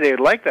TV. They'd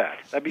like that.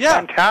 That'd be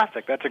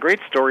fantastic. That's a great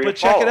story. But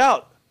to follow. check it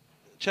out.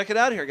 Check it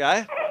out here,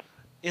 guy.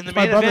 In the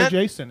my main brother event,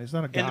 Jason. He's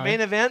not a guy. In the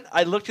main event,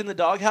 I looked in the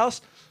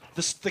doghouse.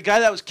 The guy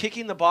that was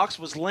kicking the box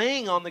was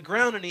laying on the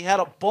ground, and he had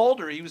a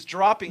boulder he was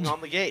dropping on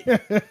the gate.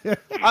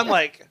 I'm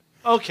like,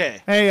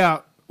 okay. Hey,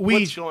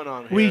 what's going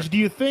on here? Weege, do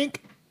you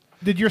think?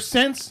 Did your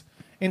sense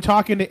in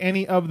talking to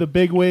any of the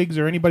bigwigs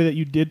or anybody that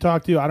you did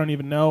talk to? I don't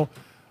even know.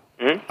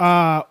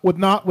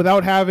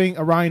 Without having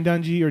a Ryan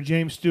Dungey or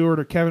James Stewart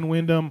or Kevin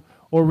Windham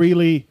or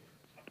really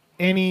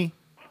any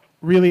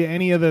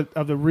of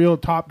the real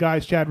top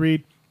guys, Chad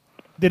Reed,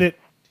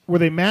 were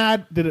they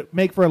mad? Did it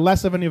make for a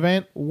less of an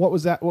event? What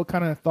was that? What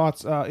kind of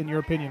thoughts, in your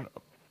opinion,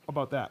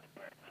 about that?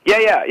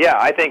 Yeah.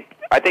 I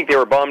think they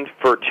were bummed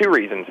for two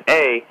reasons.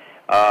 A,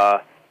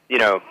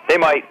 they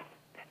might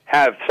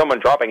have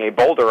someone dropping a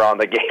boulder on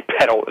the gate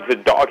pedal of the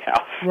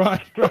doghouse.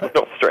 Right. A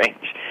little strange,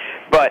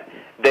 but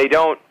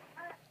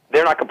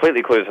they're not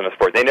completely clueless in the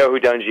sport. They know who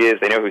Dungey is.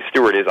 They know who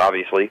Stewart is,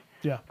 obviously.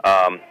 Yeah.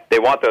 They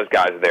want those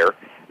guys there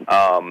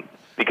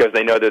because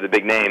they know they're the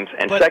big names.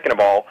 And second of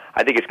all,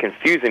 I think it's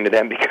confusing to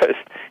them because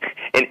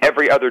in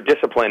every other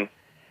discipline,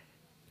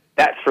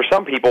 that's for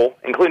some people,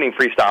 including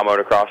freestyle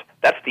motocross,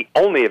 that's the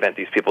only event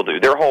these people do.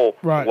 Their whole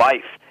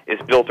life is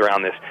built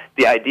around this.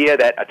 The idea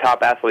that a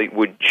top athlete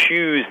would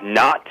choose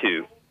not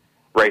to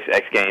race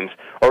X Games,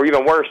 or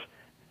even worse,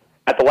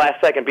 at the last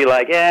second be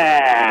like,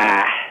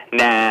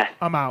 nah,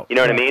 I'm out. You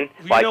know what I mean?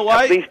 You know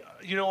why?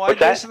 You know why,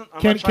 Jason?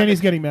 Kenny's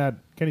getting mad.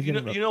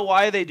 You know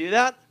why they do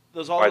that?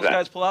 All those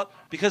guys pull out?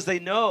 Because they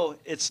know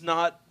it's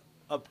not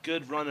a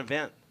good run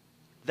event.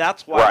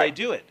 That's why Right. they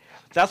do it.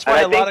 That's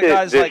why And a lot of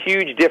guys the like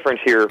huge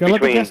difference here Gotta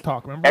let the between guests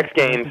talk, remember? X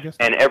Games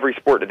and every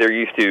sport that they're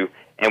used to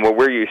and what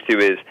we're used to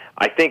is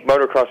I think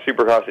motocross,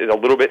 supercross is a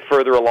little bit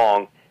further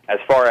along as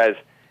far as,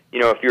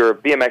 if you're a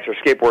BMX or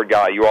skateboard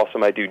guy, you also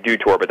might do Dew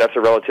Tour, but that's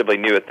a relatively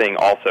new thing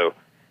also.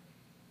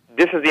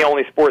 This is the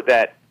only sport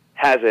that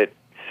has a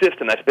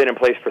system that's been in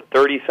place for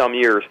 30-some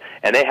years,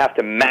 and they have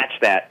to match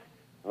that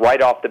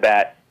right off the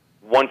bat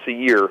once a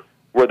year,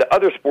 where the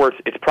other sports,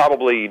 it's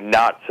probably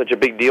not such a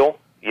big deal,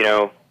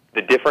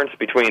 the difference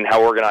between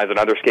how organized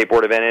another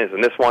skateboard event is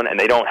and this one, and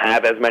they don't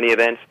have as many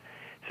events.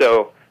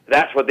 So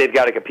that's what they've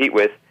got to compete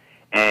with.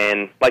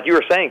 And like you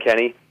were saying,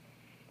 Kenny,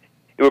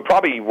 it would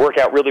probably work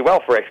out really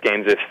well for X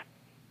Games if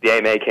the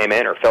AMA came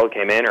in or Feld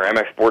came in or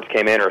MX Sports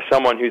came in or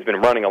someone who's been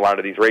running a lot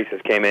of these races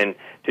came in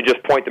to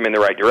just point them in the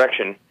right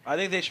direction. I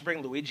think they should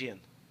bring Luigi in.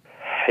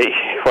 He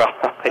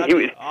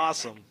was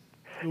awesome.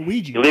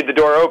 Luigi. You leave the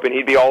door open,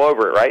 he'd be all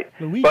over it, right?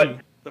 Luigi.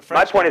 But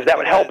my point is that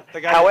would help.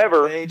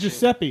 However,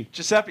 Giuseppe.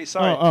 Giuseppe,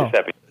 sorry.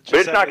 Giuseppe. But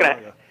it's not going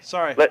to.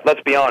 Sorry.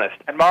 Let's be honest.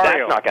 And Mario.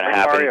 That's not going to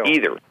happen Mario.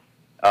 either.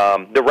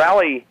 The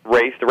rally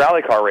race, the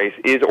rally car race,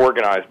 is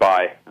organized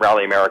by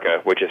Rally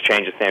America, which has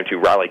changed its name to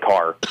Rally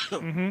Car.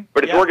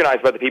 But it's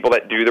organized by the people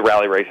that do the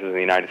rally races in the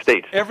United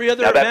States. Every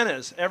other event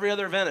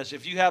is.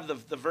 If you have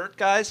the vert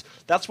guys,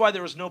 that's why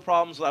there was no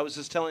problems. I was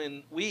just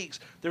telling Weeks.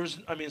 This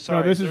is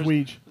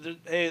Weege.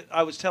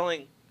 I was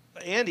telling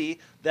Andy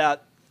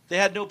that they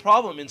had no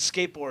problem in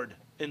skateboard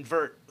and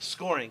vert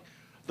scoring.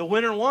 The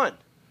winner won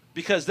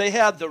because they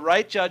had the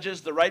right judges,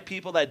 the right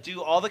people that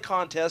do all the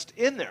contest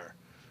in there.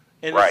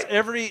 And Right.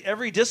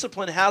 every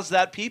discipline has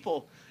that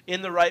people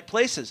in the right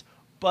places.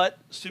 But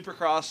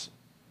Supercross,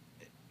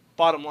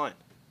 bottom line.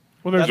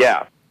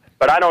 Yeah,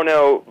 but I don't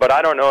know.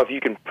 If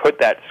you can put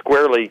that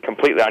squarely,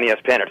 completely on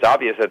ESPN. It's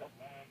obvious that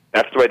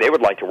that's the way they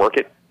would like to work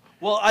it.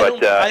 Well,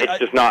 it's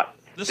just not.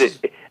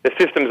 The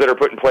systems that are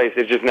put in place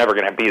is just never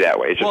going to be that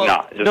way. It's just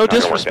not. It's just No not gonna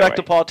work disrespect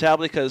to that way. Paul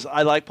Tabley, because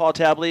I like Paul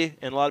Tabley,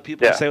 and a lot of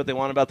people can say what they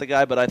want about the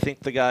guy, but I think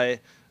the guy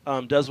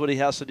does what he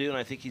has to do, and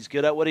I think he's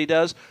good at what he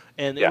does.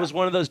 And it was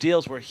one of those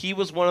deals where he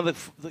was one of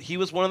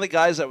the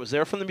guys that was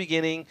there from the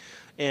beginning,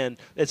 and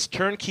it's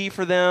turnkey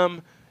for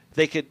them.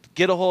 They could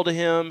get a hold of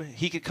him.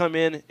 He could come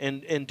in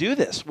and do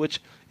this,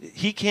 which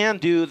he can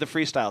do the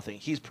freestyle thing.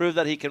 He's proved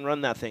that he can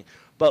run that thing.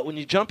 But when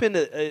you jump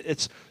into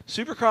it's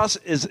Supercross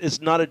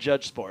is not a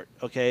judge sport,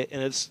 okay?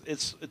 And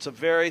it's a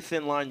very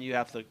thin line you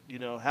have to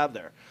have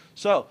there.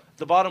 So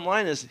the bottom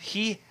line is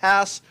he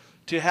has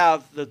to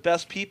have the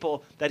best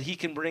people that he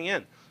can bring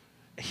in.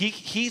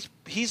 He's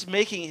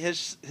making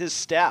his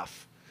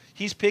staff.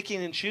 He's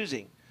picking and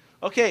choosing.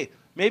 Okay,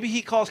 maybe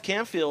he calls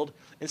Canfield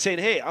and saying,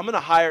 "Hey, I'm going to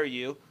hire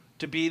you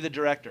to be the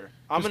director."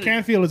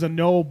 Canfield is a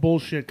no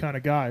bullshit kind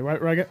of guy, right?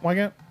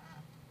 Weigandt?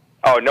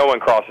 Oh, no one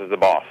crosses the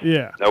boss.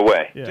 Yeah. No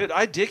way. Yeah. Dude,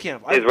 I dig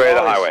him. His way or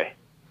the highway.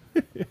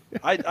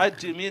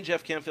 Dude, me and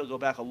Jeff Canfield go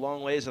back a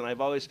long ways, and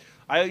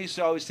I used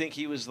to always think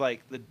he was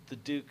like the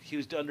Duke. He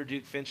was under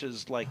Duke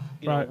Finch's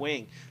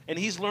wing, and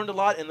he's learned a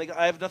lot. And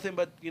I have nothing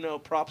but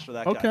props for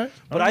that guy. Okay.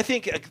 But I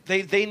think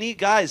they need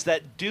guys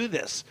that do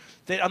this.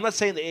 I'm not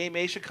saying the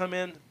AMA should come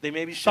in. They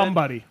maybe should.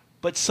 Somebody.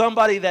 But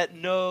somebody that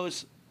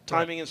knows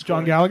timing and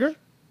scoring. John Gallagher?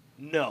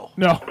 No.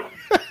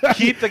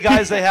 Keep the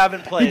guys they have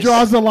in place. He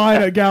draws the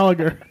line at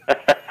Gallagher.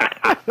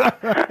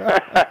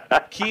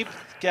 Keep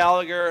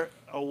Gallagher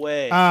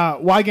away.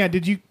 Weigandt,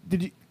 did you?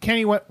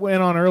 Kenny went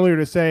on earlier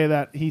to say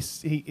that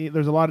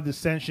there's a lot of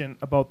dissension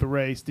about the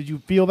race. Did you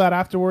feel that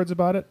afterwards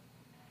about it?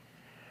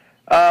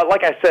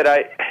 Like I said,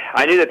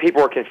 I knew that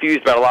people were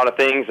confused about a lot of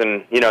things,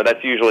 and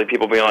that's usually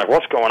people being like,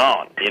 "What's going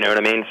on?" You know what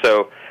I mean?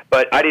 So,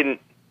 but I didn't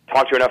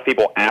talk to enough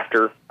people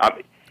after.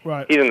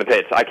 Right. He's in the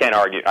pits. I can't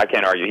argue.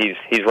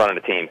 He's running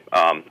a team.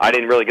 I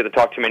didn't really get to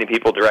talk to many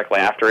people directly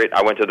after it.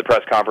 I went to the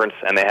press conference,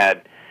 and they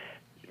had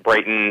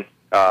Brayton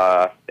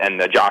and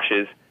the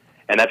Joshes,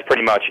 and that's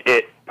pretty much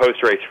it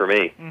post-race for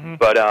me. Mm-hmm.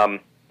 But,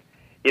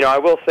 I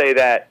will say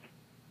that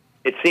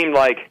it seemed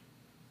like,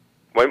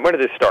 when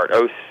did this start?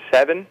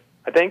 07,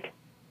 I think?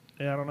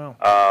 Yeah, I don't know.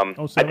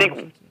 I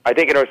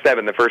think in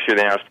 07, the first year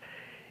they announced,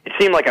 it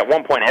seemed like at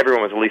one point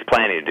everyone was at least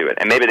planning to do it,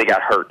 and maybe they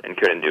got hurt and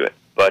couldn't do it.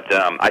 But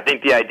I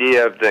think the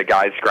idea of the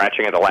guys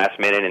scratching at the last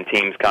minute and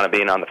teams kind of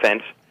being on the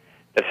fence,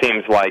 that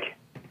seems like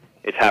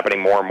it's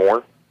happening more and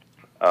more.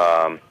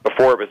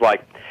 Before it was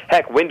like,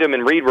 heck, Wyndham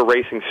and Reed were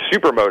racing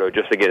supermoto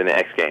just to get in the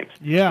X Games.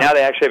 Yeah. Now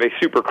they actually have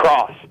a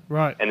supercross,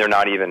 right? And they're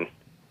not even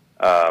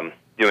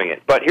doing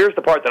it. But here's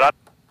the part that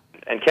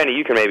and Kenny,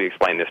 you can maybe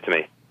explain this to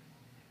me.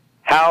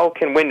 How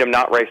can Wyndham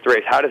not race the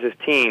race? How does his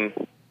team,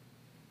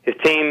 this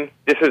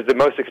is the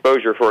most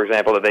exposure, for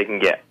example, that they can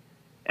get.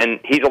 And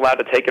he's allowed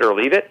to take it or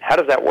leave it? How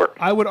does that work?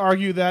 I would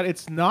argue that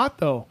it's not,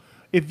 though.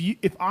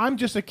 If I'm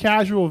just a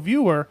casual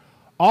viewer,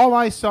 all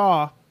I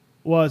saw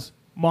was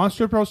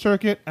Monster Pro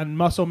Circuit and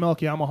Muscle Milk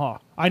Yamaha.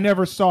 I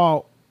never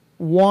saw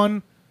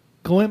one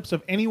glimpse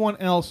of anyone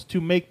else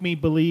to make me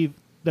believe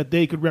that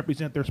they could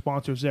represent their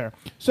sponsors there.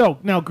 So,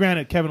 now,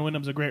 granted, Kevin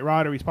Wyndham's a great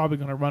rider. He's probably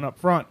going to run up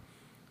front.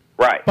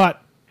 Right.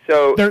 But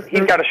so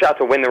he's got a shot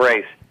to win the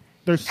race.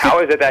 How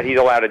is it that he's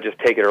allowed to just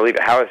take it or leave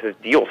it? How is his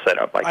deal set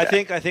up like that?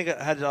 I think it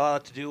had a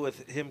lot to do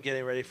with him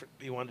getting ready for.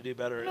 He wanted to do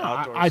better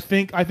outdoors. I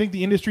think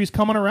the industry's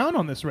coming around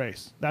on this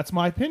race. That's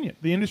my opinion.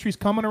 The industry's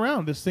coming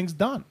around. This thing's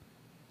done.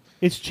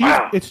 It's cheese.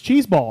 Wow. It's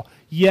cheese ball.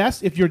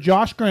 Yes, if you're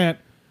Josh Grant,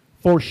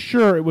 for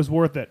sure it was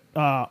worth it.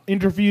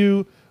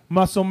 Interview,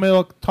 muscle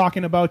milk,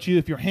 talking about you.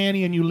 If you're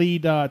Hanny and you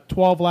lead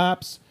 12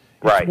 laps,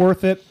 it's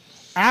worth it.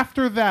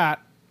 After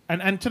that,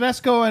 and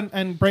Tedesco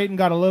and Brayton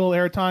got a little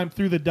airtime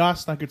through the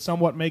dust. I could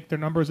somewhat make their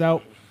numbers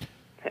out.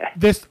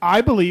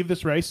 I believe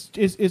this race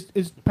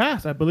is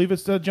past. I believe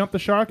it's Jump the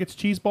Shark. It's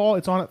cheese ball.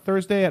 It's on at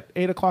Thursday at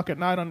 8 o'clock at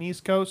night on the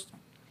East Coast.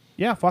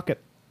 Yeah, fuck it.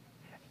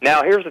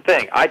 Now, here's the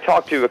thing. I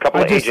talked to a couple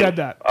of agents. I just said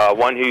that.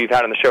 One who you've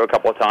had on the show a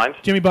couple of times.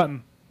 Jimmy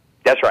Button.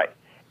 That's right.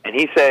 And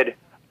he said,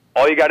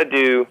 all you got to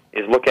do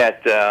is look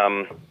at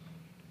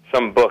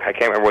some book. I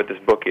can't remember what this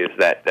book is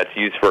that's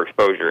used for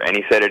exposure. And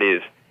he said it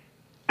is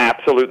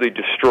absolutely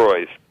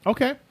destroys.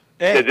 Okay.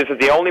 Hey. This is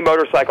the only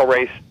motorcycle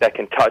race that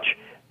can touch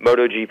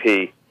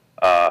MotoGP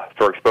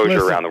for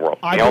exposure around the world.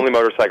 The only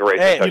motorcycle race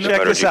that touches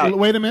MotoGP.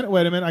 Wait a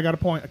minute. I got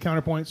a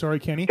counterpoint. Sorry,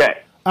 Kenny.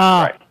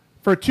 Okay.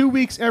 For 2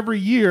 weeks every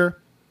year,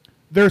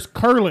 there's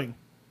curling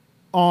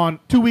on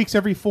 2 weeks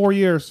every 4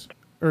 years,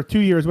 or 2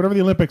 years, whatever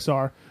the Olympics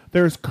are.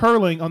 There's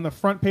curling on the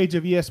front page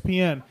of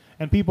ESPN,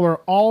 and people are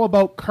all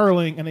about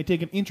curling, and they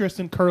take an interest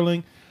in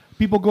curling.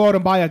 People go out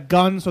and buy a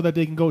gun so that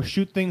they can go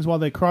shoot things while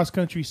they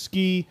cross-country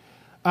ski.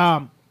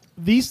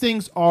 These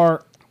things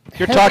are...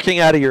 You're talking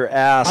out of your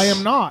ass. I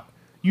am not.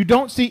 You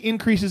don't see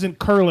increases in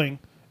curling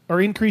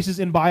or increases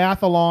in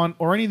biathlon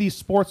or any of these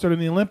sports that are in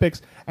the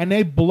Olympics, and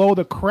they blow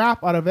the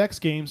crap out of X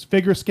Games,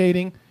 figure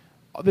skating.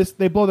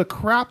 They blow the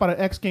crap out of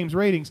X Games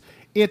ratings.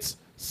 It's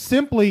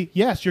simply,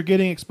 yes, you're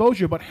getting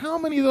exposure, but how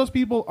many of those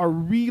people are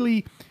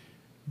really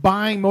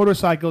buying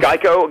motorcycles?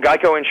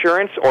 Geico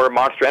Insurance or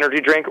Monster Energy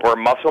Drink or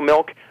Muscle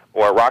Milk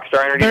or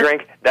Rockstar Energy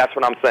Drink. That's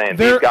what I'm saying.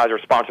 These guys are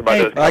sponsored by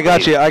those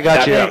companies. I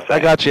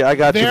got you.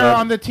 They're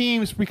on the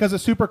teams because of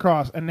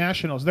Supercross and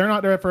Nationals. They're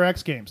not there for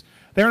X Games.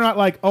 They're not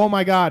like, oh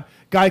my God,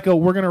 Geico,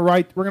 we're gonna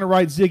ride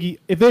Ziggy.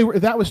 If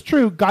that was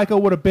true,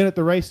 Geico would have been at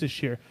the race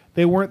this year.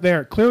 They weren't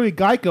there. Clearly,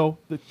 Geico,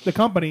 the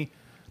company,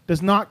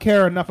 does not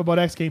care enough about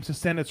X Games to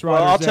send its riders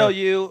there.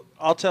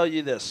 I'll tell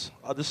you this.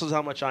 This is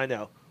how much I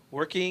know.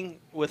 Working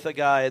with a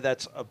guy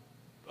that's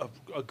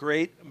a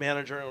great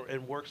manager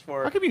and works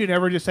for... How come you didn't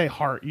ever just say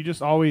Hart? You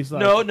just always...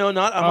 No, I'm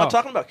not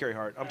talking about Kerry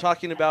Hart. I'm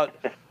talking about...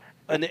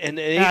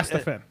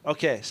 Astafin.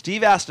 Okay,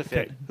 Steve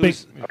Astafin,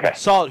 who's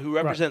solid, who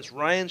represents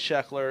Ryan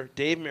Sheckler,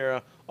 Dave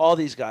Mira, all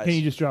these guys. Can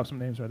you just drop some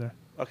names right there?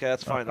 Okay,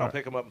 that's fine. I'll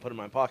pick them up and put them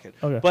in my pocket.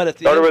 Okay. But at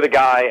the started with a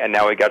guy, and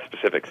now we got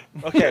specifics.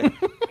 Okay.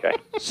 Okay.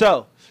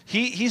 So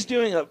he's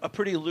doing a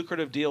pretty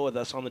lucrative deal with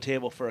us on the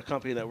table for a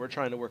company that we're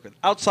trying to work with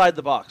outside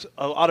the box,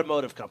 an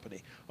automotive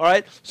company. All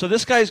right. So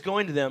this guy's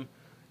going to them.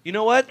 You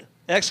know what?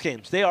 X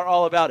Games. They are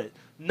all about it.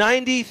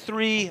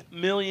 93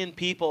 million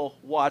people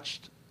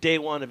watched day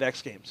one of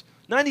X Games.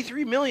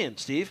 93 million,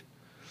 Steve.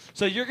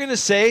 So you're going to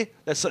say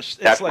that's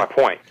my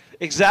point.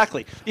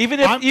 Exactly. Even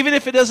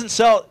if it doesn't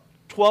sell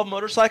 12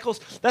 motorcycles,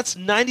 that's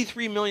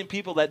 93 million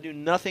people that knew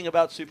nothing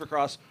about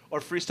Supercross or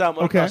freestyle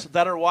motocross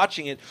that are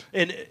watching it,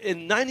 and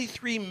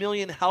 93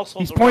 million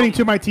households. He's pointing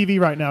to my TV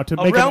right now to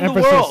make an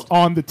emphasis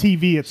on the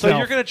TV itself. So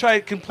you're going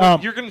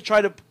to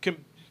try to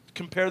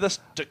compare this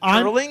to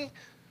curling?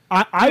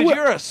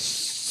 You're a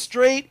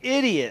straight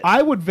idiot.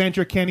 I would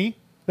venture, Kenny,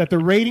 that the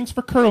ratings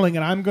for curling,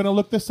 and I'm going to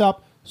look this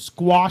up,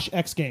 squash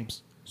X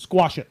Games.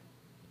 Squash it.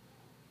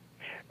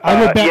 I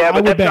would bet. Yeah,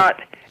 but that's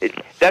not.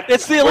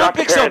 It's the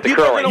Olympics, so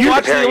people are going to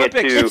watch the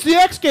Olympics. It's the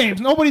X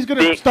Games. Nobody's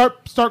going to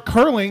start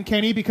curling,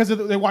 Kenny, because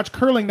they watch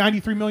curling.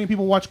 93 million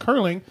people watch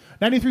curling.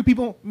 93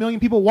 million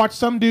people watch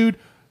some dude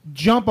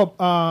jump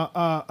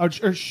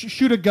or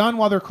shoot a gun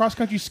while they're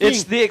cross-country skiing.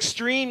 It's the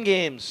extreme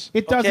games.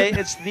 It doesn't. Okay?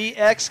 It's the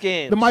X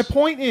Games. My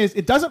point is,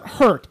 it doesn't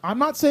hurt. I'm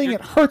not saying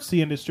it hurts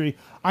the industry.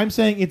 I'm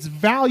saying its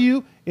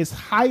value is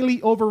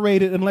highly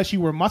overrated unless you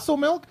were Muscle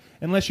Milk,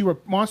 unless you were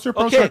Monster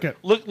Pro Circuit.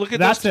 Look at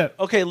that's it.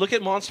 Okay, look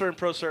at Monster and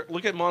Pro Circuit.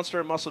 Look at Monster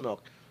and Muscle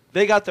Milk.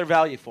 They got their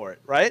value for it,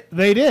 right?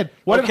 They did.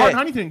 What did Hart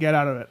Huntington get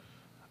out of it?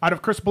 Out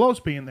of Chris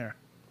Blows being there.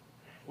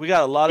 We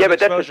got a lot of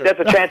exposure. But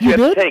that's a chance you have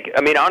to take.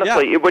 I mean,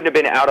 honestly, it wouldn't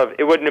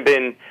have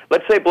been.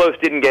 Let's say Blows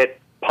didn't get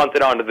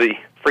punted onto the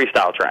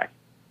freestyle track.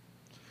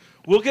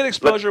 We'll get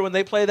exposure when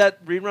they play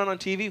that rerun on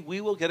TV.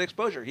 We will get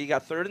exposure. He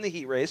got third in the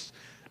heat race,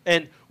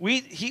 and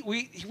we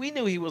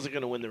knew he wasn't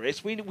going to win the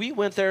race. We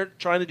went there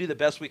trying to do the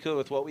best we could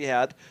with what we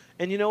had.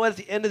 And you know what? At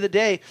the end of the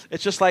day,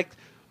 it's just like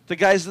the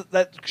guys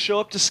that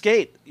show up to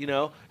skate. You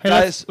know, hey,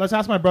 guys. Let's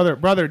ask my brother.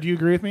 Brother, do you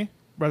agree with me,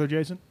 Brother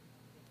Jason?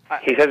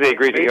 He says he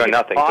agrees with you on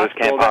nothing, so this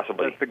can't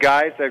possibly. The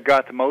guys that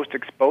got the most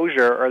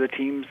exposure are the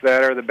teams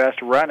that are the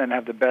best run and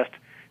have the best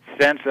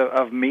sense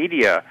of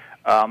media.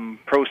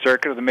 Pro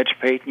Circuit with Mitch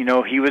Payton, you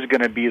know, he was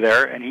going to be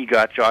there, and he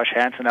got Josh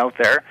Hansen out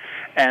there.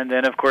 And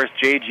then, of course,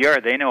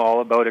 JGR, they know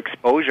all about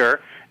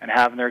exposure and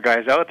having their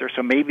guys out there.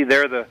 So maybe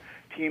they're the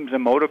teams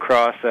in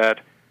motocross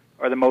that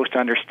are the most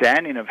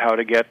understanding of how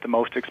to get the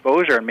most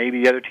exposure. And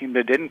maybe the other team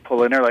that didn't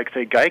pull in there, like,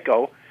 say,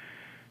 Geico,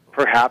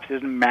 perhaps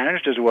isn't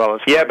managed as well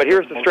as... Yeah, but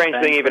here's the strange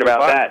thing even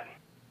about that,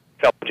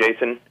 fellow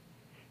Jason.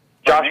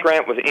 Josh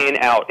Grant was in,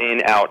 out,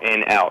 in, out,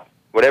 in, out.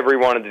 Whatever he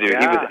wanted to do.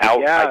 He was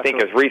out, I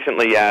think, as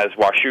recently as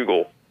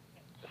Washougal,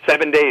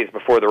 7 days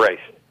before the race.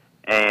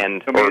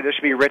 And so maybe there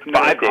should be written in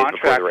a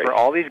contract for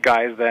all these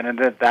guys then, and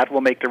that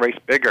will make the race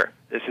bigger.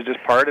 This is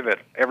just part of it.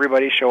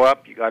 Everybody show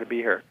up. You got to be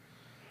here.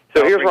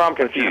 So here's where I'm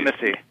confused.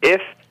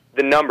 If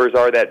the numbers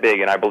are that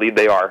big, and I believe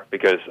they are,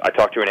 because I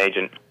talked to an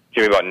agent,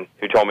 Jimmy Button,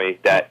 who told me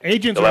that...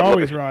 Agents are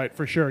always right,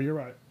 for sure. You're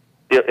right.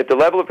 If the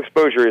level of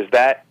exposure is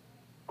that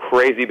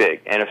crazy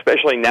big, and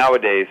especially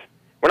nowadays,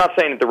 we're not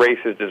saying that the race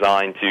is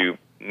designed to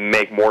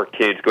make more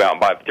kids go out and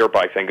buy dirt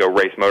bikes and go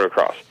race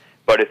motocross.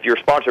 But if you're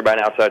sponsored by an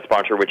outside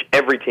sponsor, which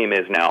every team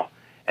is now,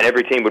 and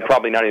every team would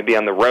probably not even be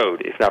on the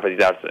road if not for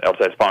these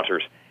outside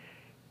sponsors,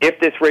 if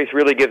this race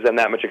really gives them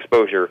that much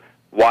exposure,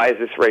 why is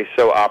this race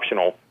so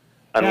optional?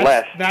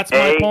 Unless, that's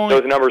A, my point.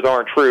 those numbers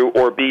aren't true,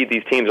 or B,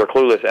 these teams are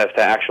clueless as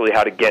to actually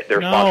how to get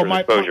their sponsors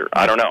exposure.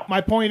 I don't know.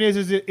 My point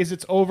is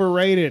it's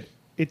overrated.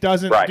 It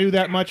doesn't do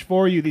that much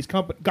for you. These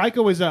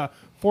Geico is a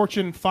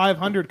Fortune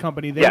 500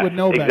 company. They would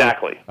know better.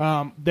 Exactly.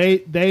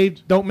 They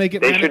don't make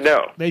it. They should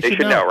know. They should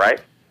know, right?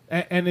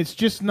 And it's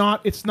just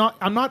not. It's not.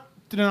 I'm not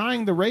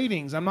denying the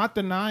ratings.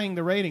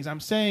 I'm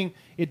saying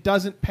it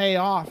doesn't pay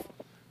off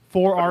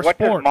for our sport.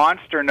 What does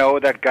Monster know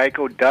that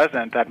Geico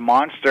doesn't? That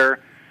Monster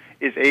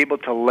is able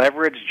to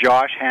leverage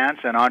Josh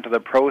Hansen onto the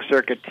pro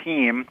circuit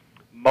team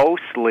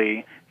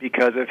mostly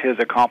because of his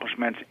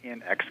accomplishments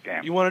in X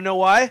Games. You want to know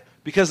why?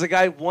 Because the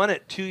guy won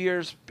it 2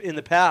 years in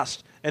the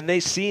past, and they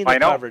seen the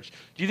coverage.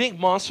 Do you think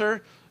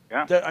Monster?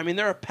 Yeah.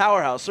 They're a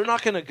powerhouse. They're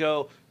not going to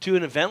go to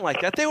an event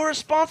like that. They were a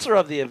sponsor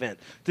of the event.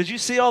 Did you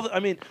see all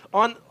the?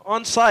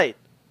 On site,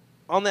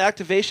 on the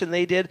activation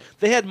they did,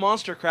 they had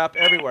Monster crap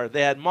everywhere.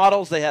 They had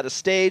models. They had a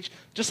stage,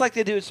 just like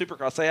they do at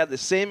Supercross. They had the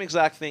same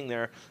exact thing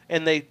there,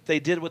 and they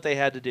did what they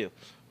had to do.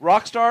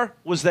 Rockstar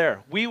was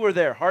there. We were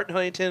there. Hart and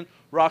Huntington,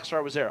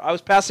 Rockstar was there. I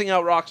was passing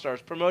out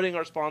Rockstars, promoting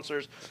our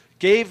sponsors.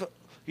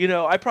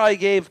 I probably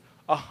gave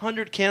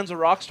 100 cans of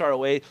Rockstar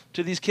away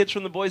to these kids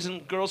from the Boys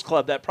and Girls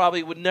Club that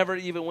probably would never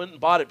even went and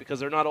bought it because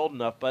they're not old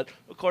enough. But,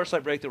 of course, I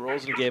break the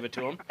rules and gave it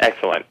to them.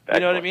 Excellent. You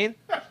know what I mean?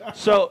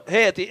 So,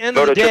 hey, at the end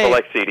of the day... Moto Triple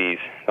X CDs,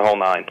 the whole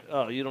nine.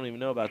 Oh, you don't even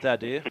know about that,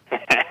 do you?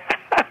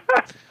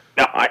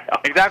 No, I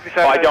don't. Exactly.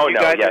 So I don't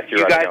know. Guys, yes, you're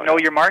you right. guys know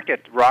your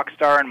market.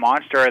 Rockstar and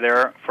Monster are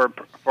there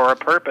for a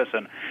purpose,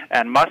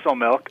 and Muscle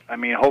Milk.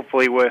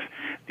 Hopefully with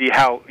there's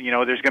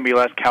going to be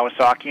less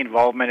Kawasaki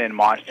involvement in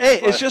Monster. Hey,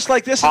 it's just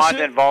like this.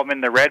 Honda involvement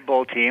in the Red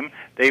Bull team.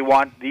 These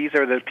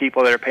are the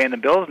people that are paying the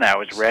bills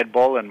now. Is Red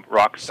Bull and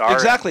Rockstar.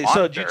 Exactly.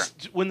 And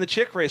so when the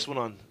chick race went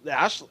on,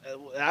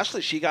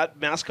 Ashley, she got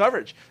mass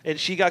coverage, and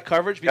she got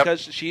coverage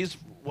because she's.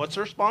 What's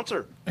her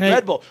sponsor? Hey.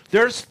 Red Bull.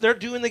 They're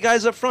doing the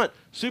guys up front.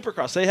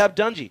 Supercross. They have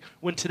Dungey.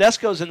 When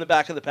Tedesco's in the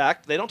back of the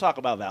pack, they don't talk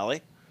about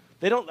Valley.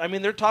 They don't.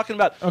 They're talking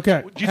about.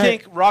 Okay. Do you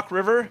think Rock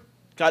River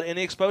got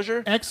any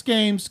exposure? X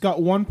Games got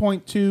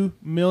 1.2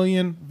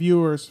 million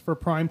viewers for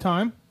prime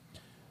time.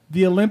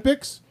 The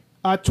Olympics,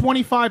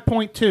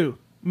 25.2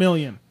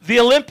 million. The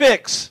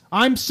Olympics.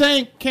 I'm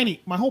saying,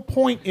 Kenny, my whole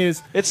point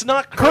is it's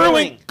not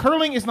curling.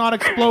 Curling is not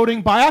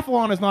exploding.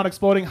 Biathlon is not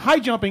exploding. High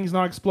jumping is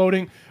not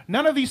exploding.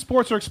 None of these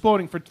sports are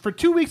exploding. For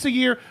 2 weeks a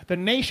year, the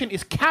nation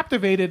is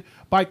captivated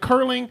by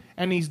curling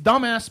and these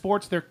dumbass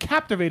sports. They're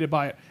captivated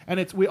by it,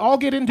 and we all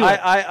get into it.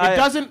 It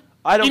doesn't.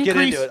 I don't get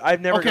into it.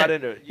 I've never got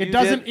into it. It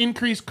doesn't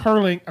increase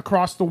curling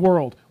across the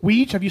world.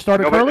 Have you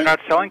started curling? They're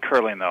not selling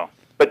curling though.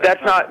 But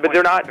that's not. But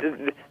they're not.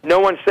 No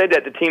one said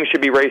that the team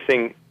should be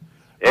racing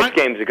X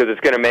Games because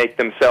it's going to make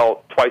them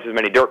sell twice as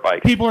many dirt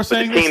bikes. People are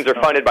saying the teams are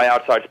funded by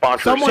outside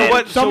sponsors.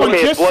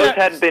 If Blows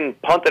hadn't been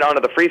punted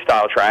onto the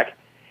freestyle track,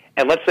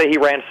 and let's say he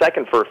ran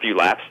second for a few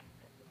laps,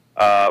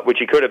 which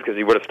he could have because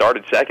he would have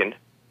started second,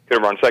 could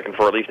have run second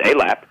for at least a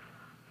lap.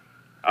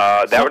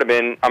 That would have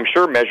been, I'm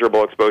sure,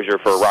 measurable exposure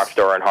for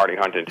Rockstar and Harding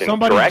Huntington.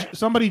 Correct?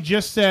 Somebody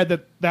just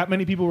said that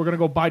many people were going to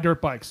go buy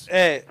dirt bikes.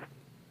 Hey,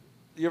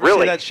 you ever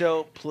see that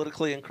show,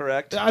 Politically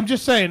Incorrect? I'm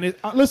just saying.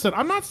 Listen,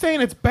 I'm not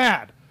saying it's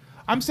bad.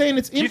 I'm saying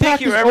its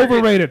impact is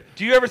overrated.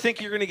 Do you ever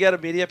think you're going to get a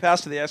media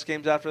pass to the X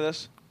Games after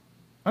this?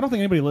 I don't think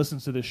anybody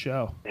listens to this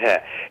show.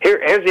 Yeah.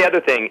 Here's the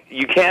other thing.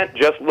 You can't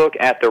just look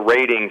at the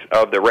ratings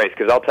of the race,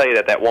 because I'll tell you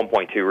that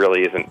 1.2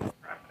 really isn't.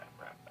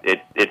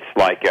 It's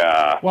like, there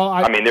are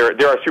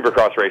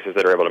Supercross races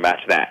that are able to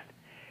match that.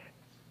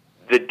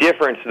 The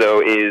difference,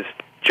 though, is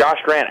Josh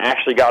Grant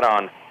actually got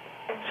on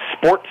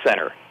Sports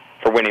Center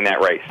for winning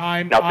that race.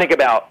 Think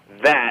about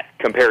that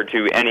compared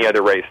to any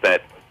other race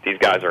that these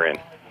guys are in.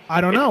 I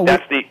don't know.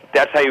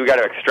 That's how you got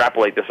to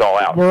extrapolate this all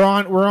out. We're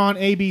on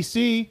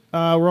ABC.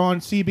 We're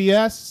on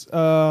CBS.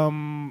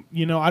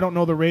 I don't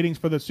know the ratings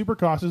for the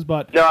Supercrosses,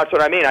 but no, that's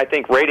what I mean. I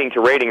think rating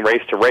to rating,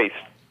 race to race,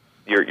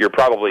 they're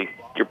probably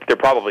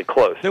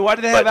close. Then why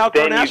do they have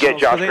outdoor nationals? Then you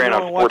get Josh Grant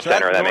on Sports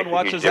Center, and that makes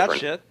a huge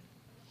difference.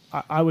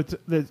 I would.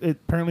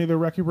 Apparently, they're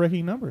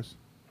record-breaking numbers.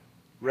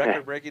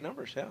 record-breaking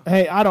numbers. Yeah.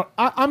 Hey,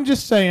 I'm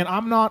just saying,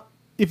 I'm not.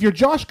 If you're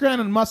Josh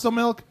Grant and Muscle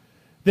Milk,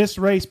 this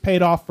race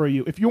paid off for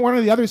you. If you're one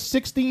of the other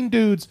 16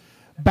 dudes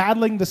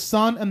battling the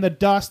sun and the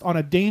dust on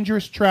a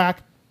dangerous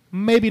track,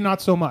 maybe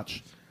not so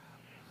much.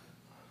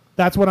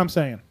 That's what I'm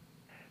saying.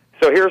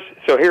 So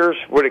here's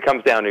what it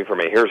comes down to for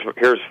me. Here's what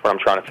I'm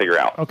trying to figure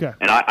out. Okay.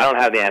 And I don't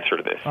have the answer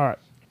to this. All right.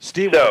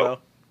 Steve, so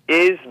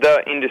is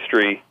the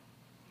industry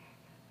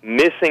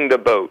missing the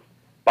boat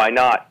by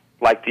not,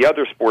 like the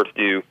other sports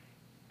do,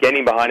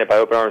 getting behind it by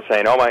open arms and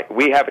saying, "Oh my,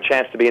 we have a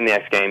chance to be in the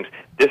X Games.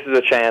 This is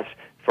a chance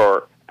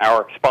for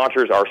our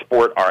sponsors, our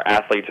sport, our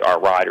athletes, our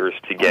riders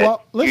to get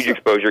huge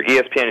exposure.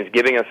 ESPN is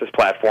giving us this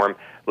platform.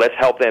 Let's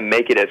help them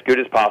make it as good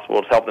as possible.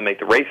 Let's help them make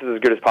the races as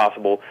good as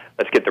possible.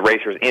 Let's get the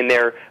racers in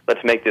there.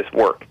 Let's make this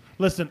work."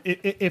 Listen,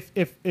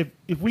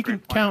 if we can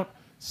count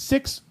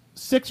six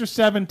or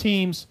seven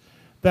teams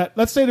that,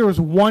 let's say there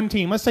was one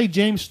team, let's say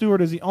James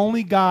Stewart is the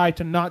only guy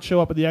to not show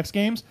up at the X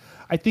Games,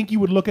 I think you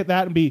would look at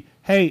that and be,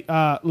 hey,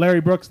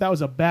 Larry Brooks, that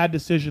was a bad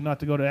decision not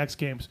to go to X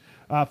Games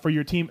for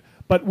your team.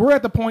 But we're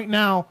at the point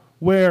now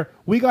where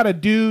we got a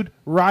dude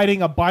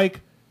riding a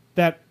bike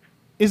that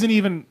isn't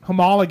even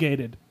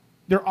homologated.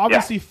 They're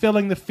obviously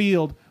filling the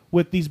field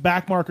with these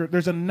back markers.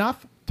 There's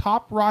enough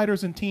top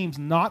riders and teams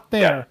not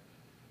there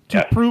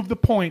to prove the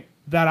point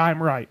that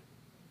I'm right.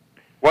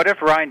 What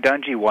if Ryan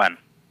Dungey won?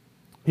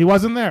 He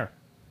wasn't there.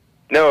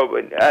 No,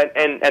 and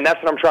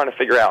that's what I'm trying to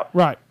figure out.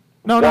 Right.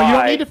 No, you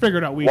don't need to figure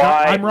it out.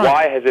 I'm right.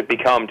 Why has it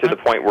become to the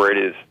point where it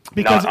is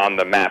not on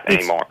the map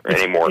anymore?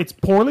 It's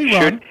poorly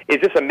run. Is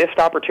this a missed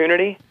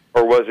opportunity,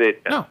 or was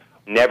it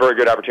never a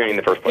good opportunity in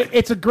the first place?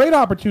 It's a great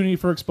opportunity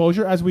for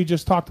exposure, as we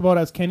just talked about,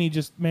 as Kenny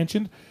just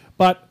mentioned,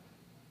 but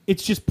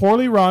it's just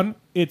poorly run.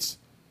 It's,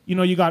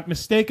 you got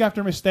mistake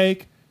after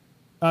mistake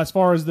as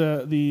far as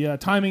the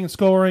timing and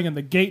scoring and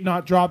the gate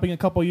not dropping a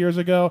couple years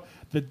ago,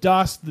 the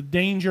dust, the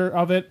danger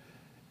of it.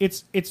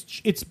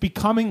 It's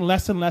becoming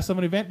less and less of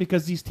an event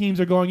because these teams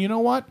are going, you know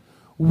what?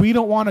 We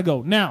don't want to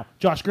go. Now,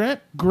 Josh Grant,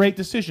 great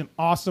decision.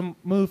 Awesome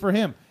move for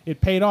him.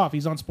 It paid off.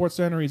 He's on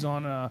SportsCenter. He's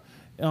on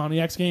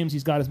the X Games.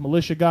 He's got his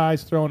militia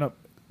guys throwing up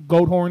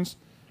goat horns.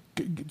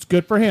 It's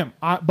good for him.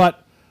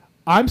 But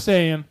I'm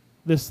saying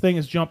this thing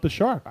has jumped the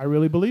shark. I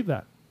really believe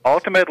that.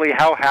 Ultimately,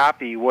 how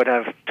happy would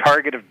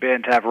Target have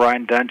been to have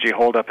Ryan Dungey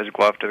hold up his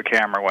glove to the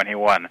camera when he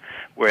won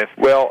with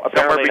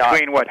somewhere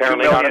between 2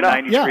 million and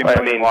 93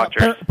 million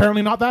watchers?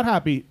 Apparently not that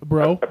happy,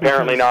 bro.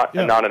 Apparently not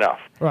enough.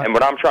 Right. And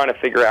what I'm trying to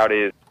figure out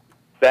is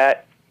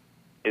that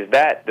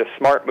the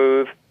smart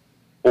move,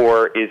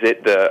 or is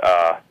it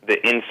the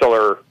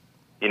insular?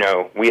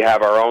 We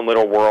have our own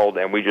little world,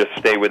 and we just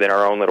stay within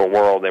our own little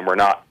world, and we're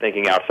not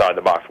thinking outside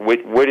the box.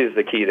 What is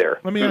the key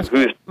there? Let me ask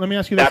you this.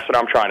 That's what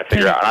I'm trying to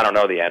figure out, and I don't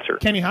know the answer.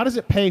 Kenny, how does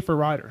it pay for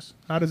riders?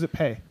 How does it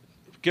pay?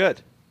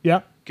 Good.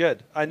 Yeah?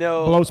 Good. I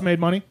know. Blows made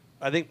money?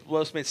 I think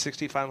Blows made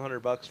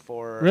 $6,500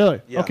 for...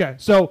 Really? Yeah. Okay.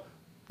 So,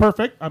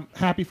 perfect. I'm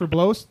happy for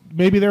Blows.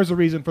 Maybe there's a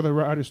reason for the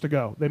riders to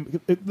go.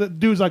 The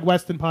dudes like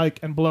Weston Pike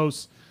and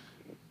Blows,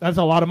 that's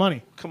a lot of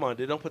money. Come on,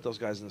 dude. Don't put those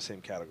guys in the same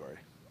category.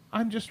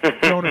 I'm just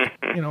throwing it,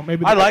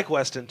 maybe. I like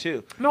Weston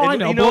too. No, I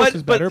know. You know Blows what?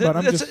 is better,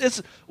 but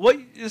this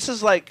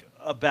is like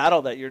a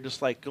battle that you're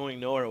just like going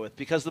nowhere with,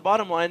 because the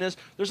bottom line is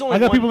there's only I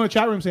got one... people in the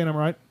chat room saying I'm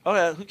right. Oh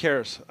yeah, who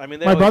cares? I mean,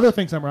 my brother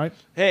thinks I'm right.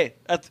 Hey,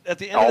 at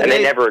the end of the day,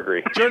 they never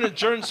agree. During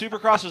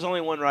Supercross, there's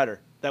only one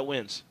rider that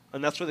wins,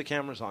 and that's where the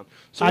camera's on.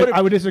 So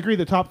I would disagree.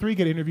 The top three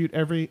get interviewed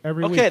every week.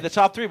 Okay, the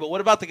top three, but what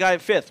about the guy in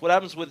fifth? What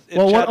happens with if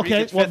well, Chad Reed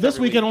gets fifth this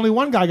weekend only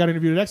one guy got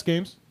interviewed at X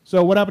Games.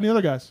 So what happened to the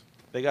other guys?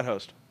 They got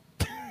host.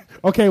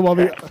 Okay, well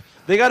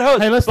they got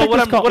host. Hey, let's but take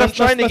this call. What I'm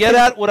trying to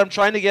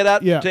get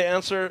at yeah. to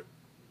answer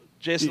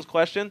Jason's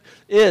question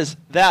is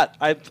that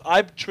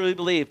I truly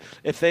believe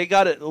if they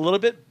got it a little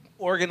bit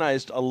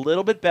organized, a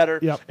little bit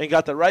better, and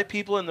got the right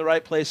people in the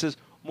right places,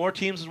 more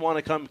teams would want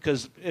to come,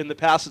 because in the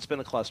past it's been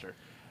a cluster.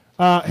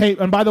 Hey,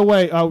 and by the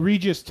way,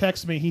 Regis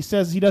texts me. He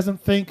says he doesn't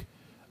think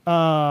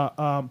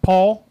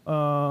Paul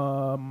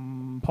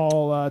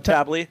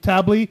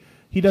Tabley.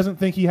 He doesn't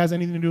think he has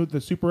anything to do with the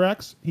Super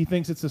X. He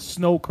thinks it's the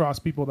snowcross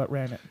people that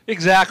ran it.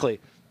 Exactly.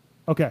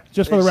 Okay,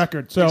 just for the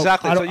record. So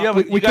exactly.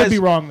 We could be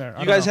wrong there.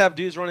 You guys have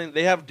dudes running.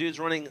 They have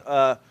dudes running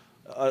a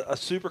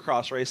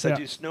Supercross race that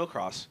do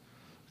snowcross.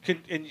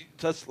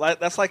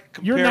 That's like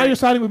comparing. You're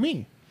siding with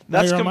me.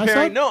 That's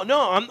comparing. No,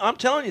 I'm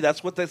telling you,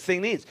 that's what the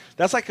thing needs.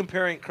 That's like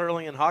comparing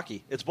curling and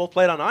hockey. It's both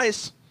played on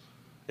ice.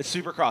 It's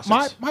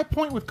Supercross. My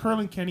point with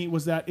curling, Kenny,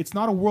 was that it's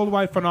not a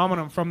worldwide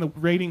phenomenon from the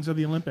ratings of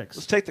the Olympics.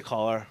 Let's take the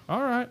caller.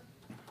 All right.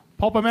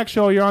 Pulp MX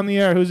Show, you're on the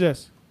air. Who's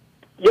this?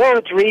 Yo,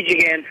 it's Reed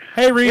again.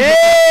 Hey, Reed.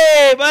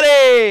 Hey,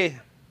 buddy.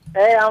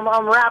 Hey,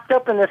 I'm wrapped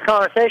up in this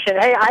conversation.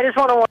 Hey, I just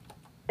want to run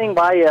thing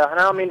by you, and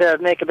I don't mean to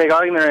make a big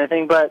argument or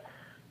anything, but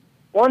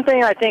one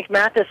thing I think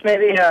Matthes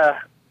maybe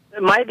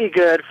it might be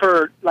good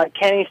for like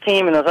Kenny's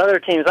team and those other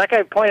teams. Like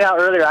I pointed out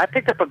earlier, I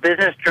picked up a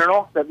business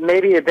journal that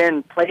maybe had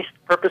been placed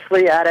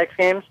purposely at X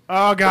Games.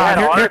 Oh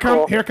God!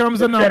 Here comes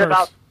the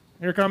numbers.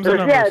 Here comes the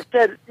numbers. Yeah, it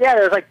said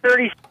there's like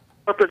 30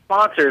 corporate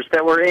sponsors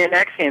that were in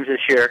X Games this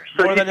year.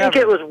 So do you think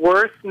it was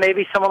worth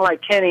maybe someone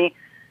like Kenny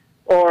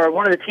or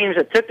one of the teams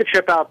that took the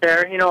trip out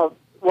there,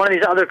 one of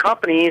these other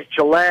companies,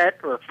 Gillette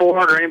or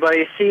Ford or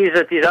anybody, sees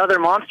that these other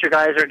monster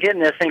guys are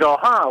getting this and go,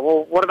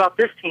 well, what about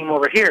this team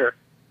over here?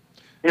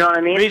 You know what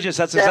I mean? Regis,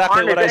 that's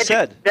exactly what I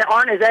said. That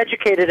aren't as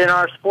educated in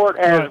our sport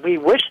as we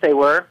wish they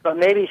were, but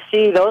maybe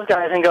see those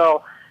guys and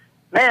go,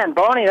 man,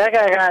 Boney, that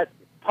guy got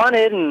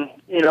punted and,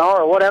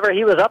 or whatever,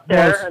 he was up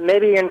there, and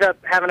maybe ends up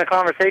having a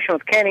conversation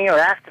with Kenny or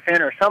Astafin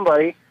or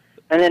somebody,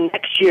 and then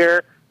next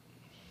year,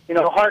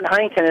 Hart and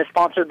Huntington is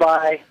sponsored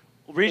by...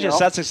 Regis,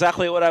 that's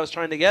exactly what I was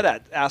trying to get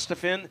at.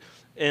 Astafin,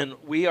 and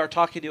we are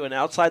talking to an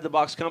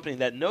outside-the-box company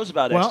that knows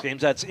about X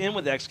Games, that's in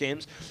with X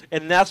Games,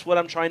 and that's what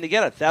I'm trying to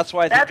get at. That's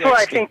why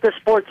I think the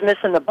sport's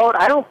missing the boat.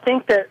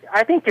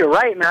 I think you're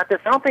right,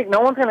 Matthes. I don't think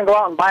no one's going to go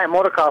out and buy a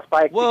motocross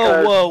bike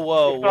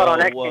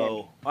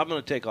Whoa. I'm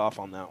going to take off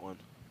on that one.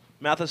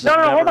 Matthes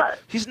hold on.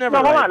 He's never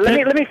hold on.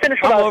 Let me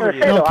finish what I was going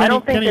to say, though. I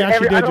don't think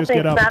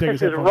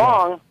Matthes is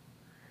wrong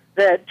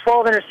that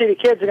 12 inner-city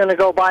kids are going to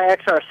go buy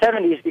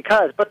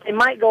XR70s but they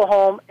might go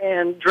home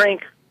and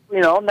drink,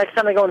 next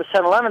time they go into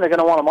 7-Eleven, they're going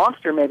to want a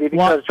Monster maybe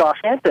because Josh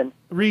Hampton.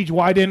 Reg,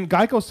 why didn't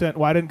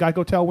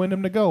Geico tell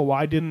Wyndham to go?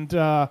 Why didn't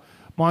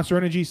Monster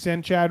Energy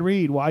send Chad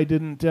Reed? Why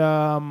didn't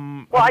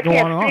I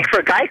can't speak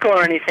for Geico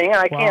or anything, and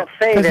I can't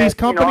say that. These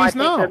companies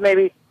know. That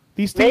maybe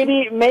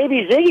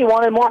Ziggy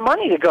wanted more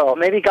money to go.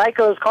 Maybe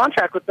Geico's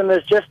contract with them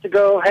is just to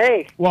go,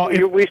 hey,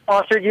 we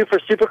sponsored you for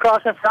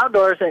Supercross and for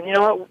outdoors, and you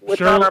know what?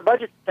 It's on our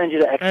budget to send you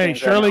to X Games.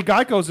 Hey, surely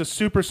Geico's a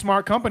super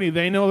smart company.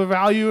 They know the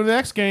value of the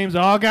X Games.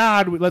 Oh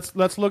God,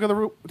 let's look at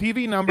the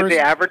TV numbers. Did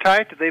they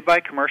advertise? Did they buy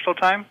commercial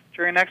time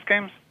during X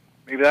Games?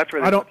 Maybe that's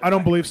where I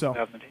don't believe so.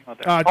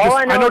 All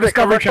I know the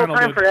commercial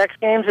time for X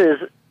Games is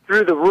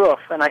through the roof,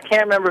 and I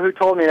can't remember who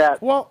told me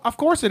that. Well, of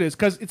course it is,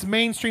 because it's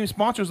mainstream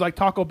sponsors like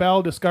Taco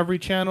Bell, Discovery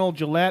Channel,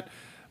 Gillette,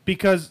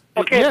 because...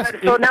 now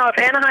if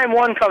Anaheim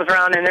 1 comes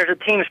around and there's a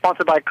team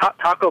sponsored by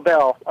Taco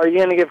Bell, are you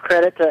going to give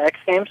credit to X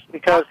Games?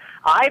 Because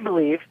I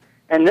believe,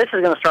 and this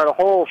is going to start a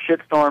whole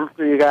shitstorm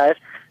for you guys,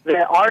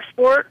 that our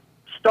sport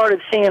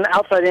started seeing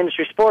outside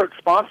industry sports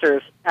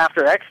sponsors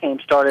after X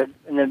Games started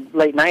in the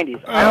late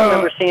 90s. I don't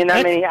remember seeing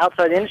that many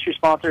outside industry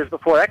sponsors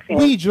before X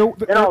Games.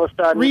 Then all of a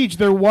sudden...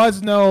 there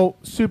was no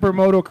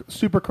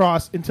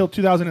Supercross until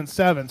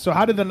 2007. So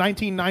how did the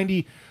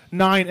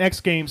 1999 X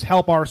Games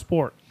help our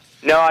sport?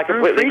 No, I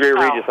completely agree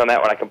with Regis on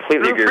that one. I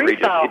completely agree with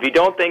Regis. If you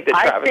don't think that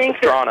Travis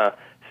Pastrana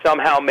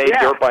somehow made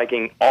dirt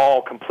biking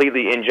all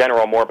completely in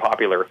general more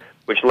popular,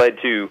 which led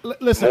to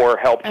more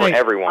help for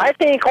everyone. I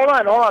think, hold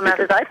on,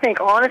 Matthes. I think,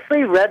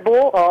 honestly, Red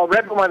Bull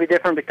might be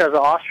different because of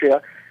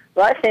Austria,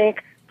 but I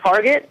think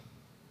Target,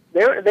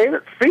 they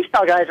were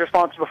freestyle guys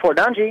responsible before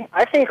Dungey.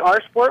 I think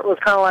our sport was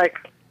kind of like,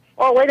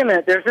 oh, wait a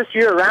minute, there's this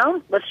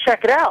year-round? Let's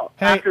check it out.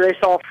 After they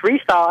saw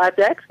freestyle at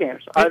the X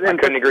Games. I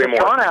couldn't agree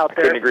more.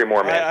 Couldn't agree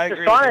more, man.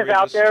 Pastrana's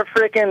out there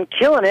freaking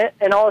killing it,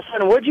 and all of a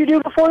sudden, what'd you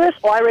do before this?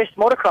 Well, I raced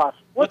motocross.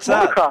 What's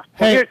motocross?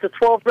 Well, here's the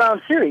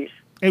 12-round series.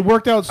 It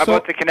worked out How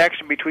about the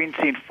connection between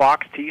seeing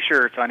Fox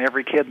T-shirts on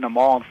every kid in the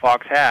mall and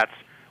Fox hats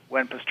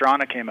when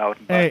Pastrana came out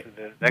and busted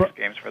the X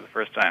Games for the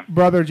first time?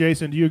 Brother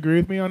Jason, do you agree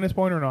with me on this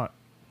point or not?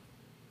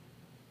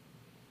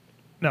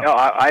 No,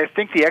 I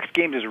think the X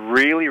Games is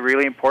really,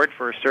 really important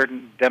for a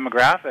certain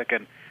demographic.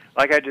 And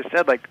like I just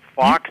said,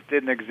 Fox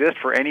didn't exist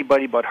for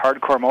anybody but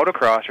hardcore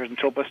motocrossers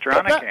until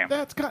Pastrana came.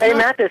 Hey,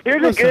 Matthes,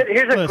 here's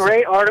a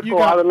great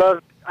article.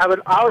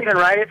 I'll even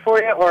write it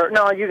for you, or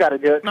no, you got to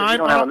do it. No, you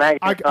don't have a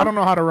magazine. I don't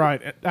know how to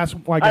write it. That's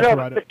why I get to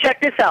write it. But check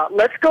this out.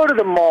 Let's go to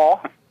the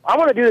mall. I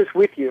want to do this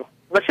with you.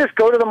 Let's just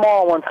go to the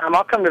mall one time.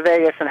 I'll come to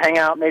Vegas and hang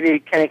out. Maybe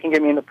Kenny can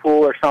get me in the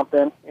pool or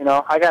something.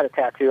 I got a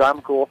tattoo.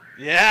 I'm cool.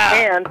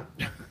 Yeah.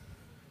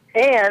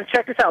 And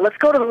check this out. Let's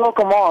go to the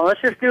local mall and let's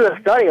just do a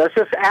study. Let's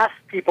just ask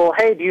people,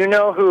 hey, do you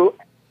know who,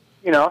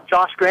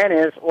 Josh Grant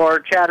is or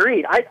Chad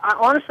Reed? I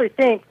honestly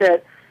think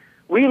that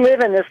we live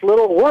in this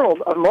little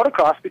world of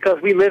motocross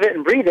because we live it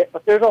and breathe it,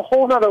 but there's a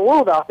whole other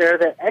world out there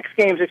that X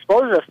Games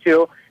exposes us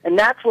to, and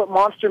that's what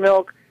Monster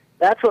Milk,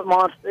 that's what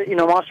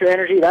Monster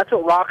Energy, that's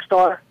what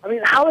Rockstar. I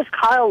mean, how is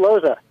Kyle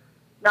Loza?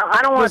 Now,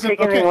 I don't want to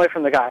take anything away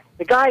from the guy.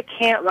 The guy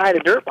can't ride a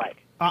dirt bike.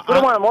 Put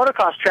him on a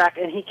motocross track,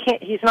 and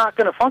he's not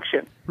going to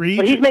function. Reed,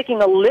 but he's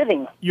making a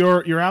living.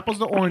 Your apples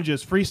to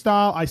oranges.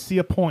 Freestyle, I see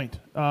a point.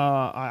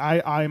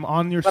 I'm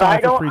on your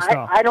side for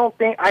freestyle.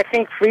 I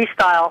think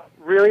freestyle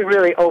really,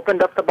 really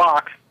opened up the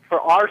box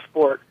for our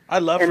sport. I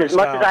love and freestyle. And as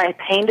much as I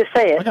pain to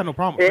say it, I got no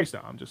problem with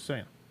freestyle. I'm just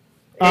saying.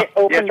 It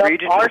opened up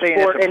our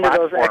sport into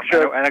those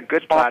extra and a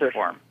good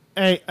platform.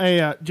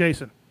 Hey,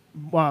 Jason,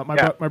 my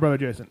brother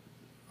Jason.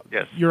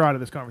 Yes. You're out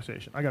of this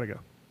conversation. I gotta go.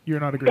 You're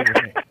not agreeing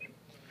with me.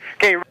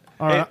 Okay.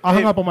 All right, I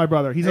hung up on my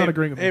brother. He's not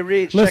agreeing with me. Hey,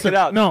 Reed, Listen, check it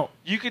out. No.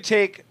 You could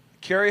take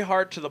Kerry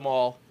Hart to the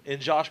mall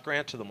and Josh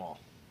Grant to the mall.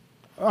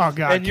 Oh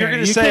God! And you're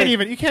going to say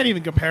you can't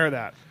even compare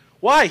that.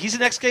 Why? He's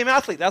an X Game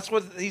athlete. That's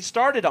what he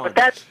started on.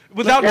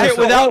 Without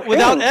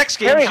X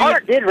Games, Kerry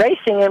Hart did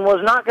racing and was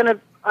not going to.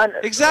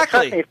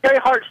 Exactly. If Kerry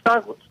Hart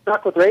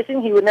stuck with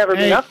racing, he would never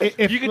be nothing.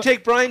 If you could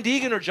take Brian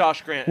Deegan or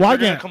Josh Grant,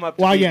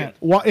 Weigandt.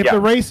 If the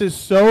race is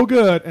so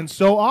good and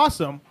so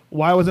awesome,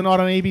 Why was it not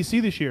on ABC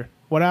this year?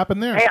 What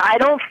happened there? Hey, I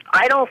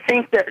don't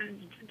think that,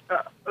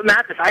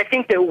 Matthes, I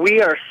think that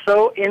we are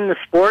so in the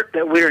sport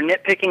that we are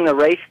nitpicking the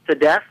race to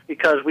death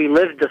because we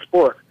lived the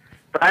sport.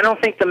 But I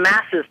don't think the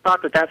masses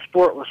thought that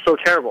sport was so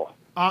terrible.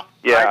 I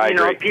you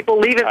know, agree. people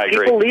leaving,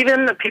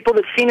 the people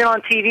that seen it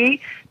on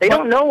TV, they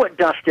don't know what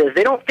dust is.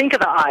 They don't think of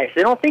the ice.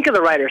 They don't think of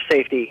the rider's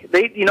safety.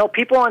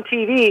 People on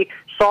TV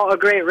saw a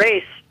great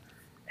race,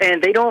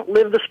 and they don't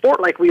live the sport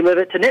like we live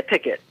it to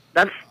nitpick it.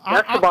 That's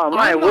the bottom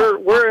line.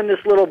 We're in this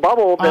little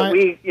bubble that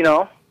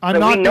I'm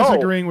not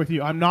disagreeing with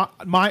you. I'm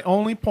not. My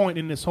only point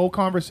in this whole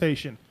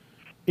conversation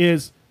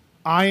is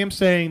I am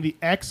saying the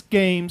X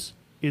Games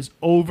is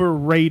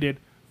overrated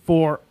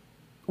for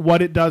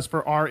what it does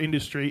for our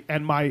industry,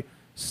 and my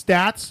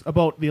stats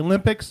about the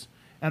Olympics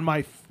and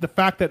the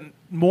fact that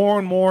more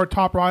and more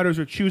top riders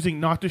are choosing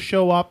not to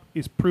show up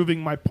is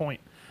proving my point.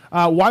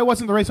 Why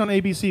wasn't the race on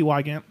ABC,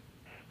 Weigandt?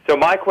 So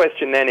my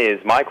question then is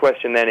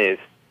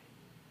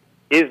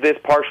this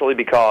partially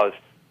because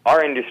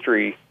our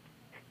industry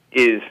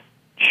is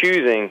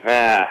choosing,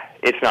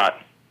 it's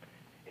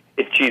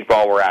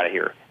cheeseball, we're out of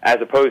here, as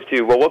opposed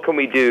to, well, what can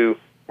we do?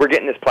 We're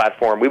getting this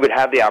platform. We would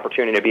have the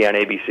opportunity to be on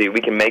ABC.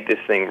 We can make this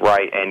thing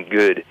right and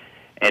good.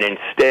 And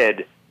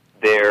instead,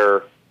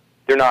 they're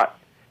not.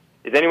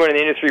 Is anyone in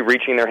the industry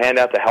reaching their hand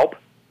out to help?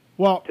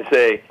 Well, to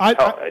say,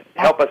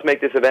 help us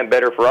make this event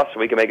better for us so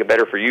we can make it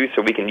better for you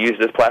so we can use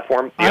this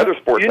platform? The other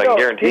sports, I can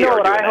guarantee, are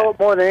doing that. What I hope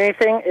more than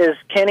anything is,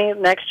 Kenny,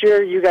 next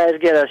year you guys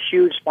get a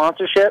huge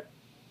sponsorship.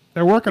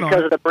 They're working on it.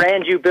 Because of the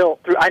brand you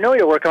built. I know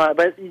you're working on it,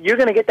 but you're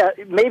going to get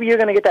that. Maybe you're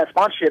going to get that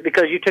sponsorship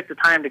because you took the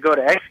time to go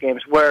to X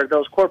Games, where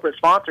those corporate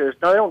sponsors,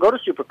 no, they don't go to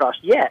Supercross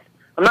yet.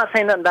 I'm not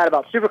saying nothing bad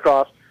about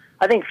Supercross.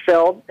 I think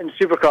Feld and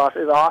Supercross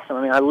is awesome.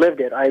 I mean, I lived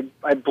it. I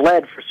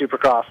bled for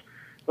Supercross.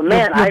 But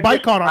man, your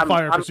bike caught on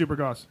fire for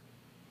Supercross.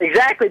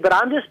 Exactly, but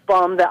I'm just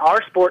bummed that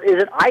our sport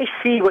isn't. I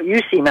see what you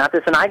see,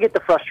 Matthes, and I get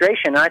the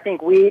frustration. And I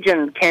think Weege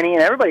and Kenny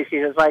and everybody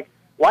sees it. It's like,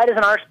 why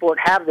doesn't our sport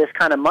have this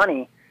kind of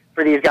money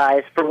for these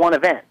guys for one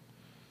event?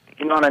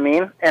 You know what I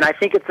mean? And I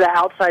think it's the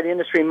outside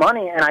industry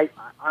money, and I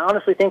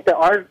honestly think that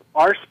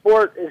our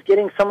sport is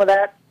getting some of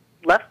that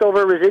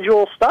leftover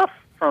residual stuff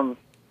from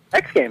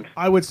X Games.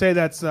 I would say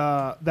that's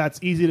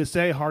easy to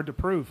say, hard to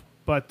prove.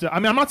 But I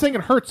mean, I'm not saying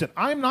it hurts it.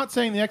 I'm not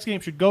saying the X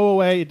Games should go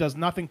away. It does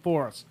nothing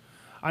for us.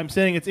 I'm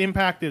saying its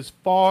impact is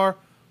far,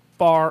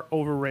 far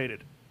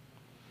overrated.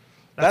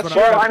 How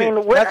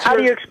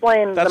do you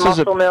explain the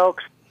muscle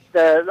milks?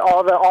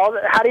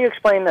 How do you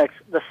explain the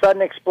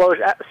sudden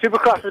explosion?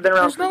 Supercross has been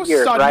around for years, right?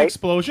 There's no sudden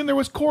explosion. There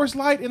was Coors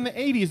Light in the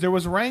 80s. There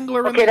was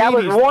Wrangler in the 80s. Okay, that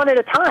was one at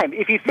a time.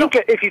 If you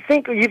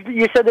think,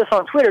 you said this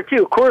on Twitter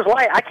too. Coors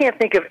Light. I can't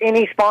think of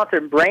any sponsor.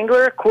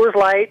 Wrangler, Coors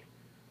Light,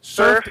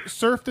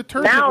 Surf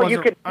detergent. Now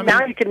you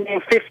can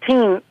name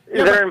 15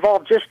 that are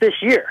involved just this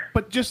year.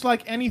 But just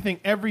like anything,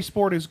 every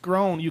sport has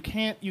grown. You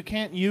can't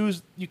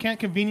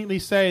conveniently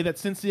say that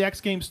since the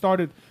X Games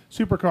started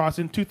Supercross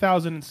in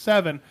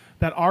 2007.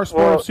 That our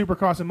sport of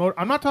Supercross and motor.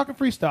 I'm not talking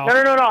freestyle. No.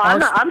 I'm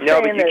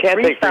saying but you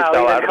can't take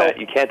freestyle out of that.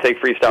 You can't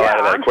take freestyle out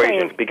of that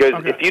equation because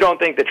if you don't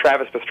think that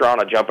Travis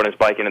Pastrana jumping his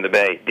bike into the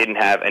bay didn't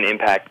have an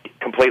impact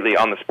completely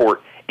on the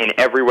sport in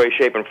every way,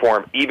 shape, and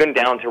form, even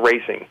down to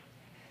racing,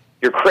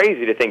 you're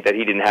crazy to think that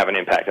he didn't have an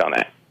impact on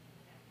that.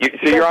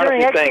 So you're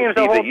honestly saying,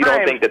 Steve, that you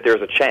don't think that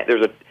there's a chance.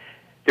 There's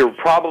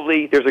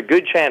a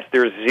good chance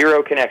there's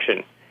zero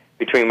connection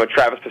between what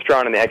Travis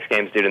Pastrana and the X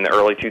Games did in the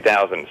early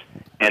 2000s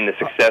and the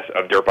success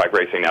of dirt bike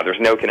racing now. There's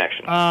no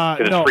connection because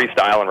it's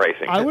freestyle and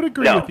racing. I would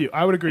agree with you.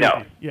 With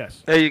you.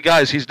 Yes. Hey, you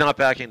guys, he's not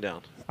backing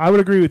down. I would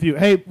agree with you.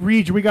 Hey,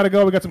 Reg, we got to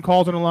go. We got some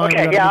calls on the line.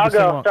 Okay, I'll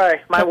go. Sorry,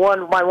 my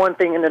one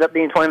thing ended up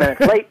being 20 minutes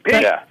late.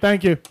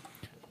 Thank you.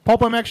 Pulp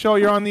MX Show,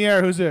 you're on the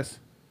air. Who's this?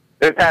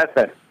 It's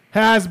Has-Been.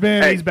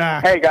 Has-Been. He's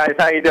back. Hey, guys.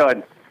 How you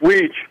doing?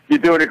 Weech, you're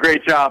doing a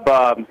great job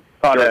on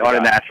a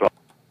national.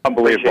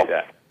 Unbelievable.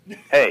 Appreciate that.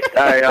 Hey, the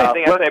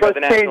thing I say about the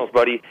Nationals,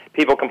 buddy,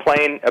 people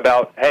complain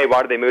about, hey,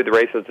 why do they move the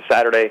races to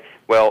Saturday?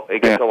 Well,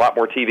 it gets a lot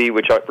more TV,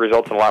 which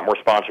results in a lot more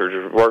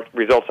sponsors,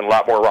 results in a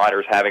lot more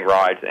riders having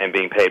rides and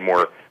being paid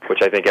more, which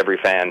I think every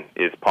fan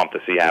is pumped to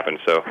see happen.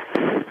 So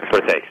that's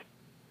what it takes.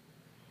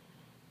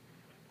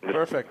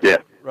 Perfect. Yeah.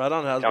 Right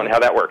on, Tell me how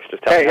that works.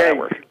 Just tell me how that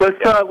works.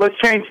 Let's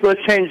change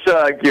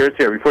gears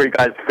here before you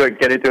guys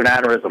get into an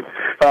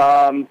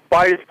aneurysm.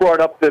 Bias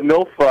brought up the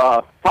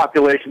MILF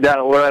population down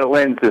at Loretta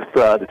Lynn's this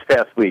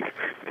past week.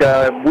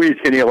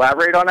 Weege, can you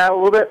elaborate on that a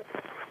little bit?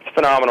 It's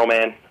phenomenal,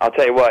 man. I'll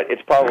tell you what.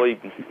 It's probably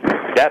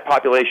that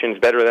population is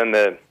better than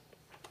the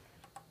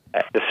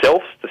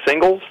SILFs, the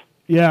singles.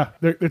 Yeah,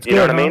 it's you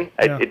know what I mean?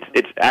 Yeah.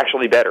 It's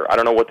actually better. I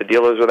don't know what the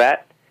deal is with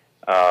that.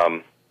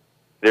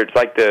 It's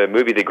like the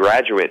movie The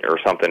Graduate or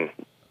something.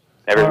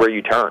 Everywhere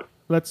you turn.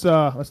 Let's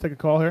take a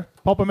call here.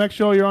 Pulp MX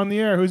Show, you're on the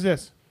air. Who's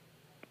this?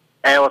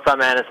 Hey, what's up,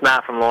 man? It's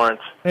Matt from Lawrence.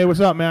 Hey, what's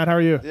up, Matt? How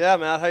are you? Yeah,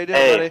 Matt. How you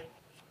doing,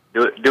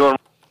 buddy? Doing.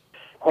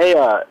 Hey,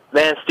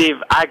 man, Steve.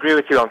 I agree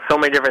with you on so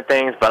many different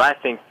things, but I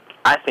think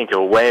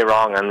you're way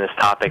wrong on this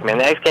topic, man.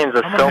 The X Games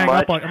was so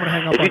much. I'm gonna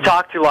hang up if you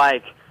talk to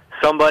like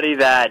somebody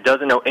that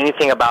doesn't know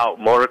anything about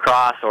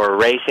motocross or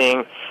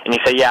racing, and you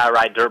say, yeah, I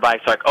ride dirt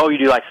bikes, like, oh, you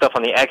do like stuff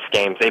on the X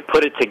Games. They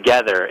put it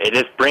together. It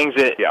just brings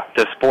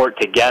the sport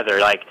together.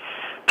 Like,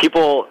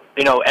 people,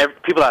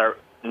 people that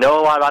know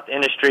a lot about the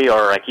industry,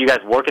 or like you guys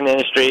work in the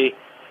industry,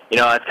 it's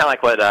kind of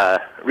like what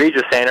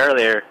Regis was saying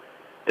earlier.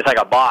 It's like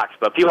a box,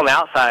 but people on the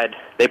outside,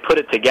 they put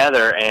it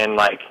together, and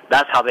like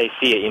that's how they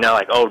see it.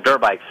 Like, oh, dirt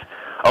bikes,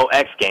 oh,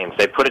 X Games.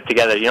 They put it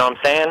together. You know what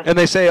I'm saying? And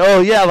they say,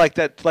 oh yeah, like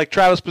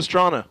Travis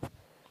Pastrana.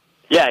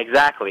 Yeah,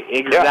 exactly,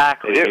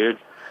 dude.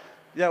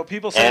 Yeah, well,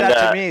 people say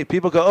that to me.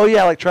 People go, oh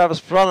yeah, like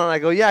Travis Pastrana, and I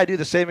go, yeah, I do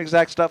the same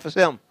exact stuff as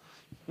him.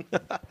 No,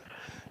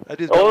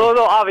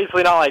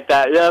 obviously not like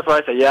that. Yeah, that's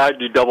what I say. Yeah, I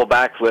do double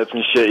backflips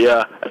and shit.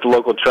 Yeah, at the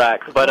local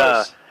tracks.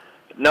 But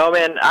no,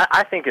 man,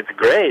 I think it's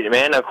great,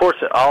 man. Of course,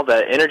 all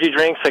the energy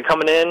drinks are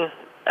coming in.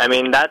 I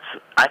mean,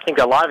 I think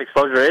a lot of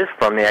exposure is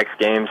from the X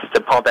Games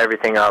to pump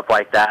everything up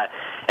like that,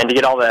 and to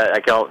get all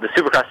the the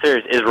Supercross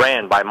series is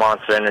ran by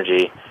Monster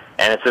Energy,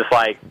 and it's just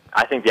like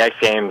I think the X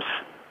Games,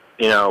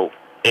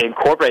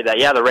 incorporate that.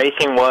 Yeah, the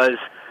racing was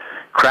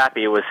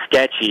crappy. It was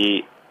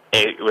sketchy.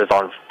 It was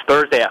on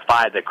Thursday at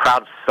 5. The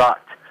crowd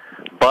sucked.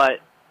 But,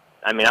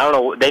 I mean, I don't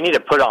know. They need to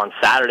put it on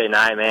Saturday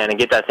night, man, and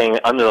get that thing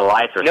under the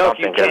lights or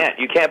something. No, you can't.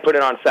 You can't put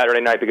it on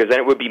Saturday night because then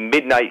it would be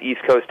midnight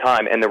East Coast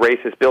time, and the race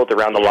is built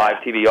around the live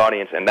TV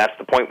audience, and that's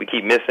the point we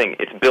keep missing.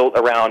 It's built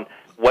around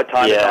what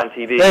time it's on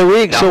TV. Hey,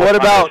 Week, so what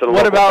about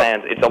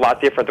fans. It's a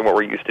lot different than what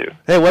we're used to.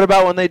 Hey, what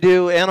about when they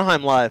do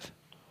Anaheim Live?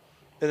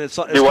 And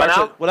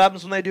what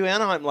happens when they do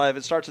Anaheim Live?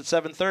 It starts at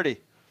 7:30.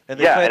 And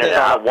it's on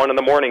at 1 in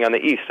the morning on the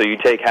East, so you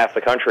take half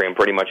the country and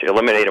pretty much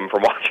eliminate them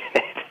from watching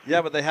it.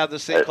 Yeah, but they have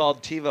this thing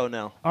called TiVo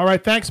now. All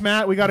right, thanks,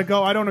 Matt. We got to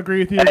go. I don't agree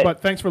with you, but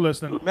thanks for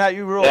listening. Matt,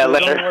 you rule. Don't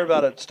worry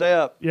about it. Stay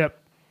up. Yep.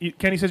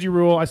 Kenny says you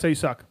rule. I say you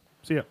suck.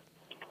 See ya.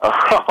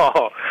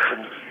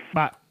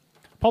 Bye.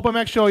 Pulp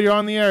MX Show, you're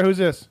on the air. Who's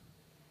this?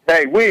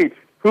 Hey, Weeds,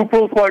 who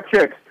pulls more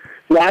chicks,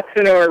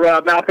 Watson or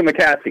Malcolm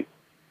McCasey?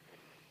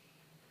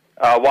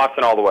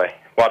 Watson all the way.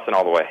 Watson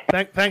all the way.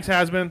 Thanks,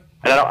 Hasbin.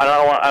 And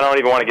I don't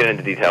even want to get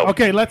into details.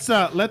 Okay, let's.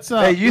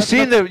 Hey, you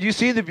seen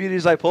the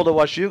beauties I pulled at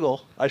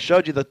Washougal? I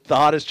showed you the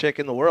hottest chick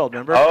in the world.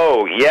 Remember?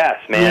 Oh yes,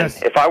 man.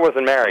 Yes. If I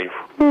wasn't married,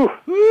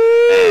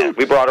 man,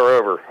 we brought her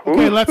over.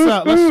 Okay, let's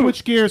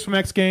switch gears from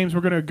X Games.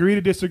 We're going to agree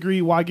to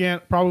disagree.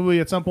 Weigandt, probably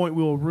at some point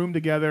we will room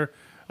together.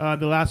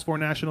 The last 4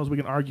 nationals, we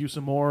can argue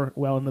some more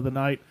well into the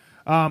night.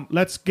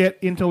 Let's get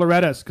into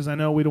Loretta's because I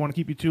know we don't want to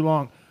keep you too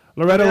long.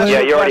 Loretta,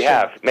 yeah, you already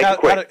have. Make it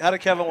quick. How did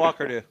Kevin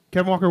Walker do?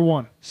 Kevin Walker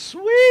won.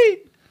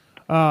 Sweet.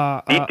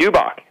 Beat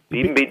Dubach.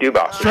 Beat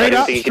Dubach. Straight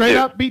up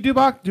beat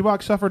Dubach.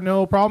 Dubach suffered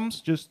no problems.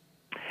 Just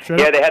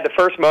straight up. They had the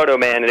first moto,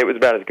 man, and it was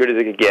about as good as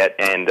it could get.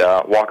 And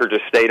Walker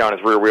just stayed on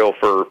his rear wheel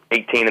for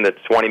 18 of the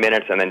 20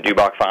 minutes, and then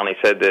Dubach finally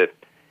said that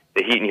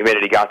the heat and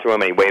humidity got to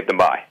him, and he waved them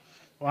by.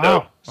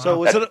 Wow. So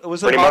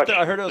was it hot there?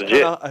 I heard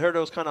it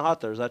was kind of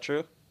hot there. Is that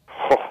true?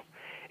 Oh,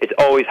 it's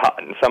always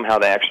hot, and somehow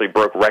they actually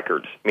broke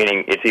records,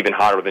 meaning it's even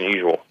hotter than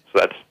usual.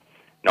 So that's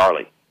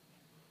gnarly.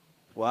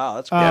 Wow,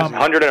 that's crazy.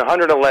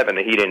 111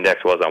 the heat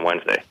index was on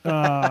Wednesday.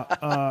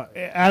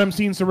 Adam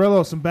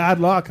Cianciarillo, some bad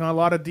luck, a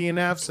lot of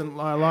DNFs and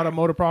a lot of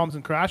motor problems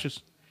and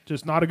crashes.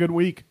 Just not a good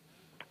week.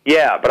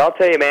 Yeah, but I'll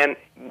tell you, man,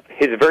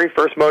 his very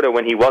first moto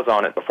when he was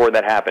on it, before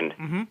that happened,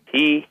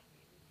 he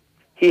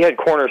had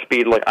corner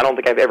speed like I don't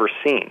think I've ever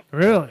seen.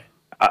 Really?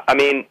 I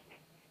mean,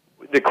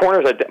 the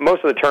corners,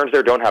 most of the turns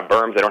there don't have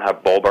berms. They don't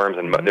have bull berms,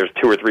 and there's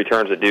 2 or 3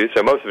 turns that do,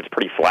 so most of it's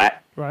pretty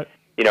flat. Right.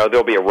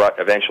 There'll be a rut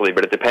eventually,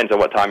 but it depends on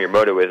what time your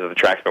moto is, if the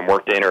track's been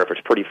worked in or if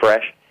it's pretty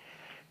fresh.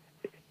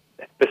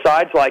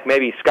 Besides, like,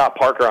 maybe Scott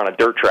Parker on a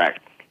dirt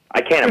track,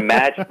 I can't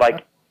imagine,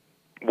 like,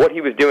 what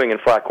he was doing in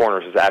flat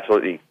corners is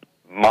absolutely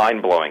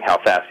mind-blowing how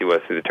fast he was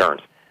through the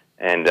turns.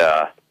 And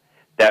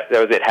that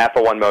was it. Half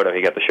of one moto,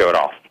 he got to show it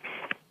off.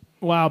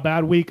 Wow,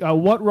 bad week.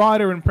 What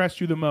rider impressed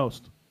you the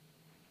most?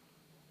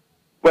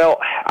 Well,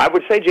 I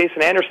would say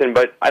Jason Anderson,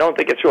 but I don't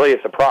think it's really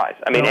a surprise.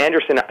 I mean,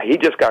 Anderson, he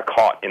just got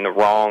caught in the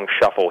wrong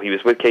shuffle. He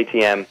was with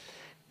KTM,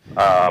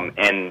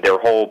 and their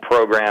whole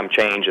program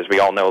changed. As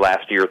we all know,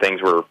 last year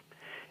things were.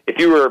 If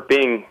you were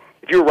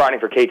riding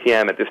for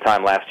KTM at this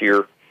time last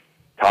year,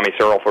 Tommy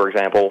Searle, for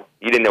example,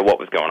 you didn't know what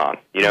was going on.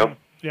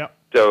 Yeah.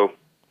 So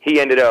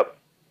he ended up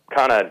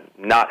kind of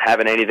not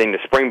having anything to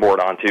springboard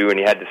onto, and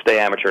he had to stay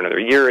amateur another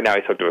year. And now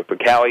he's hooked up with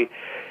Cali.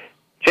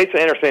 Jason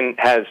Anderson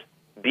has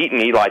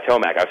beaten Eli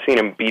Tomac. I've seen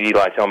him beat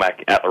Eli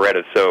Tomac at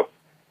Loretta's, so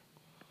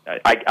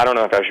I don't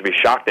know if I should be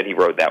shocked that he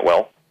rode that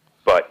well,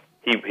 but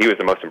he was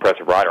the most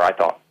impressive rider, I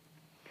thought.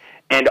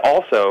 And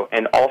also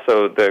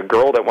the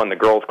girl that won the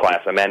girls' class,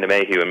 Amanda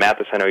Mayhew, and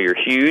Matthes, I know you're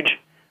huge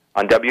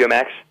on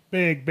WMX.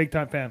 Big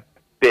time fan.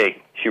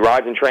 Big. She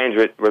rides and trains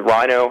with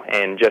Rhino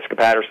and Jessica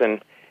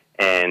Patterson,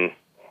 and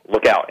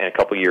look out in a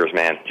couple years,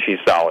 man. She's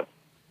solid.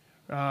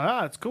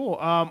 That's cool.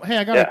 Hey,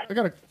 I got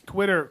a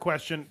Twitter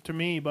question to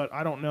me, but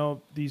I don't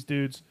know these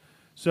dudes,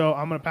 so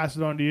I'm going to pass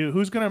it on to you.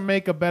 Who's going to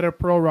make a better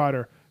pro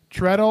rider,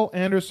 Treadle,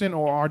 Anderson,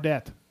 or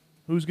Ardette?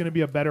 Who's going to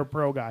be a better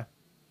pro guy?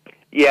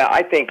 Yeah,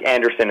 I think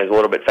Anderson is a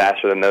little bit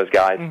faster than those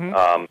guys.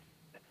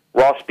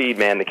 Raw speed,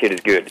 man, the kid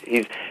is good.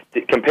 He's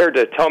compared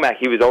to Tomac,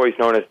 he was always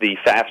known as the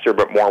faster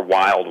but more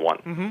wild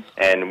one,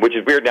 and which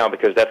is weird now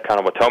because that's kind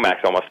of what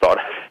Tomac's almost thought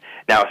of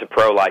now as a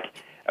pro. Like,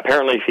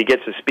 apparently, if he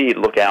gets the speed,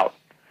 look out.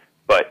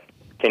 But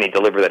can he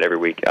deliver that every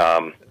week?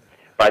 But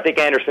I think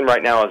Anderson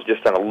right now is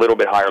just on a little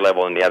bit higher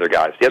level than the other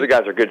guys. The other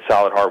guys are good,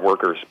 solid, hard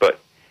workers, but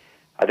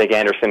I think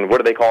Anderson, what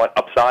do they call it?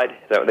 Upside?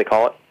 Is that what they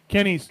call it?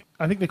 Kenny's,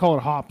 I think they call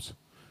it hops.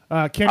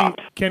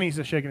 Kenny's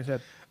just shaking his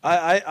head.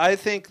 I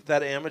think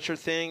that amateur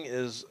thing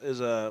is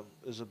a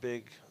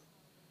big.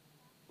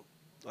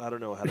 I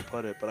don't know how to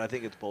put it, but I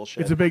think it's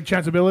bullshit. It's a big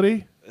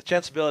chanceability.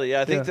 Chanceability,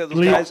 yeah. I think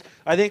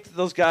that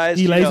those guys.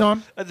 He lays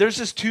on. There's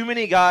just too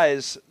many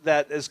guys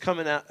that is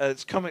coming out.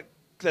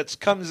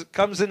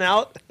 Comes in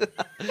out.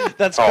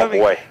 That's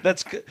coming. Boy.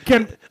 That's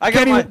Kenny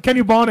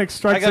Bonix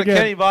strikes again.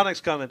 Kenny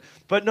Bonix coming,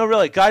 but no,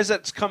 really, guys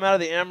that's come out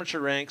of the amateur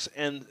ranks,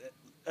 and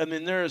I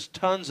mean, there's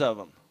tons of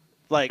them.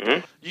 Like,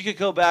 you could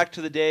go back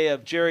to the day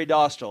of Jerry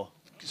Dostal,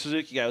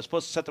 Suzuki guy, was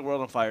supposed to set the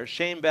world on fire.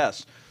 Shane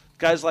Best,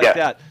 guys like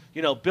that.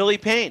 You know, Billy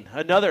Payne,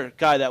 another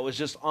guy that was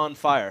just on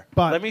fire.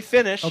 But, let me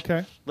finish.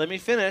 Okay. Let me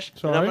finish.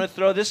 Sorry. And I'm going to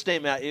throw this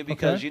name at you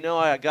because, you know,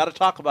 I got to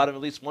talk about him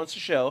at least once a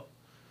show.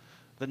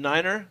 The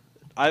Niner,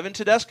 Ivan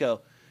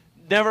Tedesco,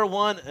 never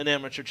won an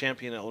amateur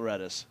champion at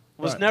Loretta's.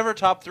 Was never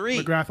top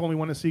 3. McGrath only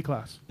won a C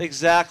class.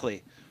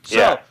 Exactly.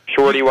 So,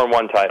 Shorty won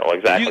 1 title,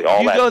 exactly.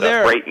 All that stuff.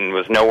 There. Brayton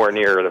was nowhere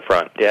near the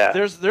front. Yeah.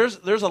 There's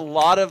a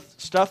lot of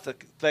stuff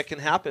that can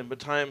happen by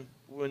the time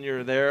when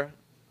you're there.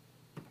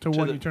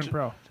 When you turn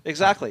pro.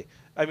 Exactly.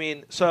 I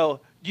mean,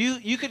 so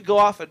you could go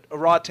off a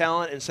raw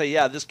talent and say,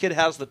 yeah, this kid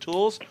has the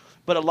tools,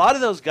 but a lot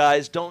of those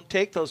guys don't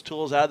take those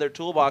tools out of their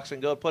toolbox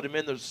and go put them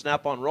in their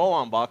snap-on,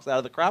 roll-on box out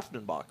of the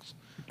Craftsman box.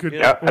 Good.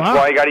 Yeah, that's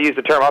why you got to use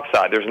the term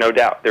upside. There's no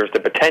doubt. There's the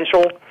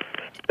potential.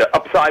 The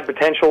upside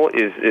potential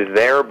is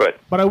there, but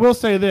I will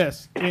say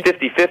this.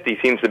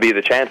 50-50 seems to be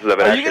the chances of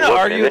it. Are you going to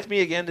argue with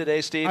me again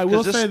today, Steve? I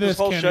will say this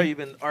whole Kenny. show you've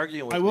been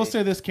arguing with me. I will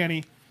say this,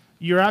 Kenny.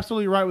 You're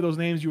absolutely right with those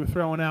names you were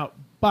throwing out.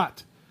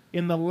 But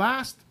in the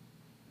last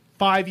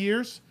 5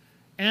 years,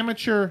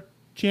 amateur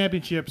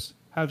championships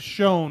have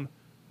shown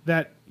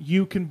that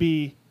you can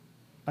be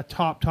a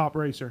top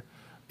racer.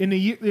 In the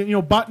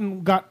year,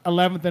 Button got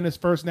 11th in his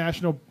first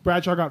national.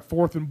 Bradshaw got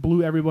 4th and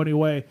blew everybody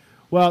away.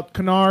 Well,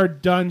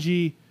 Kennard,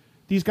 Dungy,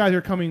 these guys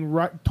are coming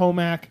right.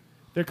 Tomac,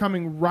 they're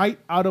coming right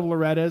out of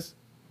Loretta's,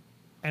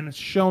 and it's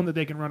shown that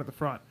they can run at the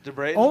front.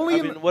 Only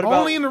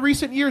in the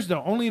recent years,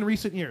 though. Only in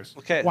recent years.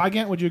 Okay.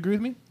 Weigandt, would you agree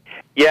with me?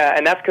 Yeah,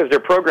 and that's because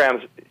their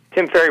programs.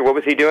 Tim Ferry, what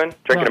was he doing?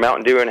 Drinking a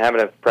Mountain Dew and having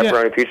a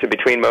pepperoni pizza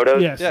between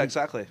motos? Yes. Yeah,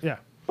 exactly. Yeah.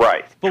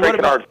 Right. But Trey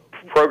Kennard's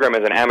program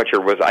as an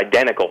amateur was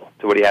identical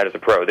to what he had as a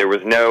pro. There was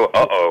no,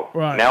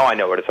 Right. now I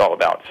know what it's all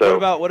about. So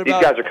what these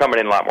about- guys are coming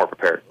in a lot more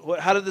prepared.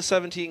 How did the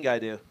 17 guy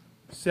do?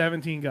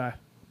 17 guy.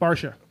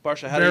 Barsha.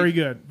 Very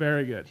good.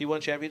 Very good. He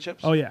won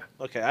championships? Oh, yeah.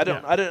 Okay, I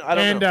don't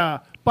And,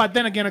 know. But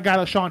then again, a guy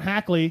like Sean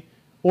Hackley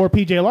or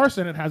P.J.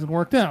 Larson, it hasn't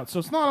worked out. So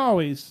it's not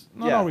always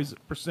a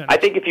percentage. I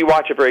think if you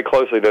watch it very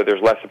closely, though,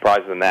 there's less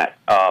surprise than that.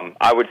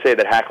 I would say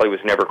that Hackley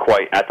was never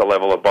quite at the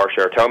level of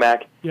Barsha or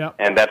Tomac,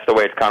 and that's the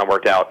way it's kind of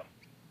worked out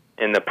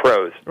in the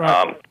pros.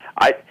 Right.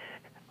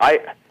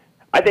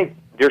 I think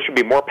there should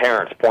be more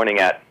parents pointing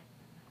at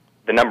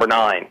the number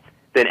 9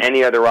 than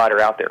any other rider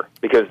out there,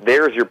 because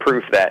there's your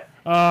proof that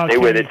stay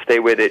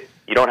with it.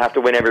 You don't have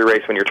to win every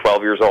race when you're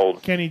 12 years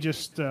old. Kenny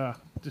just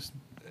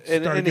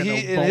And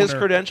his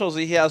credentials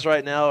he has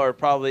right now are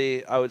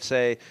probably, I would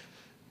say,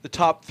 the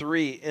top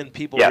 3 in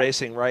people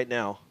racing right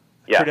now.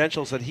 Yeah.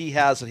 Credentials that he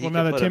has that he well,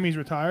 can now put that Timmy's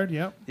retired,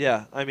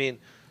 Yeah, I mean,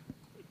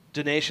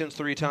 Donations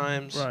 3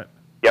 times. Right.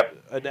 Yep.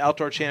 An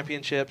outdoor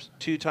championships,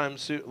 2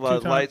 times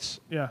lights.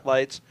 Yeah.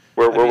 Lights.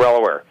 We're well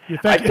aware.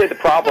 I'd say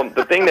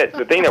the thing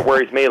that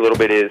worries me a little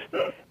bit is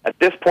at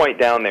this point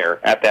down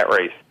there at that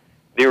race,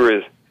 there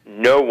is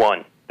no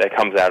one that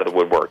comes out of the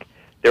woodwork.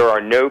 There are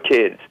no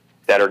kids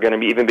that are going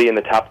to even be in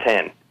the top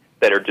 10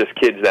 that are just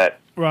kids that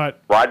ride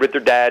with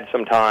their dad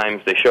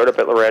sometimes. They showed up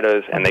at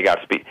Loretta's and they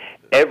got speed.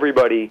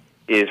 Everybody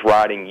is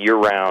riding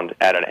year-round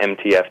at an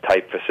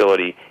MTF-type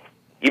facility.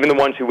 Even the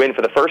ones who win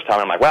for the first time,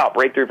 I'm like, wow,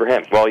 breakthrough for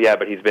him. Well, yeah,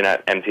 but he's been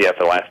at MTF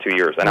for the last 2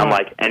 years. And I'm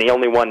like, and he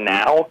only won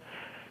now?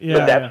 Yeah,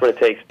 but that's what it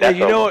takes. That's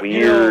a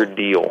weird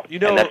deal.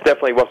 And that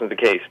definitely wasn't the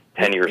case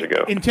 10 years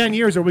ago. In 10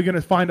 years, are we going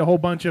to find a whole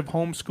bunch of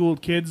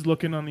homeschooled kids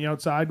looking on the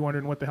outside,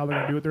 wondering what the hell they're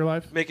going to do with their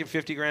life? Making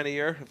 $50,000 a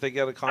year if they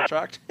get a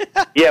contract.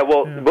 Yeah,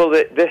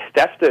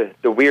 that's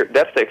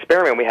the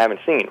experiment we haven't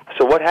seen.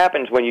 So what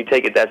happens when you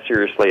take it that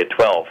seriously at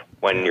 12?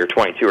 When you're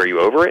 22, are you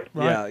over it?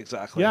 Right. Yeah,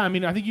 exactly. Yeah, I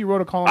mean, I think you wrote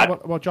a column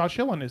about Josh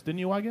Hill on this, didn't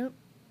you, Weigandt?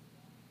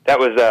 That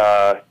was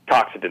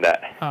Cox that did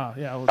that.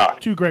 Yeah, well,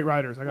 2 great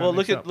writers. Well,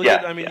 look at.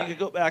 You could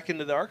go back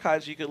into the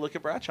archives. You could look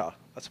at Bradshaw.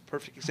 That's a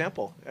perfect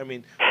example. I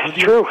mean, with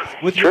your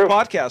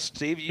podcast,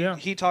 Steve,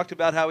 he talked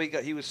about how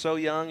he was so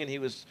young and he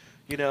was,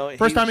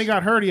 First time he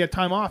got hurt, he had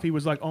time off. He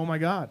was like, "Oh my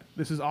God,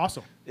 this is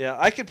awesome." Yeah,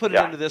 I could put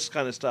it into this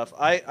kind of stuff.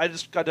 I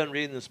just got done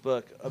reading this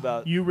book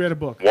about. You read a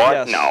book? What?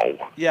 Yes. No.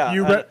 Yeah.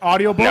 You read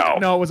audiobook?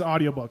 No, it was an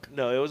audiobook.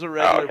 No, it was a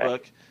regular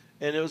book,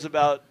 and it was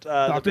about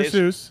Dr.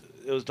 Seuss.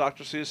 It was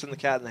Dr. Seuss and the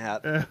Cat in the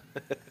Hat.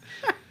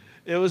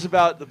 It was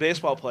about the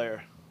baseball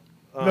player.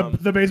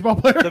 The baseball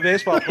player? The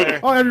baseball player.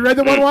 Oh, have you read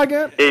the one,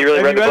 Weigandt? Yeah, you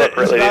really read the book, It's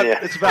really, about,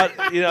 didn't you? it's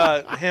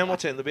about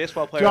Hamilton, the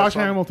baseball player. Josh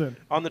on- Hamilton.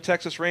 On the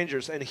Texas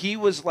Rangers. And he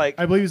was like...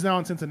 I believe he's now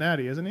in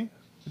Cincinnati, isn't he?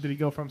 Or did he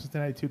go from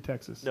Cincinnati to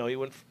Texas? No, he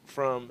went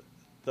from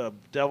the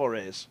Devil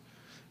Rays.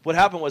 What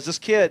happened was this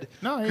kid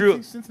No, grew...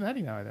 he's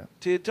Cincinnati now, I know.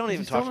 Dude, don't Is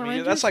even he still talk to in the me.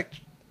 Rangers? That's like...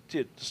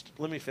 Dude, just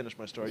let me finish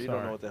my story. You don't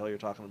Sorry. know what the hell you're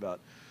talking about.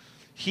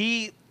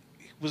 He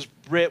was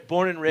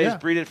born and raised, Yeah.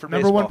 breeded for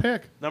Number baseball. one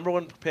pick. Number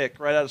one pick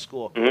right out of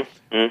school.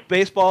 Mm-hmm.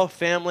 Baseball,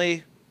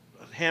 family,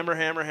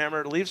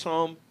 hammer, leaves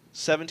home,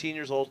 17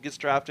 years old, gets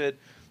drafted,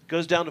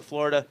 goes down to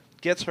Florida,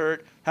 gets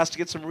hurt, has to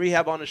get some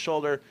rehab on his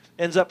shoulder,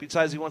 ends up, he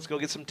decides he wants to go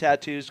get some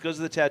tattoos, goes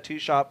to the tattoo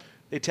shop,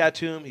 they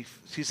tattoo him,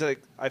 he said,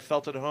 I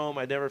felt at home,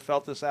 I never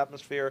felt this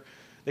atmosphere.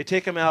 They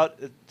take him out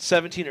at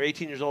 17 or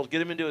 18 years old,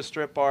 get him into a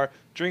strip bar,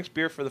 drinks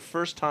beer for the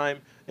first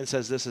time, and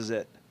says, this is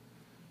it.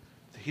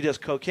 He does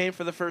cocaine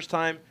for the first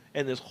time,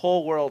 and this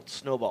whole world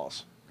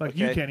snowballs. Like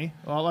you, Kenny.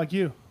 A lot like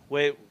you.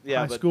 Wait, yeah,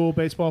 High but school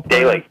baseball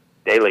player.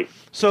 Daily.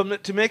 So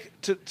to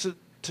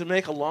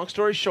make a long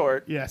story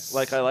short, yes,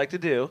 like I like to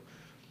do,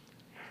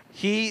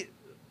 he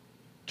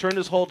turned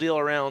his whole deal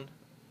around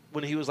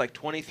when he was like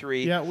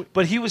 23. Yeah,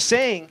 but he was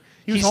saying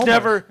He was he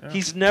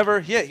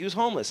was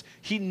homeless.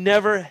 He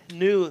never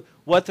knew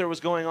what there was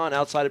going on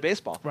outside of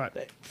baseball.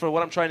 Right. For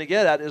what I'm trying to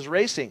get at is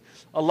racing.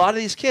 A lot of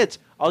these kids,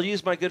 I'll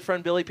use my good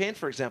friend Billy Payne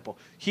for example.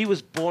 He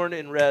was born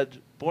and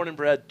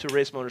bred to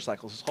race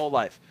motorcycles his whole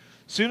life.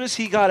 Soon as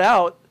he got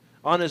out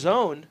on his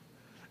own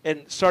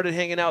and started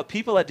hanging out with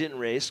people that didn't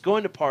race,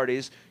 going to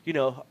parties,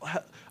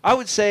 I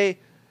would say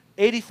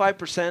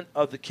 85%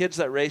 of the kids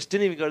that raced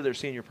didn't even go to their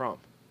senior prom.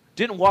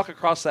 Didn't walk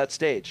across that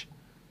stage,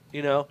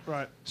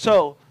 Right.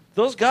 So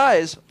those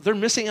guys, they're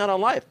missing out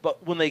on life.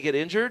 But when they get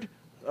injured,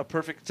 a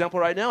perfect example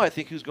right now, I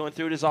think who's going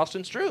through it is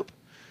Austin Stroop.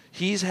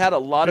 He's had a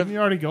lot Didn't he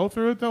already go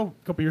through it, though,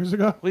 a couple years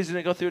ago? Well, he's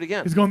going to go through it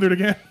again. He's going through it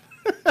again.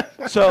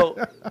 So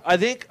I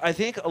think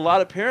a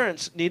lot of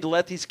parents need to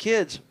let these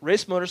kids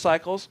race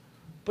motorcycles,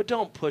 but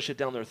don't push it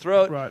down their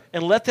throat. Right.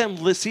 And let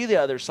them see the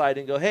other side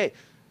and go, hey,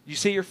 you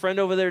see your friend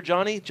over there,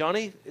 Johnny?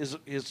 Johnny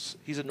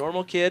he's a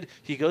normal kid.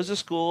 He goes to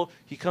school.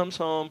 He comes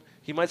home.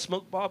 He might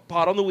smoke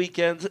pot on the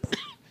weekends.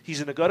 He's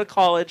going to go to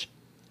college,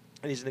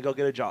 and he's going to go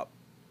get a job.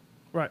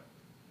 Right.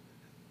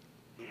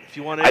 If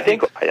you want I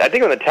think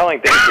one of the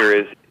telling things here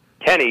is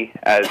Kenny,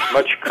 as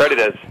much credit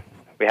as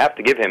we have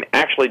to give him,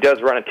 actually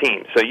does run a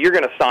team. So you're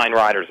going to sign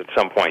riders at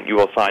some point. You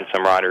will sign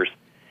some riders.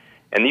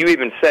 And you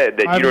even said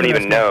that you don't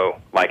even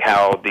know like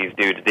how these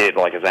dudes did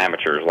like as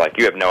amateurs. Like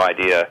you have no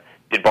idea.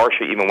 Did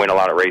Barsha even win a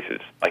lot of races?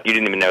 Like you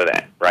didn't even know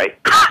that, right?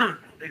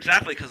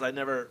 Exactly, because I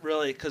never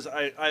really, because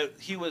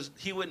he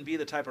wouldn't be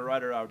the type of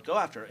rider I would go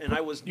after, and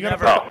I was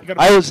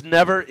I was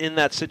never in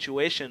that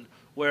situation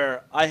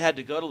where I had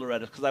to go to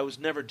Loretta because I was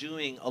never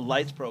doing a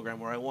lights program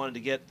where I wanted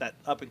to get that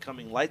up and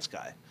coming lights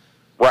guy.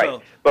 Right.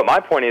 So, but my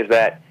point is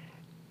that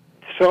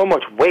so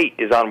much weight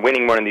is on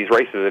winning one of these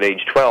races at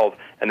age 12,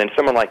 and then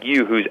someone like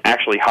you who's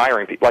actually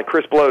hiring people, like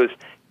Chris Blows,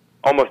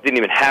 almost didn't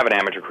even have an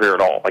amateur career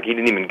at all. Like he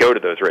didn't even go to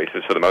those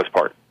races for the most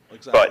part.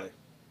 Exactly. But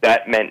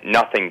that meant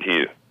nothing to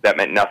you. That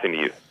meant nothing to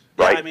you,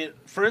 right? Yeah, I mean,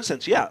 for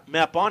instance,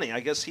 Matt Bonney, I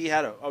guess he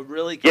had a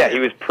really good... Yeah, he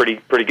was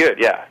pretty good,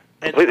 yeah.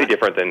 Completely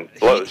different than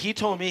Blows. He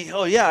told me,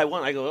 oh, yeah, I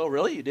won. I go, oh,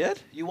 really? You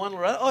did? You won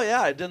Loretta? Oh,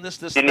 yeah, I did this,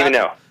 Didn't even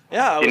know.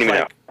 Yeah, I was Didn't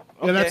even know.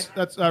 Yeah, Okay.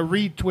 that's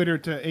read Twitter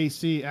to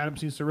AC, Adam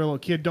C. Cirillo.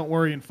 Kid, don't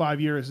worry, in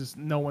 5 years,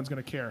 no one's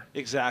going to care.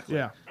 Exactly.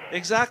 Yeah.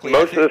 Exactly.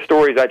 Most of the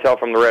stories I tell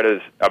from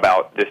Loretta's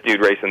about this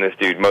dude racing this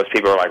dude, most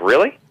people are like,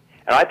 really?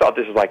 And I thought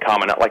this was like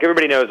common. Like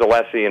everybody knows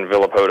Alessi and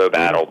Villapoto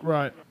battled.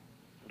 Right.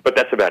 But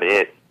that's about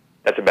it.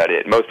 That's about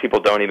it. Most people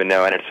don't even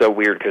know, and it's so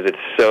weird because it's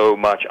so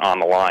much on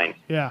the line.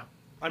 Yeah.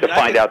 To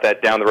find out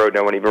that down the road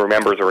no one even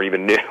remembers or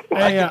even knew.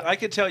 I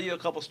could tell you a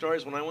couple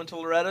stories when I went to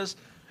Loretta's,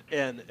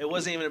 and it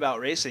wasn't even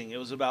about racing. It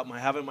was about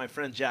having my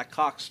friend Jack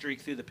Cox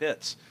streak through the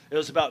pits. It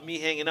was about me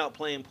hanging out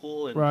playing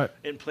pool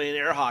and playing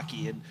air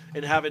hockey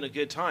and having a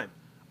good time.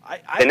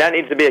 And that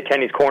needs to be at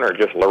Kenny's Corner,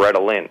 just Loretta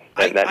Lynn.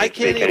 I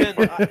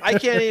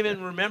can't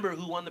even remember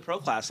who won the pro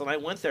class, and I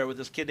went there with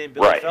this kid named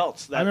Billy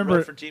Feltz that I remember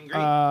rode for Team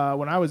Green.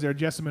 when I was there,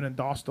 Jessamine and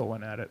Dostal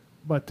went at it.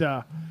 But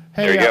hey,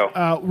 there you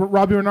go.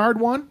 Robbie Renard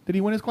won. Did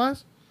he win his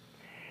class?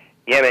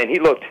 Yeah, man, he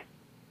looked.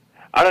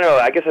 I don't know.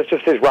 I guess that's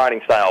just his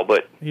riding style,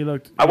 but he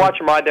looked. I watch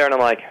him ride there, and I'm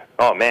like,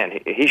 oh man,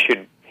 he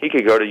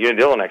could go to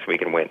Unadilla next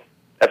week and win.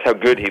 That's how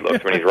good he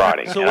looks when he's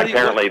riding. So and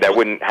apparently that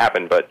wouldn't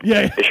happen, but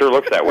it sure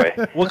looks that way.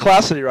 What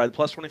class did he ride?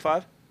 Plus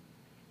 25?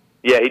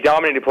 Yeah, he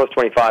dominated plus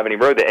 25, and he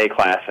rode the A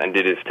class and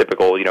did his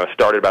typical,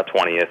 started about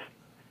 20th.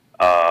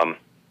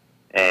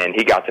 And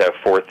he got to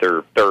 4th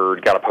or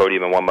 3rd, got a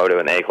podium in one moto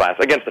in the A class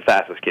against the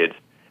fastest kids.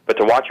 But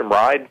to watch him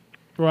ride,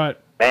 right,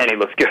 man, he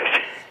looks good.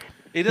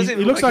 He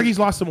looks like he's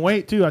lost some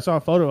weight, too. I saw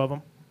a photo of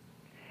him.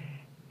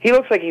 He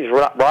looks like he's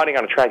riding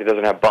on a track that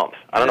doesn't have bumps.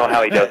 I don't know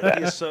how he does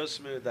that. He's so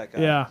smooth, that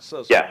guy. Yeah. So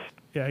smooth. Yes.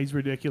 Yeah, he's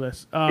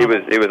ridiculous.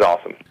 It was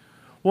awesome.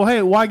 Well, hey,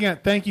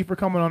 Weigandt, thank you for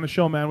coming on the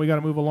show, man. We got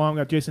to move along. We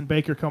got Jason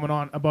Baker coming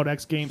on about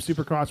X Games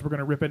Supercross. We're going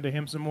to rip into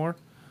him some more,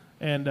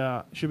 and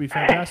should be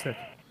fantastic.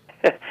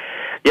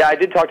 Yeah, I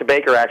did talk to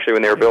Baker actually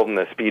when they were building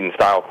the speed and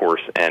style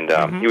course, and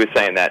he was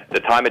saying that the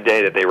time of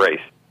day that they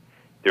race,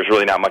 there's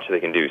really not much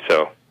they can do.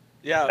 So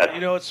Yeah,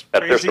 it's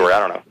that's crazy. their story.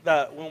 I don't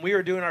know. When we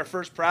were doing our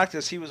first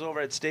practice, he was over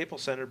at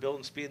Staples Center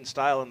building speed and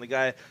style, and the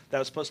guy that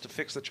was supposed to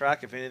fix the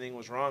track if anything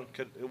was wrong,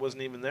 it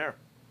wasn't even there.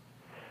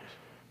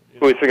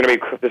 Ooh, this is going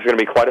to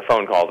be quite a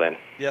phone call then.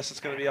 Yes, it's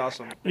going to be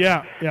awesome.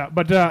 Yeah.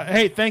 But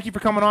hey, thank you for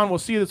coming on. We'll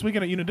see you this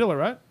weekend at Unadilla,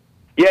 right?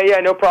 Yeah,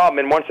 no problem.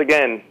 And once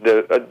again,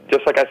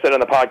 just like I said on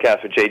the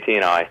podcast with JT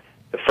and I,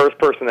 the first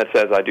person that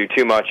says I do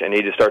too much and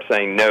need to start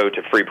saying no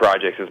to free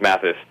projects is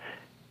Matthes.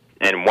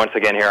 And once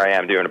again, here I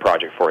am doing a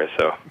project for you.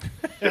 So,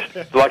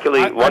 just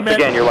luckily,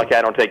 again, you're lucky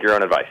I don't take your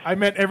own advice. I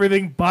meant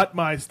everything but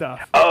my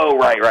stuff. Oh,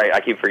 right. I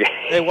keep forgetting.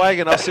 Hey,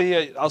 Weigandt,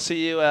 I'll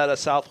see you at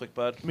Southwick,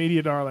 bud.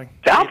 Media Darling.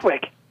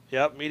 Southwick?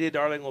 Yep, Media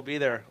Darling will be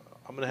there.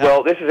 I'm gonna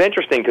Well, this is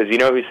interesting because you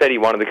know who said he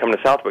wanted to come to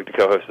Southwick to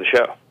co-host the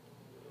show?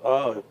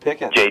 Oh,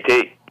 Pickett.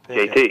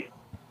 JT.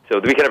 So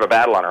we could have a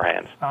battle on our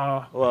hands.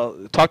 Well,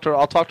 I'll talk to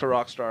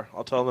Rockstar.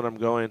 I'll tell them that I'm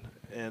going.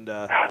 And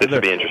this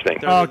would be interesting.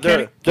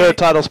 They're a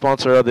title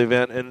sponsor of the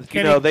event, and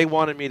they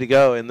wanted me to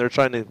go, and they're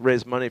trying to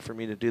raise money for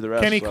me to do the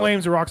rest. Kenny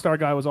claims the Rockstar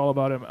guy was all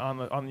about him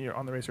on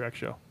the Racer X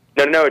show.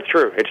 No, it's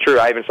true. It's true.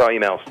 I even saw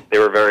emails. They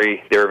were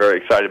very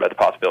excited about the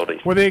possibilities.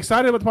 Were they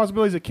excited about the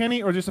possibilities of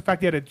Kenny, or just the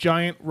fact he had a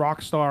giant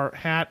Rockstar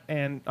hat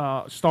and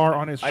star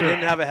on his shirt? I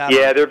didn't have a hat.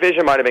 Yeah, their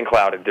vision might have been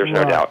clouded. There's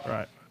no doubt.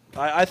 Right.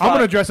 I'm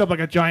going to dress up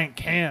like a giant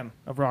can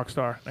of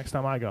Rockstar next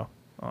time I go.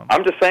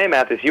 I'm just saying,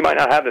 Matthes, you might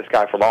not have this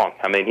guy for long.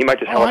 I mean, he might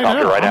just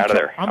helicopter right out of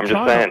there. I'm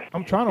just saying.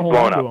 I'm trying to hold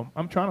on to him.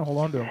 I'm trying to hold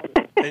on to him.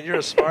 And you're a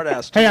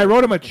smartass. Hey, I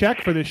wrote him a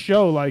check for this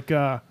show like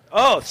 4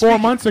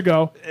 months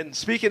ago. And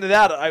speaking of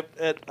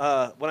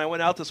that, when I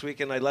went out this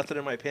weekend, I left it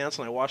in my pants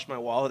and I washed my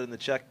wallet and the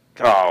check.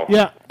 Oh.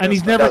 Yeah, and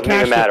he's never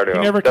cashed it.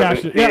 He never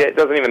cashed it. Yeah. It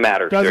doesn't even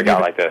matter to a guy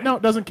like this. No,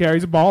 it doesn't care.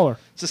 He's a baller.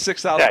 It's a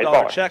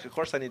 $6,000 check. Of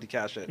course I need to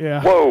cash it.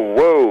 Yeah.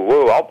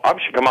 Whoa. I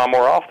should come on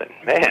more often.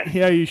 Man.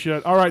 Yeah, you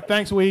should. All right,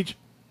 thanks, Weege.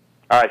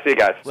 All right, see you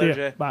guys. Later,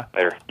 Jay. Bye.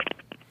 Later.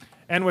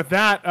 And with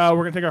that,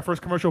 we're going to take our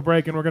first commercial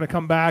break, and we're going to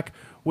come back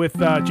with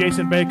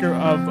Jason Baker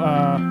of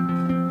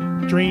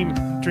Dream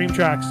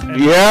Tracks.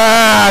 And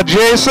yeah,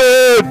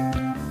 Jason!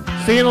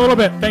 See you in a little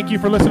bit. Thank you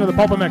for listening to the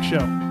Pulp MX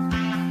Show.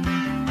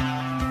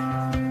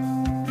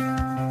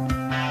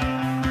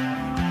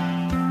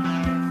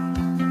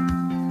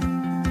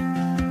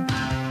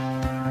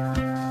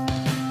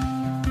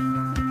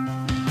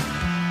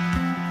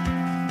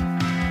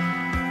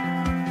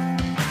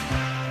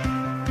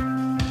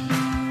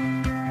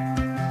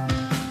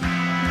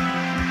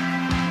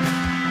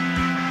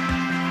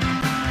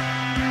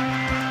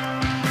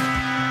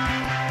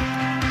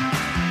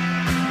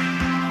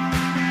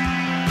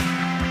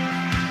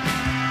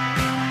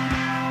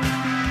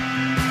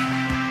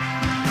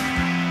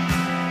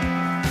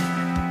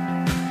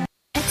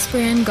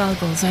 X-Brand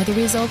goggles are the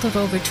result of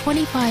over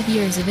 25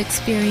 years of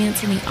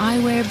experience in the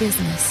eyewear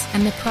business,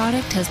 and the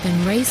product has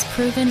been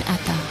race-proven at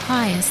the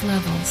highest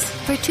levels.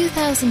 For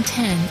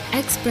 2010,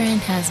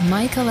 X-Brand has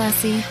Mike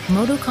Alessi,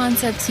 Moto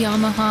Concepts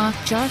Yamaha,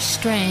 Josh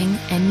Strang,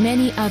 and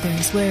many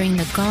others wearing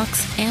the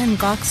Gox and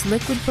Gox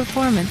Liquid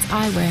Performance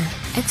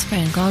eyewear.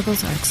 X-Brand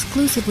goggles are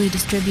exclusively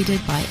distributed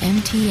by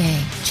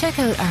MTA. Check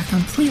out our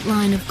complete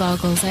line of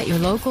goggles at your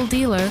local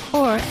dealer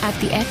or at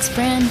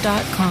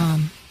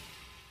thexbrand.com.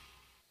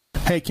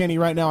 Hey, Kenny,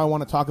 right now I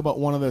want to talk about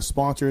one of the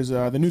sponsors,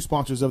 the new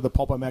sponsors of the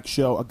Pulp MX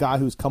Show, a guy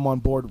who's come on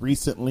board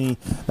recently.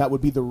 That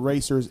would be the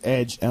Racer's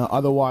Edge,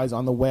 otherwise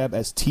on the web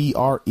as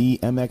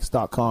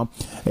tremx.com,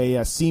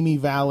 a Simi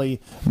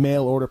Valley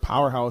mail order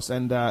powerhouse.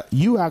 And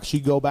you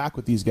actually go back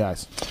with these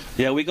guys.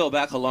 Yeah, we go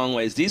back a long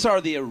ways. These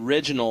are the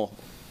original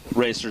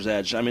Racer's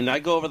Edge. I mean, I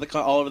go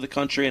all over the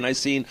country, and I've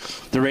seen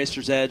the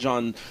Racer's Edge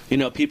on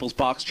people's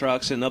box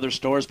trucks and other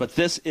stores, but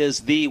this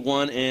is the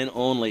one and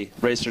only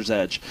Racer's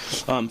Edge.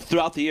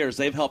 Throughout the years,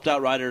 they've helped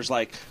out riders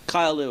like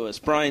Kyle Lewis,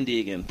 Brian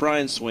Deegan,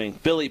 Brian Swing,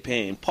 Billy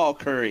Payne, Paul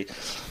Curry,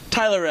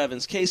 Tyler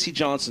Evans, Casey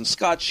Johnson,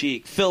 Scott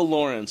Cheek, Phil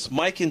Lawrence,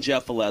 Mike and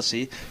Jeff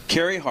Alessi,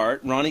 Kerry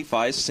Hart, Ronnie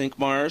Feist, Sink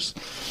Mars,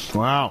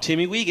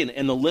 Timmy Weigandt,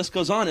 and the list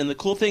goes on. And the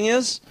cool thing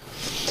is,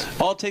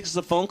 all it takes is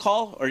a phone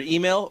call or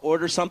email,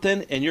 order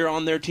something, and you're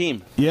on their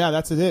team. Yeah,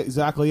 that's it.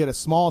 Exactly. At a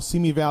small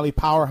Simi Valley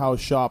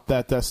powerhouse shop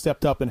that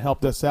stepped up and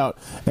helped us out.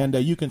 And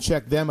you can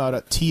check them out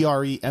at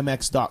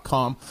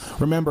tremx.com.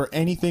 Remember,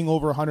 anything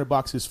over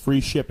 $100 is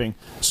free shipping.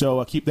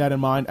 So keep that in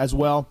mind as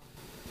well.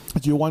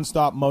 It's your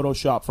one-stop moto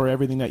shop for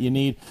everything that you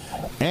need.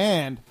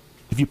 And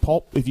if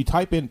you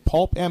type in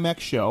Pulp MX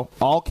Show,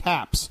 all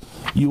caps,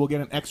 you will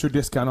get an extra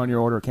discount on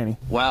your order, Kenny.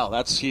 Wow,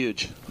 that's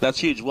huge. That's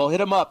huge. Well, hit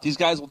them up. These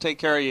guys will take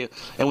care of you.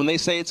 And when they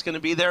say it's going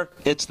to be there,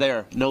 it's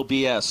there. No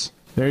BS.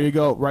 There you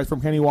go. Right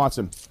from Kenny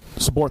Watson.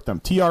 Support them.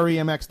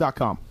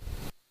 tremx.com.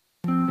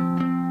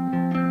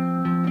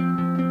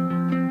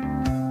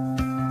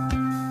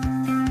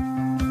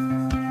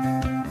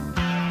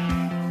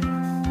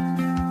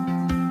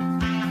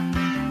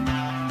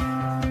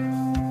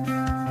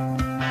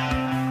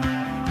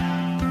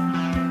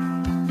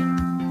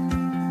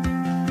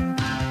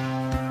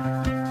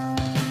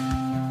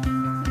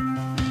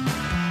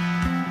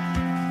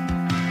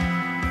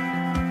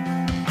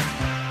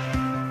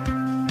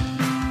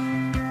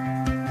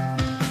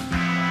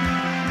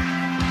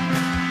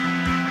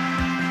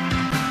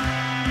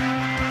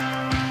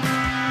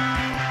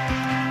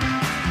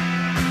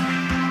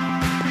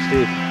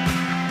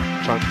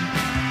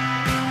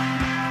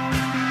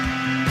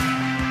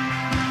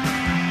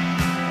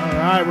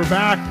 right, we're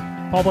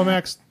back. Pulp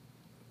MX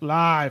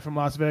live from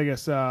Las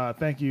Vegas.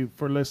 Thank you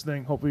for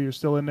listening. Hopefully you're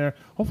still in there.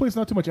 Hopefully it's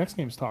not too much X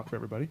Games talk for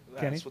everybody.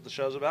 Kenny? That's what the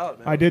show's about,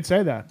 man. I did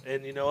say that.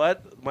 And you know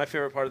what? My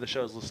favorite part of the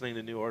show is listening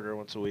to New Order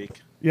once a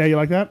week. Yeah, you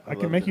like that? I love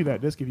can make it. you that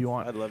disc if you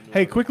want. I'd love to.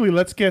 Hey, quickly,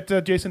 let's get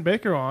Jason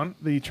Baker on,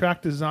 the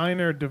track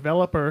designer,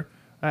 developer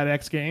at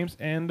X Games,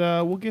 and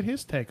we'll get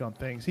his take on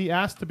things. He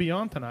asked to be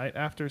on tonight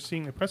after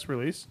seeing the press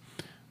release.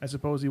 I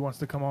suppose he wants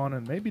to come on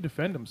and maybe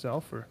defend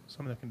himself for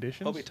some of the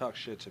conditions. Hope he talks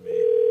shit to me.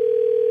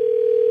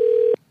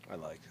 I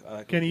like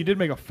Kenny, you did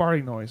make a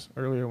farting noise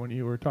earlier when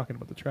you were talking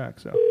about the track,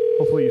 so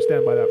hopefully you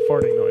stand by that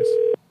farting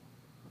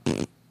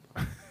noise.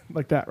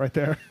 Like that right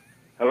there.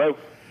 Hello.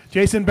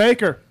 Jason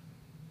Baker.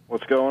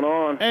 What's going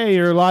on? Hey,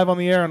 you're live on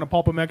the air on the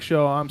Pulp MX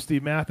show. I'm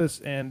Steve Matthes,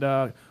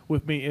 and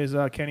with me is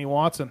Kenny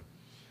Watson.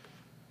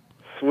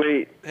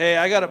 Sweet. Hey,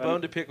 I got a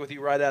bone to pick with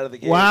you right out of the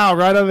gate. Wow,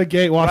 right out of the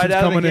gate. Watson's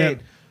coming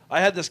in.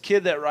 I had this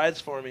kid that rides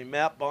for me,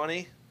 Matt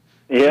Bonney.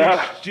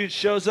 Yeah. Dude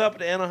shows up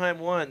at Anaheim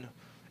 1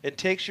 and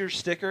takes your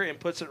sticker and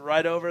puts it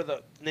right over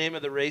the name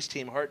of the race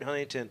team, Hart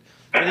Huntington.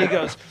 And he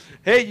goes,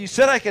 hey, you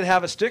said I could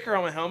have a sticker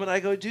on my helmet. I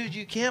go, dude,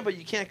 you can, but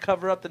you can't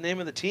cover up the name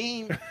of the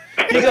team.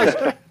 He goes,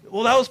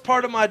 well, that was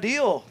part of my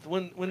deal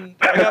when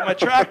I got my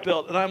track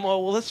built. And I'm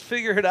all, well, let's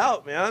figure it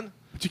out, man.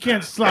 But you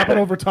can't slap it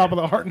over top of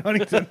the Hart and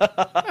Huntington.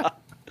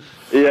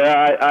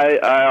 Yeah,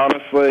 I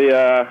honestly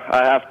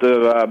I have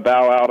to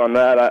bow out on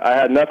that. I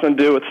had nothing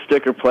to do with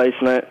sticker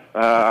placement.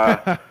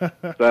 So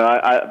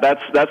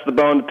that's the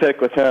bone to pick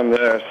with him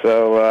there.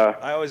 So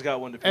I always got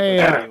one to pick.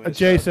 Hey,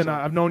 Jason,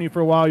 I've known you for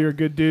a while. You're a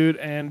good dude,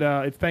 and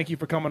thank you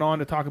for coming on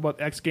to talk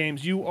about X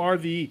Games. You are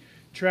the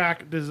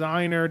track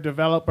designer,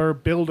 developer,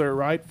 builder,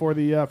 right, for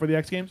the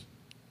X Games?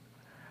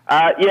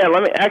 yeah,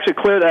 let me actually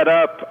clear that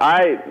up.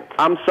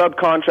 I'm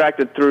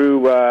subcontracted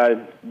through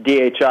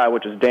DHI,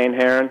 which is Dane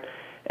Herron.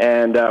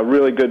 And a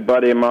really good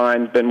buddy of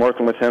mine, been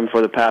working with him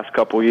for the past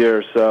couple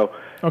years, so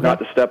not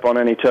to step on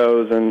any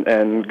toes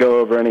and go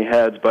over any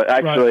heads, but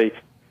actually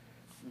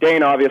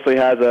Dane obviously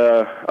has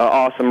a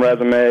awesome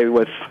resume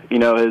with, you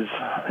know,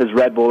 his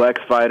Red Bull X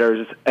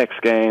Fighters, X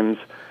Games,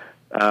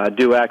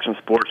 Do Action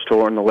Sports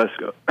Tour, and the list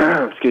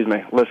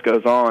list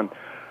goes on.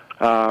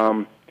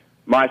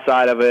 My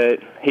side of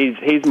it,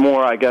 he's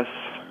more, I guess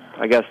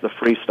the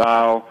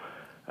freestyle,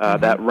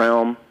 that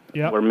realm.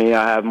 Yep. Where me,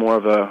 I have more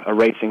of a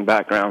racing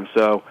background.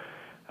 So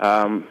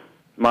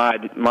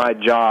my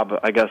job,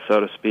 I guess, so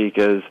to speak,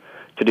 is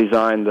to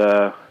design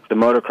the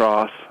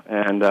motocross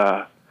and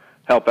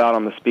help out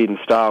on the speed and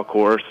style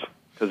course,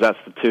 because that's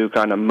the two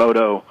kind of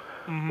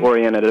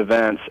moto-oriented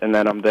events, and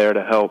then I'm there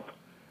to help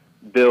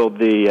build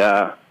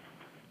the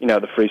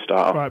the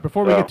freestyle. Right.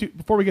 Before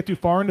we get too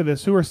far into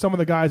this, who are some of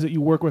the guys that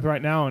you work with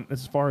right now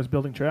as far as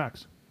building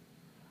tracks?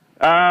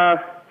 You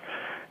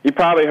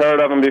probably heard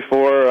of them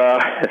before.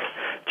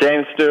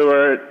 James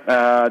Stewart,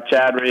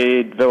 Chad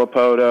Reed,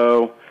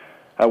 Villapoto.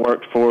 I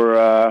worked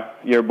for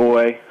your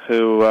boy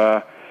who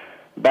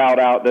bowed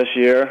out this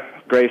year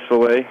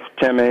gracefully,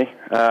 Timmy.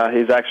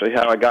 He's actually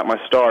how I got my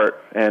start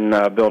in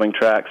building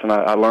tracks, and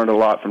I learned a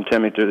lot from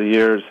Timmy through the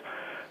years.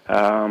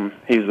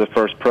 He's the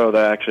first pro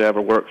that I actually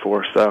ever worked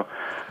for. So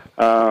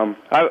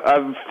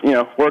I've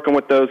working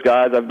with those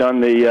guys. I've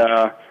done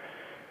the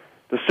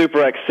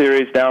Super X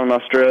Series down in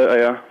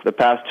Australia the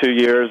past 2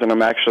 years, and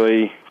I'm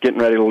actually getting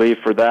ready to leave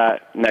for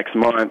that next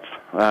month,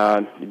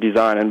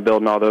 designing and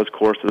building all those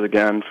courses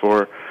again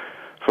for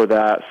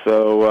that.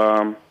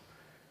 So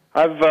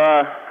I've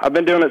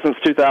been doing it since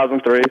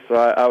 2003, so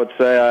I would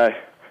say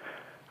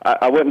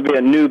I wouldn't be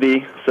a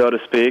newbie, so to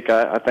speak.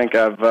 I think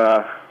I've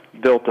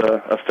built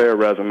a fair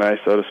resume,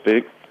 so to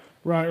speak.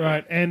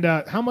 Right. And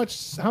how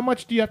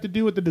much do you have to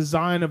do with the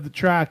design of the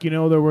track? You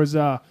know, there was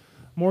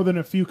more than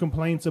a few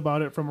complaints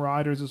about it from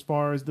riders as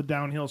far as the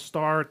downhill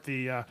start,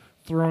 the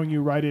throwing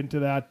you right into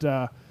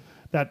that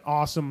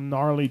awesome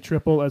gnarly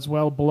triple as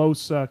well.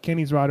 Belos,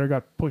 Kenny's rider,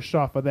 got pushed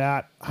off of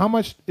that. How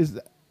much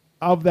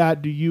of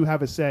that do you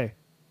have a say?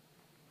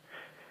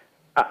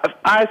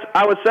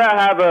 I would say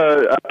I have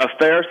a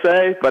fair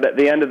say, but at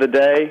the end of the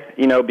day,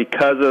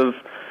 because of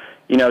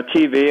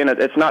TV, and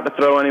it's not to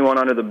throw anyone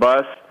under the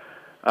bus.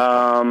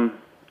 The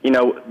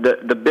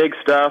big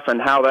stuff and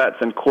how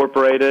that's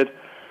incorporated.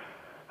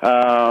 They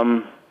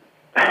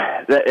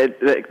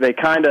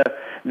kind of,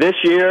 this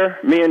year,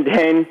 me and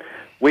Dane,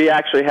 we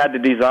actually had to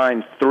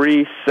design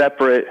 3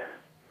 separate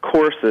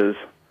courses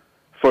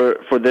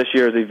for this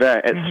year's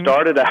event. It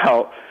started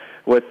out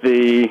with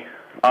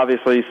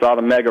obviously you saw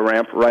the mega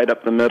ramp right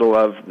up the middle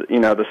of,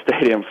 the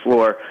stadium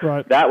floor.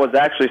 Right. That was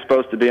actually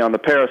supposed to be on the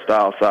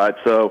peristyle side,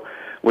 so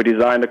we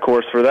designed a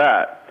course for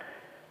that.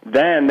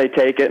 Then they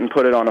take it and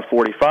put it on a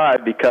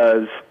 45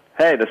 because,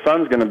 hey, the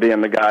sun's going to be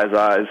in the guy's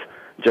eyes,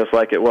 just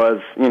like it was,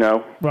 in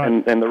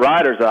the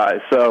rider's eyes.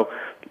 So,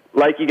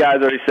 like you guys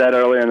already said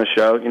earlier in the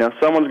show,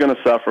 someone's going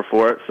to suffer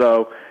for it.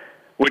 So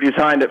we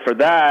designed it for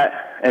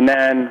that, and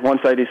then once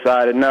I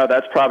decided, no,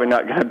 that's probably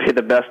not going to be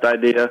the best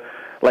idea,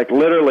 like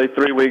literally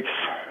 3 weeks,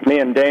 me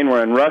and Dane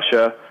were in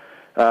Russia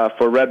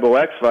for Red Bull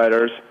X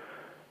Fighters,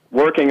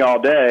 working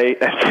all day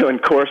and doing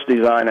course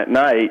design at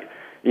night,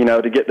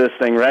 to get this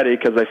thing ready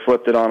because they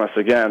flipped it on us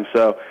again.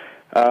 So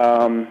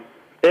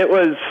it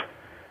was.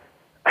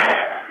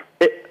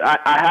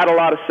 I had a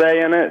lot of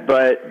say in it,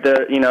 but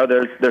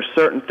there's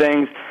certain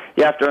things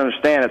you have to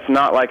understand. It's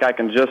not like I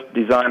can just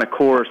design a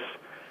course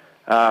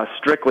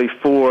strictly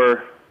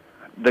for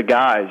the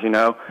guys.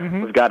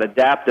 We've got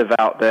adaptive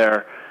out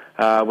there.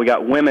 We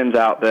got women's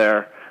out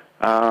there.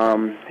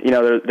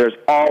 There's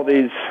all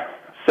these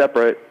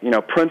separate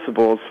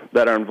principles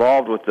that are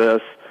involved with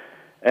this.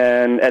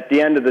 And at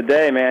the end of the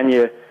day, man,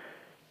 you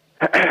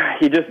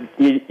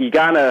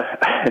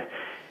gotta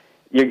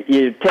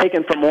you're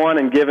taken from one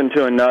and given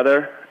to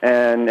another,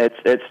 and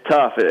it's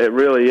tough. It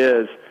really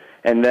is.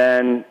 And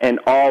then in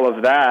all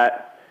of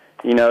that,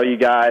 you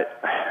got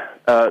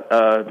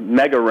a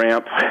mega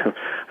ramp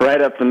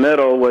right up the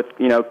middle with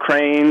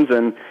cranes,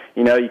 and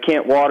you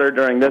can't water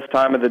during this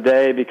time of the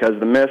day because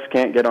the mist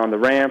can't get on the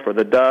ramp or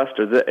the dust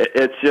or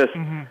it's just.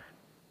 Mm-hmm.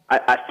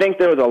 I think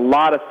there was a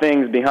lot of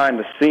things behind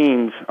the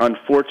scenes,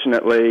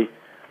 unfortunately,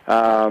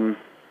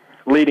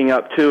 leading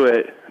up to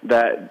it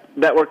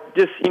that were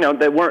just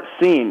they weren't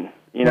seen.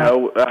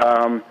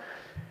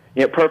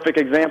 Perfect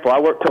example. I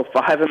worked till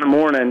 5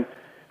 a.m.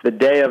 the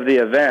day of the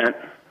event.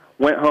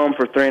 Went home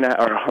for to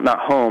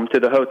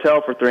the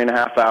hotel for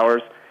 3.5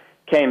 hours.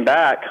 Came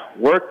back,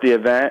 worked the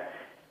event,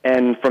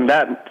 and from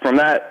that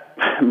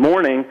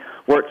morning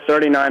worked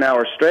 39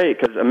 hours straight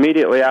because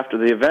immediately after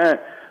the event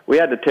we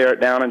had to tear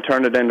it down and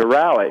turn it into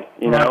rally.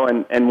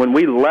 And when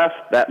we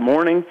left that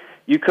morning,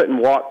 you couldn't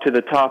walk to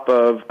the top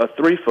of a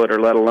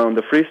 3-footer, let alone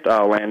the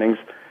freestyle landings,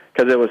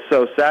 because it was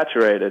so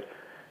saturated.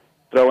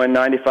 Throw in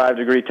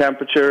 95-degree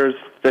temperatures,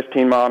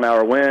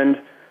 15-mile-an-hour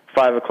wind,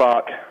 5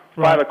 o'clock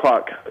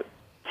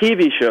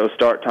TV show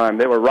start time.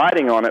 They were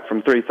riding on it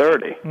from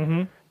 3:30.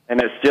 Mm-hmm.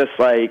 And it's just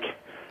like,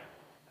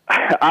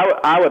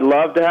 I would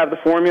love to have the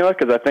formula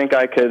because I think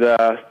I could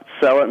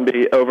sell it and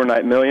be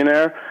overnight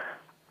millionaire.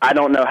 I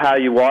don't know how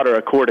you water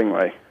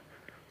accordingly.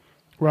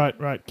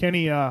 Right.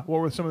 Kenny, what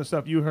were some of the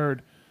stuff you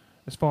heard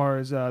as far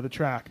as the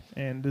track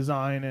and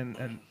design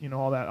and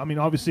all that? I mean,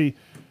 obviously,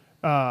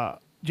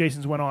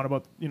 Jason's went on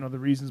about the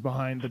reasons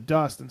behind the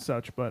dust and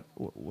such, but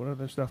what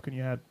other stuff can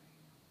you add?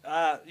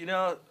 I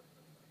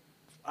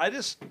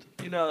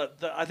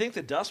think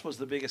the dust was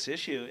the biggest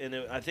issue, and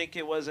I think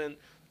it wasn't.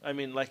 I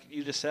mean, like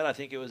you just said, I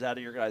think it was out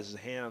of your guys'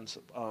 hands.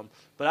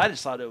 But I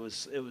just thought it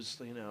was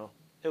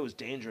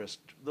dangerous.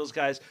 Those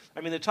guys,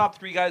 I mean, the top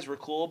 3 guys were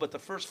cool, but the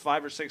first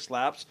 5 or 6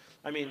 laps,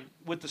 I mean,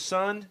 with the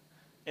sun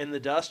and the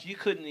dust, you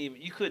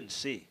couldn't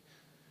see.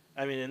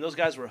 I mean, and those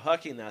guys were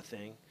hucking that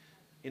thing,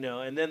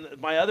 And then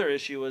my other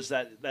issue was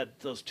that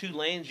those 2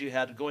 lanes you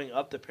had going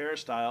up the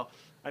peristyle.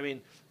 I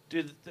mean,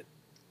 dude,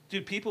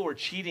 people were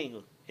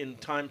cheating in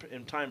time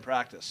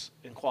practice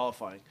in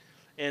qualifying,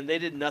 and they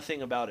did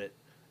nothing about it.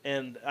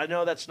 And I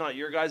know that's not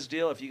your guys'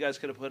 deal. If you guys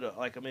could have put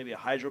maybe a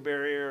hydro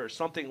barrier or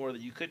something where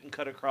you couldn't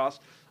cut across.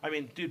 I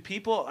mean, dude,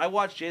 I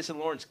watched Jason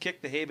Lawrence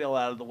kick the hay bale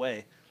out of the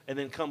way and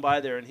then come by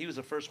there, and he was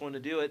the first one to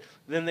do it.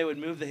 Then they would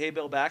move the hay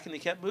bale back, and they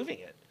kept moving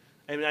it.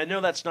 I mean, I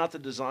know that's not the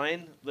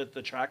design, the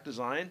track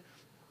design,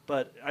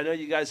 but I know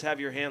you guys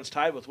have your hands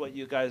tied with what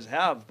you guys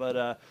have.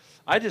 But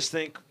I just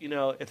think,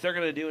 if they're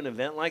going to do an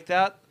event like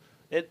that,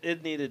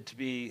 it needed to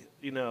be,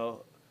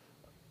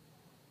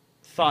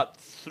 thought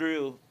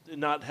through,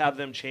 not have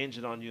them change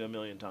it on you a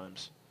million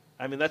times.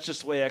 I mean, that's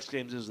just the way X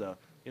Games is, though.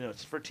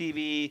 It's for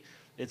TV.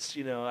 It's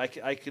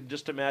I could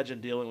just imagine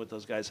dealing with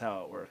those guys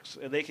how it works,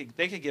 and they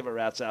could give a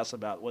rat's ass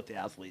about what the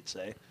athletes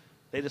say.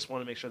 They just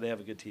want to make sure they have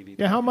a good TV.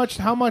 Yeah, how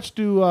much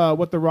do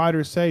what the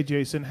riders say,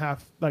 Jason,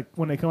 have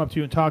when they come up to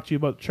you and talk to you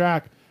about the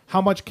track?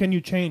 How much can you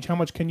change? How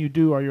much can you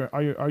do?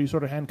 Are you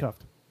sort of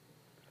handcuffed?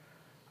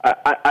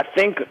 I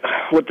think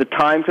with the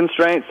time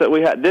constraints that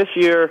we had this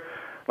year,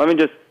 let me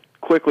just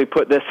quickly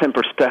put this in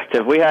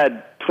perspective. We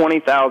had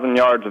 20,000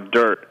 yards of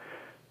dirt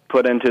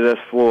put into this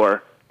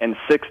floor in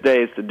 6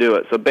 days to do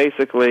it. So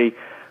basically,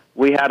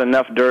 we had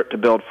enough dirt to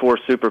build 4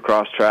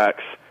 supercross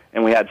tracks,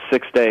 and we had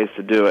 6 days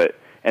to do it.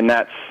 And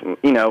that's,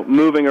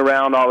 moving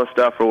around all the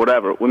stuff or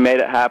whatever. We made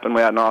it happen.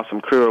 We had an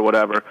awesome crew or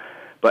whatever.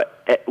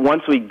 But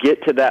once we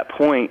get to that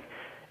point,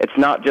 it's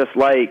not just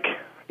like,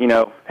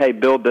 hey,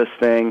 build this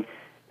thing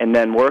and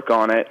then work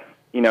on it.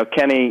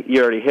 Kenny,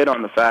 you already hit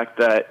on the fact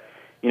that,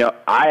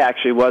 I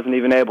actually wasn't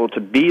even able to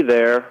be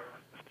there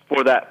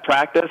for that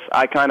practice.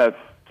 I kind of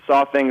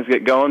saw things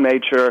get going,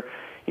 made sure,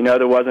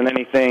 there wasn't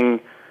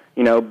anything,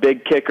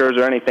 big kickers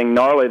or anything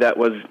gnarly that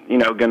was,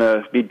 going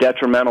to be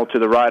detrimental to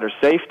the rider's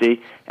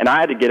safety. And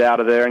I had to get out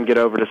of there and get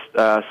over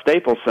to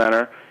Staples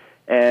Center.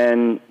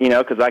 And,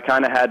 because I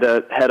kind of had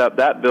to head up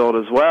that build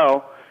as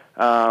well,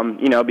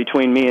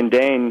 between me and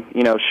Dane,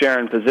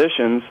 sharing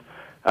positions,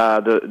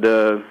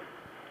 the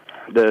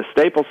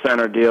Staples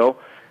Center deal,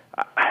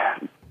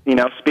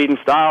 speed and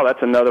style,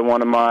 that's another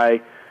one of my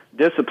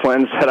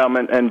disciplines that I'm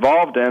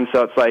involved in.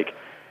 So it's like,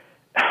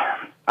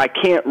 I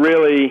can't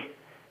really,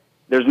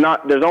 there's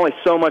only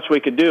so much we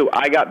could do.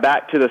 I got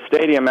back to the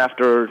stadium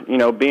after,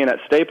 being at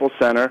Staples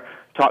Center,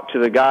 talked to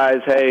the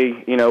guys,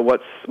 hey,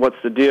 what's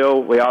the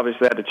deal? We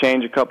obviously had to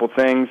change a couple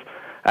things.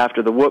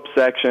 after the whoop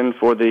section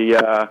for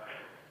the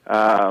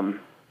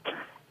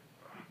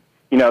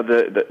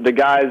the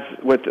guys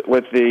with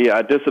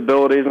the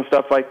disabilities and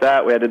stuff like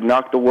that. We had to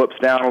knock the whoops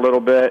down a little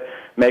bit,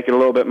 make it a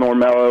little bit more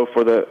mellow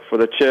for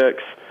the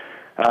chicks.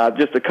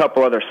 Just a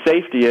couple other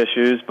safety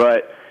issues,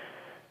 but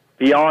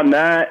beyond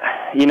that,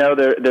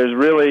 there's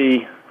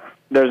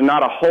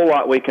not a whole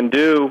lot we can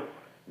do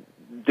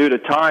due to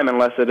time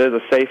unless it is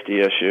a safety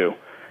issue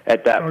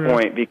at that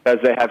point, because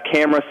they have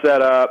cameras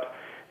set up,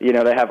 they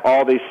have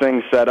all these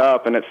things set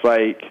up, and it's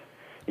like,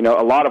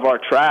 a lot of our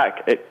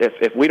track,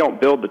 if we don't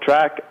build the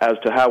track as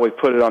to how we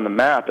put it on the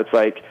map, it's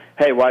like,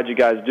 hey, why'd you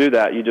guys do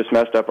that? You just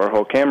messed up our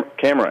whole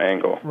camera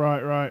angle.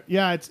 Right.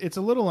 Yeah, it's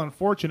a little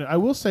unfortunate. I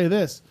will say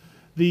this.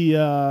 The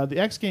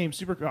X Games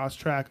Supercross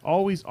track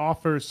always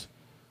offers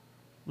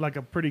like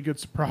a pretty good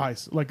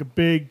surprise, like a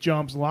big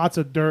jumps, lots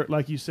of dirt,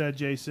 like you said,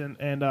 Jason,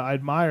 and I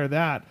admire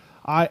that.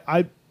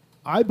 I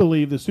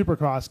believe the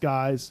Supercross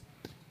guys,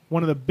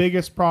 one of the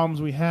biggest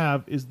problems we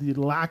have is the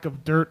lack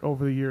of dirt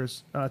over the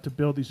years to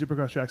build these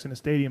Supercross tracks in the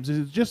stadiums. Is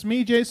it just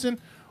me, Jason,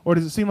 or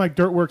does it seem like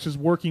Dirtworks is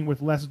working with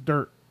less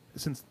dirt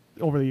since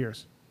over the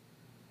years?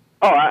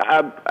 Oh,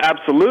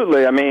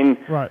 absolutely. I mean,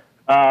 right.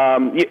 Are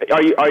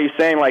you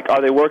saying, like,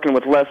 are they working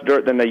with less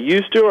dirt than they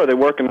used to, or are they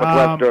working with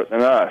less dirt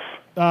than us?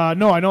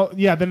 No, I know.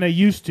 Yeah, than they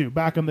used to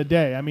back in the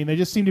day. I mean, they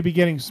just seem to be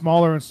getting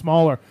smaller and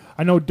smaller.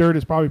 I know dirt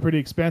is probably pretty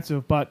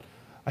expensive, but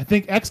I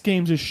think X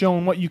Games is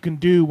showing what you can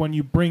do when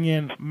you bring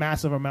in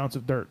massive amounts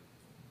of dirt.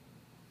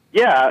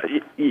 Yeah,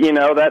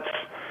 that's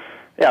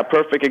a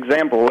perfect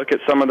example. Look at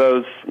some of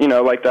those,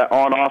 like that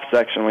on-off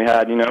section we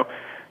had,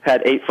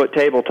 had 8-foot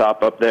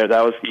tabletop up there.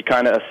 That was, you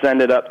kind of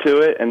ascended up to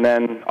it and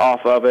then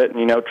off of it,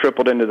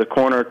 tripled into the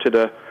corner to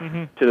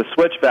the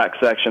switchback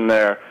section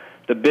there.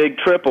 The big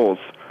triples.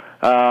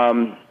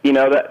 That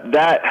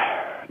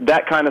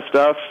kind of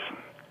stuff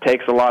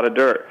takes a lot of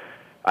dirt.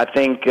 I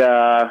think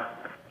a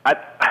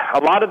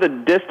lot of the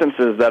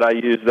distances that I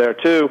use there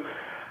too.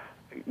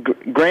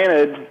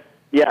 Granted,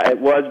 yeah, it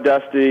was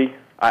dusty.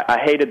 I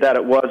hated that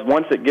it was.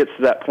 Once it gets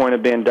to that point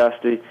of being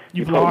dusty,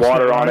 you put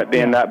water on it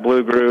being that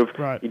blue groove.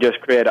 Right. You just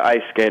create an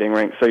ice skating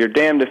rink. So you're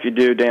damned if you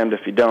do, damned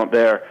if you don't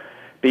there.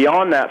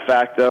 Beyond that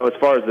fact, though, as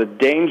far as the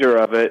danger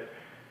of it,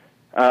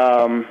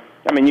 I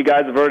mean, you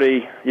guys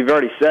you've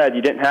already said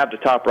you didn't have the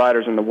top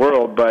riders in the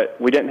world, but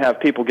we didn't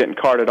have people getting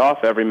carted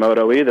off every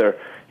moto either.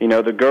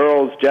 The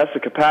girls,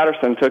 Jessica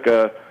Patterson took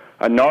a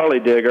gnarly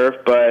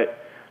digger,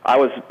 but I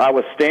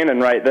was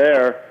standing right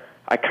there.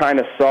 I kind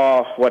of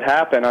saw what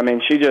happened. I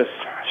mean,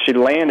 she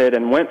landed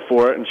and went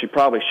for it, and she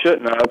probably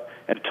shouldn't have,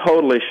 and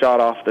totally shot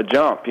off the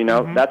jump.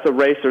 That's a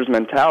racer's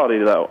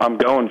mentality, though. I'm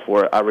going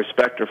for it. I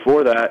respect her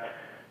for that.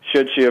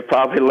 Should she have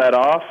probably let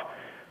off?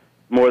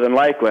 More than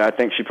likely, I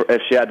think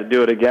if she had to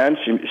do it again,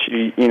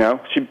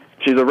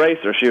 she's a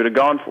racer. She would have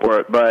gone for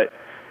it. But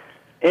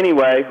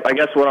anyway, I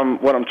guess what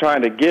I'm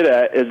trying to get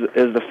at is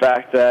the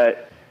fact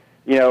that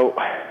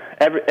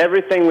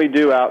everything we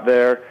do out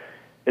there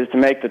is to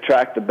make the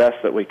track the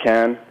best that we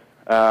can,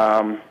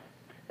 and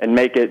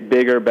make it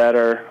bigger,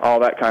 better, all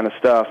that kind of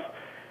stuff.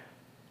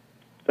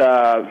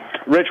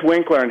 Rich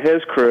Winkler and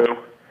his crew,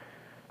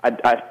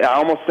 I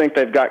almost think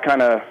they've got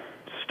kind of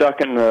stuck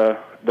in the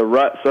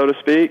rut, so to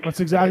speak. That's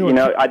exactly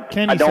what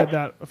Kenny said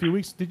that a few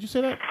weeks. Did you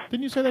say that?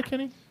 Didn't you say that,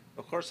 Kenny?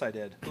 Of course I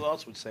did. Who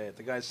else would say it?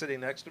 The guy sitting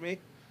next to me?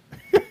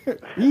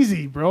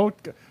 Easy, bro.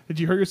 Did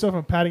you hurt yourself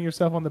on patting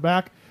yourself on the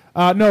back?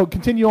 No,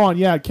 continue on.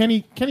 Yeah,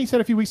 Kenny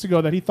said a few weeks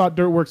ago that he thought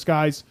Dirtworks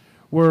guys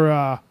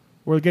were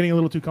getting a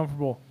little too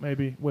comfortable,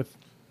 maybe, with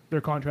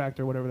their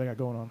contract or whatever they got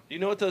going on. You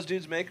know what those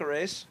dudes make a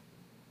race?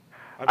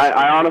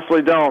 I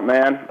honestly don't,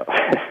 man.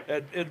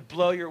 It'd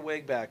blow your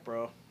wig back,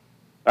 bro.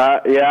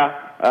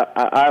 Yeah,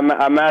 I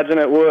imagine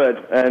it would,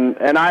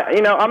 and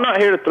I'm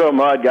not here to throw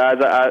mud, guys.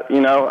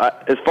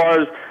 As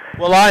far as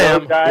I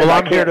am. Guys,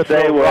 I'm here to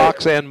throw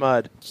rocks and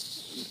mud.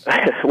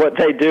 What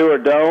they do or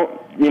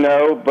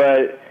don't,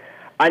 but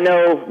I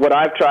know what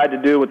I've tried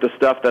to do with the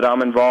stuff that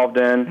I'm involved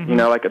in. Mm-hmm.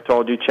 Like I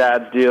told you,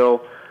 Chad's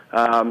deal.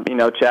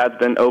 Chad's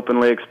been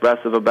openly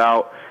expressive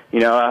about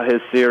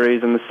his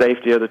series and the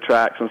safety of the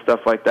tracks and stuff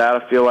like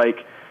that. I feel like.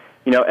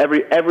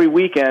 Every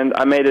weekend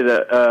I made it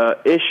a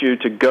issue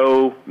to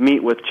go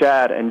meet with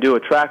Chad and do a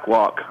track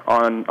walk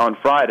on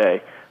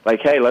Friday.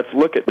 Like, hey, let's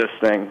look at this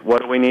thing.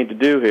 What do we need to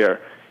do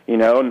here?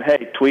 And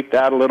hey, tweak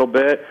that a little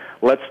bit.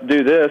 Let's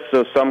do this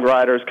so some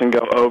riders can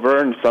go over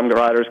and some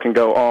riders can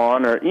go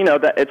on, or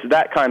that it's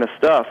that kind of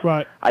stuff.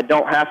 Right. I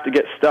don't have to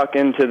get stuck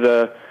into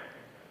the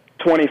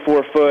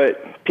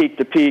 24-foot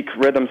peak-to-peak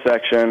rhythm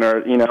section,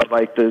 or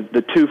like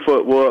the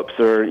 2-foot whoops,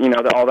 or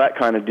all that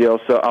kind of deal.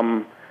 So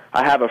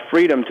I have a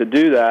freedom to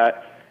do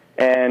that,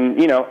 and,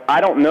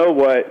 I don't know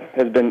what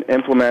has been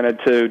implemented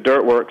to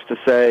Dirtworks to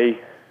say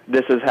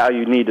this is how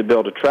you need to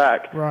build a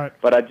track. Right.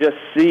 But I just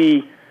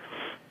see,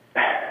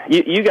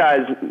 you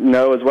guys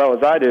know as well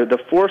as I do, the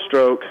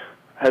 4-stroke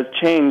has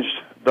changed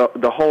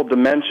the whole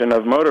dimension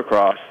of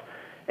motocross.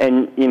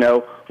 And,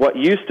 what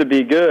used to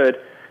be good,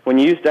 when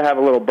you used to have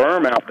a little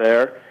berm out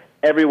there,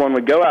 everyone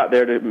would go out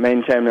there to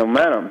maintain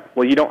momentum.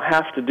 Well, you don't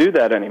have to do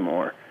that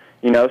anymore.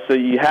 So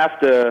you have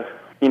to,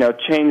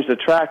 change the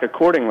track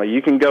accordingly.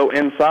 You can go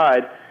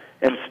inside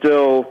and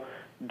still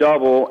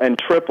double and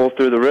triple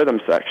through the rhythm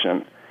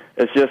section.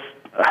 It's just,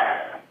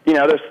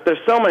 there's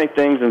so many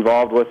things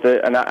involved with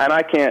it, and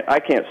I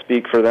can't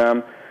speak for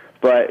them,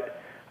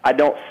 but I've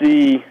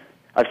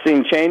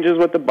seen changes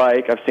with the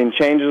bike. I've seen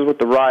changes with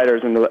the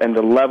riders and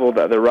the level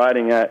that they're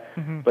riding at.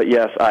 Mm-hmm. But,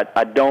 yes,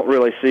 I don't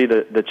really see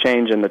the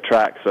change in the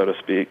track, so to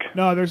speak.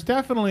 No, there's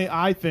definitely,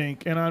 I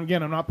think, and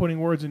again, I'm not putting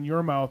words in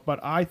your mouth, but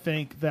I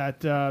think that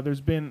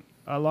there's been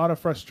a lot of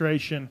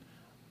frustration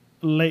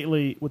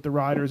lately with the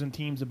riders and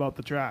teams about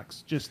the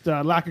tracks. Just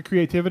lack of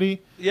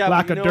creativity,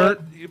 lack of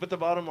dirt. But the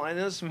bottom line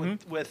is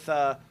with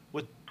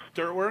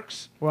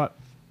Dirtworks, what?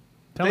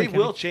 They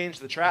will change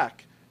the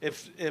track.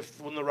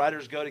 If when the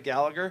riders go to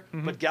Gallagher,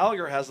 but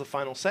Gallagher has the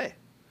final say,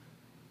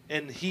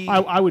 and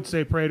I would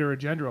say Prater or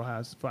Gendro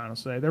has the final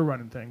say. They're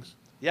running things.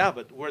 Yeah,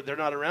 but they're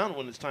not around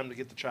when it's time to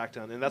get the track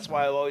done, and that's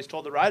why I've always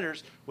told the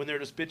riders when they're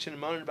just bitching and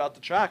moaning about the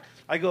track,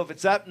 I go, if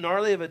it's that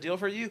gnarly of a deal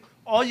for you,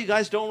 all you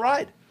guys don't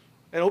ride.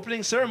 And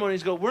opening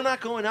ceremonies go, we're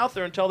not going out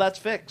there until that's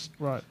fixed.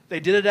 Right. They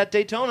did it at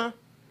Daytona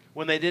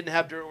when they didn't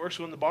have Dirtworks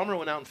when the Bomber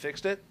went out and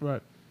fixed it.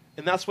 Right.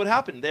 And that's what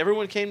happened.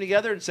 Everyone came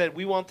together and said,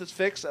 we want this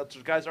fixed. That's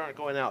why guys aren't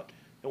going out.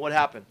 And what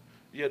happened?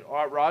 You had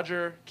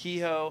Roger,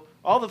 Kehoe,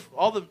 all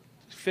the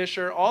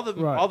Fisher, all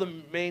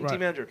the main team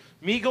manager.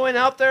 Me going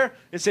out there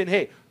and saying,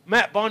 hey,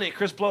 Matt Bonney and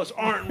Chris Blows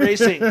aren't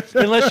racing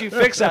unless you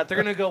fix that.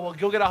 They're going to go, well,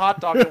 go get a hot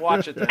dog and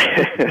watch it then.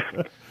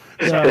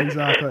 Yeah,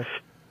 exactly.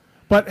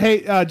 But,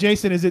 hey,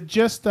 Jason, is it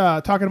just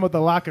talking about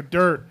the lack of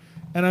dirt?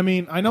 And, I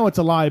mean, I know it's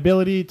a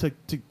liability to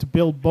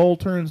build bowl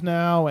turns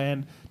now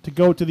and to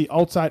go to the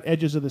outside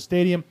edges of the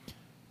stadium.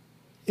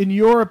 In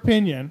your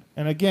opinion,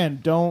 and, again,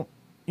 you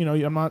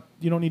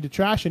don't need to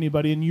trash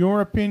anybody. In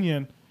your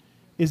opinion,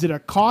 is it a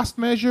cost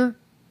measure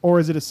or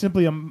is it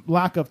simply a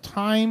lack of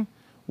time?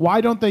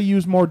 Why don't they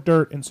use more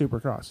dirt in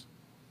Supercross?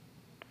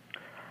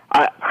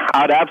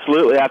 I'd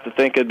absolutely have to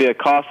think it'd be a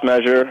cost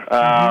measure.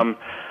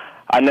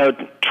 I know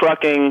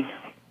trucking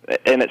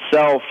in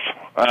itself,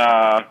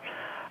 I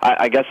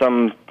guess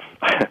I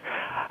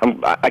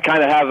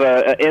kind of have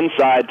an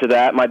inside to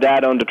that. My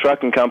dad owned a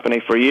trucking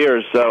company for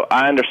years, so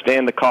I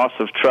understand the cost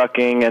of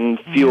trucking and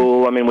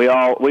fuel. I mean, we've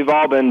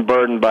all been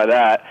burdened by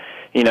that.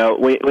 We know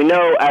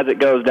as it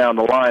goes down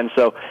the line.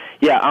 So,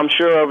 yeah, I'm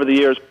sure over the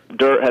years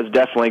dirt has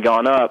definitely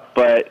gone up.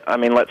 But, I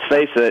mean, let's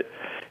face it,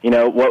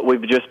 what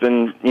we've just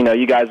been,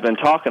 you guys been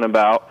talking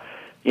about,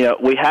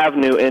 we have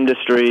new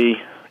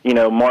industry,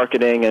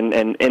 marketing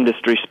and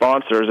industry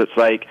sponsors. It's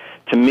like,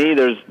 to me,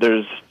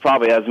 there's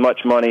probably as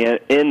much money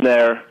in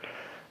there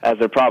as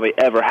there probably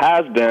ever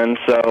has been.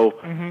 So,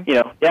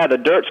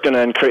 the dirt's going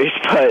to increase.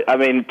 But, I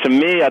mean, to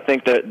me, I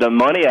think that the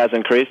money has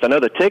increased. I know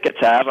the tickets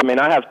have. I mean,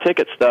 I have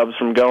ticket stubs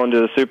from going to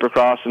the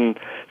Supercross and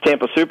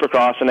Tampa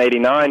Supercross in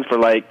 '89 for,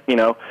 like,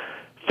 $15,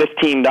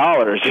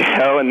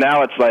 and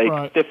now it's like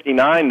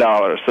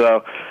 $59.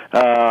 So,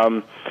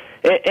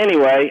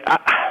 anyway.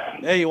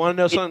 Hey, you want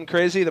to know something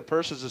crazy? The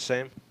purse is the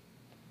same.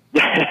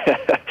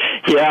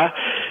 Yeah,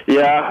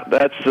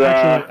 that's...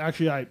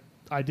 Actually,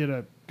 I did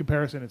a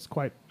comparison. It's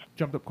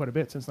jumped up quite a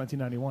bit since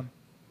 1991.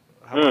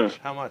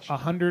 How much?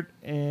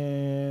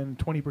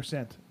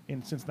 120%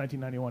 since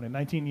 1991. In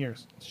 19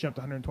 years, it's jumped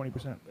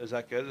 120%. Is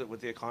that good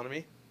with the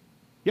economy?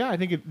 Yeah, I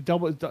think it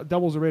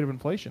doubles the rate of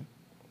inflation.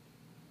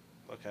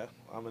 Okay,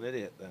 I'm an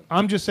idiot then.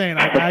 I'm just saying,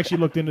 I actually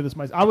looked into this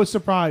myself. I was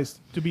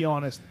surprised, to be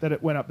honest, that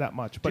it went up that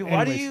much. But dude,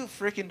 why do you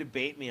freaking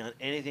debate me on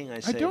anything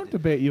I say? I don't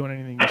debate you on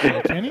anything you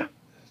say, Kenny.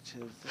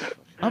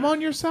 I'm on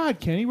your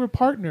side, Kenny. We're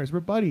partners. We're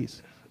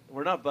buddies.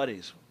 We're not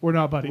buddies. We're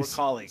not buddies. We're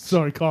colleagues.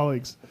 Sorry,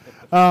 colleagues.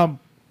 But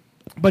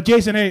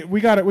Jason, hey, we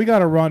got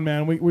to run,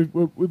 man. We've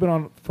been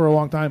on for a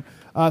long time.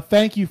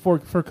 Thank you for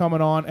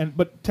coming on,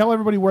 but tell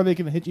everybody where they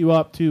can hit you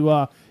up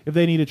to if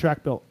they need a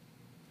track built.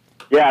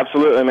 Yeah,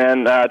 absolutely,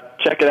 man.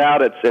 Check it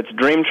out. It's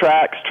Dream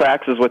Tracks.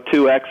 Tracks is with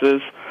 2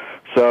 X's.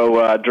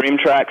 So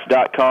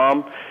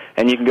dreamtracks.com,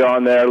 and you can go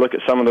on there, look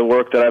at some of the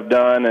work that I've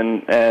done,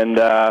 and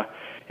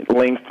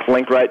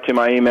link right to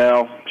my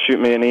email. Shoot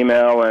me an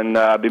email, and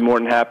I'd be more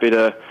than happy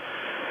to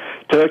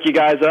hook you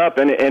guys up.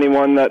 And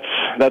anyone that's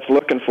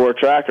looking for a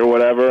track or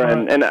whatever.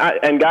 And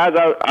guys,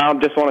 I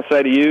just want to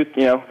say to you,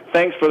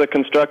 thanks for the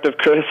constructive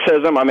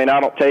criticism. I mean, I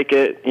don't take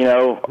it,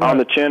 on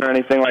the chin or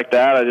anything like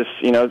that. I just,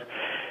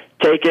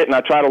 take it and I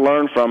try to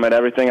learn from it.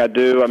 Everything I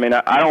do. I mean,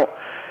 I don't.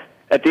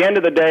 At the end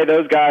of the day,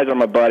 those guys are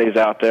my buddies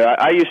out there.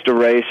 I used to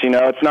race.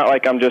 It's not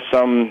like I'm just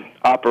some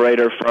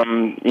operator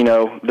from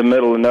the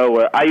middle of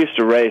nowhere. I used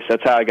to race.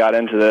 That's how I got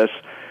into this.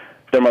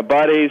 They're my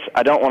buddies.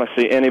 I don't want to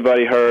see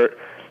anybody hurt.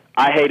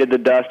 I hated the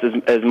dust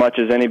as much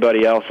as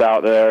anybody else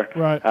out there.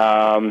 Right.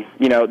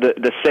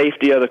 The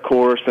safety of the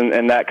course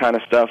and that kind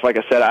of stuff. Like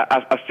I said,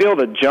 I feel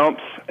the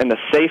jumps and the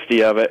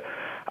safety of it.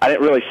 I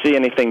didn't really see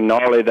anything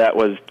gnarly that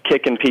was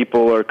kicking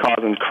people or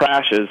causing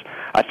crashes.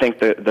 I think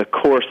the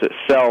course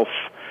itself,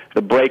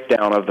 the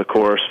breakdown of the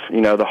course,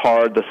 the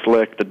hard, the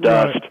slick, the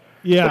dust,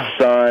 the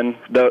sun,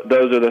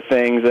 those are the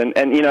things. And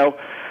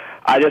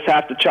I just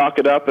have to chalk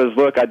it up as,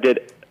 look, I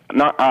did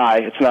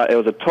It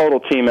was a total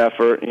team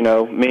effort. You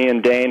know, me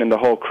and Dane and the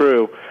whole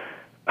crew.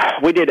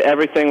 We did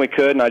everything we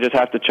could, and I just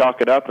have to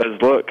chalk it up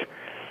as, look,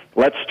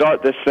 let's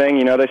start this thing.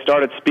 You know, they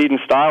started Speed and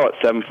Style at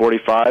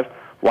 7:45.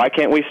 Why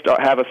can't we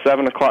have a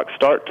 7 o'clock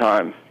start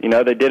time? You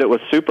know, they did it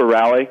with Super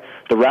Rally.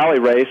 The rally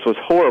race was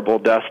horrible,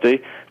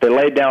 Dusty. They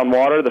laid down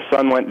water. The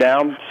sun went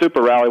down.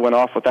 Super Rally went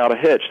off without a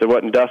hitch. There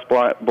wasn't dust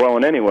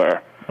blowing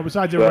anywhere. Oh,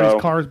 besides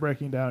everybody's cars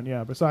breaking down,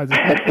 yeah. Besides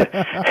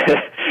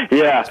that.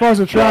 Yeah. As far as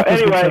the track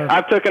is anyway, concerned.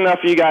 I've took enough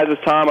of you guys'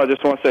 time. I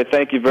just want to say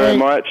thank you very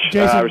much.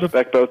 Jason, I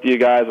respect both of you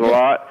guys a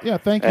lot. Yeah,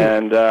 thank you.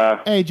 And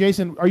hey,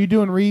 Jason, are you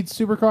doing Reed's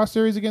Supercross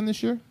Series again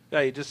this year?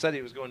 Yeah, he just said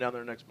he was going down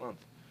there next month.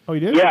 Oh, you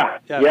did? Yeah.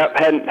 Yep.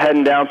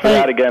 Heading down for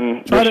that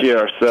again this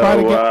year. So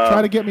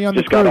try to get me on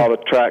the just crew. got all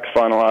the tracks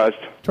finalized.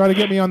 Try to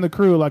get me on the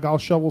crew. Like I'll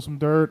shovel some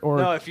dirt or.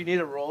 No, if you need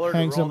a roller to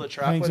roll the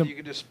track with, you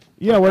can just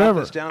whatever.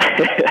 This down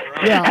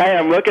Yeah. Hey,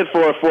 I'm looking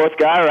for a fourth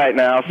guy right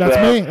now. That's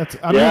so, me.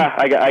 I'm in.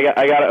 I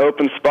got an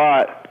open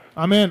spot.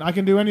 I'm in. I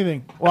can do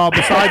anything. Well,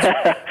 besides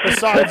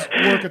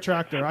work a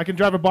tractor, I can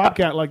drive a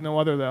Bobcat like no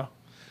other though.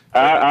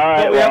 All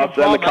right. Well, I'll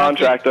send the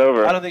contract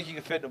over. I don't think you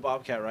can fit in a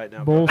Bobcat right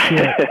now.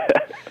 Bullshit.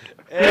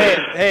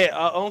 Hey,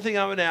 only thing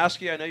I'm going to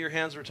ask you, I know your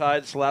hands were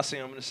tied. It's the last thing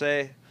I'm going to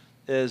say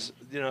is,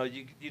 you know,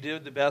 you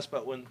did the best,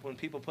 but when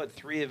people put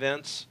 3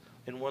 events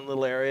in one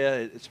little area,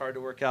 it's hard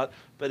to work out.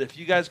 But if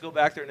you guys go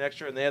back there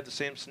next year and they have the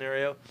same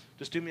scenario,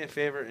 just do me a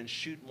favor and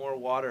shoot more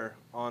water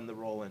on the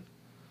roll-in.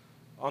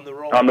 On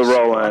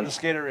the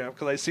skater ramp,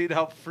 because I seen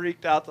how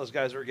freaked out those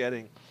guys were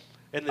getting.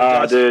 And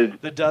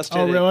the dust.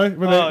 Oh, really?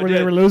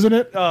 They were losing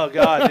it? Oh,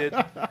 God,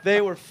 dude.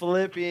 They were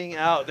flipping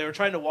out. They were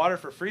trying to water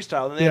for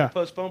freestyle, and they had to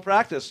postpone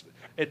practice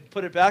and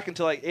put it back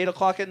until like 8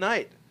 o'clock at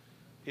night.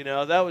 You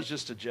know, that was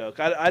just a joke.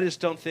 I just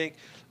don't think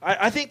 –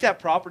 I think that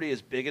property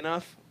is big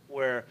enough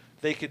where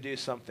they could do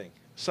something.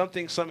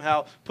 Something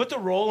somehow – put the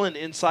roll-in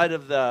inside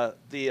of the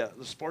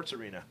sports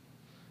arena.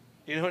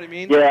 You know what I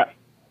mean? Yeah.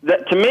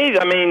 To me,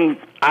 I mean,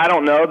 I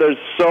don't know. There's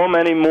so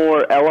many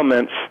more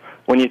elements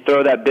when you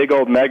throw that big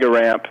old mega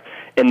ramp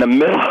in the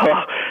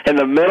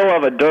middle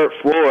of a dirt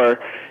floor,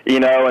 you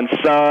know, and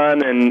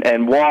sun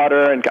and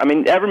water. And I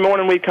mean, every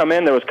morning we'd come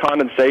in, there was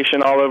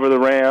condensation all over the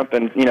ramp,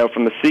 and you know,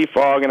 from the sea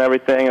fog and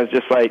everything. It was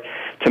just like,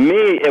 to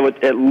me,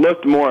 it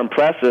looked more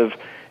impressive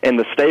in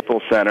the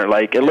Staples Center.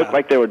 Like it looked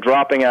like they were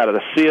dropping out of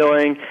the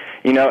ceiling.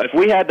 You know, if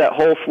we had that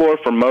whole floor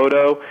for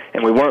moto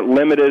and we weren't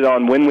limited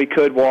on when we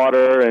could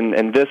water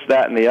and this,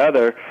 that, and the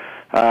other,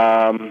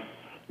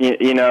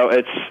 you know,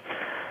 it's.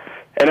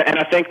 And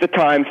I think the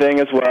time thing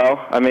as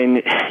well. I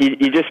mean,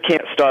 you just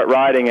can't start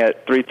riding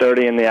at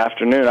 3:30 in the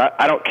afternoon.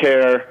 I don't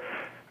care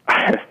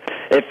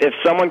if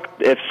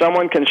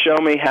someone can show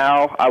me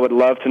how. I would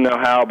love to know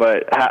how.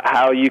 But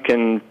how you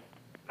can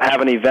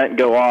have an event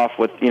go off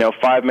with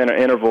 5-minute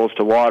intervals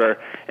to water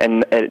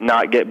and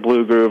not get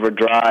blue groove or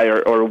dry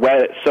or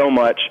wet it so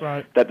much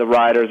that the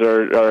riders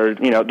are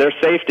their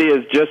safety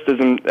is just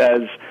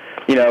as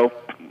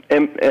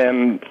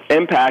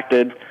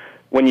impacted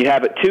when you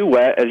have it too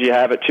wet as you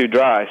have it too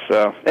dry.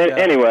 So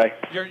anyway,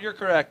 you're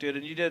correct, dude.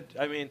 And you did.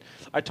 I mean,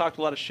 I talked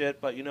a lot of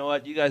shit, but you know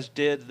what? You guys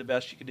did the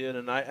best you could do,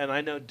 and I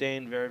know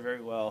Dane very,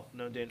 very well.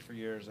 Known Dane for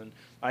years, and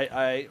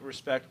I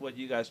respect what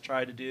you guys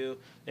try to do.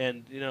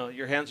 And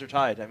your hands are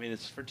tied. I mean,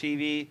 it's for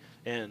TV,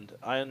 and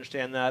I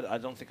understand that. I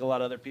don't think a lot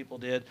of other people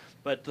did,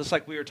 but just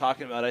like we were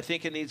talking about, I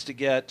think it needs to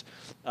get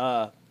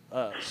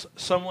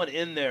someone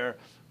in there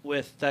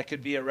that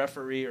could be a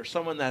referee or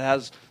someone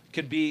that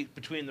could be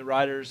between the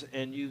riders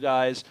and you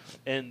guys,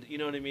 and you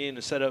know what I mean,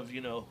 instead of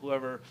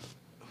whoever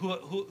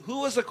who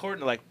was the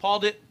coordinator. Like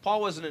Paul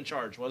wasn't in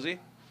charge, was he?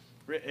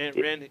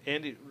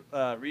 Andy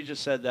Regis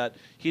said that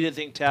he didn't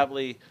think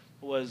Tabley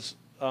was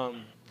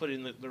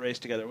putting the race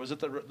together. Was it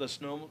the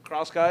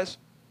snowcross guys?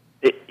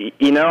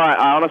 I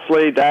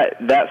honestly,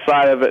 that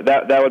side of it,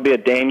 that would be a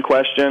Dane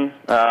question.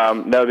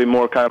 That would be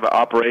more kind of an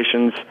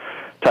operations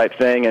type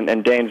thing,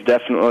 and Dane's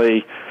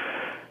definitely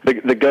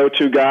the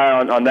go-to guy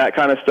on that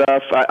kind of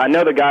stuff. I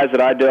know the guys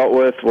that I dealt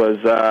with was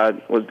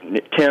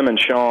Tim and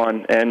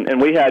Sean, and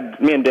me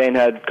and Dane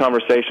had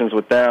conversations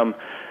with them.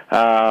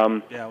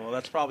 Yeah, well,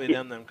 that's probably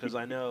them then, because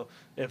I know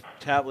if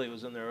Tabley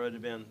was in there, it would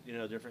have been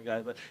a different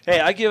guy. But hey,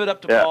 I give it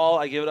up to Paul,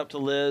 I give it up to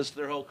Liz,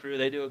 their whole crew.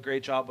 They do a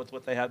great job with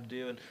what they have to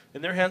do,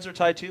 and their hands are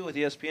tied too with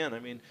ESPN. I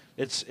mean,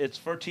 it's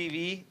for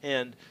TV,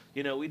 and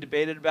we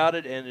debated about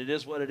it, and it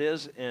is what it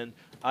is. And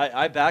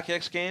I back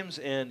X Games,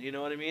 and you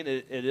know what I mean?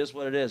 It is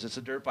what it is. It's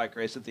a dirt bike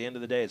race at the end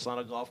of the day. It's not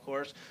a golf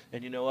course.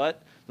 And you know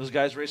what? Those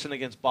guys racing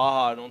against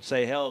Baja don't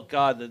say, hell,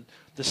 God,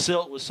 the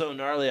silt was so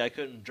gnarly I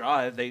couldn't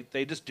drive.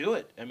 They just do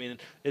it. I mean,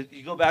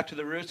 you go back to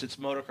the roots, it's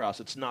motocross.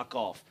 It's not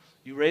golf.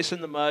 You race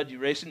in the mud. You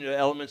race in the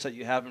elements that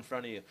you have in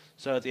front of you.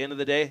 So at the end of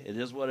the day, it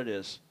is what it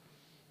is.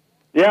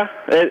 Yeah,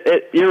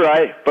 you're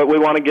right, but we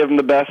want to give them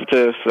the best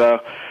too. So,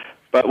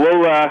 but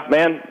we'll,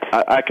 man,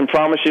 I can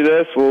promise you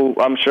this.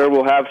 I'm sure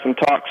we'll have some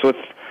talks with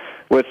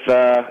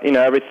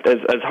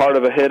as hard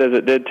of a hit as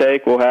it did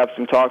take. We'll have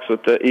some talks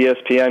with the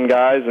ESPN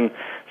guys and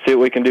see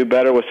what we can do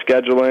better with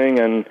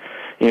scheduling and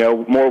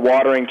more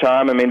watering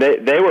time. I mean,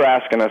 they were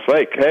asking us,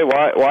 like, hey,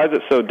 why is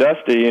it so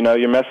dusty?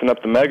 You're messing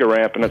up the mega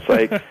ramp. And it's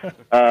like,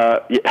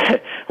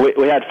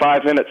 we had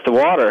 5 minutes to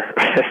water.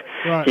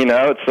 Right.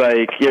 It's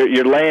like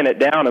you're laying it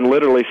down and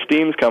literally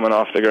steam's coming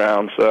off the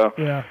ground. So,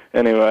 yeah.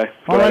 Anyway.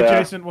 All right,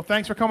 Jason. Well,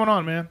 thanks for coming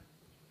on, man.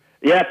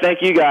 Yeah,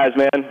 thank you guys,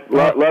 man.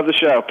 Love the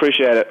show.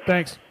 Appreciate it.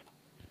 Thanks.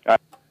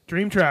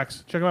 Dream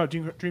Tracks. Check them out,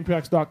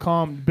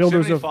 dreamtracks.com. See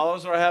Builders how many of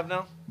followers do I have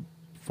now?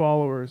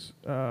 followers.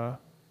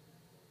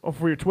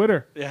 For your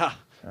Twitter. Yeah,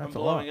 That's I'm a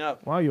lot. blowing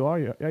up. Wow, you are.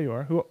 Yeah, you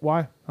are.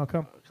 Why? How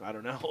come? I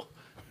don't know.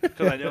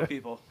 Because I know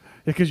people.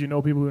 Yeah, because you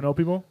know people who know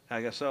people?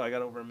 I guess so. I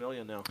got over 1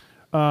 million now.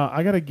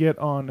 I got to get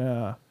on...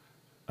 yeah,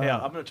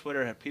 I'm on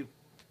Twitter.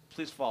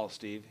 Please follow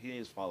Steve. He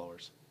needs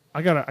followers.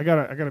 I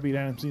gotta beat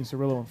Adam C.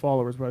 Cirillo in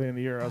followers by the end of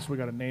the year, else we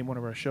gotta name one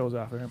of our shows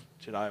after him.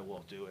 Dude, I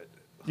will do it.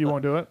 You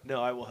won't do it?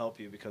 No, I will help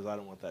you because I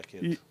don't want that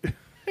kid.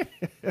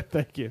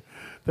 Thank you.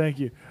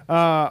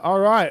 All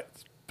right,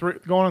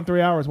 going on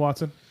 3 hours,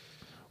 Watson.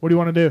 What do you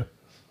want to do?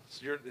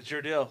 It's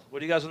your deal.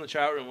 What do you guys in the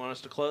chat room want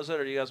us to close it,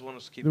 or do you guys want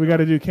us to keep? We got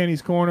to do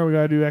Kenny's Corner. We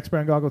got to do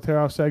X-Brand Goggle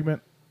Tear-Off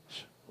segment.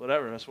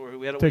 Whatever. That's where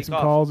we had a Take week some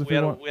off. calls if we you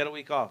had want. We had a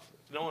week off.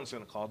 No one's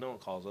gonna call. No one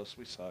calls us.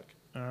 We suck.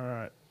 All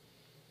right,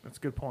 that's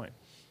a good point.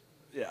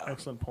 Yeah.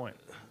 Excellent point.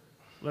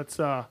 Let's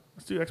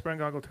do X-Brand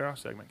Goggle Tear-Off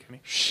segment,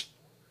 Kenny. Shh.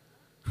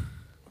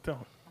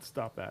 Don't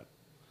stop that.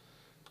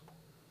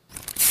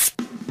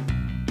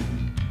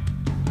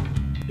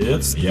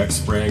 It's the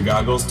X-Brand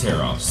Goggles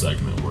Tear-Off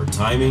segment, where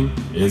timing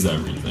is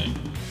everything.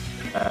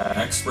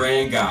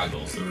 X-Brand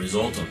Goggles, the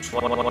result of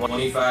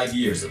 25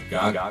 years of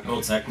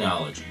goggle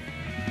technology.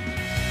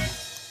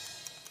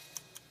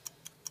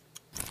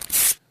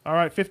 All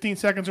right, 15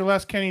 seconds or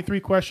less, Kenny. 3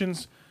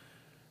 questions.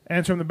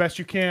 Answer them the best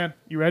you can.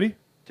 You ready?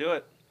 Do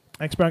it.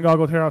 X-Brand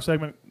Goggle Tear-Off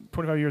segment,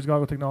 25 years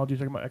goggle technology.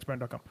 Check them out,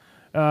 xbrand.com.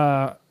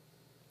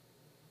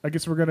 I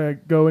guess we're going to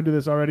go into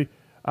this already.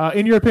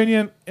 In your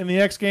opinion, in the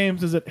X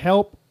Games, does it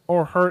help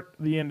or hurt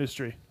the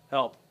industry?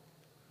 Help.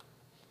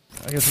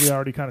 I guess we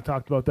already kind of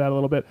talked about that a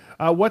little bit.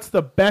 What's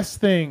the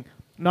best thing?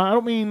 No, I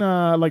don't mean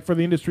like for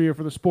the industry or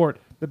for the sport.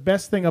 The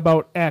best thing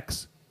about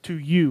X to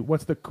you.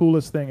 What's the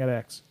coolest thing at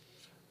X?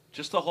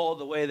 Just the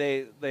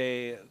way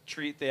they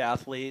treat the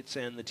athletes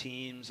and the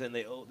teams, and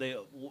they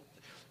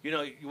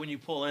when you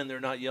pull in, they're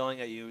not yelling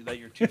at you that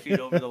you're 2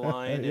 feet over the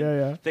line.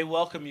 Yeah. They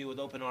welcome you with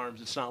open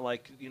arms. It's not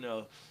like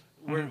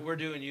we're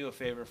doing you a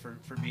favor for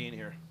being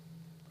here.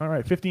 All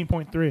right,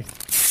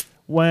 15.3.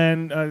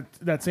 When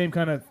that same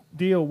kind of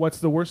deal, what's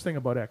the worst thing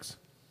about X?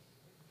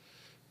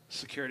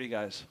 Security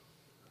guys.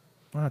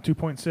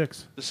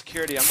 2.6. The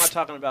security. I'm not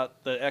talking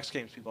about the X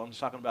Games people. I'm just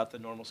talking about the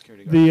normal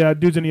security guys. The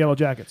dudes in the yellow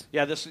jackets.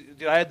 Yeah,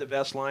 I had the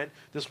best line.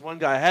 This one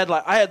guy, I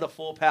had the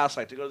full pass,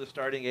 to go to the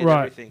starting gate and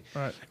everything.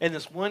 Right. And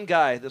this one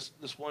guy, this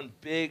one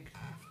big,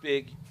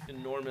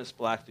 enormous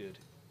black dude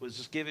was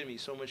just giving me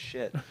so much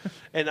shit.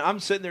 And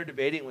I'm sitting there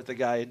debating with the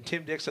guy, and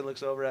Tim Dixon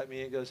looks over at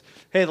me and goes,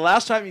 "Hey, the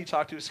last time you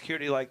talked to a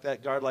security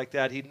guard like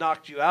that, he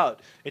knocked you out,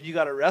 and you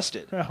got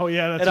arrested." Oh,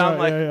 yeah, that's and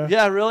right. I'm like,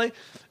 yeah, really?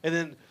 And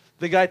then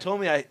the guy told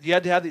me you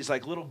had to have these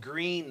little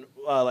green,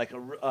 you had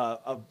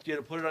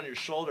to put it on your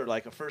shoulder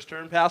like a first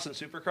turn pass in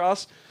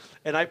Supercross.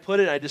 And I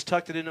just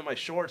tucked it into my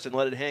shorts and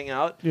let it hang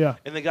out. Yeah.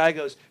 And the guy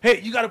goes, "Hey,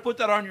 you got to put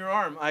that on your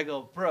arm." I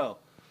go, "Bro,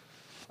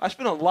 I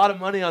spent a lot of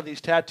money on these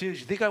tattoos.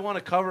 You think I want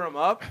to cover them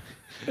up?"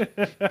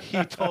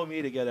 He told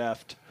me to get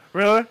effed.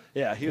 Really?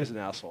 Yeah, he was an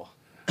asshole.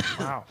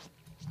 Wow.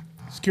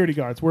 Security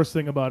guards, worst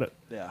thing about it.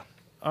 Yeah.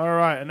 All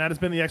right, and that has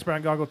been the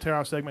X-Brand Goggle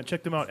Tear-Off segment.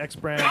 Check them out,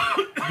 X-Brand,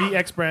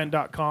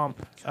 thexbrand.com.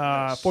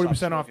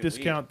 40% off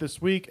discount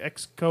this week.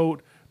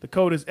 The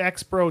code is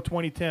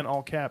XBRO2010,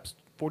 all caps.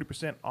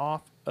 40%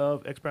 off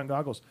of X-Brand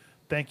Goggles.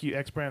 Thank you,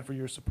 X-Brand, for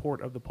your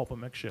support of the Pulp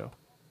and Mix Show.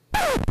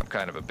 I'm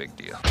kind of a big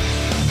deal.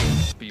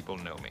 People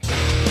know me.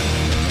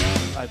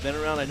 I've been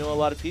around. I know a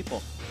lot of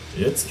people.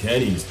 It's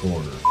Kenny's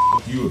Corner.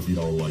 F you if you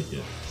don't like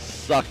it.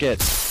 Suck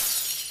it.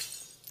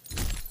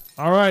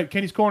 All right,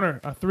 Kenny's Corner.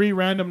 3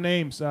 random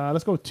names.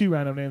 Let's go with 2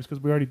 random names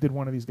because we already did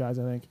one of these guys,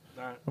 I think.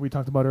 All right. That we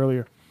talked about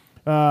earlier.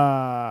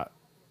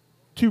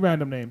 2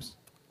 random names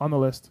on the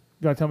list.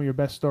 You got to tell me your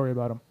best story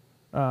about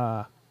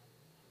them.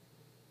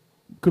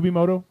 Could be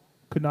Moto.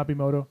 Could not be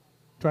Moto.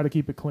 Try to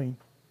keep it clean.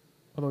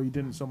 Although you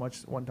didn't so much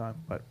one time.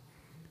 But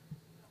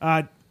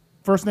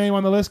first name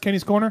on the list,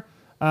 Kenny's Corner.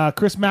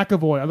 Chris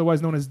McAvoy,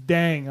 otherwise known as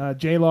Dang,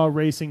 J-Law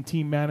Racing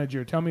team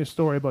manager. Tell me a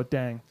story about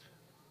Dang.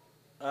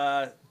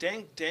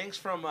 Dang's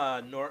from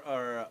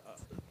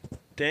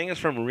Dang is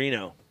from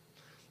Reno.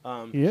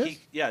 He is?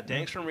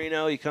 Dang's from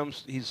Reno.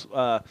 He's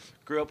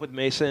grew up with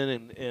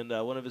Mason and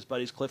one of his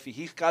buddies, Cliffy.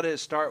 He got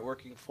his start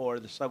working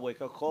for the Subway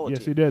Coca-Cola team.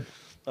 Yes, he did.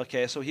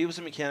 Okay, so he was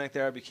a mechanic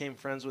there. I became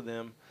friends with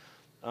him.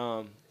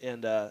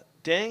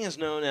 Dang is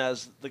known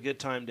as the good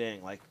time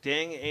Dang. Like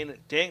Dang,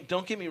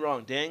 don't get me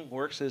wrong. Dang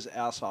works his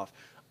ass off.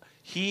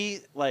 He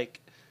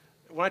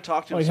when I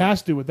talked to him, he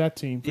has to with that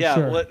team. For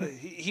sure. well,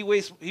 he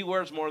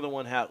wears more than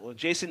one hat. Well,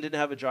 Jason didn't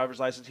have a driver's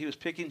license. He was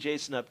picking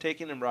Jason up,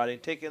 taking him riding,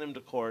 taking him to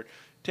court,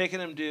 taking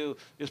him to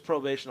his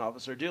probation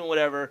officer, doing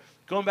whatever,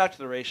 going back to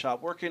the race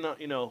shop, working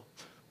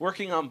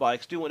on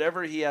bikes, doing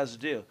whatever he has to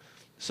do.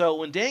 So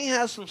when Dang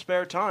has some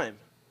spare time,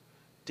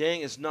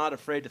 Dang is not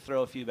afraid to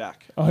throw a few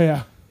back. Oh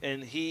yeah.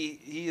 And he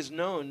is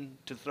known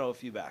to throw a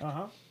few back.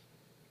 Uh-huh.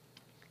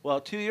 Well,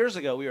 2 years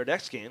ago we were at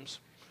X Games,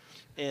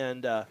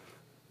 and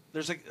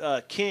there's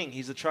a King.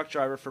 He's a truck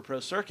driver for Pro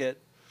Circuit.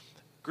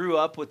 Grew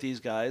up with these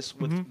guys,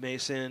 with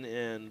Mason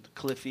and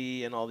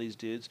Cliffy and all these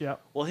dudes. Yeah.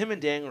 Well, him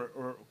and Dang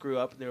grew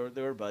up. They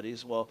were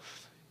buddies. Well,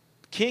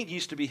 King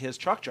used to be his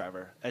truck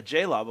driver at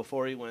J-Law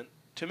before he went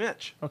to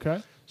Mitch.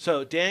 Okay.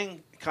 So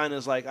Dang kind of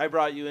is like, I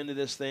brought you into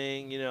this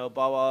thing, blah,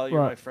 blah, you're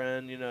Right. my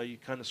friend, you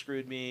kind of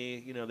screwed me.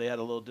 They had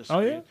a little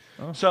disagreement.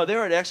 Oh, yeah? Oh. So they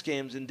were at X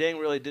Games, and Dang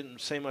really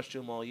didn't say much to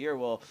him all year.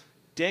 Well,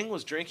 Dang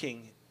was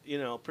drinking,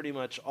 pretty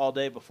much all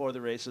day before the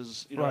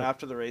races, Right.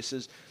 after the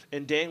races,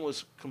 and Dang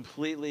was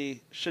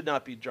completely should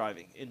not be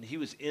driving, and he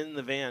was in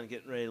the van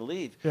getting ready to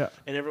leave. Yeah.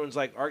 And everyone's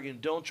like arguing,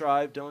 don't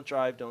drive, don't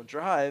drive, don't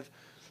drive.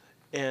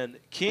 And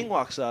King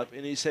walks up,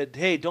 and he said,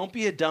 hey, don't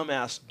be a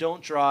dumbass,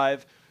 don't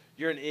drive,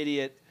 you're an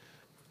idiot.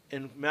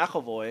 And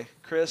McElvoy,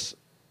 Chris,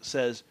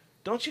 says,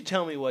 don't you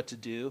tell me what to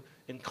do,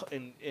 and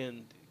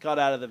got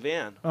out of the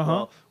van. Uh-huh.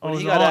 Well, when Oh,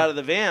 he it was got on. out of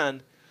the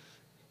van,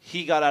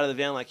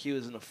 like he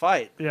was in a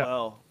fight. Yeah.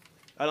 Well,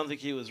 I don't think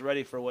he was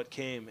ready for what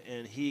came,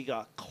 and he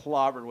got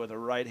clobbered with a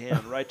right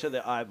hand right to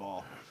the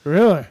eyeball.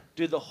 Really?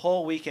 Dude, the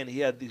whole weekend he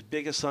had these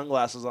biggest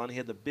sunglasses on. He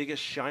had the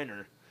biggest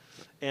shiner.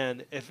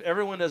 And if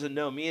everyone doesn't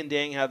know, me and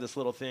Dang have this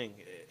little thing.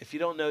 If you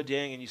don't know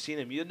Dang and you've seen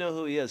him, you know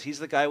who he is. He's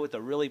the guy with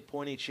the really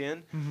pointy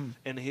chin,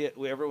 and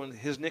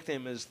his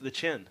nickname is the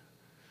Chin.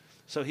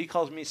 So he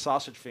calls me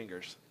Sausage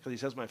Fingers because he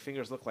says my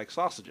fingers look like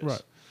sausages.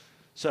 Right.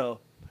 So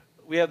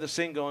we have this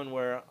thing going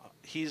where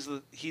he's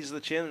the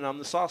Chin and I'm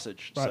the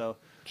Sausage. Right. So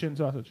Chin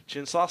sausage.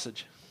 Chin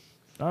Sausage.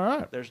 All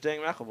right. There's Dang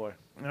McElvoy.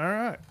 All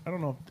right. I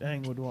don't know if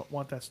Dang would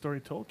want that story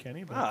told,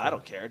 Kenny. But I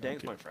don't care.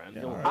 Dang's my friend.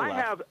 Yeah, He'll all right.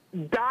 laugh. I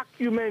have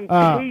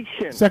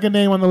documentation. Second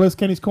name on the list,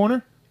 Kenny's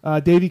Corner.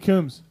 Davey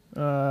Coombs.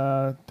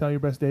 Tell your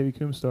best Davey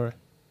Coombs story.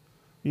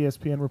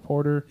 ESPN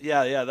reporter.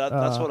 Yeah.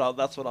 That's what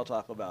I'll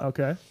talk about.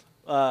 Okay.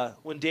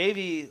 When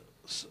Davey,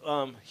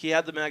 he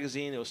had the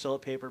magazine. It was still a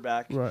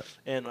paperback. Right.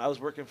 And I was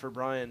working for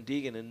Brian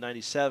Deegan in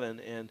 '97,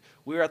 and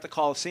we were at the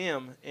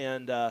Coliseum,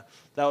 and that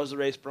was the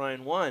race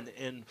Brian won.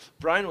 And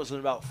Brian was in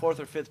about 4th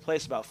or 5th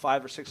place, about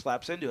 5 or 6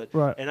 laps into it.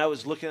 Right. And I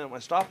was looking at my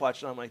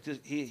stopwatch, and I'm like,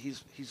 he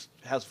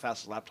has the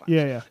fastest lap time.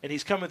 Yeah. And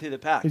he's coming through the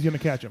pack. He's gonna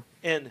catch him.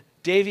 And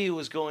Davey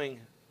was going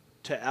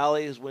to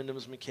Allie, his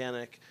Wyndham's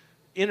mechanic,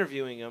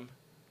 interviewing him,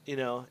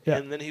 Yeah.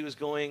 and then he was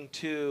going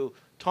to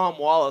Tom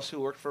Wallace, who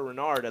worked for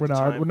Renard at the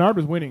time. Renard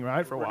was winning,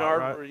 right, for a while,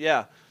 right?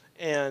 Yeah.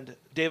 And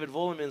David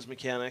Vulemin's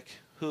mechanic,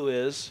 who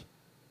is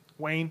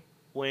Wayne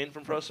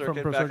from Pro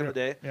Circuit Pro back in Circuit. the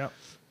day. Yeah.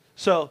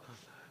 So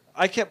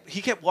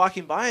he kept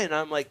walking by, and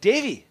I'm like,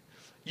 Davey,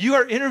 you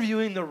are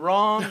interviewing the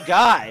wrong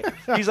guy.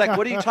 He's like,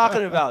 what are you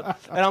talking about?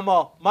 And I'm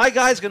all, my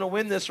guy's going to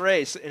win this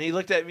race. And he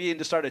looked at me and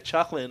just started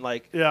chuckling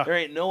like, there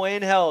ain't no way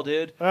in hell,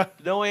 dude.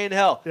 No way in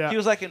hell. Yeah. He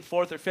was like in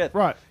 4th or 5th.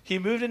 Right. He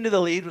moved into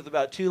the lead with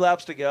about 2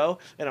 laps to go,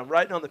 and I'm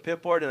riding on the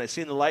pit board, and I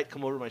seen the light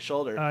come over my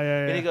shoulder.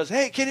 And he goes,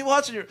 hey, Kenny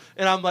Watson.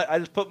 And I'm like, I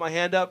just put my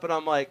hand up, and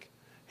I'm like,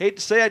 hate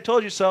to say I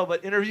told you so,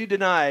 but interview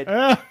denied.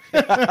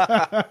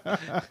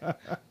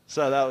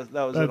 So that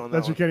was it on that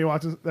That's your one. Kenny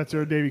Watson. That's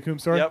your Davey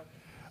Coombs story. Yep.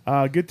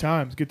 Good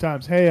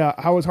times. Hey,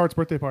 how was Hart's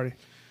birthday party?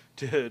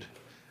 Dude,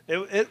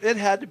 it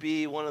had to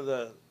be one of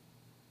the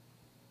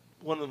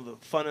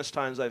funnest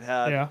times I've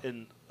had, Yeah.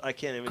 and I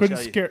can't even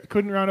tell you.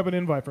 Couldn't round up an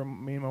invite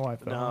from me and my wife.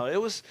 Though. No, it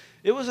was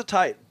a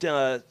tight.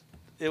 It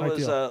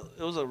was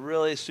a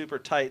really super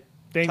tight.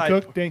 Dane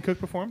Cook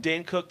performed.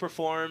 Dane Cook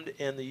performed,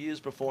 and the U's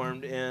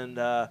performed,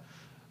 and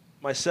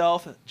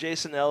myself,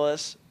 Jason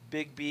Ellis,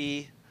 Big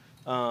B,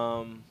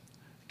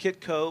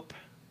 Kit Cope,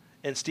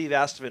 and Steve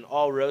Astevin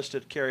all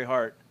roasted Carey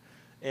Hart,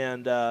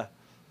 and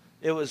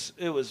it was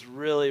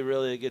really,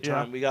 really a good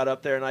time. Yeah. We got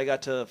up there, and I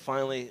got to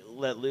finally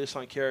let loose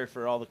on Carey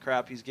for all the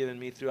crap he's given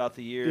me throughout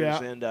the years,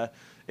 Yeah. and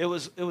it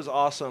was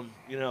awesome.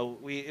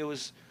 It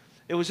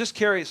was just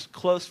Carey's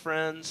close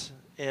friends,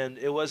 and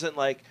it wasn't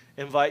like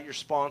invite your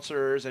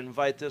sponsors,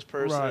 invite this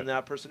person Right. and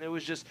that person. It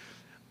was just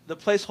the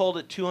place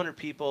holded 200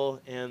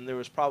 people, and there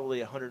was probably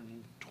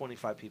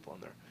 125 people in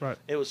there. Right.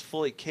 It was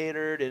fully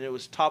catered, and it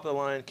was top of the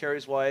line.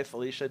 Carey's wife,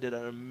 Alicia, did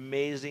an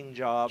amazing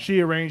job.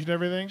 She arranged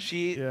everything.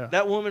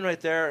 That woman right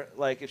there,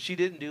 like if she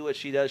didn't do what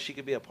she does, she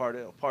could be a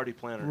party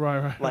planner.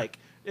 Right. Like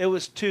it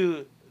was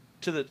to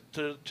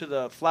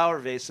the flower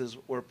vases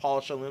were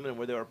polished aluminum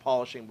where they were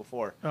polishing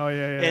before. Oh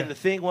yeah. And the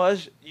thing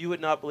was, you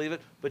would not believe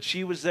it, but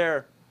she was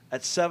there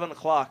at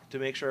 7:00 to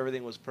make sure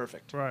everything was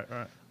perfect. Right.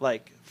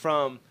 Like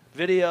from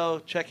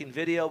checking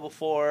video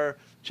before,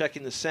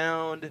 checking the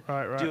sound,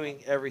 Right.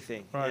 doing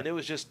everything. Right. And it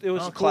was a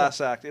cool. class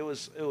act. It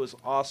was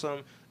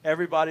awesome.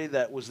 Everybody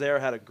that was there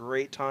had a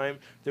great time.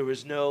 There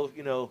was no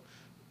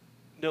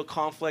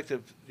conflict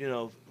of,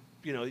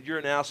 you're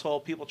an asshole.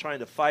 People trying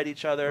to fight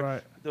each other.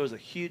 Right. There was a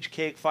huge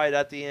cake fight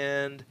at the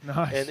end.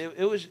 Nice. And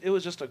it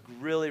was just a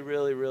really,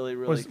 really, really,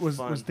 really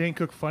fun. Was Dane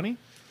Cook funny?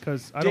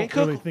 Because I Dane don't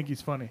really Cook- think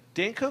he's funny.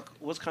 Dane Cook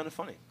was kind of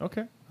funny.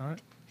 Okay, all right.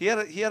 He had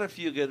a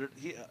few good.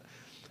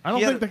 I don't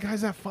he think had the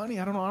guy's that funny.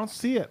 I don't know. I don't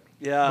see it.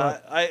 Yeah,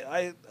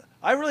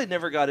 I really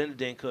never got into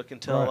Dane Cook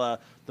until Right.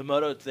 the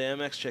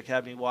MX chick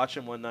had me watch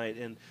him one night,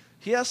 and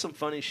he has some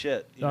funny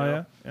shit. You Oh,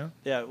 know? yeah?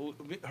 Yeah.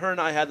 Her and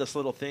I had this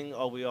little thing.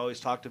 We always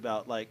talked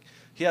about, like,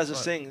 he has this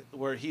Right. thing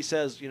where he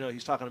says,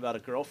 he's talking about a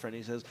girlfriend.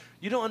 He says,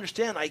 "You don't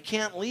understand. I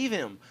can't leave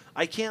him.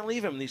 I can't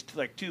leave him." And these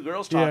like two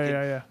girls Yeah, talking.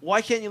 yeah.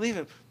 Why can't you leave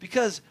him?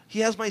 Because he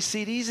has my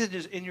CDs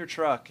in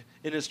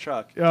his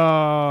truck.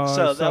 Oh,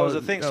 So that was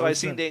the thing. So I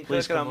seen Dane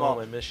Please Cook, and come I'm all,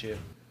 home. I miss you.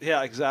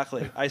 yeah,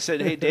 exactly. I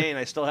said, "Hey, Dane,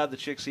 I still have the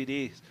chick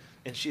CDs,"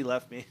 and she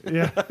left me.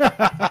 Yeah.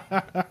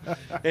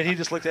 And he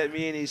just looked at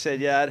me and he said,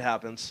 "Yeah, it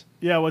happens."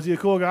 Yeah, was he a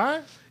cool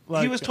guy?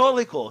 He was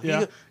totally cool.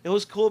 Yeah. It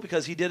was cool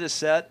because he did his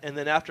set, and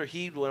then after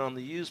he went on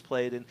the U's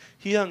played, and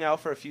he hung out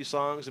for a few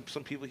songs, and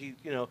some people he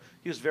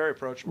was very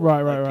approachable.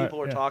 Right, Like, right. People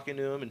were Yeah. talking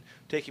to him and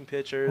taking I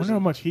pictures. wonder how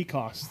and, much he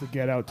costs to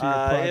get out to your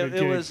private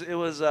gig. it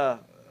was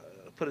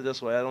put it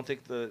this way, I don't think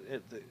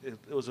it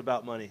was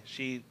about money.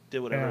 She did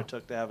whatever Yeah. it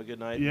took to have a good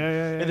night. Yeah, yeah,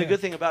 yeah, And the yeah. good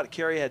thing about it,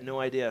 Kerry had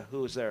no idea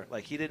who was there.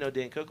 Like, he didn't know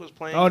Dane Cook was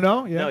playing. Oh,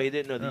 no? Yeah. No, he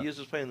didn't know the Yeah. U's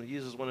was playing. The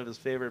U's was one of his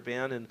favorite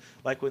band, and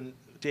like when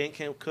Dane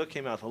Cook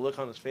came out, the look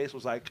on his face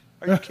was like,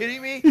 "Are you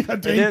kidding me?" Yeah,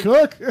 Dane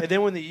Cook. And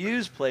then when the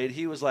U's played,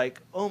 he was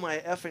like, "Oh my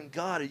effing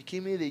god, are you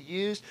kidding me? The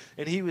U's?"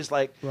 And he was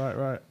like,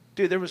 Right.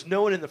 dude, there was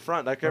no one in the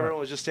front. Like, Right. everyone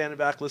was just standing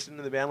back listening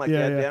to the band like Yeah,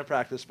 they had yeah. band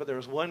practice. But there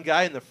was one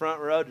guy in the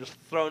front row just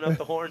throwing up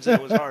the horns,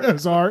 and it was hard. It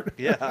was hard.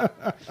 Yeah.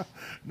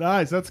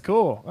 Nice. That's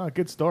cool. Oh,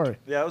 good story.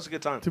 Yeah, it was a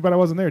good time. Too bad I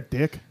wasn't there,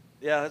 dick.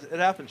 Yeah, it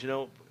happens,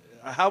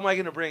 How am I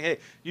going to bring? Hey,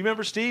 you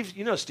remember Steve?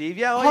 You know Steve?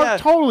 Yeah, Hart yeah.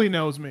 totally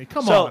knows me.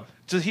 Come so, on.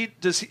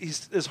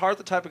 Is Hart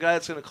the type of guy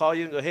that's going to call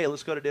you and go, "Hey,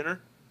 let's go to dinner"?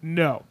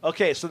 No.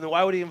 Okay, so then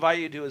why would he invite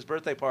you to his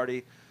birthday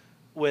party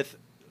with,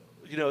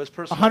 his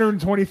personal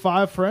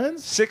 125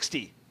 friends?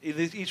 60?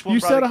 Each one. You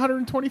brought said a-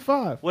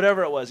 125.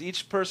 Whatever it was.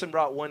 Each person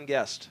brought one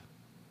guest.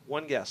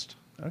 One guest.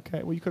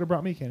 Okay. Well, you could have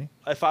brought me, Kenny.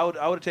 If I would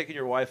have taken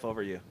your wife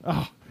over you.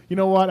 Oh, you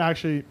know what?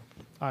 Actually,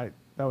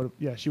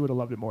 she would have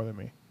loved it more than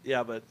me.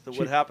 Yeah, but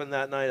what happened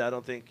that night, I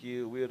don't think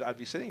I'd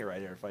be sitting here right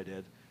here if I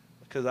did.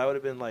 Because I would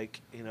have been like,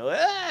 "Hey,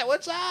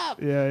 what's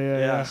up?"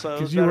 Yeah. So it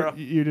Because was you better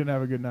you didn't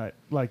have a good night,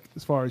 like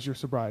as far as your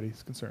sobriety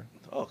is concerned.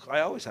 Oh,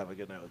 I always have a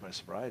good night with my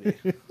sobriety.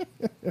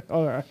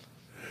 All right.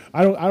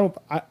 I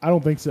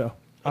don't think so.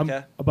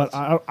 Okay. But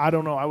I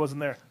don't know. I wasn't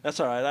there. That's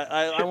all right.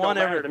 I Shit want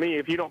don't matter every. to me.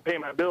 If you don't pay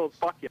my bills,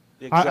 fuck you.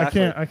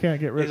 Exactly. I can't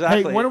get rid of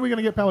Exactly. Hey, when are we going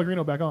to get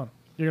Pellegrino back on?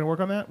 You're going to work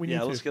on that? We need Yeah,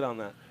 to. let's get on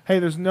that. Hey,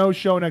 there's no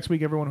show next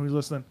week, everyone who's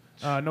listening.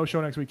 No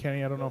show next week,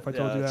 Kenny. I don't know if I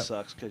told Yeah, you that that.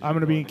 sucks 'cause I'm you're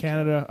going to be going in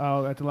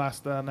Canada at the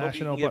last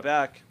national. Hope you can get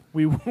back.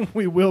 We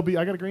will be.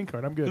 I got a green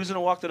card. I'm good. Who's going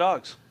to walk the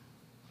dogs?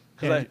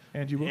 Because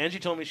Angie will. Angie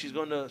told me she's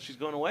going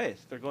away.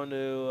 They're going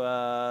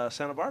to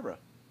Santa Barbara.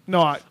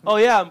 No, Oh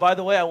yeah, and by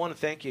the way, I want to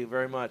thank you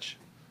very much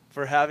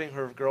for having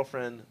her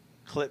girlfriend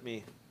clip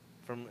me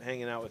from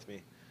hanging out with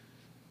me.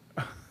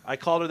 I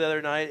called her the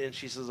other night and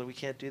she says, "We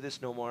can't do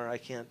this no more. I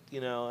can't,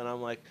 and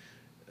I'm like,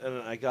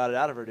 and I got it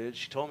out of her, dude.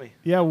 She told me.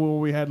 Yeah, well,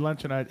 we had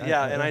lunch and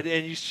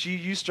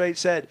you straight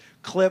said,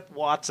 "Clip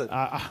Watson."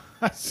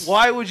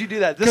 Why would you do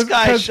that? This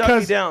guy shut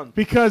me down.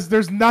 Because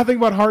there's nothing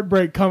but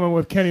heartbreak coming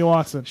with Kenny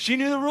Watson. She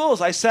knew the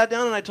rules. I sat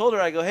down and I told her,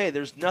 I go, "Hey,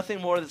 there's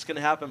nothing more that's going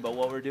to happen but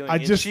what we're doing."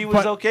 And she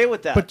was okay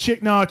with that. But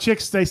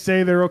chicks, they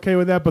say they're okay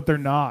with that, but they're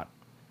not.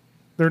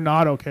 They're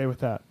not okay with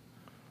that.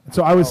 And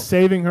so I was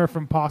saving her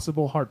from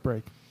possible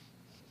heartbreak.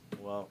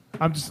 Well,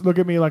 I'm just look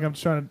at me like I'm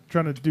trying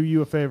to do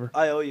you a favor.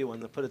 I owe you one.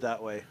 To put it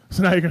that way.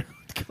 So now you're gonna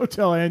go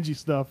tell Angie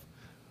stuff.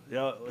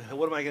 What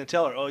am I going to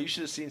tell her? Oh, you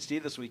should have seen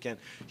Steve this weekend.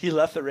 He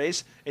left the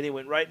race and he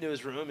went right into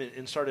his room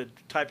and started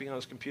typing on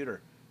his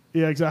computer.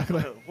 Yeah,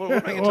 exactly. What am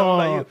I going to tell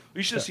him about you?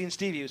 You should have seen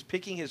Steve. He was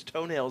picking his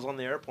toenails on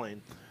the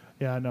airplane.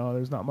 Yeah, no,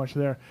 there's not much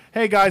there.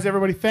 Hey guys,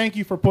 everybody, thank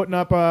you for putting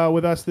up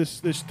with us this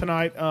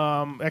tonight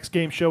X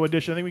Games Show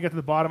edition. I think we got to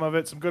the bottom of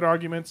it. Some good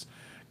arguments,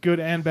 good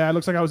and bad.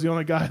 Looks like I was the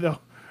only guy though,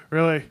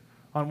 really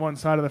on one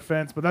side of the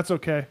fence, but that's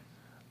okay.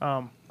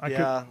 And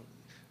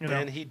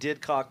he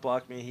did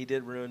cockblock me. He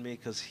did ruin me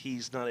because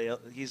he's not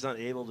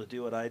able to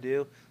do what I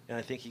do, and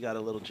I think he got a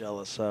little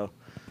jealous. So,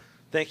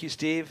 thank you,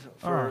 Steve,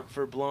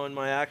 for blowing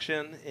my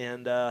action,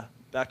 and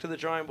back to the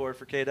drawing board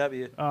for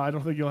KW. I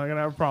don't think you're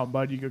gonna have a problem,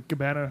 bud. You go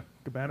Cabana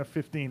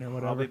 15 or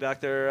whatever. I'll be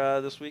back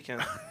there this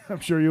weekend. I'm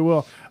sure you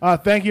will.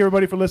 Thank you,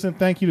 everybody, for listening.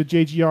 Thank you to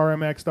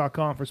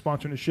JGRMX.com for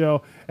sponsoring the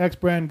show.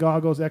 X-Brand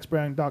Goggles,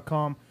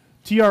 xbrand.com.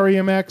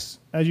 TREMX,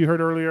 as you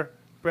heard earlier,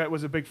 Brett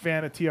was a big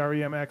fan of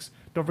TREMX.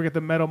 Don't forget the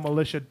Metal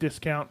Militia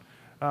discount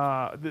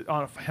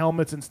on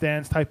helmets and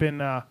stands. Type in,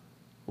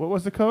 what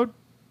was the code?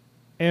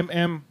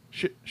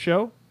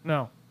 Show?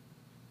 No.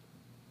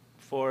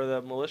 For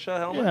the militia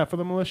helmet? Yeah, for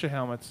the militia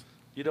helmets.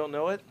 You don't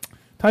know it?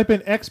 Type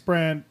in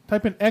X-Brand,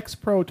 type in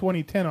XPro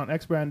 2010 on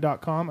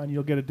xbrand.com, and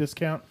you'll get a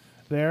discount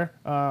there.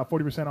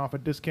 40% off a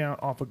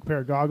discount off a pair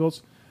of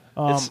goggles.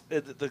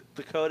 The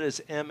code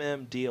is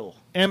MMDEAL.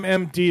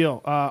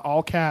 MMDEAL,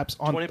 all caps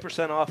on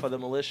 20% off of the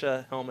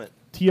militia helmet.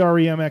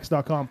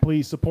 TREMX.com.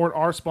 Please support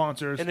our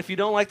sponsors. And if you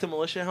don't like the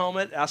militia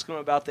helmet, ask them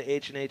about the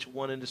H&H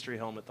One Industry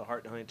helmet, the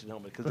Hart and Huntington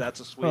helmet, because that's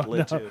a sweet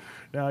lid too.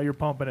 No, you're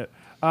pumping it.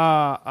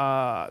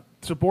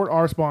 Support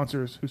our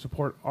sponsors who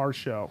support our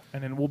show,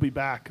 and then we'll be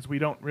back because we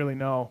don't really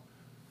know,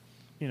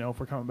 if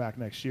we're coming back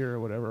next year or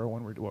whatever, or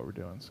what we're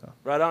doing. So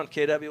right on.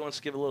 KW wants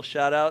to give a little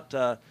shout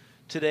out.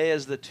 Today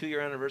is the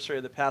 2-year anniversary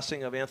of the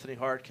passing of Anthony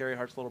Hart, Carrie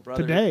Hart's little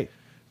brother. Today,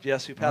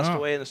 yes, who passed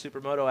away in a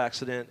supermoto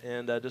accident,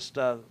 and just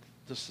the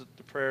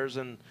prayers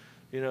and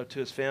to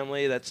his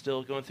family that's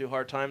still going through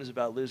hard times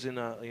about losing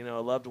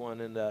a loved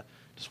one, and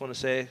just want to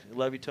say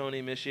love you,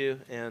 Tony, miss you,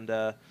 and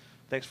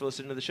thanks for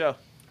listening to the show.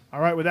 All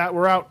right, with that,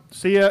 we're out.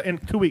 See ya in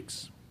 2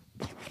 weeks.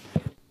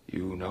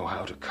 You know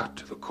how to cut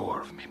to the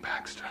core of me,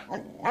 Baxter.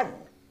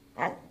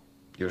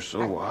 You're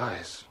so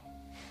wise,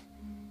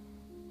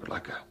 but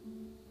like a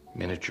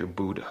miniature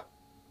Buddha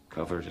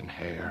covered in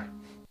hair.